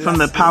myself from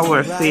the power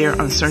of fear,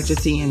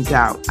 uncertainty, and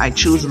doubt. I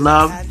choose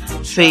love,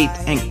 faith,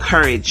 and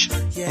courage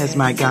as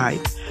my guide.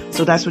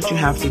 So that's what you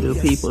have to do,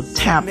 people.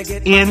 Tap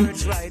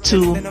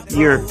into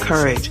your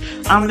courage.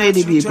 I'm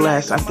Lady B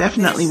Blessed. I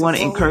definitely want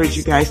to encourage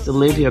you guys to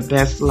live your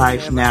best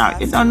life now.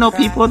 You don't know,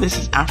 people, this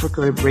is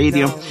Africa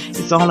Radio.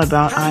 It's all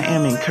about I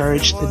Am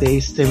Encouraged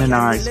Today's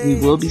seminars. We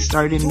will be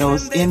starting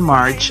those in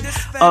March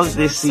of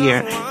this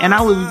year. And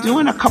I will be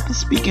doing a couple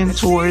speaking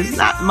tours,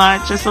 not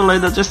much, just a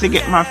little, just to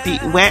get my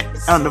feet wet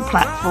on the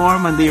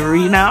platform, on the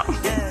arena.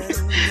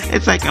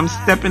 It's like I'm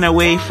stepping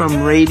away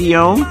from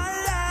radio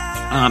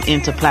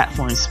into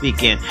platform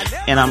speaking,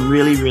 and I'm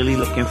really, really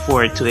looking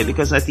forward to it,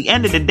 because at the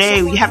end of the day,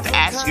 you have to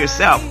ask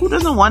yourself, who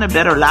doesn't want a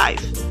better life,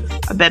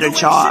 a better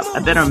job, a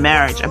better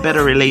marriage, a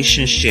better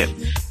relationship?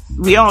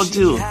 We all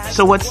do.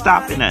 So what's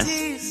stopping us?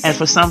 And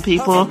for some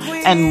people,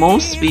 and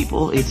most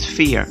people, it's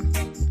fear.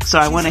 So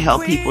I want to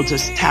help people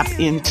just tap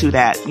into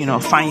that,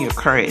 find your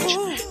courage.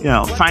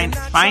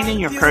 Finding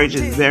your courage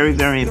is very,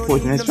 very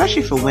important,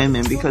 especially for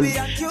women, because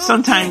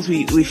sometimes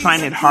we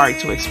find it hard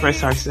to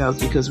express ourselves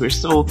because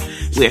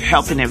we're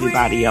helping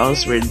everybody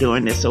else. We're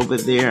doing this over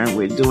there and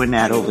we're doing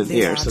that over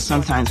there. So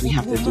sometimes we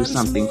have to do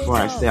something for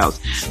ourselves.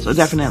 So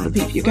definitely,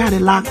 people, you got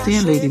it locked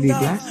in. Lady Be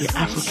Blessed, your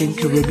African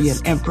Caribbean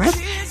Empress,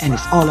 and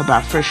it's all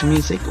about fresh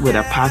music with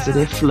a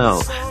positive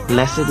flow.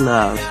 Blessed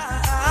love.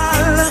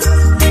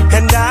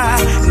 And I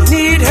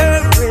need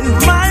her in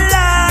my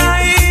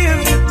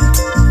life.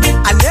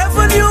 I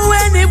never knew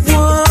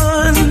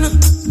anyone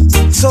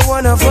so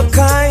one of a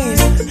kind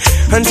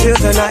until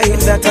the night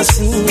that I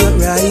see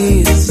your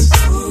eyes.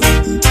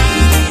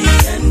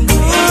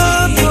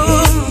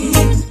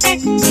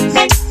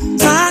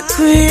 My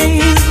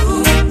queen,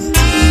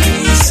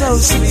 so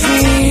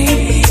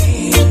supreme.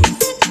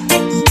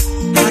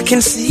 I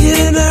can see it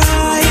in her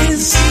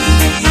eyes,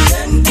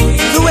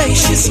 the way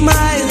she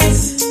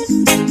smiles.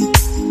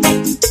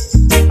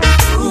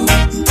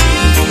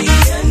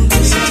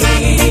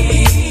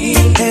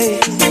 Hey,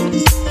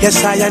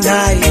 yes,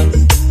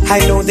 I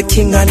know the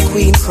king and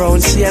queen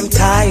crown, same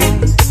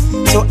time.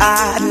 So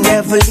I'd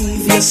never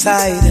leave your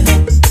side.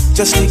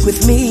 Just stick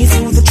with me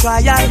through the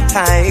trial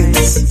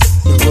times.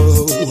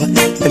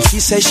 Oh, and she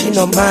says she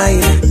no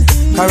mind.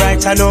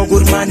 Alright, I know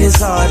good man is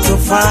hard to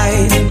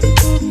find.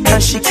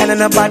 And she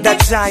can't about that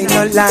join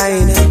no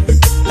line.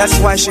 That's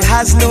why she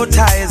has no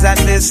ties at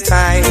this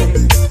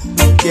time.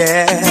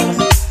 Yeah,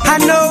 I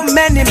know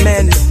many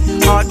men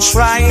are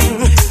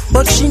trying,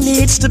 but she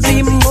needs to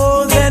be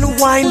more than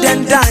wine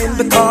and dine,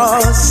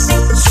 because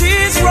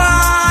she's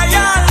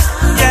royal,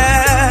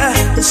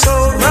 yeah, so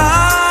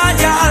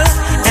royal,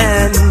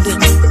 and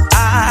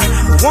I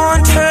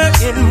want her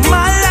in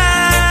my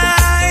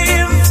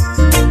life.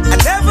 I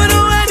never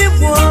knew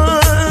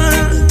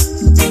anyone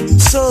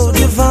so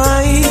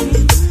divine.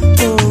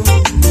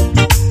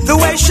 The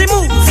way she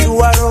moves to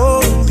her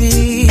own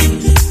beat,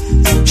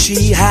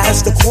 she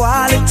has the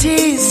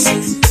qualities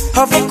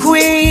of a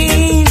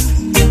queen,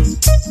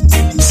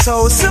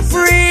 so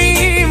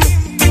supreme.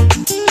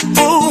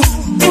 Ooh,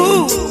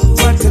 ooh,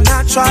 what a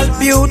natural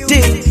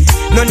beauty.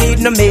 No need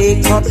no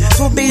makeup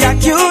to be a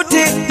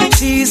cutie.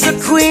 She's a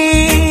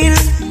queen,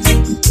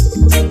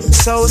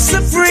 so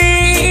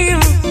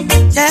supreme,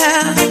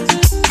 yeah.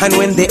 And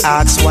when they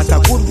ask what a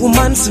good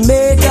woman's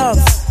made of,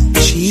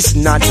 she's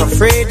not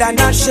afraid and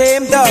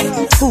ashamed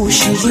of who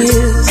she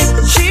is.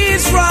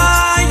 She's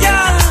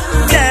royal,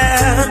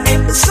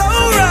 yeah, so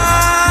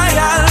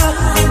royal,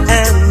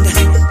 and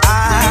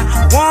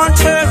I want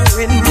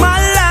her in my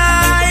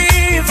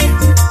life.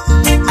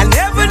 I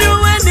never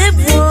knew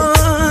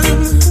anyone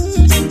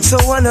so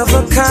one of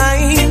a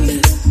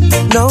kind.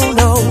 No,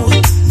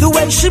 the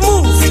way she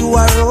moves to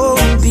her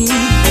own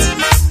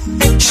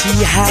beat,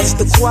 she has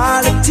the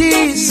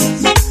qualities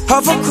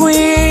of a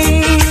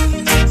queen.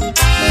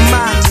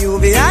 My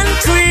Nubian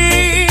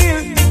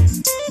queen.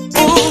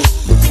 Ooh.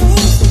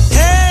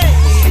 Hey,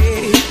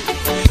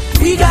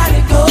 we got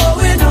it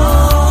going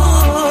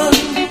on.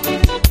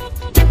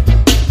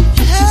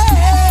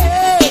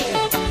 Hey,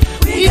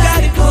 we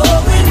got it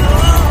going on.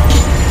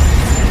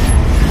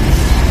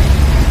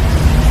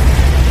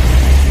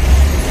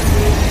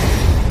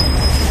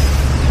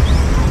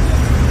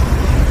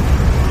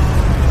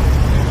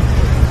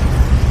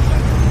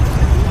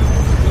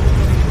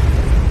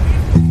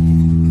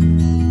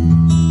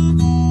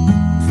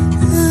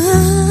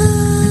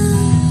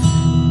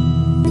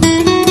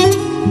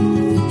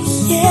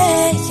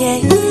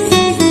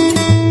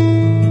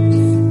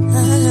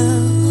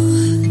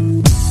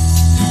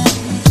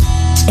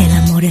 El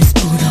amor es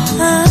puro.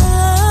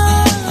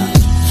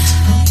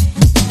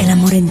 El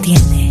amor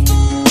entiende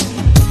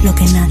lo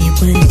que nadie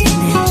puede entender.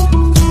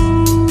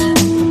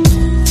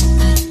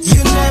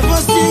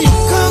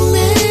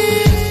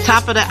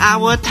 Top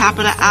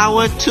of the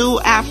hour, 2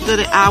 after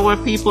the hour,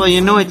 people.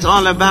 You know it's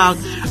all about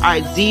our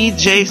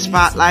DJ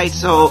spotlight.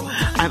 So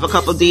I have a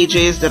couple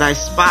DJs that I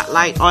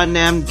spotlight on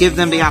them, give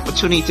them the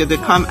opportunity to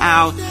come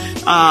out,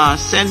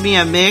 send me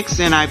a mix,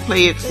 and I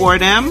play it for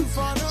them.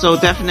 So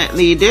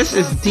definitely, this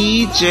is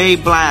DJ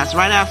Blast.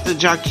 Right after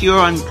Jacure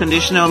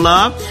Unconditional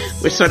Love,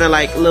 we're sort of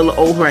like a little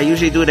over. I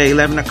usually do it at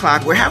 11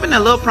 o'clock. We're having a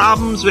little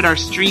problems with our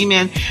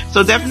streaming.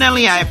 So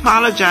definitely, I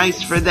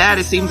apologize for that.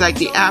 It seems like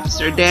the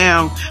apps are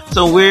down.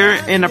 So we're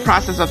in the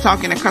process of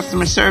talking to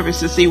customer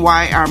service to see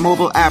why our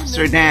mobile apps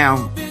are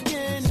down.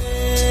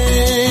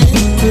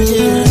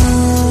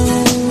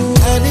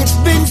 And it's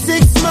been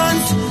 6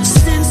 months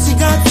since he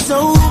got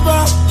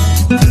sober,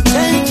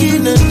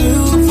 taking a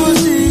new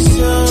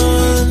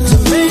position to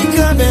make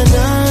a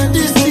better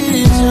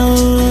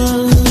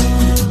decision.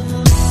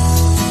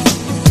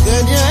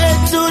 Then you head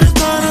to the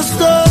corner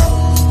store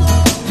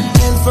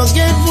and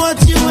forget what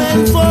you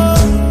went for.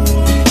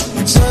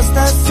 Just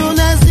as soon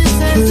as he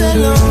says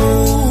hello,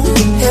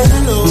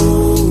 hello,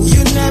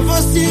 you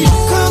never see it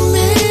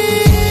coming.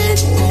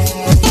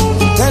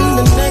 Then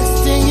the next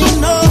thing you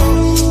know,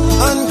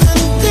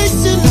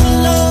 unconditional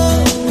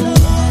love,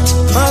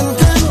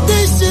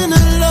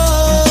 unconditional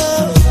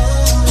love.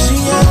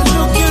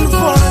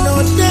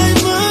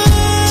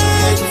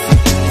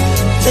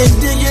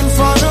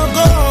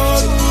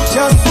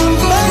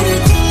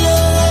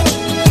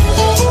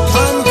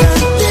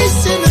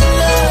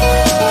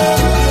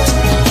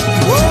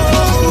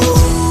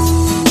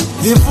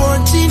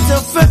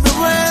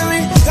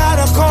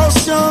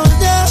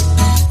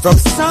 from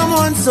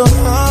someone so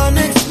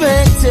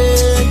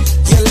unexpected.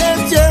 You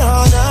left your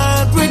heart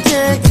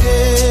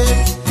unprotected.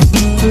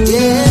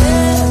 Yeah,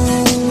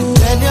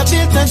 then you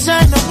built and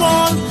shine the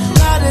wall,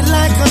 guarded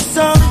like a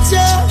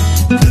soldier.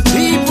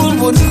 People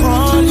would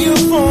call you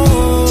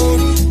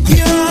phone.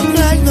 You act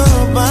like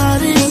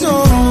nobody's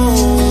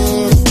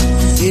home.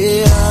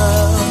 Yeah.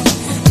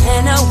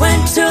 And I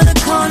went to the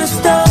corner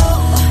store,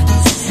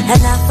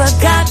 and I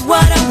forgot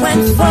what I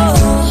went for.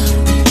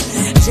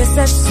 Just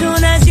as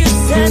soon as you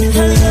said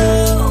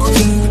hello,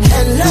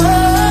 hello,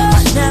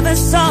 I never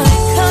saw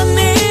it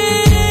coming.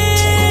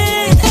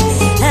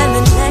 And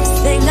the next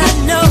thing I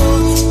know,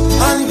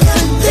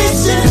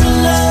 unconditional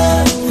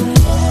love,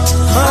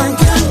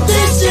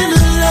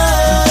 unconditional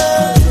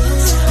love.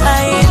 I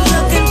ain't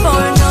looking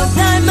for no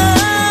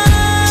diamond,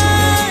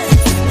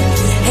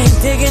 ain't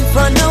digging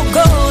for no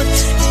gold,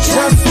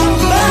 just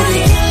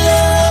somebody to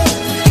love,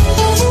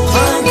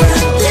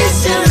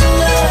 unconditional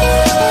love.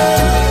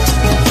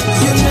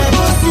 You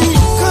never see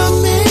it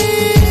coming,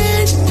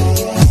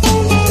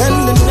 and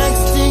the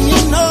next thing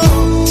you know,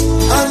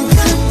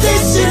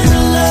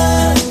 unconditional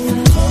love,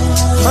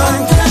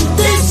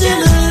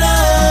 unconditional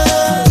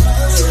love.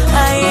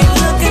 I ain't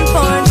looking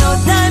for no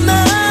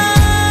diamond,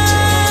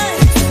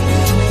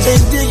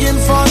 ain't digging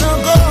for no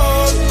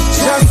gold,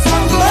 just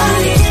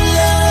somebody to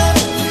love,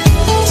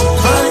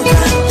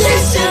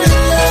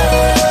 unconditional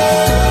love.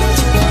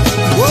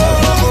 Whoa.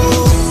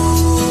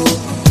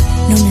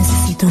 No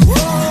necesito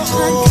nada,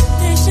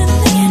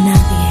 ni a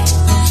nadie.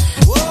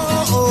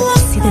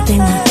 Si te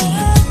tengo a ti,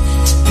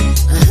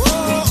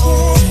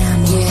 te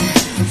amo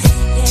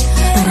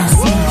para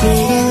siempre.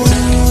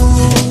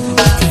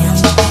 Te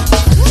amo.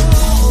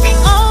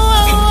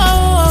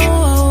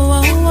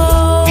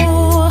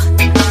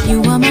 You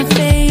are my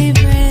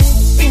favorite.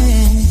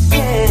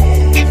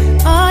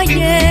 Oh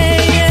yeah,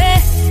 yeah.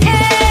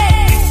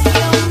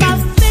 You're my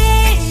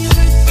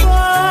favorite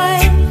boy.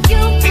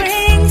 You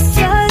bring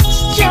such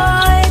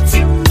joy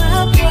to my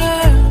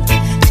world.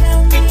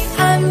 Tell me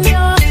I'm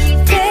your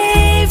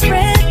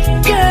favorite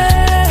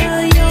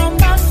girl. You're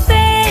my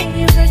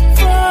favorite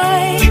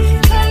boy.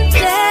 Come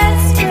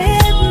dance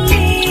with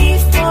me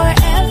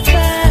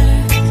forever.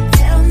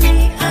 Tell me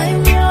I'm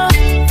your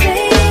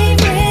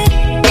favorite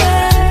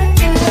girl.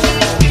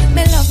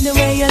 Me love the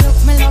way you look,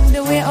 me love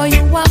the way how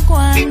you walk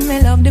on. Me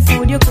love the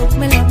food you cook,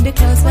 me love the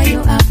clothes where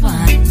you have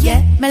on.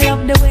 Yeah, me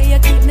love the way you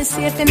keep me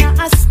safe in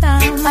a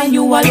storm. And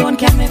you alone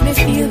can make me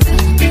feel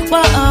calm.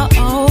 Whoa,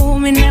 oh,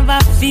 me never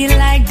feel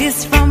like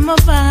this from a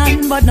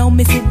van. But now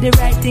me see the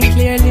right thing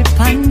clearly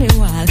on the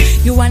wall.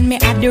 You want me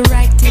at the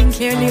right thing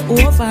clearly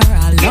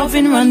overall.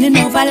 Loving running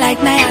over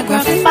like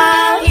Niagara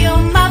Falls. You're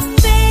my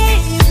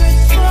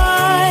favorite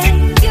boy.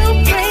 You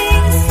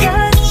bring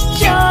such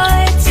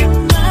joy to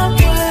my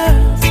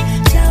world.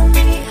 Tell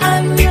me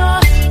I'm your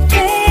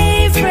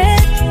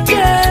favorite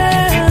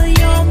girl.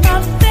 You're my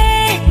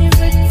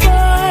favorite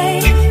boy.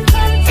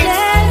 Come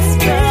dance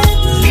with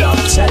me.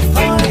 Love chat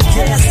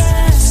podcast.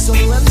 So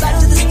I'm back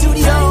to the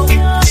studio.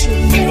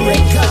 New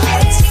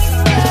records.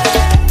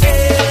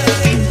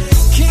 Hey,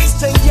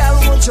 Kingston girl,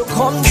 won't you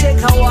come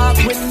take a walk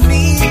with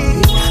me?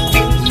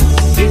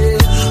 Yeah.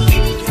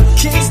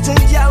 Kingston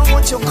girl,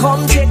 won't you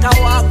come take a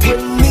walk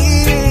with me?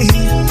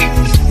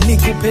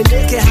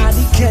 Nikupeleke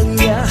hadi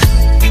Kenya.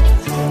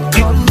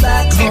 Come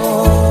back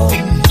home.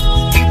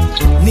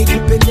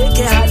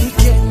 Nikupeleke hadi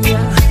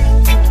Kenya.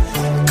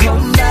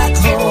 Come back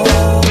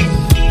home.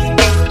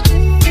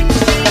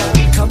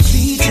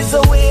 Complete is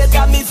the way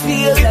that me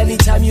feel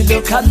anytime you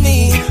look at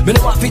me. Me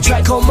know if you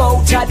try come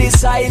out of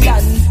this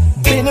island.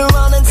 Been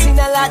around and seen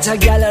a lot of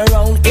gal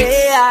around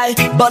AI,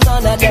 but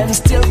none of them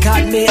still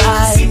caught me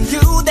eye.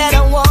 You that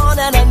I want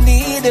and I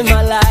need in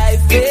my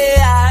life,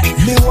 AI.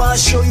 Me want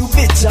to show you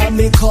bits of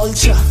me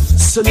culture,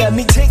 so let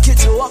me take you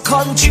to a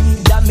country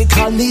that me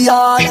call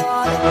Leon,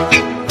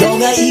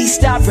 down in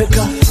East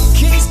Africa.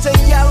 Kingston,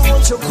 y'all,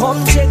 won't you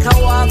come take a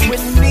walk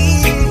with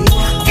me?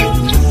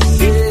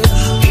 Yeah.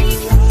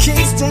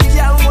 Kingston,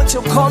 y'all, won't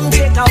you come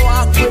take a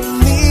walk with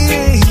me?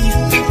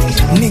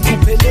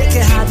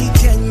 Nikupeleke hadi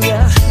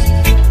Kenya.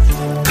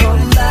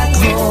 Come back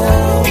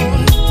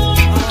home.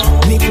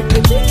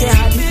 Nikupeleke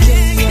hadi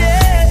Kenya.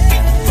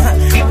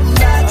 Come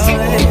back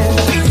home.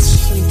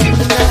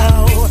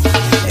 Now,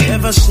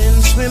 ever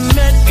since we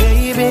met,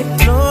 baby,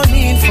 no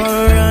need for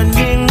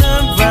running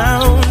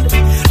around.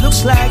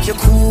 Looks like you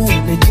cool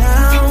me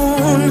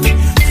down.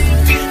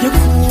 You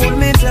cool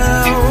me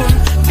down,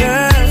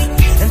 girl.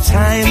 And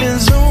time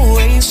is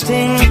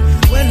wasting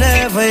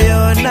whenever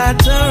you're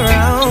not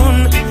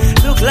around.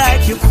 Look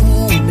like you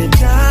cool me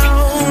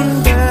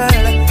down, girl.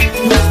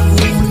 You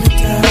cool me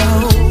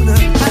down.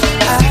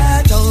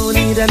 I don't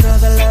need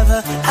another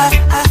lover.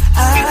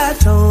 I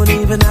don't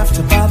even have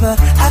to bother.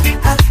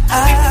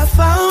 I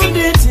found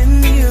it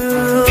in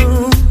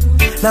you.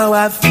 Now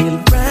I feel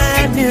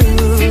brand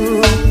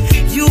new.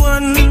 You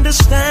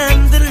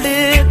understand the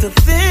little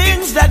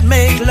things that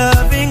make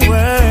loving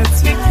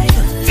worth.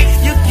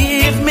 You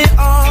give me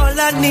all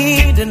I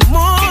need and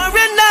more,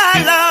 and I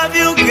love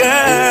you,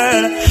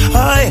 girl.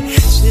 Oh,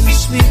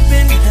 since we've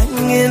been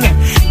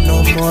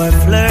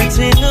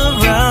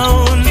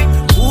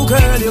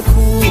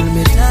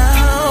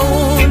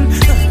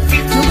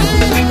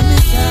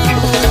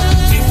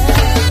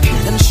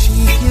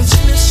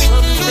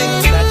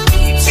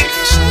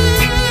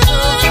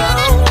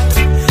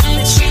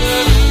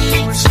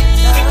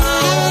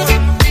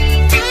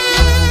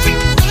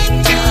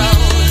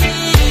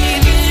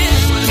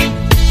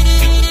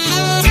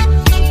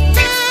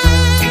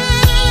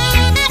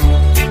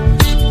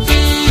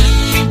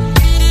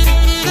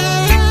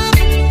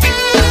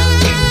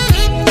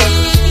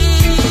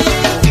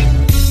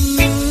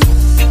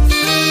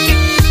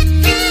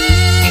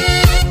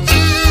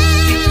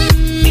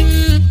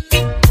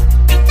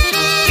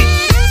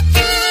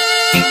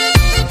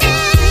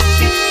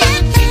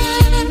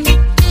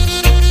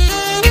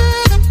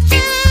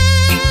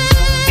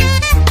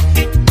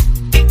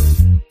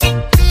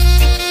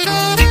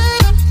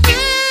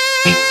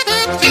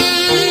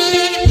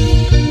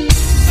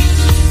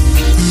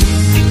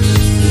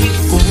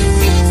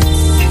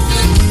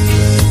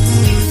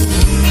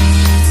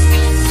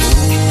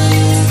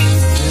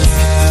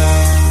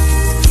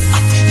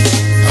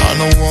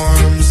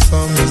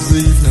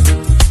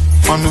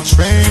on the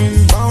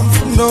train bound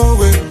for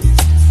nowhere,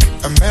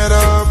 I met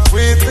up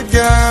with a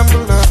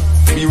gambler.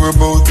 We were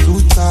both too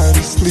tired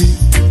to sleep,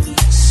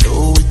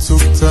 so we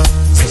took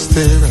turns to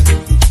stare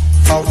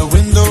out the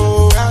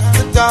window at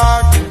the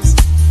darkness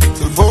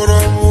till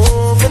boredom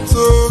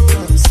overtook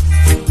us,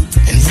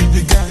 and he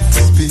began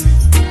to speak.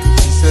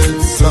 He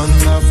said, son,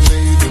 I've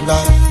made a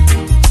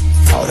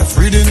life out of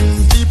reading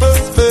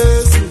people's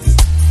faces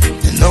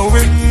and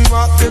knowing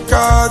what their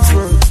cards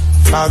were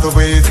by the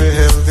way they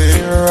held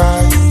their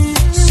eyes.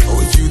 So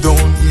if you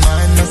don't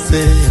mind my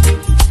saying,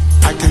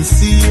 I can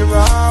see your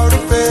outer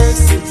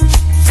faces.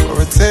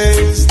 For a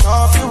taste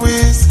of the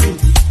whiskey,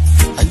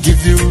 I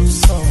give you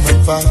some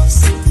advice.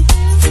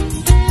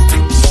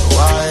 So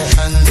I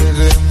handed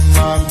him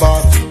my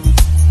bottle,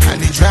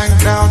 and he drank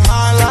down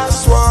my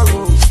last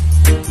swallow.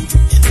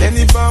 And then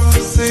he bummed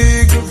a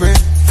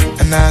cigarette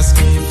and asked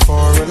me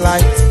for a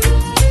light.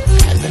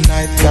 And the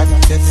night got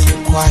deathly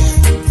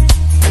quiet,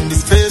 and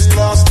his face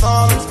lost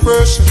all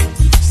expression.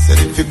 He said,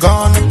 if you're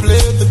gonna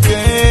play the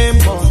game,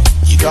 boy,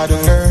 you gotta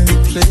learn to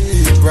play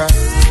it right.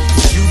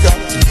 You got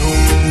to know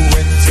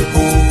when to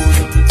hold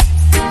it,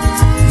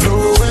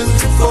 know when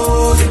to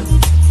fold it,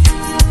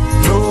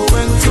 know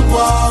when to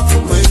walk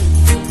away,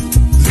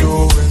 know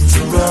when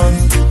to run.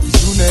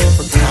 You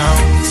never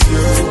count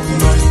your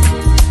money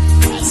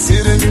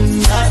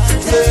sitting at the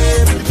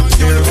table.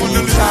 You're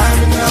only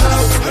climbing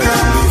up the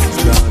ground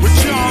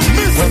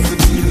when the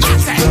deal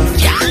is done.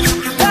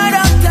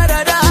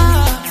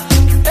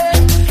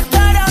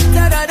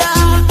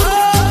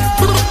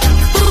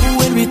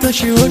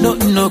 She run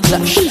nothing no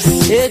clash.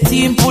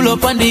 18 pull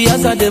up and the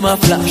ass of them a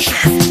flash.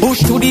 Push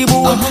to the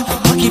bone,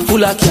 pocket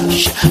full of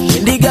cash.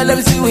 When the girl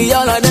them see we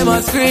all of them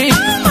a scream.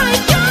 Oh my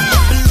God!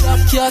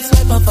 Black cat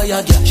swipe and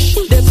fire dash.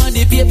 Them on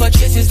the paper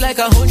chases like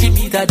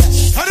 100-meter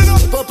dash.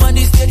 Step up on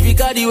the stage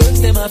because the works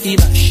them a fee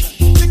bash.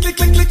 Click click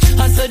click click.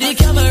 And so the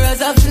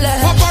cameras a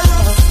flash.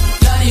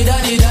 Daddy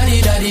daddy daddy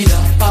daddy da.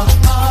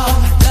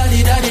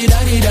 Daddy daddy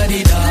daddy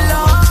daddy da.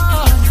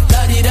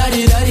 Daddy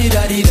daddy daddy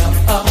daddy da.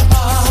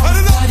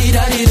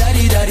 Daddy,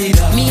 daddy, daddy,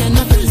 da. Me and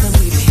my friends are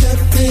with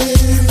step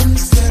in,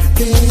 step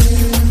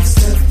in,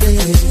 step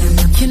in.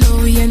 You know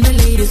we and the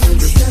ladies will be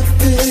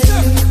step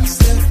in,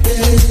 step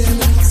in,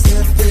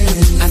 step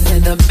in. I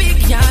said the big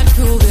yard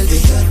crew will be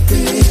step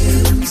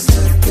in,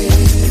 step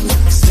in,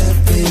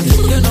 step in.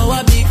 You know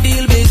a big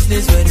deal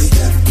business when we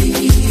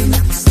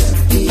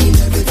step in,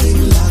 everything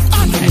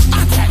locked in.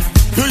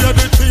 You hear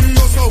the thing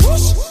go so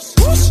whoosh,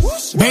 whoosh,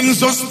 whoosh. Benz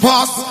just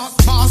pass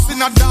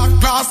in a dark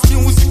glass,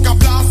 music a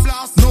blast.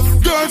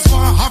 Girls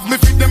want have me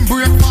fit them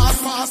break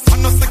fast.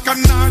 And no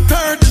second or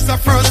third is a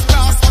first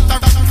class.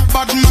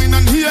 Bad mind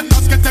and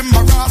haters get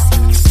embarrassed.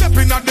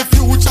 Stepping at the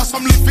future,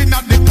 some living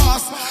at the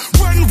past.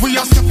 When we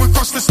are step, we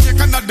crush the snake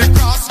and at the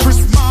grass. Chris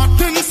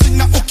Martin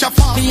sing a hook your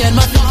fast. Me and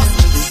my fast.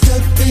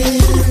 Step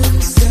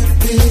in,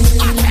 step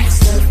in,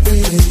 step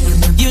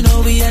in. You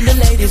know we and the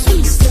ladies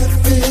will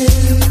step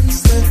in,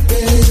 step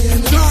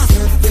in,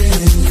 step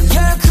in.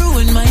 Your crew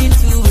and mine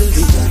too will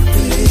be step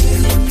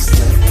in,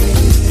 step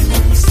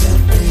in,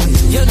 step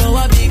in. You know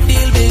a big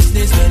deal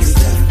business when we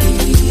step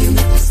in,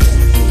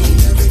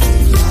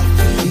 everything locked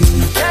in.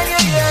 Can you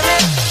hear me?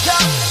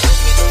 Yeah.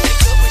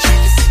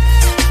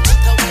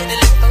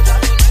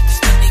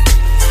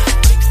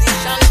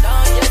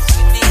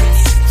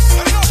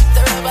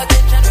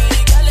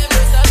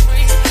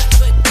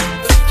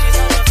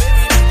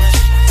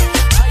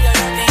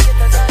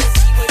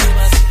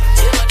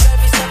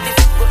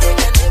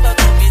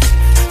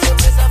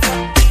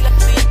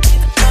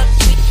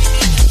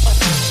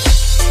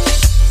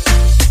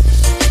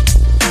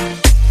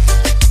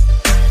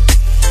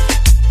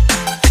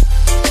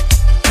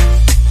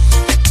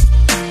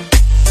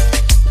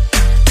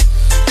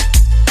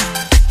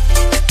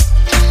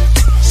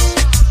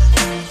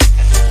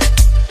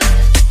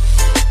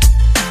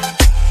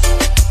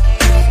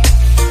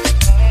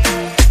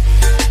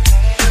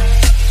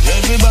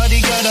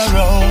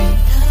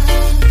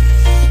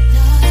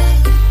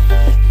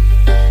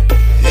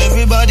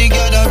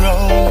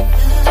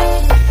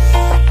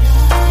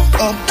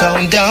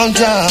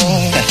 downtown.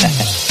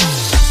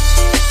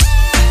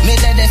 Me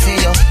ready for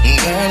you,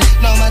 girl.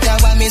 No matter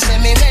what me say,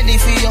 me ready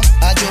for you.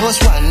 I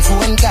just one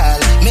phone call.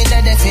 Me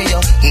ready for you,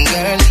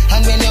 girl.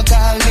 And when you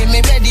call me, me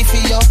ready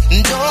for you.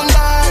 Don't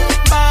ball.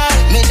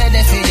 Me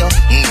ready for you,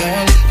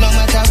 girl. No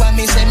matter what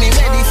me say, me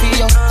ready for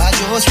you. I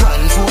just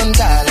one phone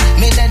call.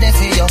 Me ready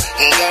for you,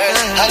 girl.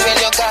 And when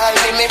you call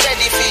me, me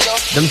ready for you.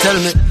 Them tell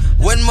me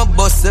when my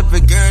boss every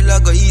girl I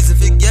go easy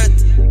forget.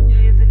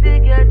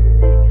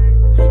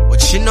 But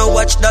she no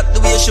watch that the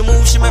way she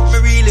move, she make me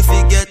really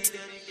forget.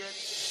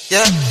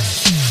 Yeah,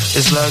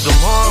 it's like the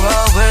more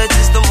I wait,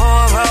 is the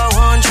more I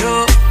want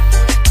you.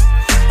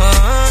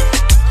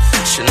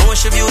 She know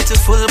she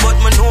beautiful, but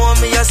me know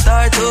me a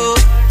star too.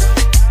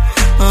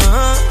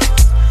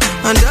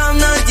 And I'm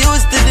not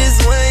used to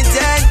this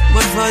waiting,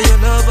 but for your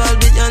love I'll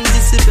be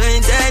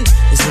anticipating.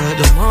 It's like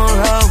the more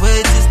I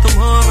wait, is the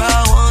more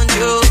I want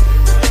you.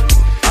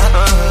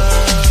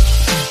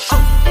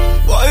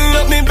 Wind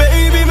up me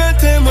baby, me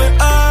take my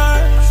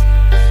eyes.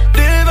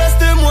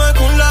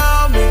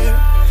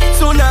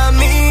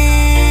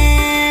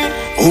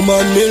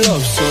 woman me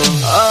love so.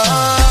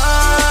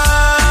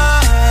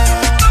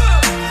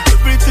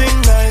 Everything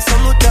nice,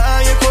 I'm not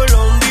dying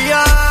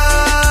Colombia.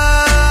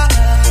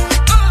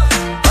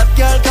 Bad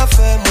girl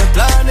café, moi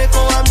plané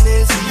con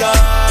amnesia.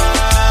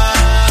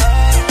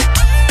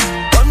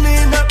 1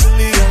 in a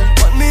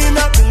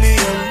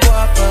billion,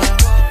 guapa.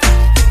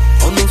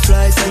 On nous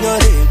fly,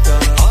 señorita.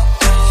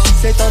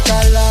 C'est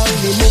total là,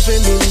 on est mauvais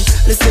mine.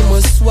 Laissez-moi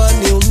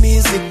soigner au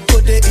musique,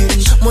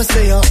 codéine. Moi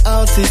c'est un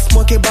artiste,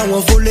 moi qui bat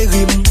moi voler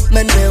rime.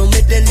 Maintenant on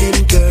met des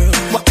lignes, girl.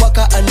 Moi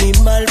qu'à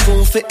animal,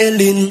 bon fait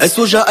Eline. Et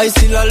soja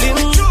ici la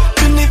ligne.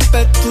 Une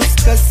pète tout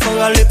stress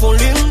sans aller pour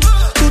ligne.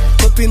 Toute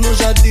copine nous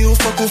j'ai dit,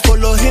 faut qu'on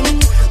follow him.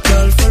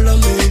 Girl follow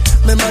me,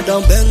 mais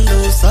madame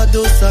Bendo, ça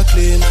dos ça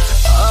clean.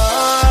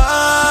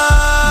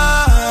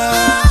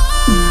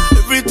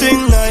 Everything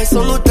nice,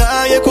 on nous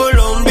taille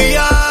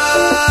Colombia.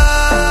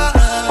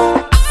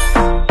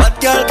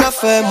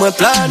 Café, moi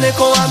plané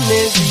con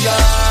amnesia.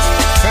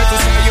 Fais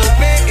tout ça, yo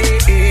pay,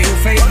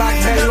 fais back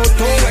bel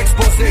auto,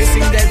 exposé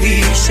sin des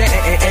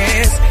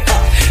richesses.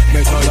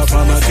 Mais all of a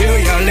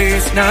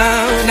materialist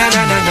now, na.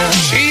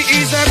 She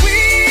is a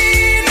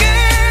queen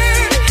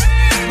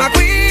girl, my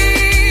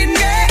queen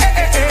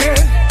girl,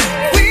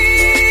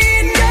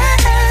 queen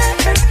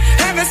girl.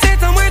 Ever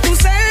set on way to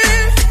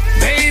sell,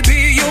 baby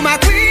you my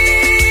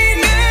queen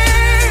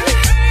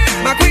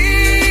girl, my queen.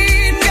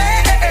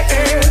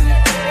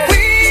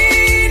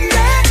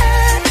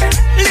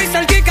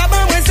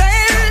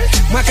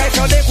 Moi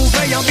quelqu'un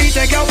découvert y'en vite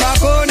et qu'on va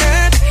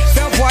connaître.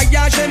 Faire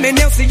voyager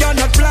m'énerve si y'en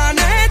notre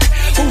planète.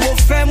 Ou au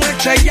fait moi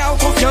que j'ai y'a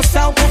confiance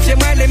ça ou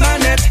confiez-moi les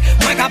manettes.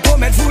 Moi qu'à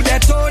promettre vous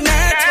d'être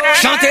honnête.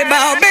 Chantez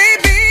bar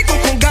baby,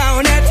 qu'on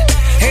garnette.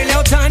 Et les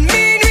autant de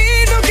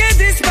minuit nous qui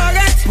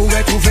disparaître.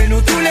 Pourrait trouver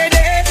nous tous les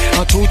deux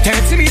en tout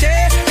intimidé.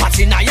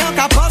 Patina y'en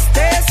qu'à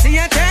poster si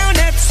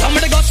internet.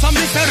 Somebody got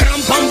somebody say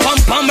ram pam pam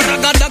pam.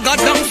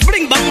 Ragadagadang,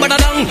 spring bang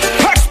badadang.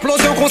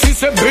 Explosion conçue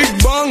c'est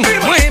big bang.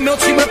 Moi et mes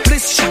petits me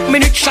plissent chaque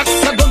minute, chaque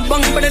seconde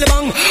bang badele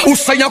bang. Ou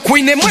ça y'a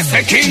queen et moi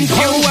c'est king. You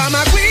are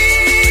my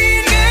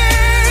queen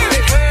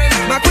girl,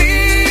 my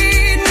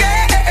queen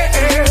girl,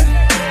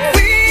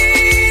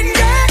 queen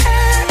girl.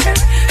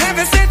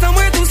 Ever set on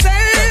way to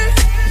sell,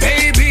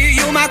 baby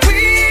you my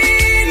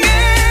queen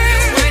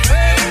girl,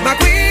 my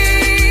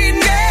queen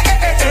girl,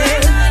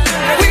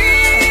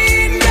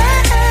 queen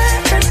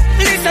girl.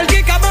 Listen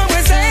kick up on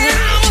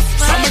myself.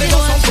 Somebody go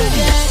some boom.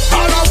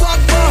 All I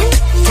want for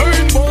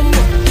turn boom.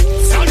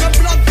 Sound the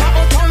blood pop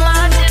up on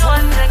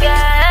once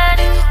again.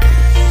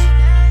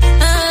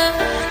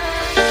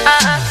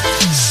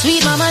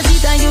 Sweet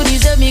mamacita, you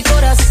deserve me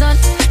corazón.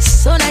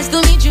 So nice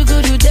to meet you,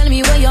 could you tell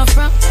me where you're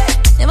from?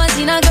 Never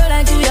seen a girl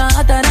like you, you're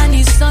hotter than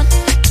the sun.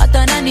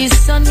 Hotter than the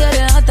sun, girl,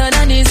 you're hotter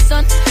than the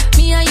sun.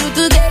 Me and you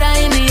together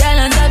in the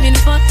islands having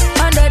fun.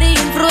 Under the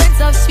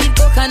influence of sweet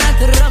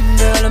coconut rum,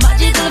 girl.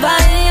 Magical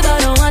vibe, I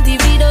don't want to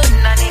be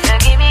done. I need to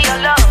give me your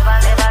love,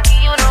 I'll never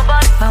give you no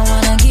but. I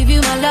wanna give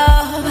you my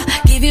love,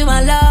 give you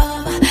my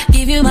love,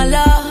 give you my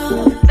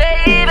love,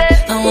 baby.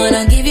 I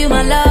wanna give you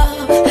my love,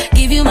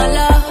 give you my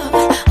love,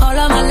 all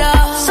of my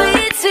love.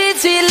 Sweet, sweet,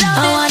 sweet love.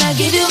 I wanna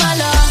give you my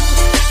love,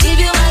 give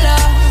you my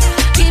love,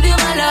 give you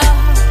my love,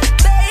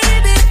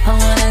 baby. I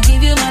wanna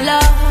give you my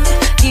love,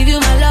 give you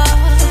my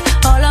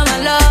love, all of my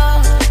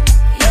love.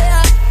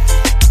 Yeah,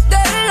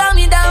 girl, love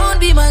me down,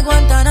 be my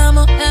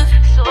Guantanamo. Yeah.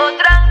 So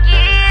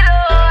tranquilo,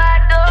 I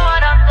don't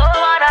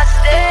wanna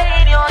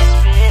stay in your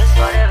space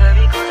forever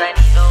because I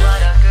need no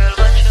other girl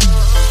but you.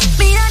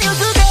 Me and you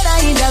together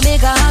in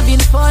Jamaica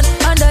having fun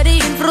under the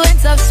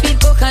influence of sweet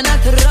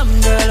coconut rum,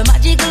 girl.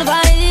 Magical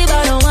vibe,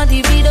 I don't want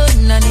to be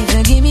done. I need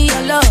to give me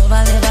your love,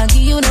 I'll never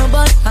give you no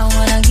but. I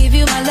wanna give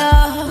you my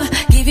love,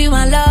 give you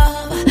my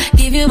love,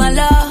 give you my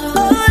love,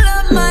 all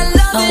of my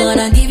love. I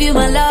wanna give you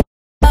my love,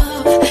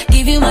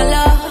 give you my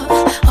love,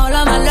 all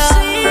of my love.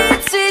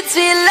 Sweet, sweet,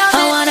 sweet love.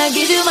 I wanna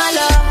give you my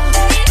love,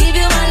 give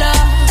you my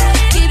love,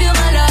 give you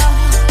my love,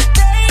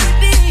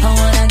 baby. I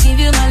wanna give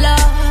you my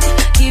love,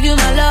 give you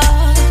my love,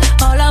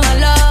 all of my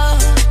love,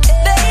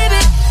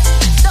 baby.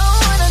 Don't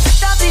wanna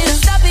stop it,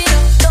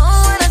 don't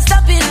wanna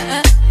stop it.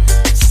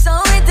 So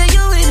into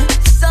you,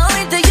 so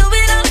into you,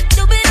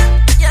 you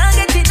can't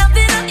get enough,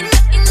 you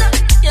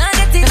can't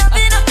get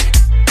enough,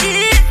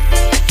 yeah.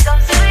 So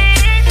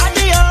sweet.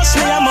 Adios,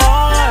 mi amor.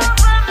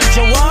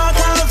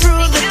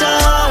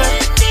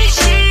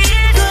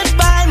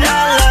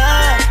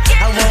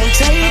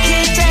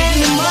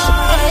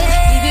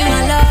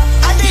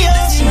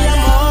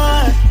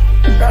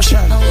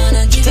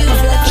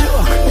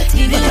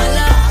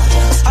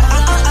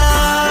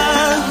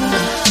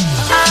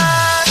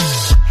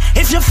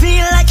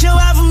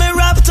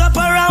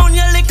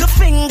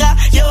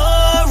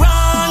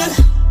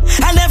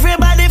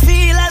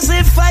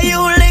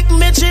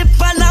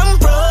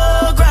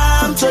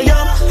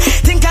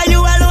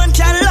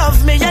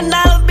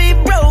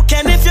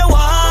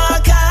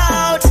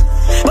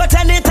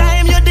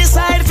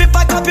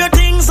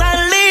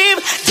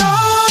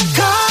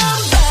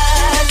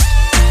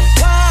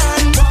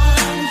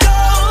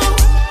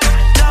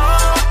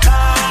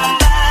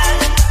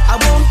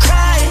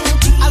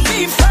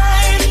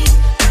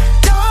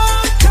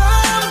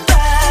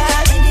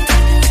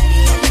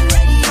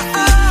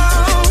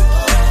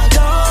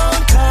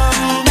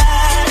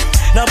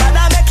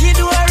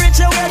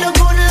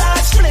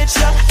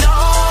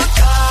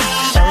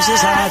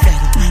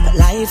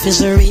 love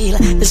is real.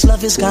 This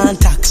love is gone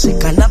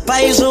toxic and not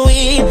poison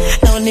weed.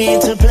 No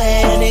need to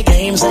play any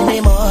games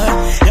anymore.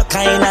 You're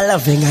kinda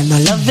loving and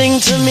not loving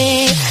to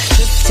me.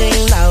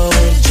 Drifting now,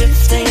 we're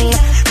drifting.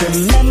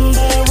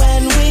 Remember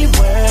when we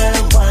were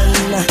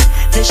one?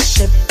 This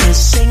ship is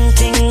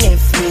sinking.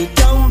 If we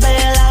don't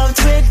bail out,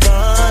 we're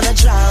gonna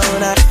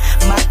drown.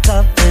 My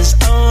cup is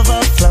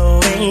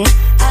overflowing.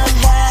 I've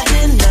had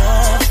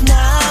enough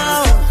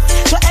now.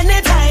 So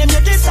anytime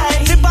you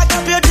decide to pack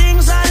up your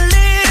things and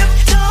leave,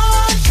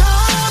 don't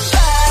come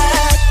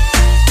back.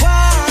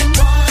 One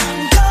go,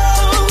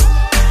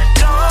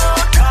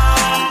 don't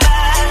come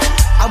back.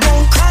 I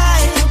won't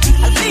cry,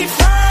 I'll be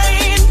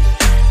fine.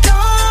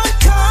 Don't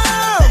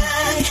come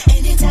back.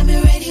 Anytime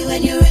you're ready,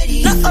 when you're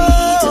ready. No,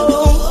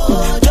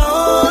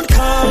 don't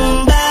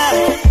come back.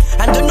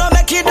 And do not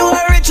make you do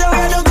a ritual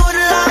where the good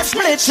Lord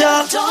split you.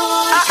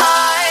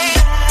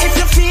 If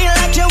you feel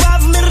like you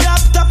have me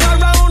wrapped up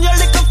around your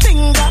little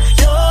finger,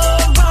 you're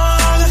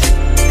wrong.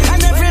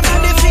 And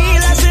everybody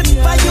feel as if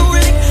by you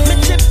lick me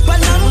tip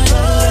and I'm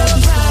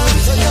wrong.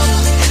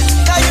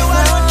 Cause you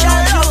are what you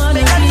love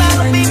me and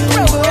I'll be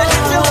broken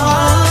if you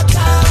want.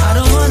 I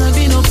don't wanna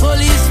be no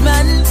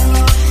policeman,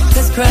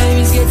 cause crime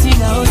is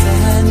getting out of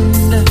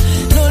hand.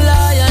 No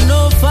liar, no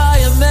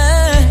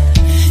fireman.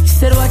 You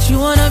said what you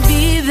wanna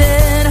be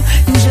then,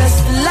 just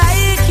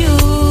like you.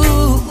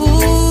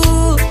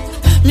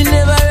 Me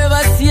never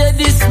ever see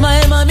this, my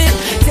mommy.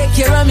 Take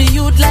care of me,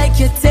 you'd like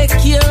you take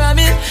care of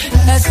me.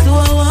 That's who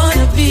I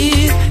wanna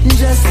be,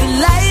 just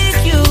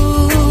like you,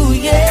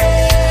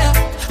 yeah.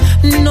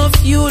 No,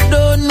 if you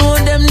don't know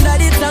them,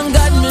 daddy, thank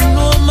God me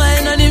know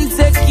mine and him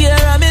take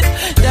care of me.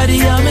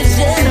 Daddy, I'm a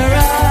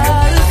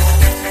general.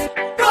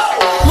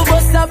 My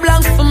bust a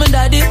blank for my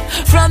daddy.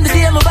 From the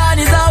day my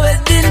body's always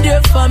been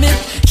there for me.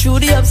 Through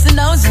the ups and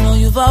downs, you know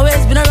you've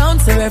always been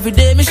around. So every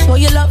day me show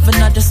you love and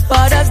not just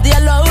fathers they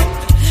allow.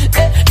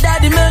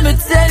 Daddy, let me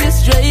tell you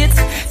straight,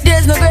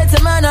 there's no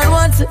greater man I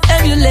want to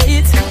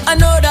emulate. I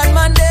know that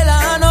Mandela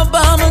and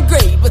Obama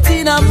great, but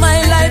in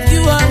my life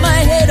you are my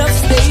head of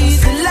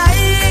state.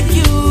 Like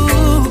you,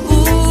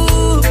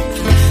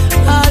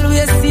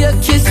 always see you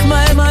kiss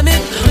my mommy,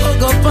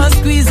 hug up and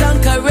squeeze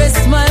and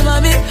caress my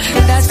mommy.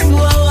 That's who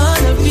I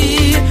wanna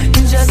be,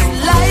 just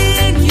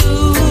like you,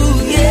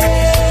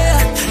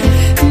 yeah.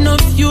 No,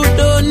 if you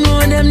don't know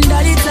them,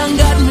 daddy, thank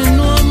God me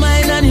know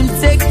mine and him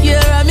take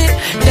care of me.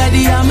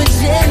 Daddy, I'm a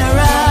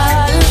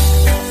general.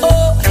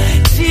 Oh,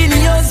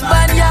 genius,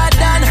 Spaniard,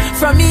 and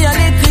from me a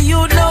little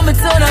you know me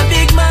turn a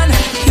big man.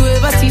 You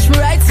ever teach me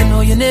right, so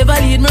know you never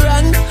lead me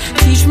wrong.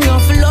 Teach me how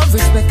to love,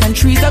 respect, and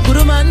treat a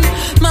good man.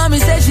 Mommy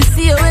said she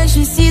see her when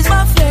she sees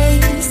my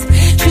face.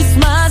 She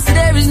smiles, so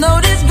there is no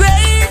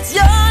disgrace.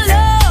 Your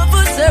love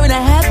puts her in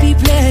a happy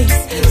place.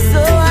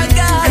 So I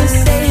gotta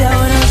say I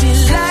wanna be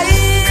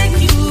like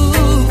you.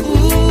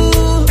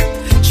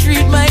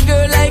 Treat my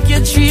girl like you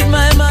treat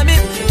my mommy.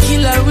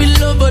 Kill her with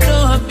love but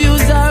don't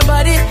abuse her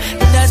body.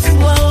 That's who I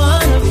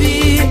wanna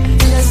be,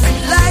 just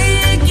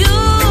like you,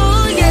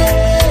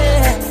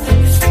 yeah.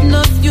 No,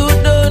 if you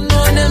don't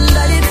know them,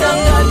 daddy, thank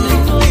God me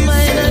know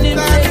mine and him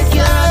take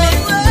care of me.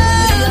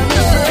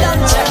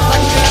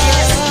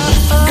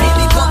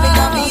 Baby, come in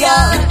on me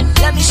out.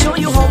 Let me show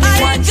you how me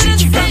want treat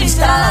you from the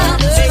start.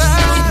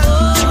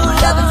 True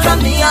loving from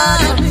me on.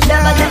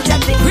 Never let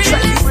that thing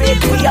try to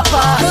break we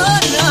apart.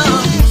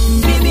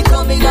 Baby,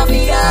 come in on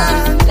me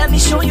out. Let me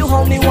show you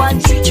how me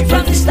want treat you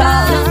from the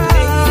start.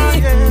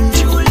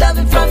 True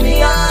loving from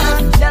me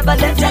on. Never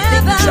let that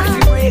thing try to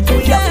break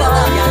we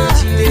apart.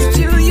 This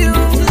to you,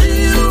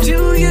 to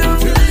you,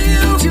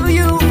 to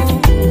you.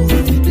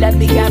 Let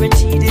me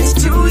guarantee this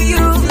to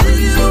you,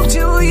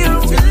 to you,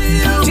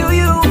 to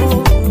you.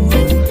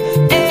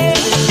 Hey.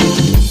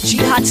 She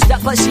hot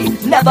stepper, she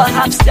never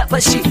half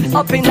stepper, she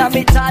up in on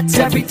me thoughts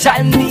every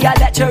time me I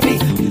let her be.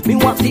 Me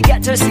want to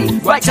get her see,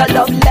 write a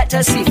love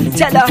letter see.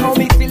 Tell her how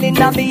me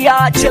feeling on me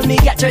heart till me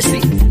get her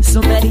see.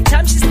 So many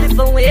times she slip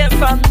away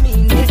from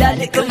me. Need a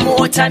little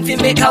more time to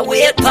make her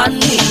wait on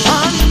me.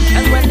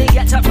 And when they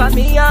get up on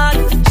me heart,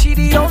 she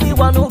the only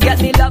one who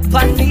get me love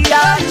on me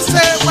heart.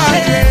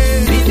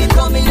 Hey, baby,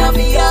 come in on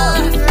me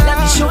heart. Let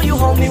me show you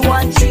how me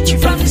want treat you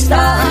from the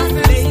start.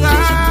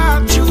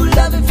 True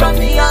loving from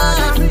me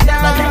heart.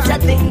 Never let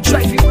that thing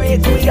try to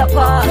break we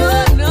apart.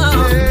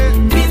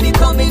 Baby,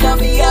 come in on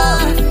me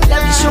heart.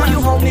 Let me show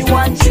you how me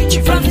want treat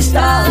you from the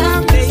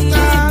start.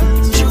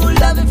 True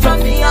loving from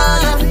me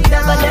heart.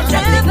 Never let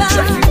that thing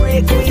try to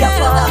break me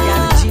apart.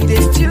 Guarantee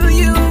this to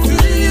you,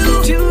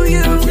 to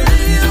you,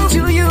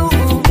 to you.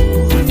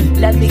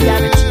 Let me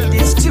guarantee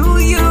this to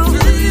you,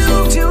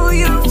 to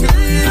you,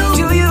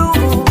 to you.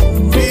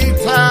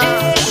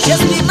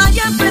 Just be my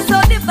empress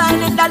so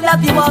divine and I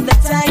love you all the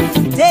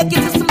time. Take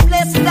you to some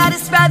places that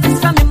is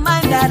farthest from your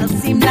mind. That'll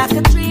seem like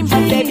a dream,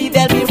 but baby,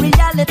 there'll be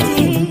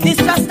reality. This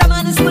trust a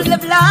man is full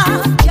of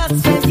love,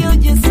 just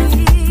when you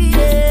see,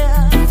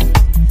 yeah.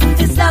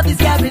 This love is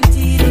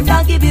guaranteed, and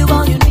I'll give you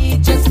all you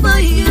need just for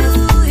you,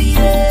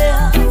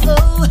 yeah.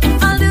 Oh,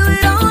 I'll do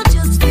it all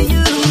just for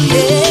you,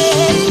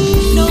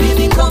 yeah. No,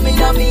 baby, come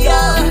in on me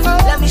out.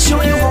 Let me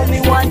show you how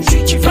me want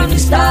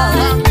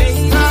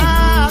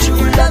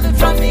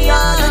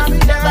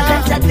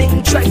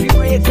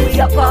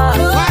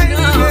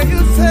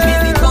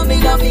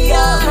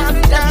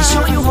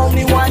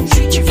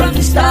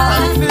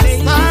start.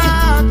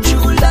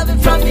 True loving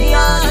from the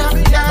heart.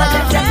 Never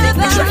let them make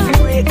me try to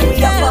break me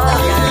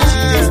apart.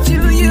 It's to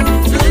you,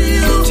 to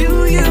you,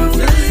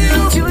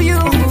 to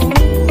you.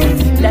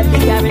 Let me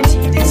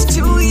guarantee this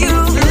to you,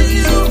 to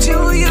you,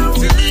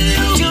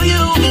 to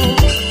you.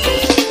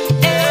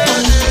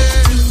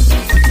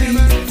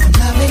 I'm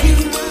loving you.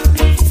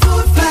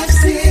 4, 5,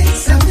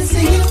 6, I'm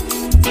missing you.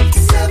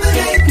 7,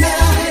 8,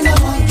 9, I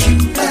want you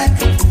back.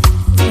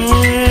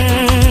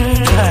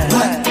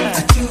 1,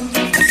 2,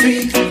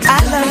 3, I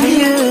love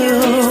you.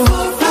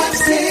 4, 5,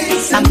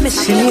 6, I'm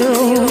missing you.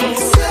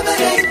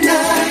 7, 8, 9,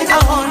 I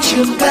want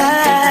you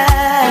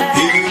back.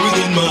 Here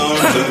within my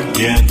arms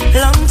again.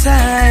 Long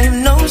time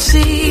no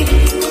see.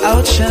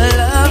 Out your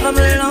love, I'm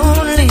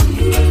lonely.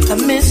 I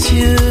miss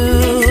you,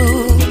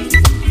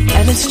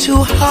 and it's too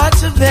hard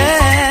to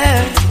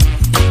bear.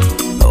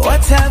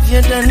 What have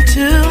you done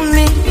to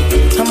me?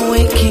 I'm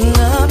waking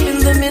up in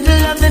the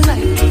middle of the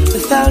night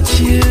without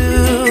you,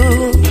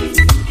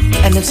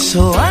 and it's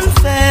so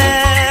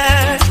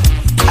unfair.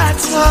 I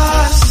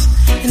toss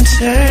and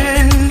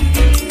turn,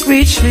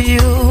 reach for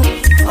you,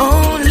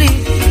 only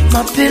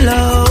my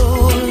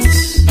pillows.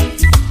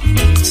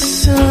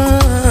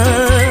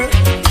 Soon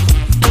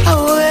I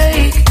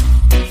wake,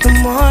 the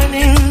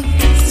morning,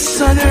 the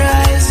sun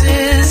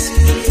rises,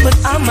 but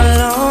I'm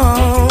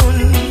alone.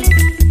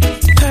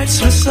 Hurts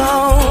my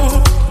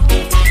soul.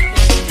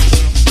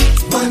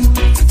 1,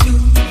 2,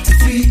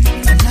 3,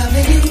 I'm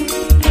loving you.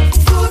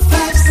 4,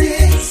 5,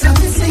 6, I'm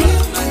missing you.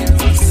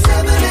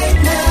 7,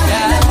 8, 9,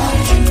 I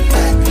want you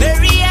back.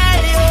 Very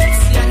Alex,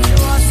 you know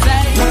what I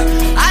say.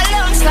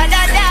 Alongside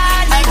that,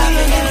 I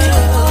give you.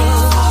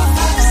 4,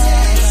 5,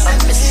 6, I'm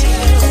missing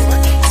you.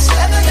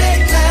 7,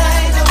 8,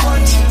 9, I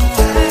want you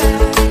back.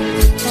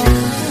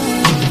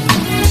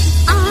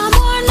 I'm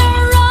on a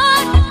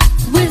run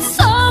with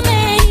so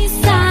many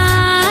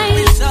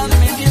signs.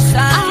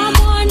 I'm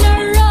on a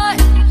run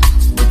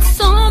with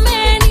so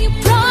many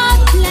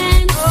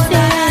problems.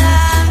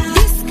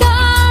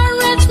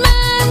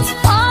 Discouragement's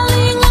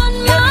falling on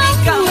my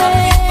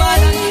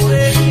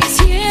way.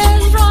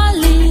 Tears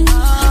rolling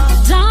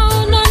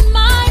down on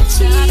my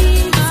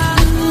cheeks.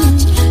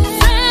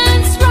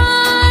 Friends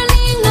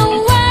running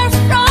away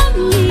from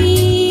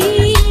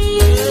me.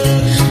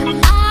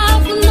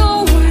 I've no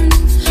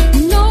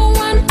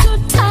one to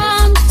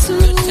turn to.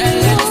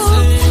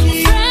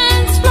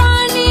 Friends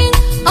running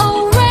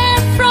away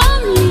from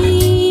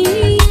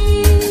me.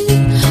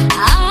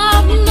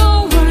 I've no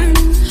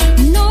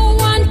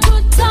one to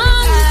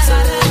turn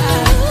to.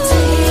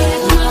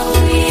 Take my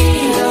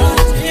wheel,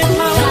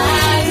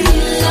 drive me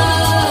low.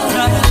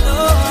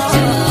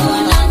 Do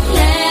not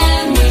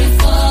let me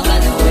fall by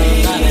the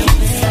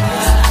wayside.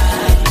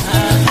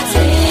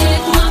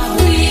 Take my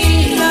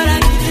wheel,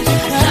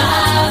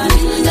 drive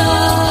me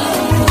low.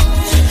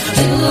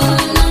 Do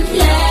not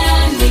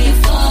let me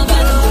fall by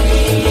the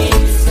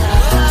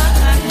wayside.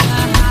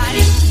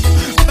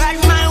 Bad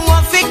man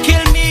want to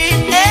kill me,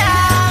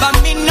 but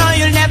me know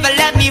you'll never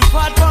let me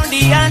fall from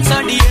the hands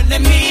of the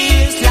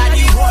enemies. Like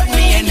you hold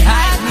me and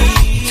hide me.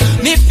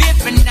 Me fear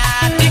for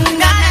nothing,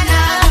 na na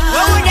na.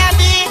 What would I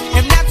be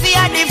if not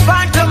fear the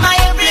front of my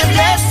every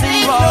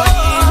blessing, boy?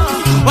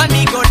 When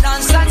me go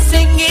dance and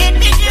sing it,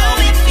 me do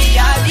it for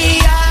all the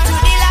heart to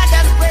the Lord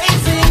that's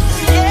praising.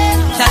 Yeah,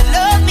 so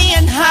love me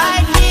and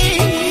hide me.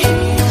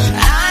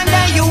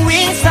 Under your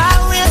wings I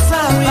will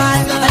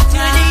survive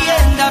until the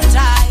end of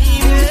time.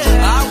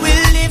 I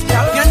will lift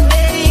up your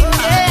name.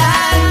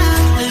 Yeah,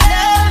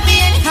 love me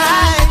and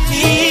hide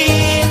me.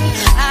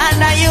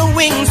 Under your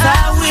wings I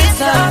will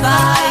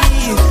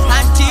survive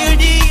until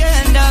the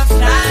end of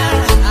time.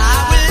 I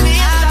will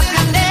lift up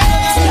your name.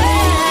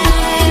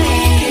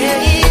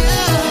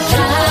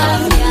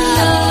 Drive me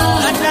low.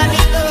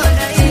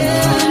 Do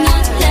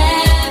not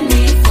let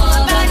me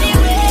fall by the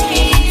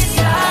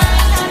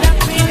wayside.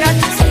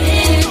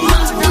 Take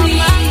my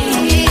wheel,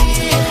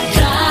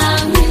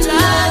 drive me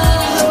low.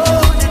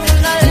 Do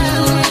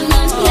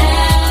not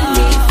let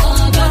me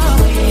fall by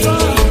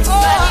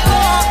the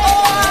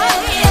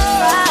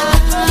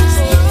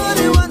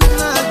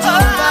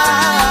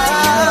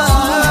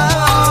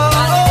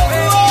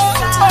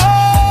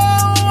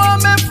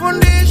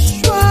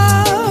Wamefundishwa,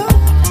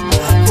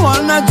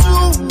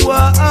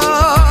 wanajua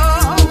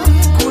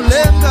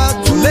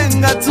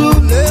kulenga tu.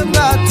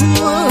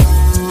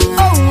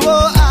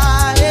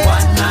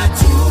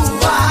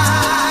 Wanajua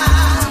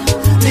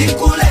ni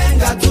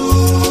kulenga tu,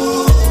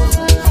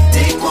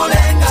 ni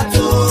kulenga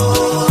tu,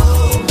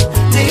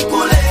 ni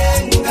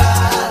kulenga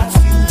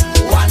tu.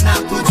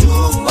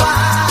 Wanakujua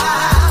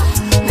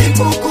ni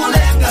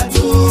kukulenga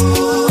tu,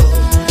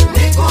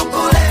 ni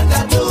kukulenga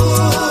tu,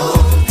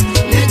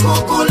 ni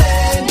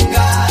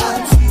kukulenga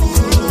tu.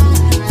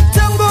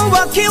 Tangu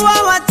wakiwa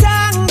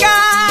watanga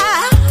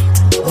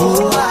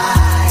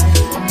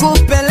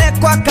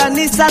kupelekwa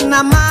kanisa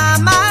na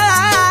mama.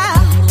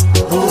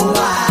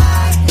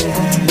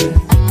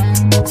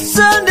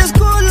 Sunday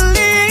school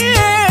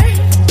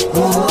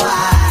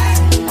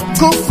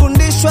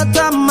kufundishwa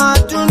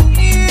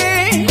tamaduni.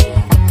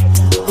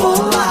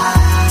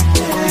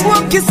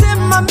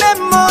 nikisema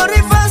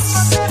memory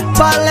verse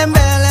pale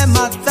mbele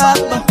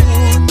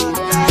madhabahuni.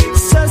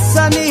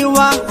 Sasa ni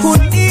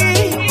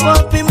wahuni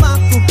wapi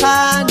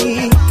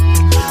makuhani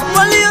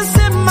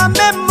waliosema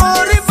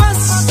memory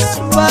verse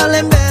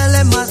pale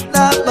mbele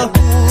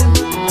madhabahuni.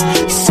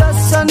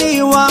 Sasa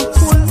ni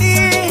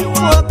wahuni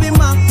wapi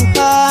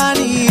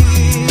makuhani.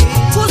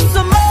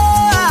 Kusoma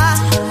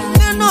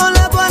neno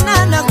la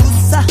Bwana na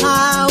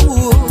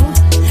kusahau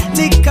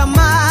ni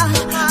kama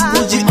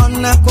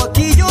kujiona kwa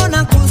kioo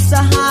na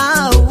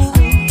kusahau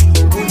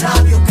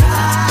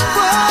unavyokaa.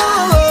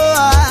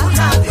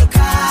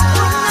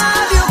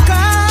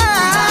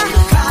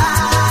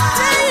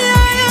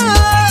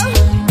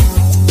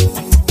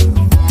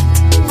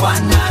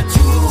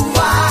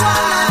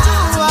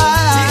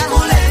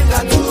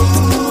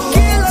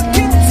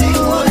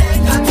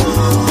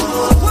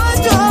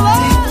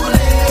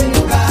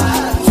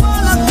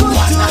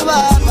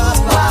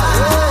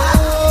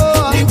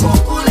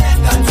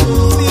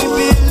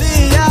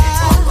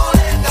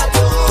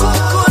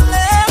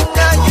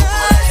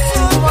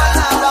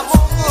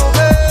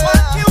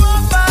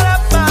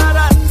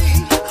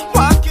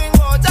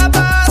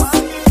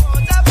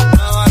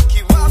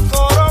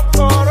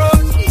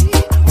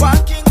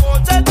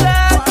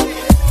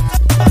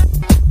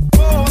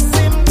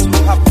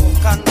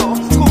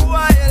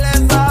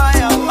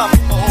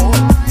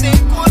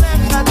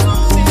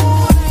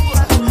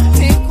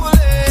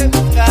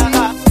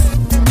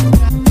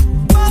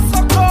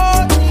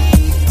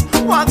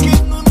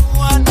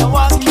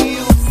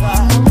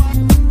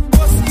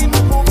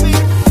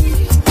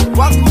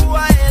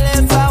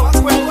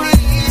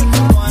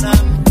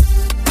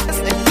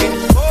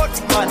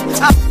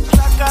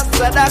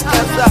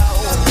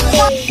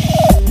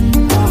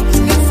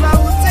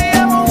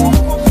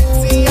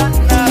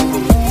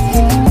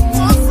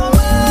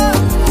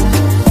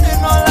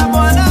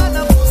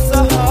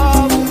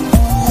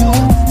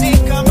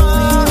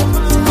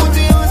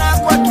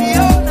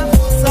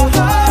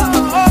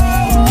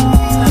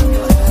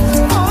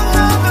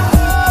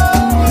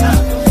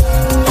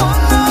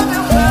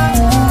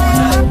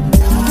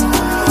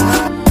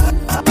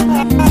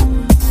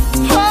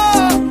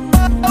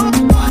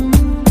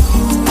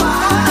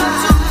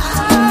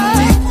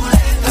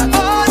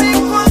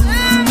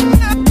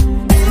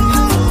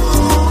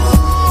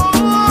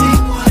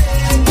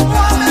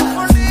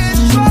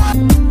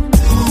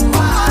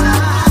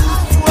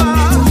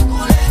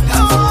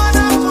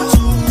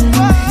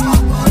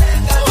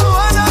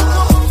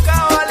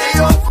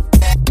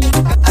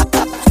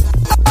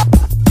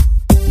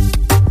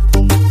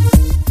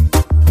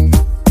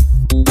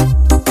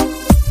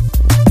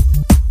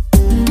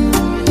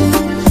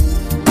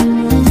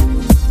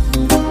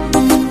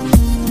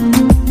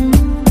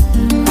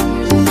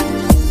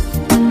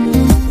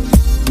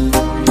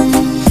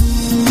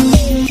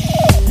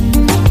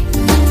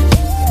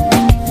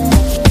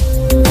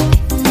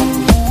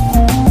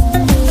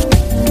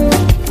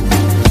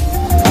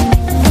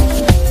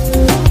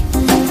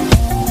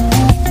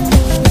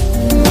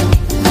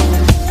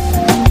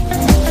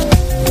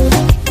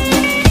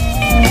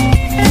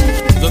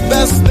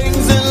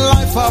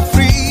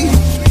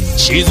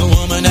 She's a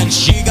woman and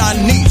she got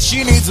needs.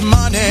 She needs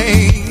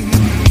money.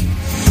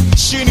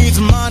 She needs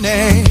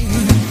money.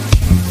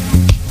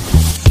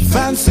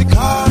 Fancy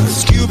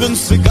cars, Cuban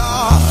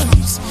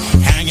cigars,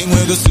 hanging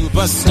with a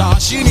superstar.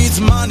 She needs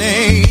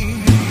money.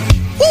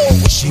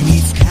 Woo! She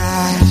needs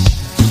cash.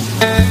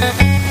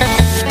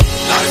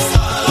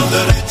 Lifestyle of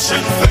the rich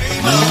and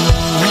famous.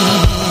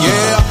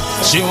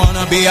 Yeah, she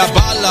wanna be a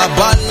balla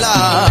balla,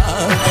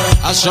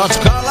 a short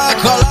color,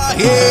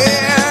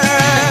 yeah.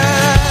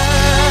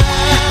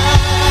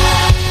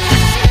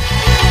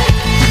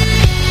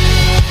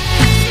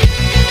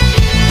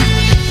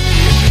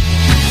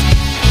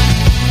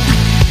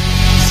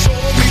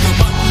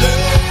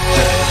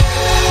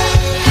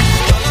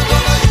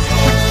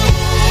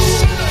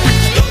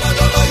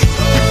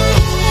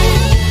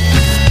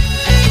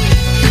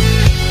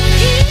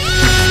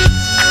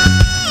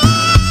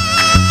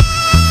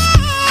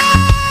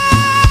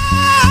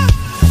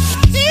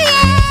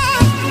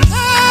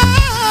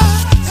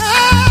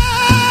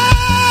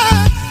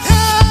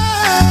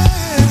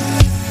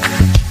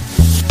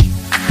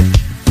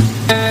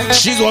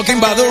 She's walking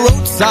by the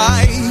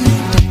roadside,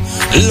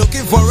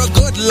 looking for a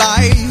good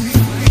life,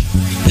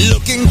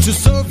 looking to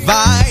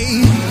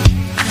survive.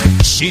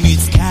 She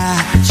needs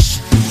cash.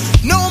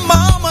 No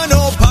mama,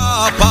 no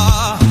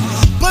papa,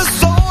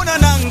 persona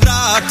non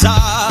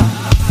grata.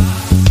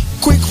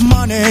 Quick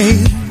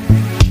money,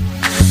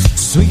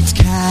 sweet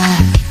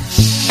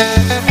cash.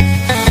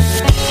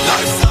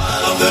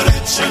 Lifestyle of the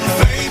rich and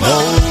famous.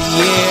 Oh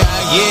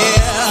yeah,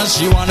 yeah.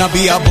 She wanna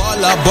be a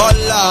baller.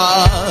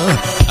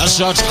 A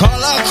short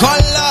color,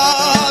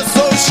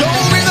 so show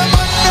me the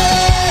money.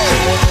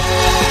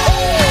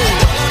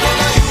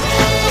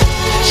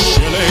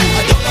 Shilling.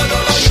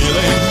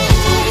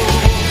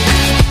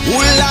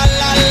 Ooh la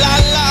la la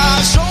la,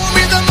 show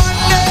me the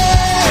money.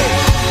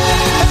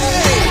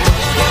 Hey.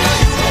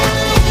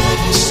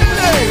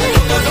 Shilling.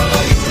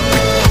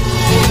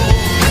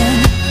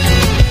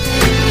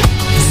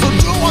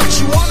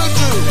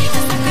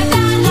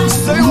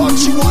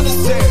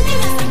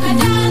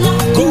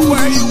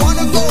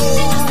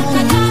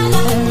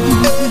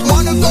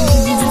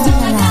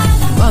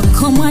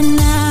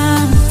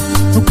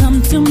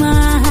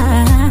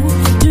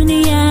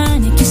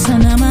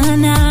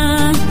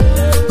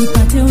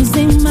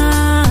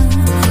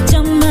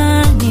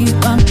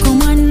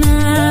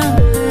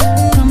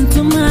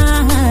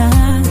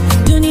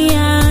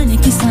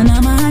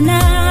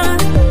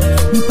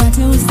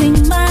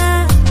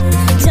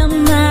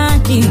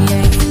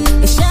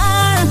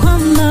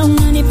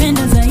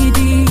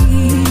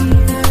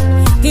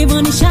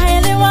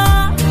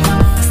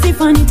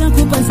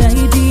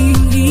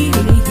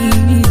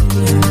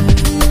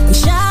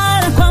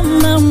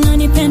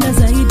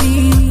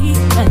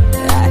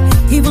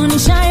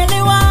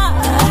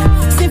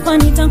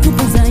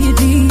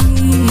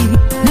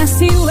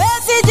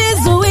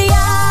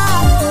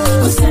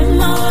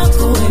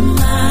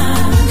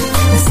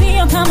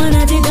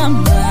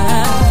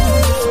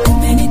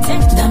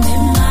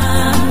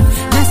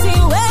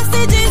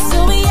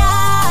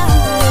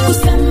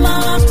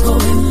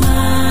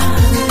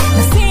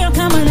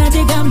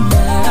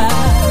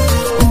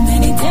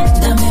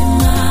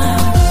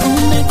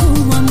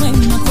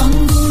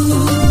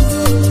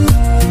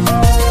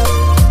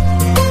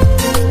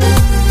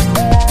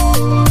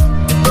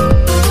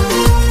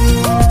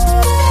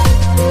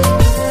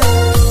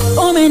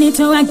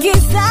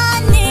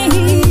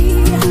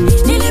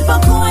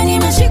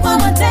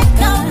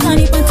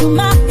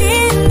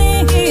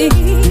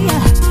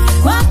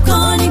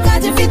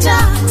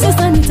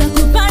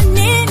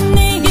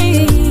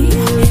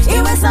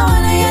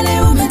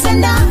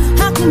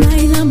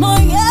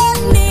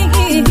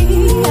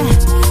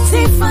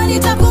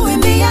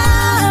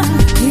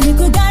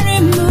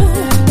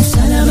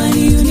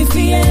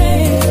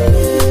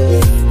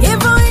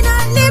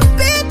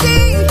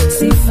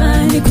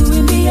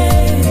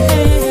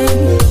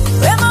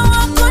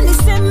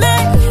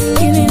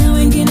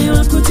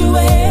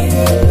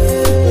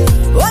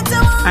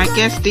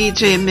 guest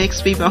DJ mix,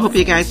 people. I hope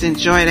you guys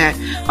enjoy that.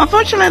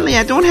 Unfortunately,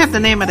 I don't have the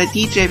name of the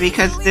DJ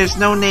because there's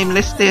no name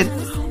listed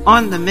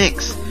on the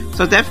mix.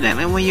 So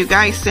definitely when you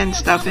guys send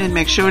stuff in,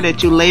 make sure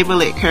that you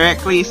label it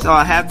correctly so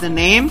I'll have the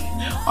name,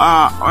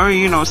 or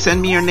you know,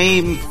 send me your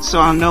name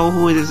so I'll know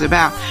who it is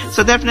about.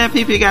 So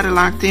definitely people, you got it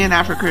locked in.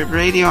 Africa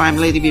Radio. I'm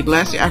Lady B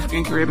Blessed, your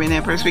African Caribbean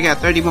Empress. We got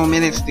 30 more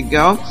minutes to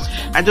go.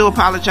 I do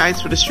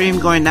apologize for the stream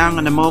going down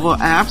on the mobile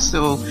app,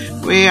 so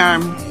we are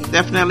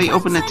definitely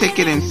open the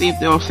ticket and see if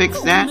they'll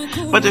fix that.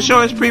 But the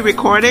show is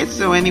pre-recorded,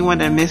 so anyone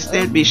that missed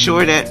it, be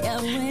sure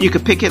that you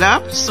could pick it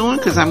up soon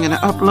because I'm going to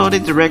upload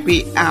it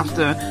directly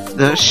after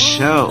the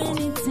show.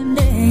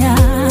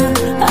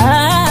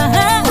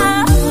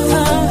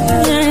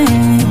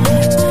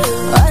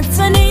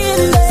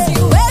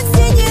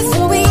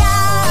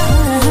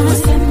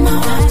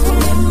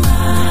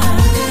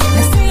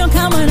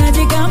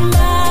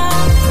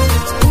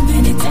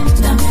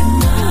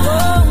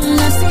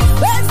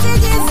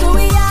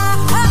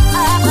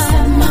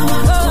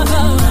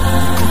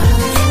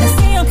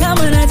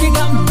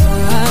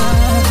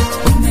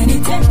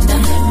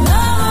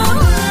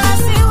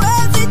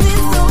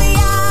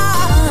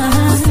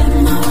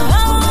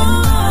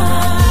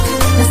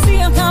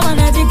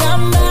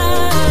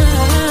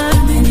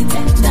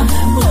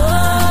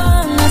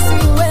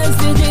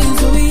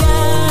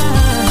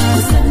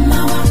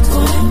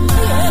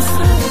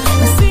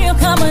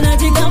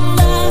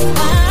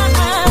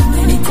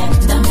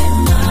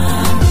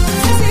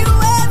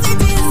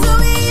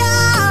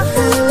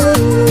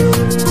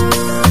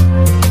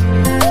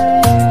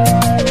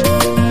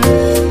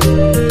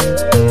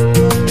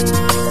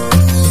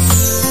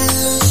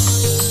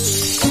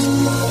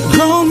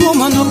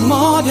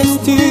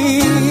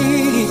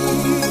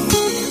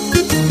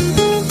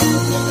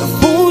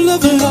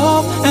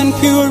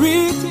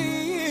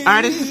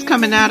 Artist is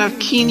coming out of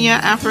Kenya,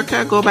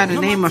 Africa, go by the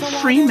name of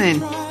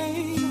Freeman.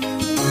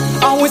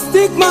 I will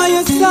stick by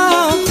your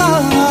side.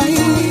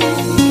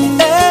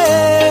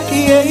 Hey,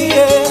 yeah,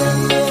 yeah.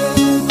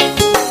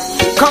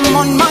 Come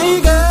on, my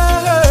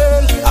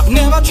girl, I've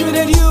never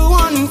treated you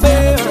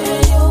unfair.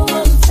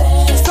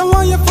 Some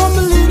of your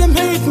family, them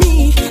hate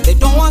me. They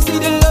don't want to see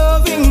the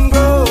loving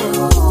grow.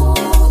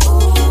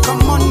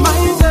 Come on,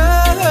 my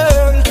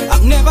girl,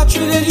 I've never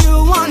treated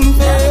you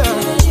unfair.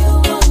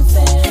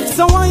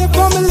 Some of your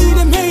family,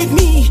 them hate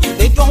me.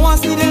 They don't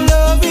want to see the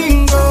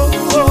loving grow.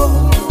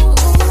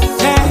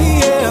 Hey,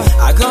 yeah.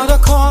 I got a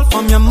call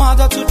from your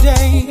mother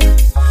today,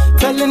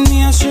 telling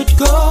me I should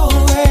go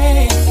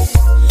away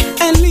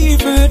and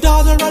leave her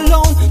daughter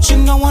alone. She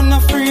don't want no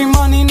free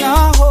money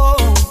now,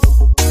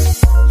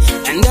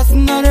 and that's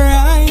not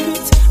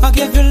right. I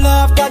give you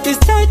love that is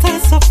tight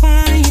and so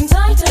fine.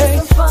 Hey,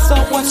 so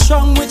what's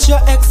wrong with your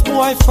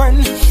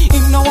ex-boyfriend? He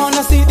don't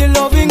wanna see the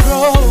loving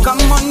grow. Come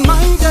on,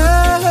 my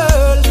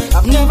girl,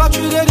 I've never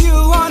treated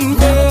you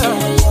unfair.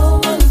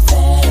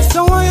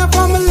 So why your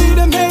family,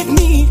 them hate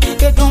me?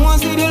 They don't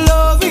want to see the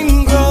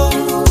loving grow.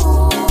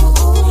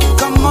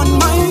 Come on,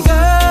 my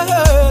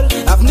girl,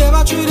 I've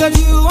never treated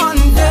you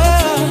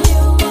unfair.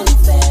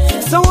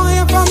 So why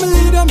your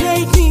family, them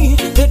hate me?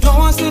 They don't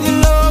want to see the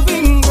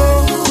loving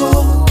grow.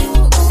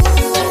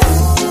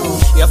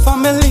 Your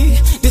family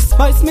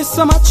despise me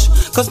so much,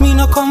 cause me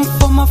no come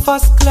from a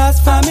first class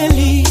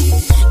family.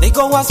 They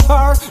go as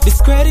far,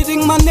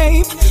 discrediting my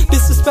name,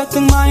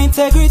 disrespecting my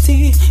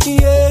integrity,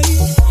 yeah.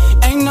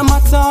 Ain't no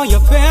matter how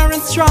your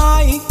parents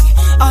try,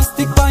 I'll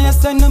stick by your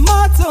side no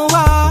matter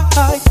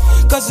why.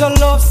 Cause your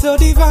love's so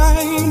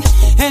divine,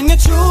 and you're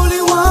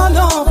truly one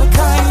of a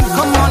kind.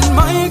 Come on,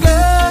 my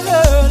girl,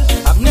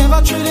 I've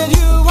never treated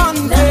you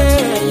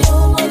unfair.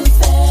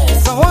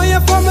 So all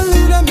your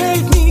family, them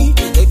hate me.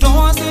 They don't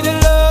want to see the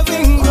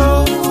loving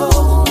grow.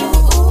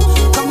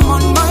 Come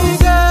on, my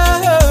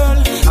girl,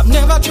 I've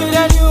never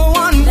treated you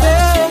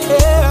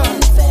unfair.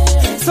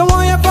 So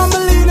all your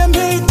family, them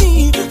hate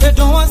me. They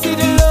don't want to see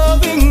the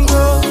loving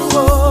grow.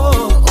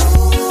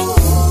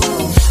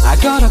 I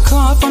got a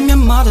call from your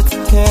mother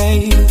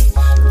today,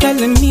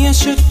 telling me I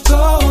should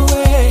go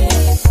away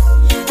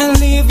and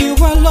leave you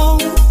alone.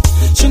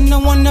 She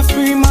don't want no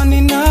free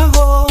money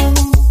now,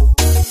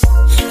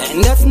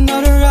 and that's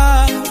not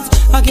right.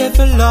 I gave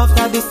you love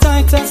that is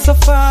tight and so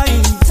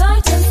fine.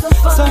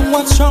 So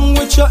what's wrong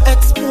with your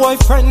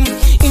ex-boyfriend?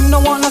 He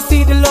don't wanna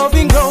see the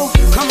loving grow.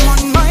 Come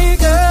on, my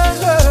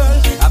girl,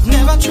 I've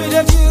never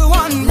treated you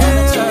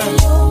unfair.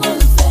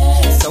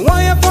 So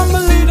why your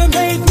family, them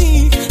hate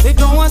me? They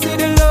don't wanna see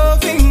the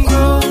loving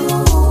grow.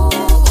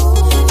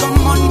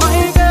 Come on,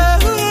 my girl,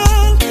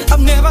 I've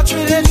never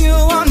treated you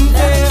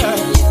unfair.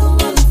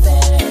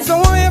 So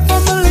why your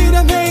family,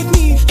 them hate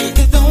me?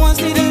 They don't wanna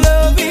see the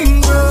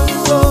loving grow.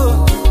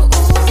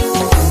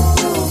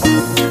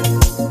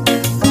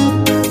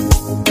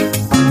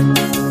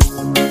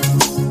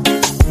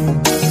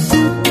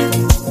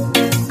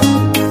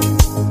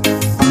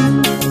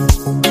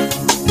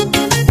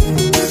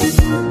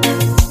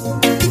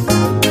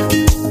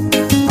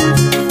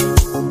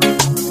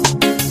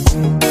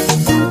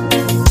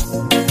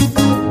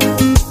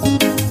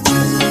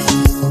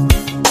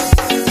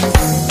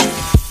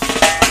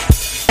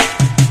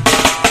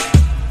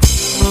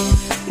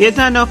 You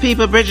don't know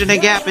people bridging the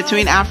gap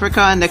between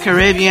Africa and the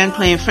Caribbean,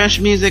 playing fresh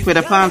music with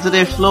a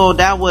positive flow.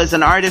 That was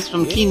an artist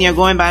from Kenya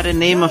going by the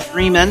name of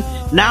Freeman.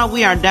 Now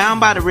we are down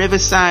by the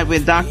riverside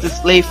with Dr.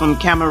 Slay from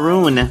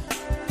Cameroon. I'm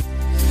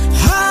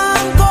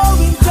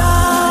going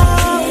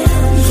down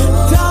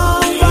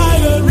by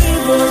the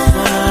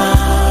riverside.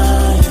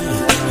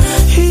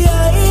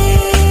 Yeah,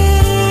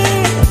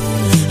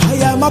 I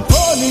am a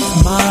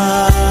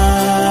policeman,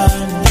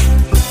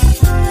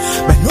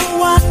 but no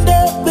one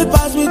there be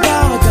pass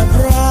without a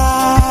prize.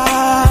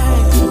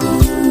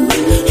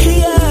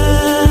 Yeah,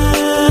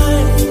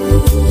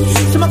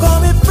 some call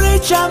me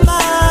preacher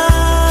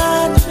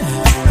man.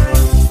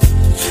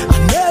 I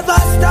never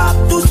stop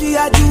to see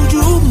a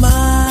juju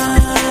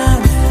man.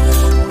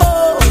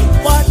 Oh,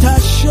 what a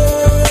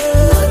shame.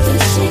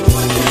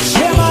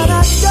 Yeah, man, I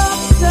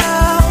jump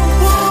down,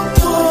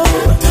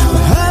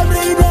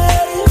 every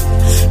day.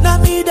 Now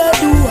me they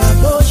do a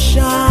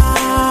motion.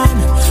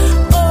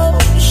 Oh,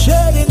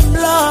 shedding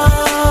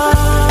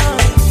blood.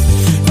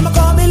 Some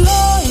call me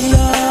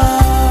lawyer.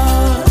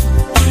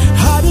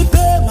 How to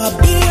pay my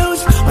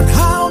bills and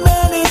how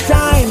many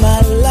times I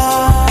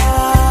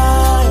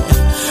lie.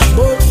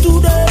 But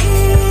today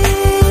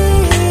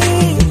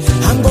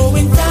I'm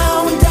going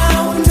down,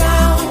 down,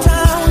 down,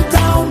 down,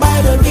 down by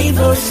the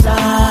riverside.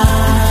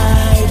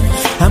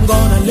 I'm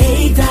gonna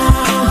lay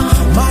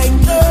down my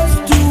nerves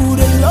to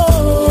the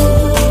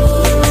Lord.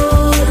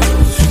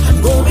 I'm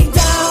going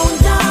down,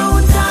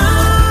 down,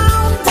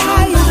 down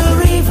by the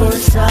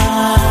riverside.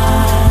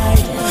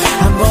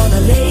 I'm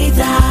gonna lay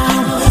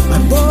down my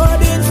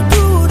burdens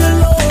to the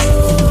Lord.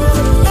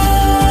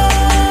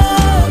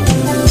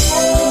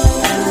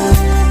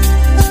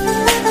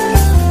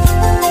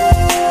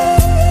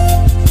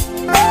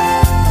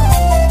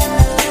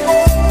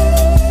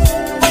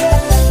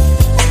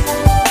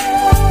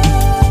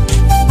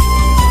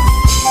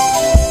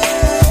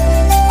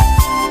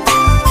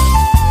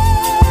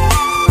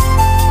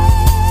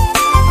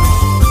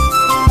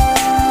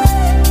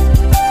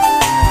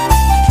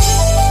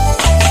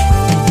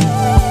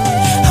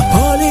 A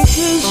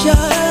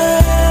politician,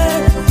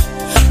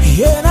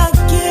 and I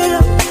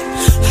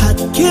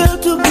kill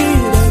to be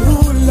the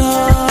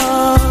ruler.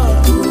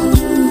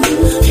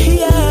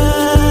 Yeah,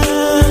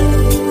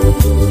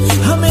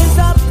 I'm a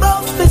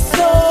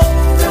professor.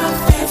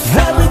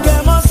 Every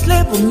game must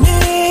sleep with me,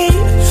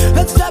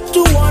 except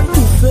to want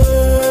to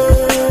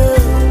fail.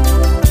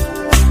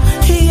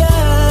 Yeah,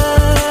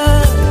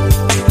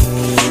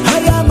 I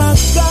am a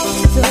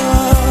gangster.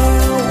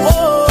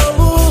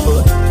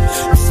 Oh,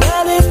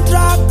 selling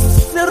drugs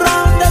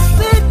around the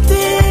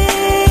city.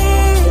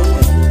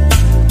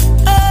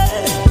 Hey,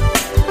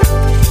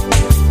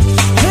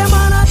 I'm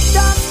an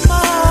attack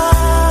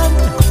man.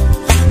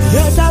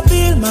 Yes, I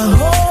build my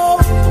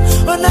home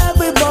on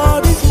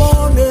everybody's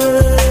morning.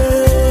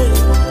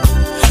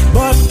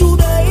 But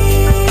today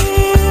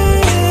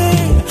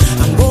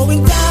I'm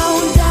going down,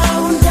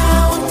 down,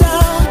 down,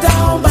 down,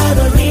 down by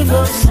the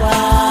riverside.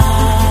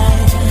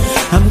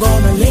 I'm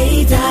gonna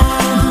lay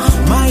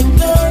down my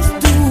thirst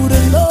to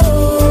the Lord.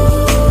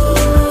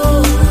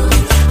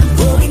 I'm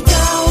going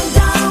down,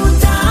 down,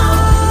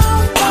 down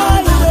by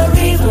the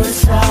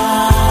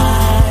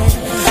riverside.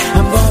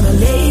 I'm gonna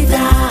lay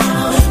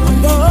down my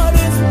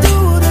burdens to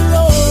the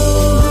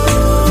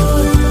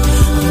Lord.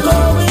 I'm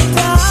going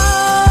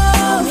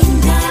down,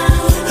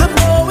 I'm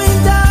going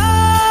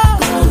down,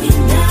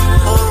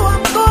 oh,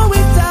 I'm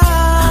going down,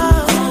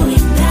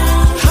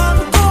 I'm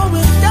going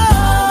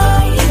down,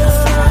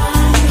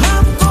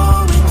 I'm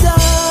going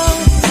down,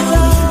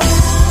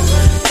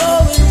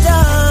 going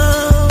down,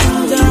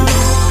 down,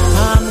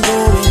 I'm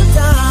going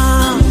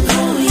down,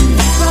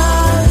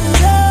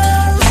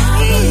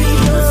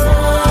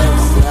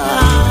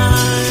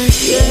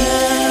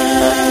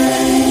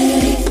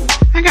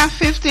 I got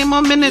 15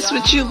 more minutes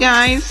with you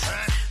guys.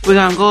 We're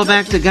gonna go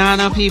back to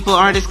Ghana. People,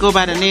 artists go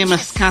by the name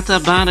of Scatter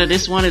Banda.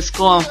 This one is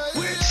called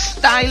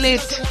Style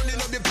It.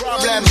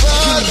 Divide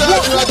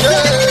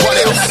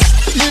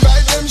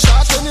them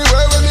shots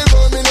anywhere when me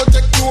roll, me no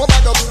take no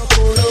bad up.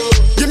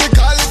 Give me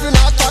call if you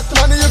not talk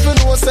money, if you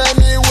know say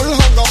me will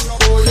hung up.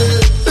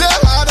 Play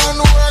hard and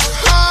work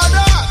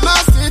harder,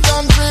 now sit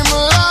and dream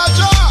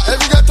larger.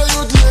 Every ghetto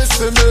youth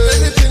listen me.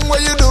 Anything what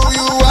you do,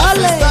 you have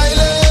to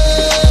style it.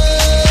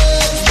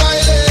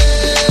 Style it,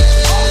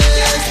 style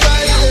it,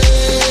 style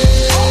it.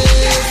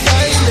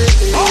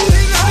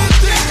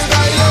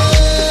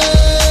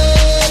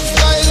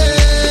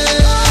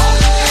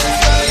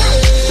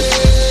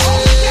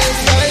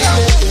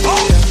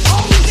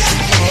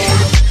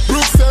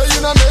 Brooks say you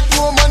not make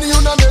no money, you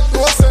not make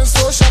no sense,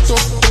 so shut up.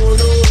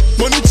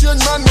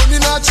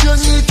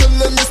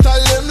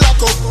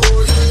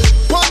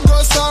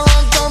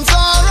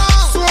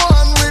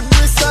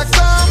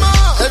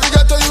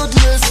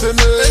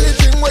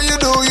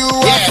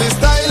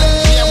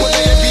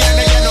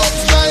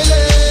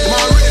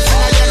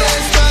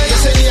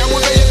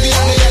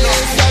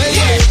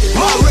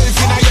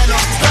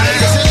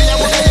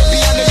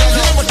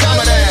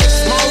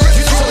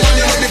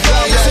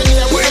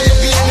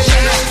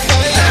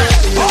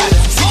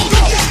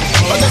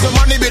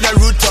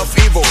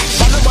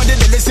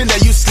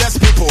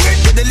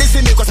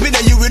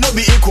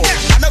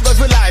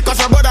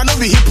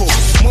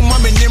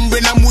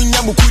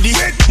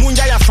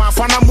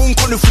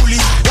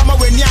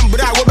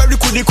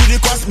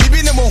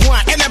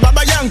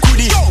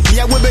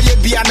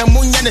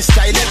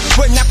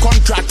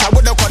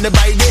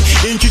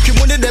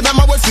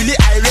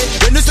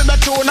 when you say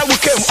that you na we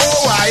came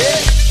oh aye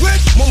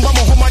wait mumba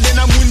mohoma de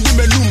na mundi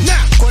melum na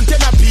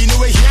container pin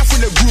we here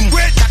for the groom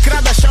wait takra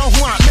da shan ho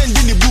a men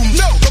di ni boom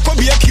no go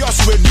be a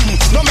kiosk we doom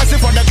no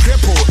mercy for the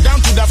cripple down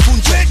to the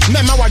foot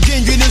men ma wa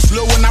gain you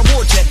slow when I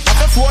watch it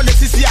I for the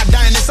city a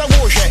dine is a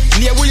wash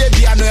near we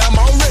be an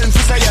ma o rain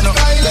for say no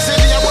say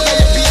me I go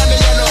be an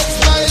no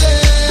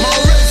ma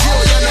o rain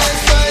for you no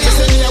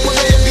say me I go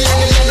be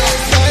an no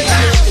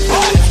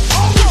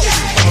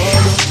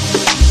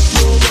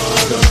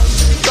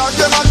talk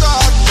them a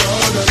talk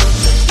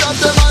got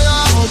them a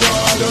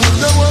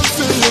they won't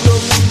see you no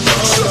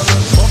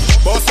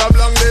boss a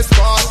blank this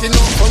party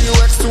no from you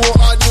ex too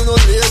hard you no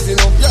lazy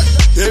no yeah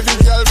every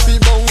girl feel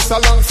bounce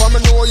along from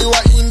know you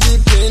are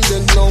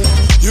independent now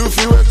you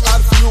feel work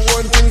hard for you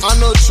one thing and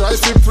not try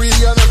to free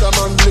another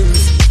man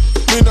blings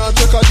me not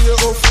take a day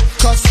off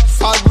cause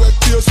hard work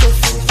to yourself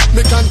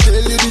me can tell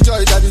you the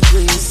joy that it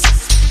brings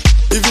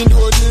even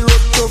though the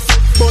road tough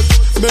but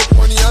make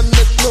money and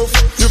make love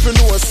you feel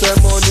know say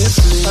money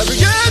free every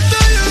get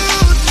to you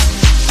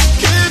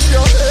keep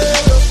your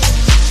head up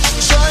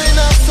shine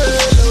a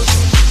sail out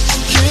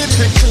keep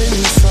it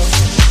clean son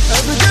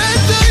every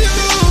get to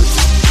you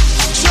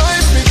try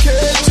to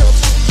catch up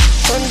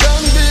and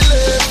don't be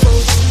left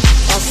out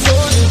I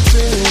saw the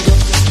finger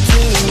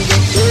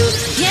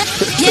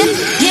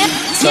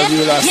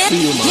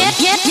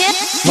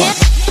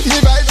me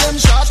buy them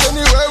shot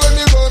anywhere when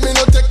me go me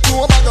no take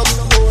no bad up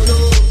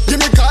give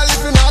me call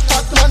if you not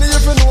talk money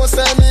if you know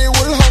say me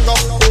will hang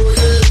up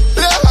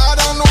play hard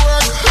and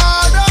work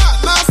harder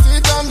now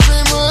sit and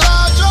dream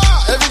larger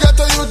every get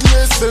to youth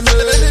listen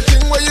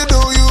anything what you do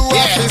you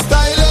have to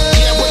style it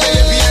yeah what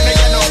you be and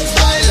you know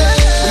style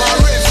it my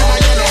race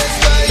and you know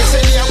style it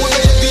say yeah what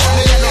you be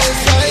and you know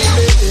style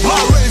it my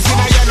race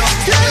and you know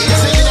style it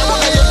say yeah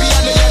what you be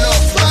and you know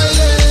style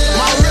it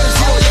my race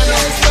and you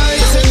know style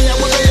it say yeah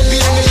what you be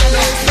and you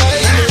know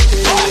style it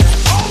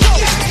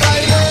style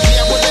it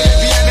yeah what you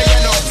be and you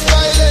know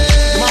style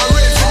it my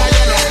race and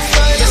you know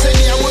style it say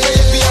yeah what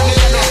you be and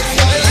you know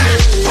style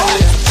it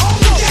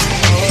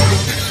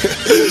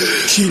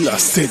killer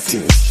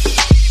settings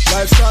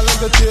lifestyle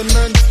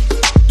entertainment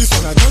this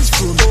one I dance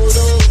from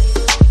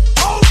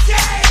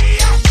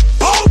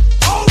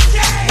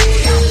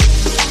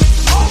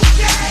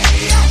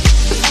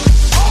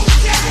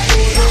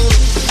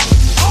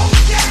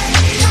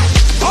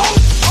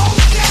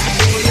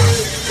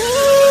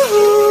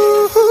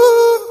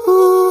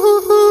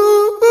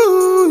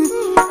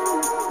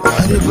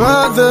I'd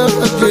rather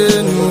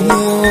again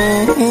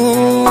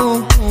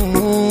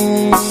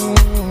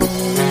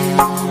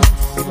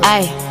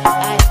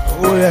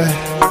oh yeah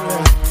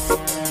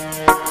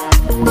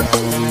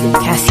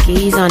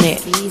Cascades on it.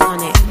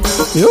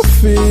 You're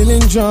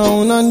feeling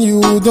down and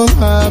you don't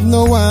have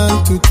no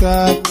one to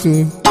talk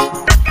to.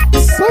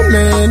 So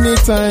many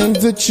times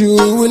that you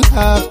will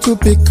have to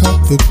pick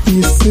up the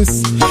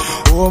pieces.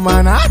 Oh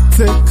man, I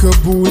take a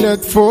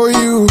bullet for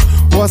you.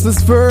 Was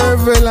this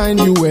forever line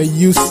you were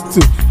used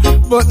to?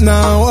 But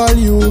now all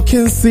you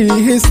can see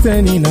is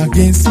standing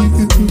against you.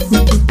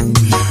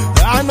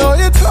 I know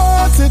it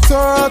hurt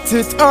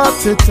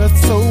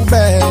so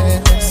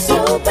bad.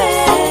 So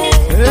bad.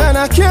 And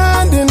I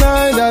can't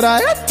deny that I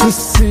had to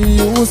see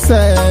you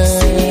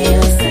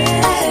sad.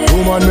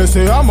 Woman, me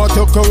say I'ma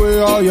take away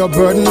all your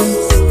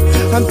burdens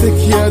and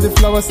take care of the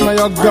flowers now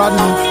your garden.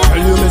 Tell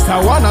you, miss, I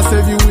wanna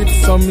save you with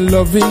some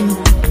loving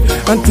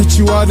and teach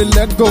you how to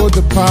let go of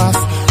the past.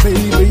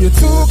 Baby, you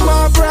took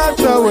my breath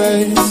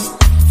away.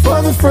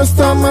 For the first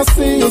time I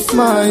see you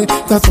smile.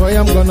 That's why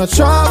I'm gonna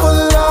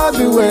travel all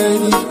the way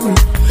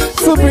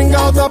to bring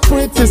out a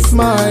pretty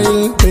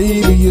smile.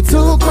 Baby, you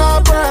took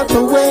my breath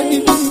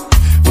away.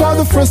 For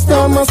the first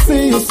time I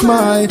see you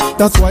smile.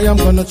 That's why I'm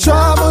gonna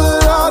travel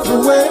all the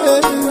way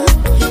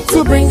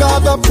to bring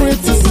out a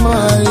pretty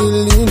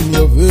smile in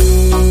your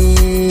face.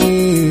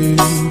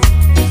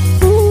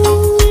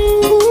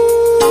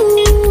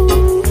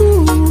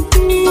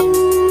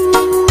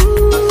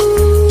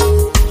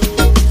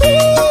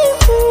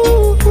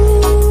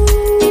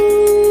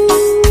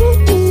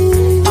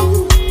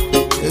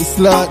 It's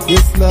like,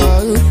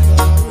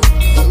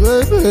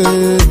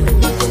 baby.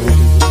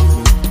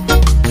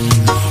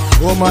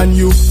 Woman,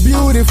 you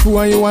beautiful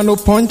and you want no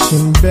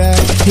punching back.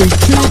 He'll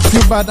treat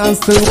you bad and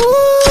still.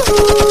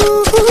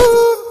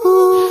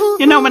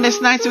 You know, when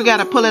it's nice, we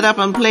gotta pull it up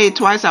and play it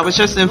twice. I was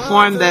just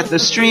informed that the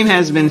stream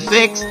has been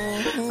fixed.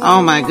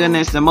 Oh my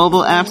goodness, the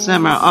mobile apps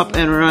are up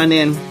and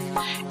running.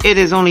 It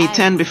is only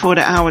 10 before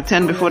the hour,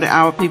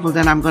 people,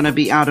 then I'm gonna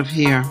be out of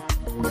here.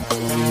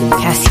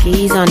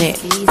 Cascades on it.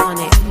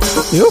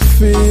 You're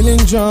feeling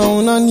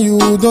down and you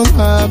don't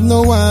have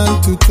no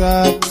one to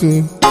talk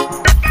to.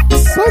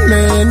 So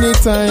many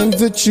times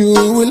that you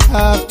will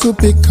have to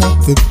pick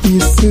up the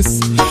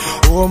pieces.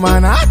 Oh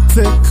man, I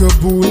take a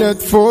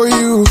bullet for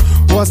you.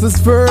 Was this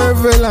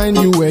forever line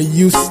you were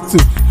used to?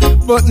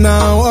 But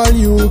now all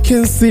you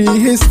can see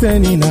is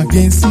standing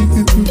against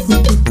you.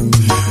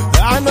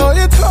 I know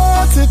it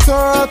hurt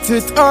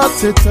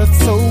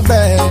so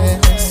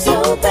bad.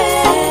 So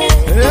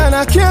bad. And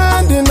I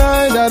can't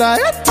deny that I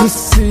had to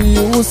see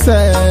you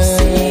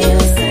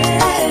sad.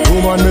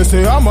 Woman, me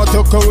say I'ma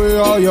take away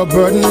all your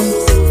burdens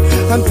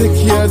and take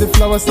care of the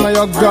flowers in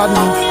your garden.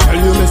 Tell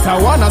you, miss,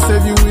 I wanna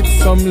save you with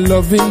some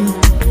loving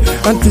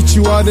and teach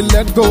you how to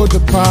let go of the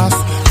past.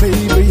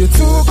 Baby, you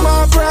took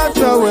my breath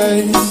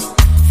away.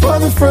 For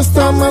the first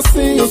time I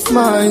see you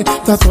smile,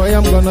 that's why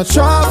I'm gonna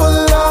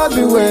travel all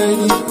the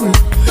way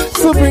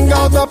to bring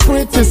out that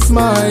pretty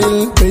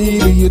smile.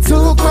 Baby, you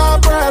took my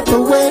breath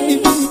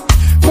away.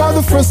 For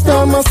the first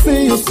time I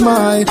see you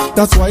smile,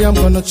 that's why I'm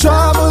gonna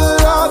travel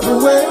all the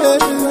way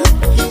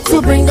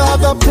to bring out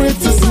that pretty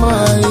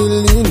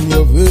smile in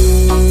your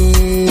face.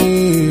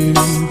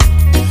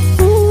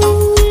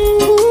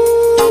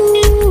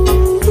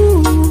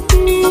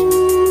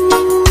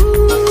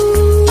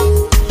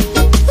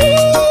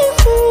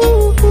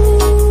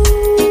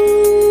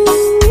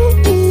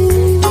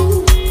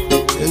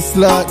 It's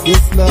love,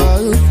 baby.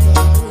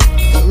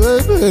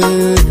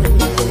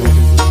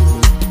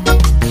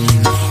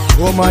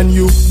 Woman,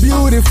 you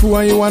beautiful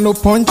and you want to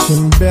punch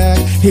him back.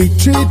 He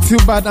treat you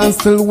bad and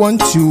still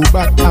want you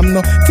back. I'm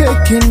not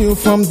taking you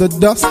from the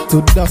dust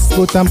to dust,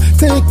 but I'm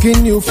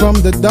taking you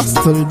from the dust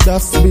to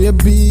dust,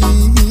 baby.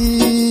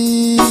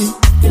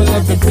 But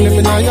I've been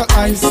gleaming on your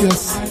eyes,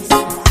 yes.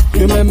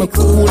 You make me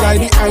cool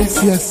like the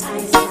ice, yes.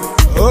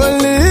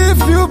 Only if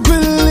you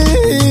believe.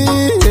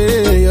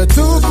 You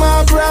took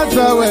my breath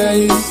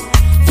away.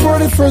 For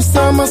the first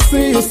time I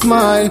see you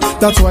smile,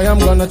 that's why I'm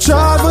gonna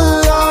travel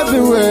all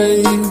the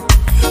way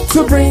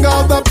to bring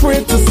out that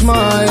pretty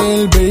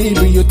smile.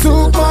 Baby, you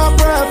took my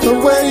breath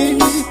away.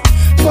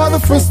 For the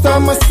first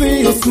time I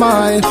see you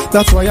smile,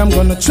 that's why I'm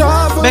gonna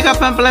travel. Big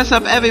up and bless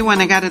up everyone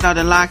that got it out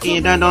of lock.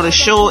 You don't know the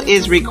show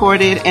is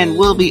recorded and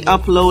will be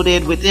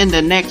uploaded within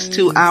the next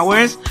 2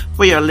 hours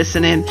for your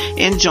listening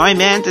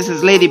enjoyment. This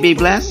is Lady Be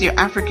Blessed, your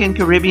African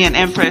Caribbean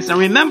Empress. And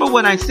remember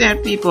what I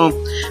said, people.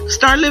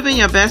 Start living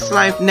your best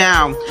life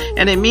now.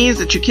 And it means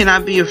that you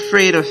cannot be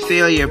afraid of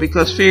failure,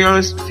 because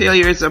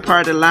failure is a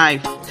part of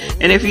life.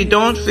 And if you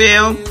don't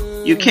fail,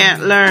 you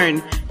can't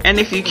learn. And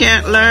if you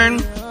can't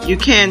learn, you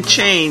can't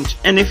change.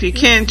 And if you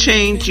can't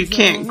change, you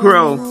can't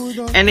grow.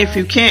 And if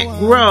you can't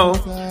grow,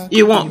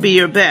 you won't be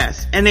your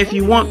best. And if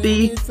you won't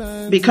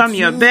become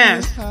your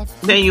best,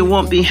 then you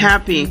won't be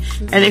happy.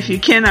 And if you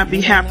cannot be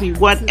happy,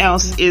 what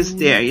else is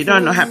there? You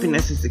don't know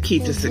happiness is the key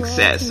to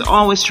success. So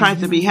always try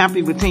to be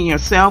happy within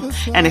yourself,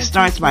 and it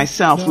starts by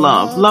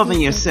self-love, loving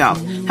yourself.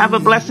 Have a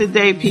blessed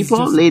day,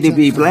 people. Lady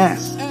Be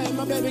Blessed.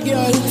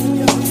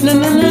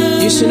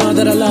 You should know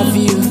that I love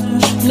you.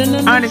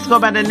 Artists go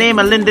by the name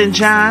of Lyndon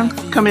John,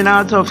 coming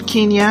out of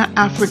Kenya,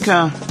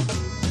 Africa.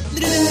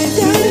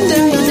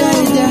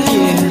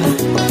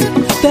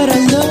 That I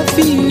love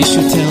you. You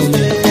should tell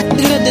me.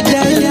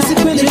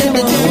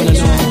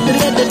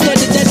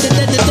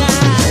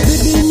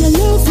 Baby, in your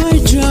love I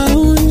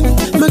drown.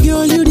 My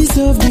girl, you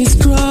deserve this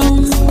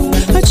crown.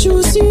 I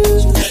choose you.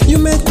 You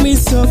make me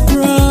so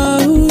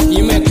proud.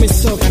 You make me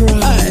so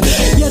proud.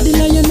 You're the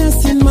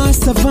lioness in my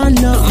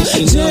savannah.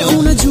 Je,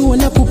 unajua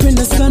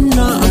nakupenda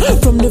sana.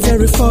 From the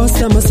very first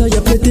time I saw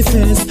your pretty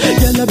face,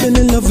 girl, I've been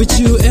in love with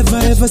you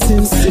ever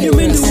since. You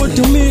mean the world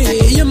to me.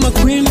 You're my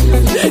queen.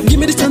 Give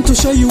me the time to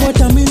show you what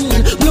I mean.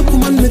 Look,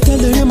 woman, me tell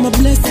you, you're my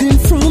blessing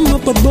from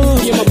up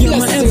above. You're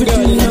my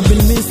everything I've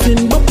been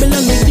missing. But me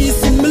love it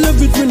kissing. Me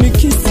love it when you're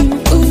kissing.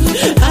 Ooh,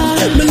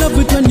 me love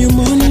it when you're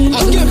moaning.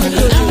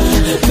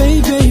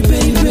 Baby,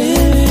 baby.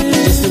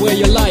 It's the way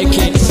you like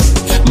it.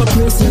 My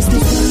princess, I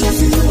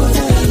love you.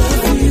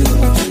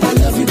 I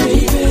love you,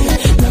 baby.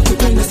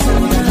 Nakupenda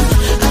sana.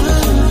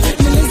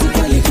 Nilezi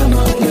pali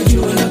kama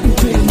unajua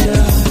nakupenda.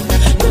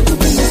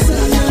 Nakupenda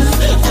sana.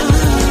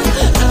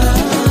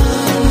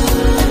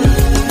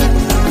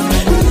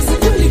 Nilezi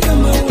pali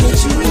kama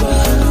unajua.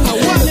 I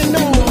wanna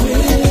know.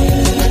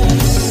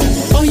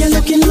 Oh, you're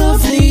looking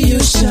lovely, you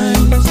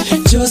shine.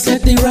 Just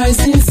like the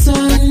rising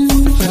sun.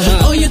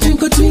 Oh, you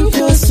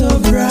twinkle so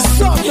bright.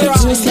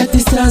 Just like the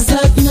stars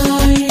at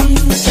night.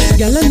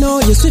 Girl, I know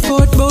you sweet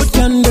boat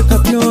can look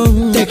up now.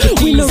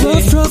 We no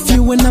rough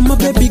you when I'm a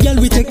baby girl,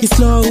 we take it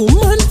slow.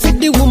 Man, take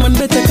the woman,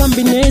 better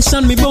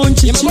combination, me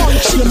bunch it. You're my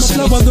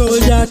flower girl,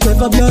 yeah,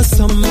 clever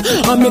blossom.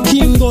 I'm your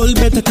king gold,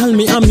 better call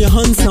me, I'm your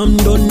handsome.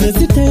 Don't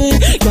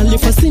hesitate, girl, you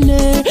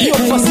fascinate. You're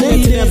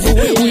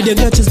fascinating, with your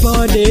gorgeous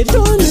body.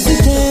 Don't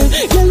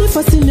hesitate, girl, you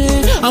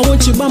fascinate. I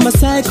want you by my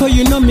side, cause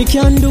you know me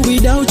can't do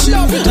without you.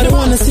 I don't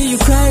wanna see you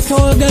cry,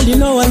 cause girl, you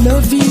know I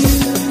love you.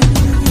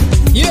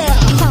 Yeah.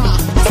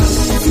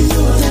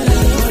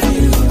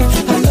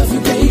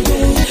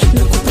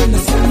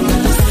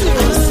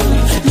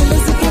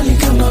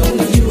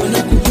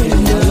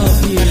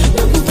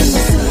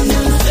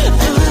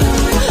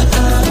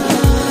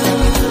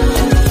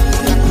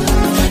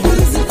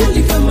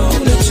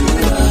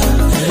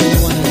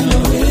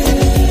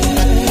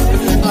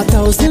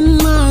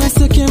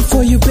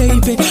 For you,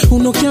 baby, who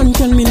no can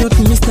tell me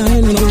nothing, Mr.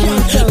 Henry.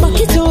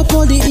 Back it up,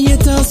 all the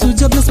haters who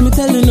just bless me,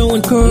 tell you no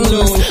one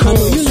curls. I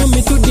know you love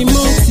me to the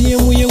maximum,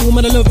 and we a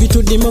woman, I love you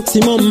to the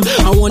maximum.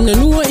 I wanna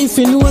know if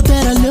you know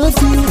that I love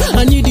you.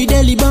 I need the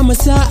daily by my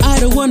side, I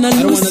don't wanna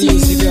lose you,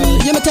 girl.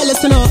 Yeah, me tell you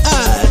so now,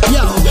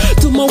 yo.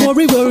 To my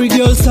worry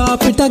girl,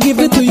 stop it, I give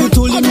it to you,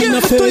 to leave me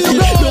not fake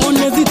it. Don't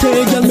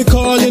hesitate, girl, me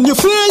calling you,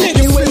 feel it.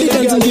 The way the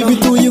dance, I give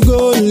it to you,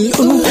 girl.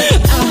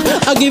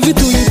 I give it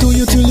to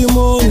you till you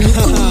moan.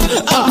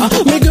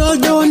 Me girl,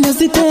 don't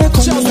hesitate,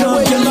 come on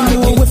now, girl, you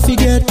know if you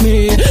get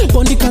me.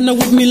 On the corner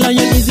with me,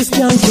 lion is this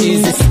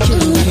skanky.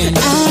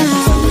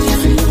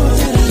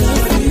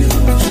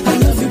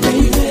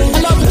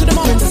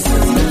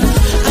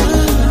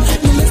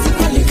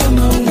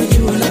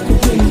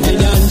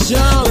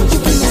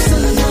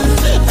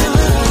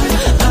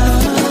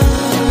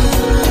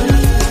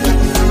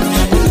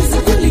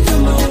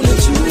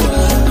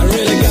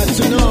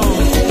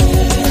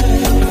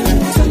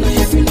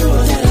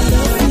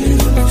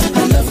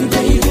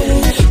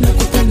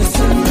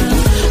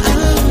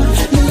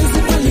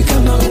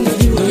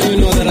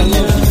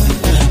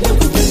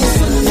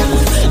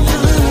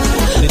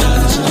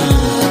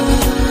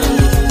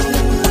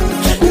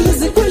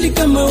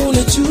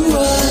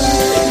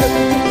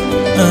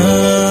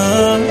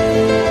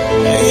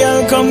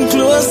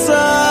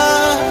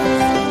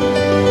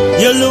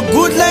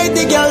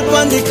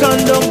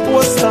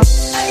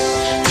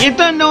 You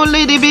don't know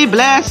Lady B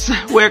Bless.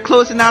 We're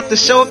closing out the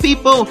show,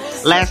 people.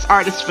 Last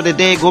artist for the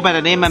day, go by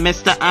the name of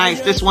Mr.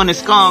 Ice. This one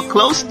is called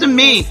Close to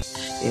Me.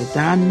 You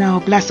don't know.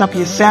 Bless up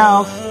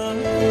yourself.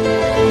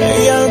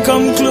 Hey, girl,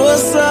 come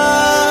closer.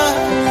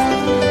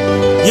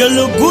 You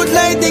look good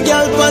like the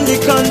girl on the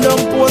condom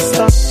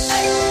poster.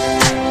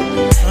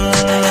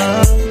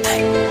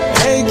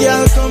 Hey,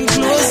 girl, come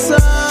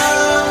closer.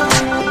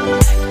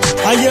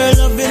 Are you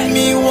loving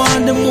me?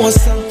 Want the most?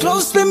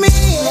 Close to me.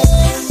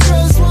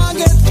 Girls want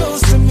get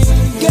close to me.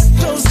 Get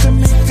close to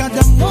me, 'cause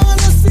I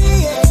wanna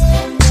see it.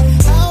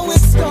 How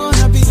it's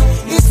gonna be.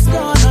 It's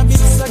gonna be.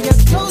 So get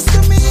close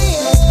to me.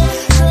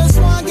 Girls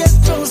want get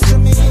close to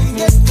me.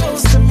 Get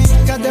close to me,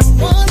 'cause I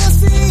wanna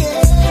see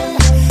it.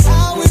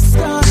 How it's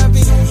gonna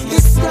be.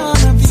 It's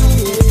gonna be.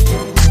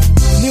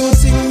 New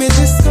thing me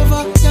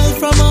discover. Girl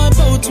from my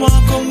boat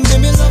want come be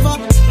me lover.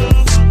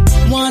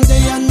 One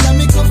day under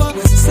me cover.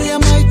 Say I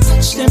might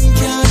touch them,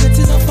 can't get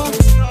enough of.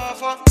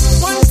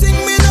 One thing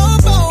me know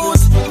about,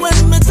 when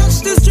me touch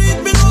the street,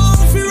 me know how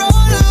to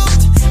roll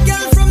out.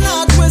 Girl from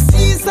north, west,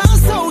 east and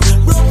south,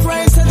 broke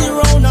right to the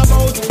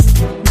roundabout.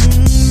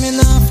 Me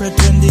nah fret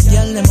when the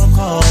girl them a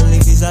call.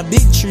 If it's a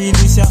big tree,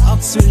 this your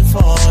ox will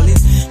fall. It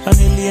from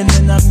the lane,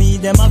 then I me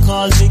them a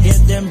call to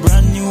get them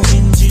brand new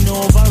engine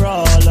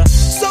overall.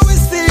 So we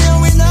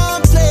still we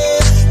not play.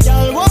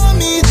 Girl want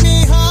meet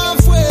me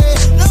halfway.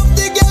 Love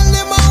the girl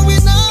them all we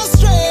not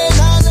stray.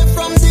 Now left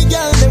from the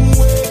girl them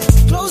way.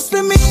 Close to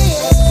me.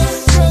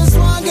 Girls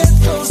want get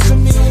close to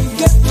me.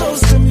 Get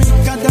close to me,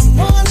 'cause them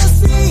wanna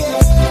see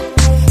it.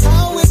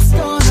 How it's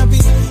gonna be.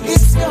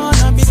 It's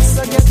gonna be.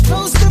 So get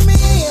close to me.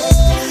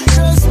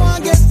 Girls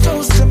want get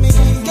close to me.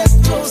 Get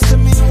close to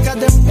me, 'cause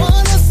them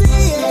wanna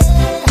see it.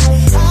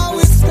 How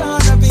it's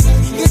gonna be.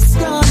 It's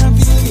gonna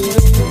be.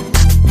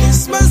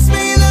 This must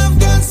mean I've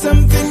got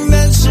something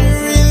that she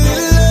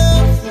really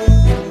love.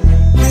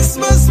 This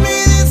must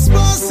mean it's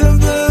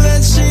possible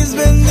that she's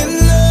been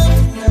in love.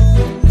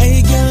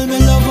 Hey girl, me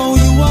love how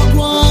you are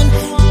one.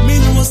 Me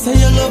know say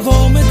you love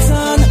how me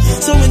turn.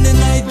 So when the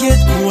night get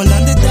cold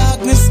and the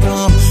darkness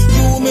come,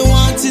 you me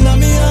want in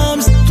me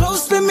arms.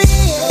 Close to me.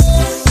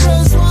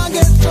 Girls want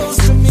get close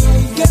to me.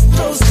 Get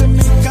close to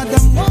me, 'cause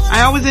them want.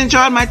 I always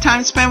enjoyed my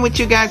time spent with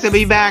you guys. I'll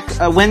be back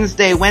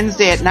Wednesday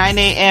at 9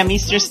 a.m.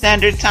 Eastern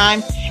Standard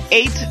Time,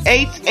 8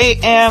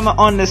 a.m.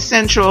 on the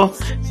Central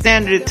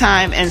Standard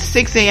Time, and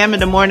 6 a.m. in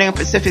the morning on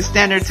Pacific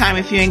Standard Time.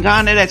 If you're in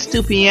Ghana, that's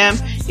 2 p.m.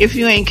 If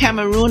you're in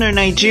Cameroon or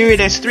Nigeria,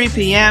 that's 3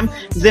 p.m.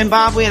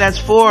 Zimbabwe, that's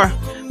 4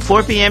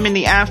 p.m. in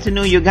the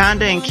afternoon.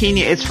 Uganda and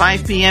Kenya, it's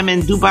 5 p.m.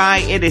 In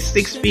Dubai, it is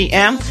 6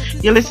 p.m.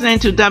 You're listening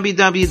to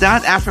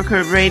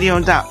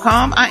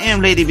www.africaradio.com. I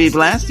am Lady B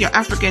Blessed, your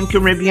African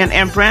Caribbean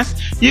Empress.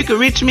 You can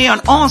reach me on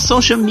all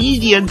social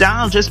media.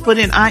 Dial, just put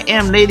in I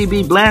am Lady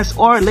B Blessed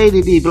or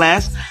Lady B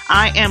Blessed.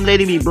 I am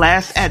Lady B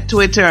Blessed at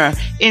Twitter,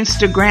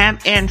 Instagram,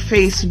 and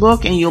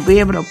Facebook, and you'll be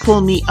able to pull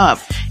me up.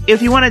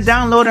 If you want to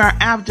download our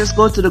app, just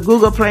go to the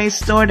Google Play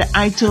Store, the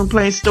iTunes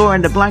Play Store,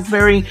 and the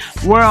BlackBerry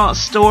World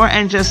Store,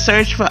 and just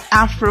search for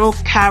Afro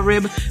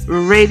Carib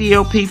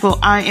Radio, people.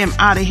 I am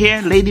out of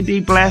here. Lady B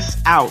Blessed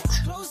out.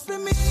 Girls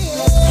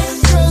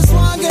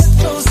want get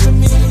close to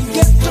me.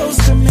 Get close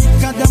to me,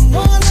 'cause them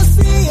wanna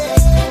see it.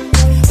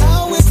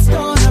 How it's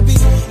gonna be.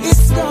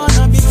 It's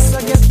gonna be. So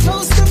get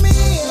close to me.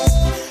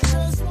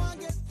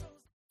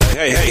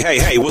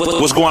 Hey,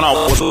 what's going on?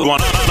 What's going on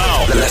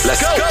now?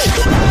 Let's go.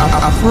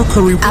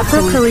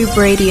 Afro-Carib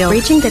Radio,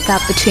 bridging the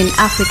gap between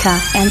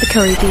Africa and the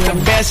Caribbean. The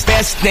best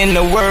in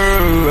the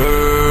world.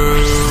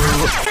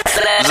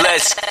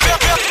 Let's go.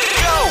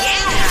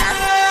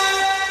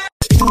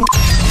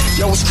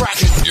 Yo, what's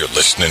cracking? You're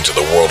listening to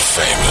the world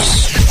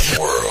famous.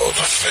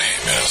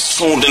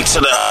 Tuned into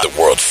the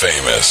world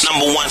famous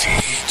 #1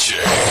 DJ.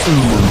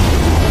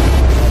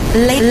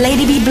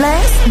 Lady be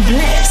blessed,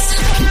 blessed,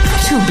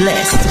 too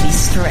blessed to be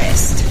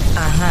stressed.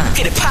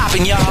 Get it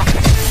poppin', y'all.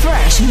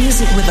 Fresh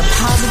music with a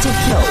positive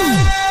flow.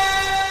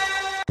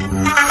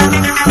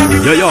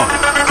 Yo.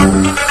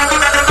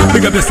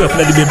 Big up yourself,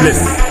 let it be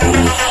blessed.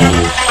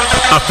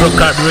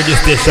 Afro-Carb radio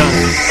station.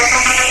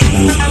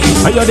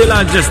 Are you the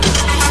largest?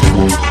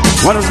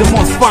 One of the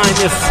most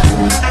finest,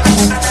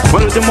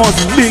 one of the most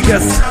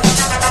biggest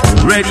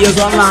radios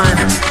online.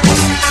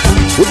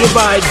 With the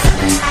vibes,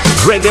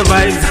 reggae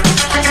vibes,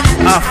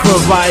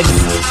 Afro vibes,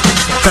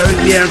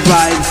 Caribbean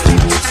vibes.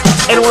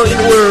 Anywhere in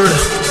the world,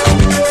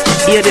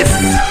 hear this.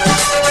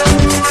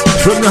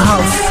 From your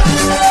house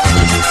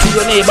to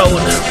your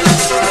neighborhood,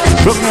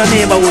 from your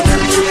neighborhood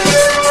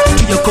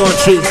to your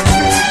country,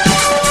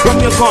 from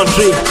your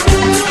country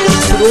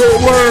to the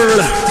whole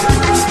world.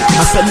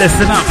 I said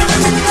listen up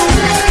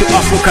to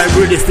Africa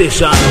Radio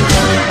Station.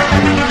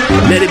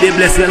 Let it be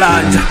blessed your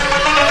Lord.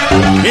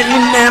 In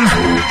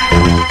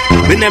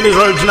the name is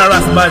Original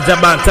Rascal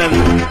Jabantan,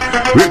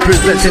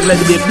 representing Let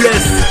It Be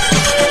Blessed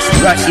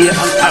right here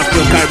on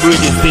Africa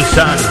Radio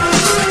Station.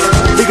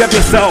 Big up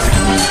yourself,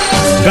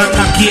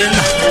 Ghana King,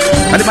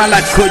 and the man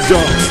like Kojo.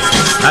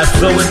 I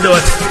saw we do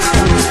it.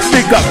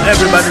 Big up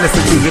everybody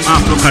listening to him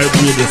Africa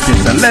Radio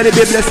Station. Let it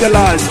be blessed your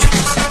Lord.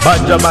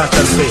 Bad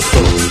Jabantan say so.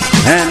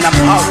 And I'm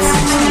out.